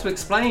having to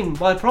explain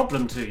my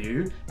problem to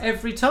you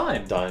every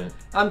time. Don't.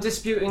 I'm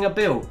disputing a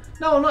bill.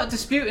 No, I'm not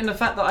disputing the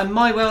fact that I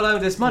might well owe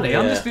this money.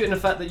 I'm Yeah. disputing the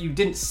fact that you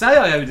didn't say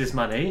I owe this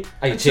money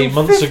 18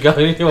 months ago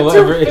or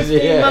whatever it is.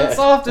 15 months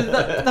after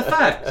the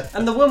fact.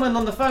 And the woman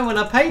on the phone when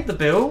I paid the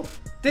bill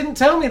didn't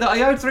tell me that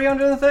I owed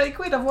 330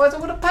 quid, otherwise I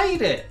would have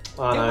paid it.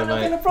 I know, it would have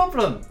been a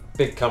problem.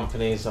 Big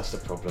companies, that's the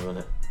problem, isn't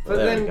it? But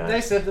then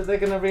they said that they're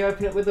going to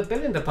reopen it with the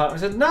billing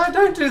department. I said, no,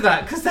 don't do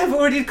that, because they've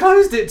already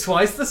closed it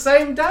twice the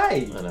same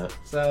day. I know.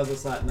 So I was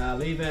just like, nah,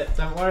 leave it.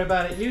 Don't worry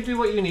about it. You do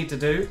what you need to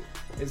do.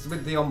 It's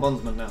with the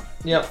ombudsman now.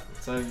 Yep.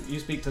 So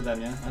you speak to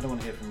them, yeah? I don't want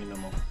to hear from you no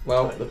more.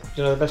 Well, do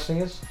you know the best thing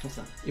is? What's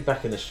that? You're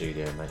back in the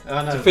studio, mate.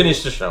 I know. To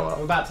finish the show up.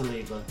 I'm about to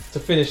leave, though. To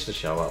finish the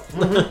show up.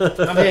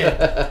 I'm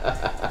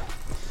here.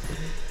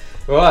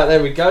 Right,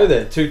 there we go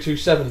then.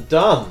 227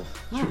 done.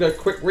 Should we go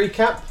quick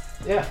recap?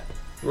 Yeah.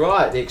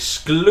 Right, the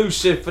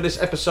exclusive for this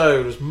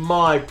episode was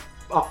my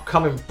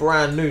upcoming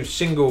brand new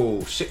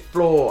single, Sixth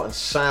Floor and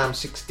Sam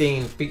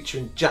 16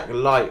 featuring Jack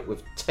Light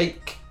with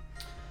Take.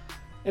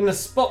 In the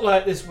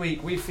spotlight this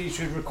week, we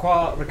featured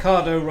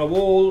Ricardo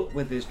Raul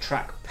with his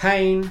track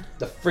Pain.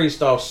 The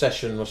freestyle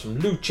session was from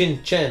Lu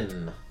Chin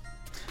Chen.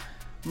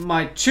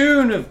 My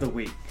tune of the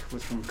week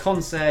was from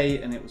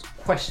Consey and it was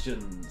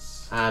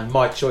Questions. And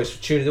my choice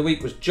for tune of the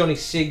week was Johnny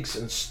Ciggs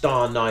and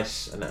Starr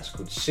Nyce, and that's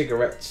called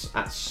Cigarettes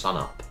at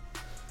Sunup.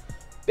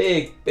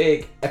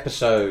 Big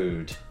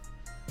episode.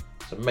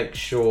 So make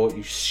sure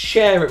you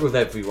share it with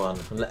everyone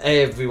and let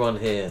everyone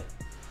hear.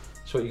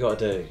 That's what you got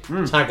to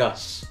do. Tag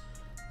us.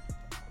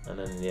 And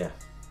then, yeah.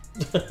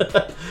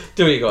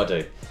 Do what you got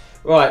to do.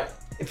 Right.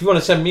 If you want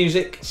to send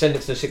music, send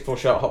it to the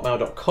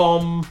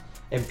sixthfloorshow@hotmail.com.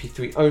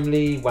 MP3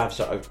 only.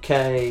 WAVs are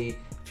okay.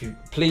 If you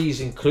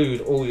please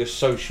include all your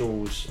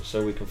socials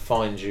so we can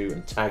find you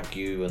and tag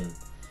you and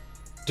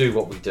do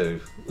what we do.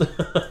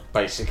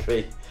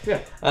 Basically.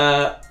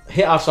 Yeah.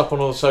 Hit us up on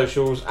all the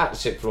socials at the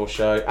Sixth Floor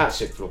Show, at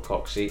Sixth Floor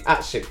Coxey,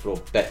 at Sixth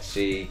Floor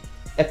Betsy.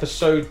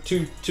 Episode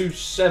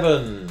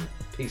 227.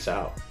 Peace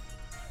out.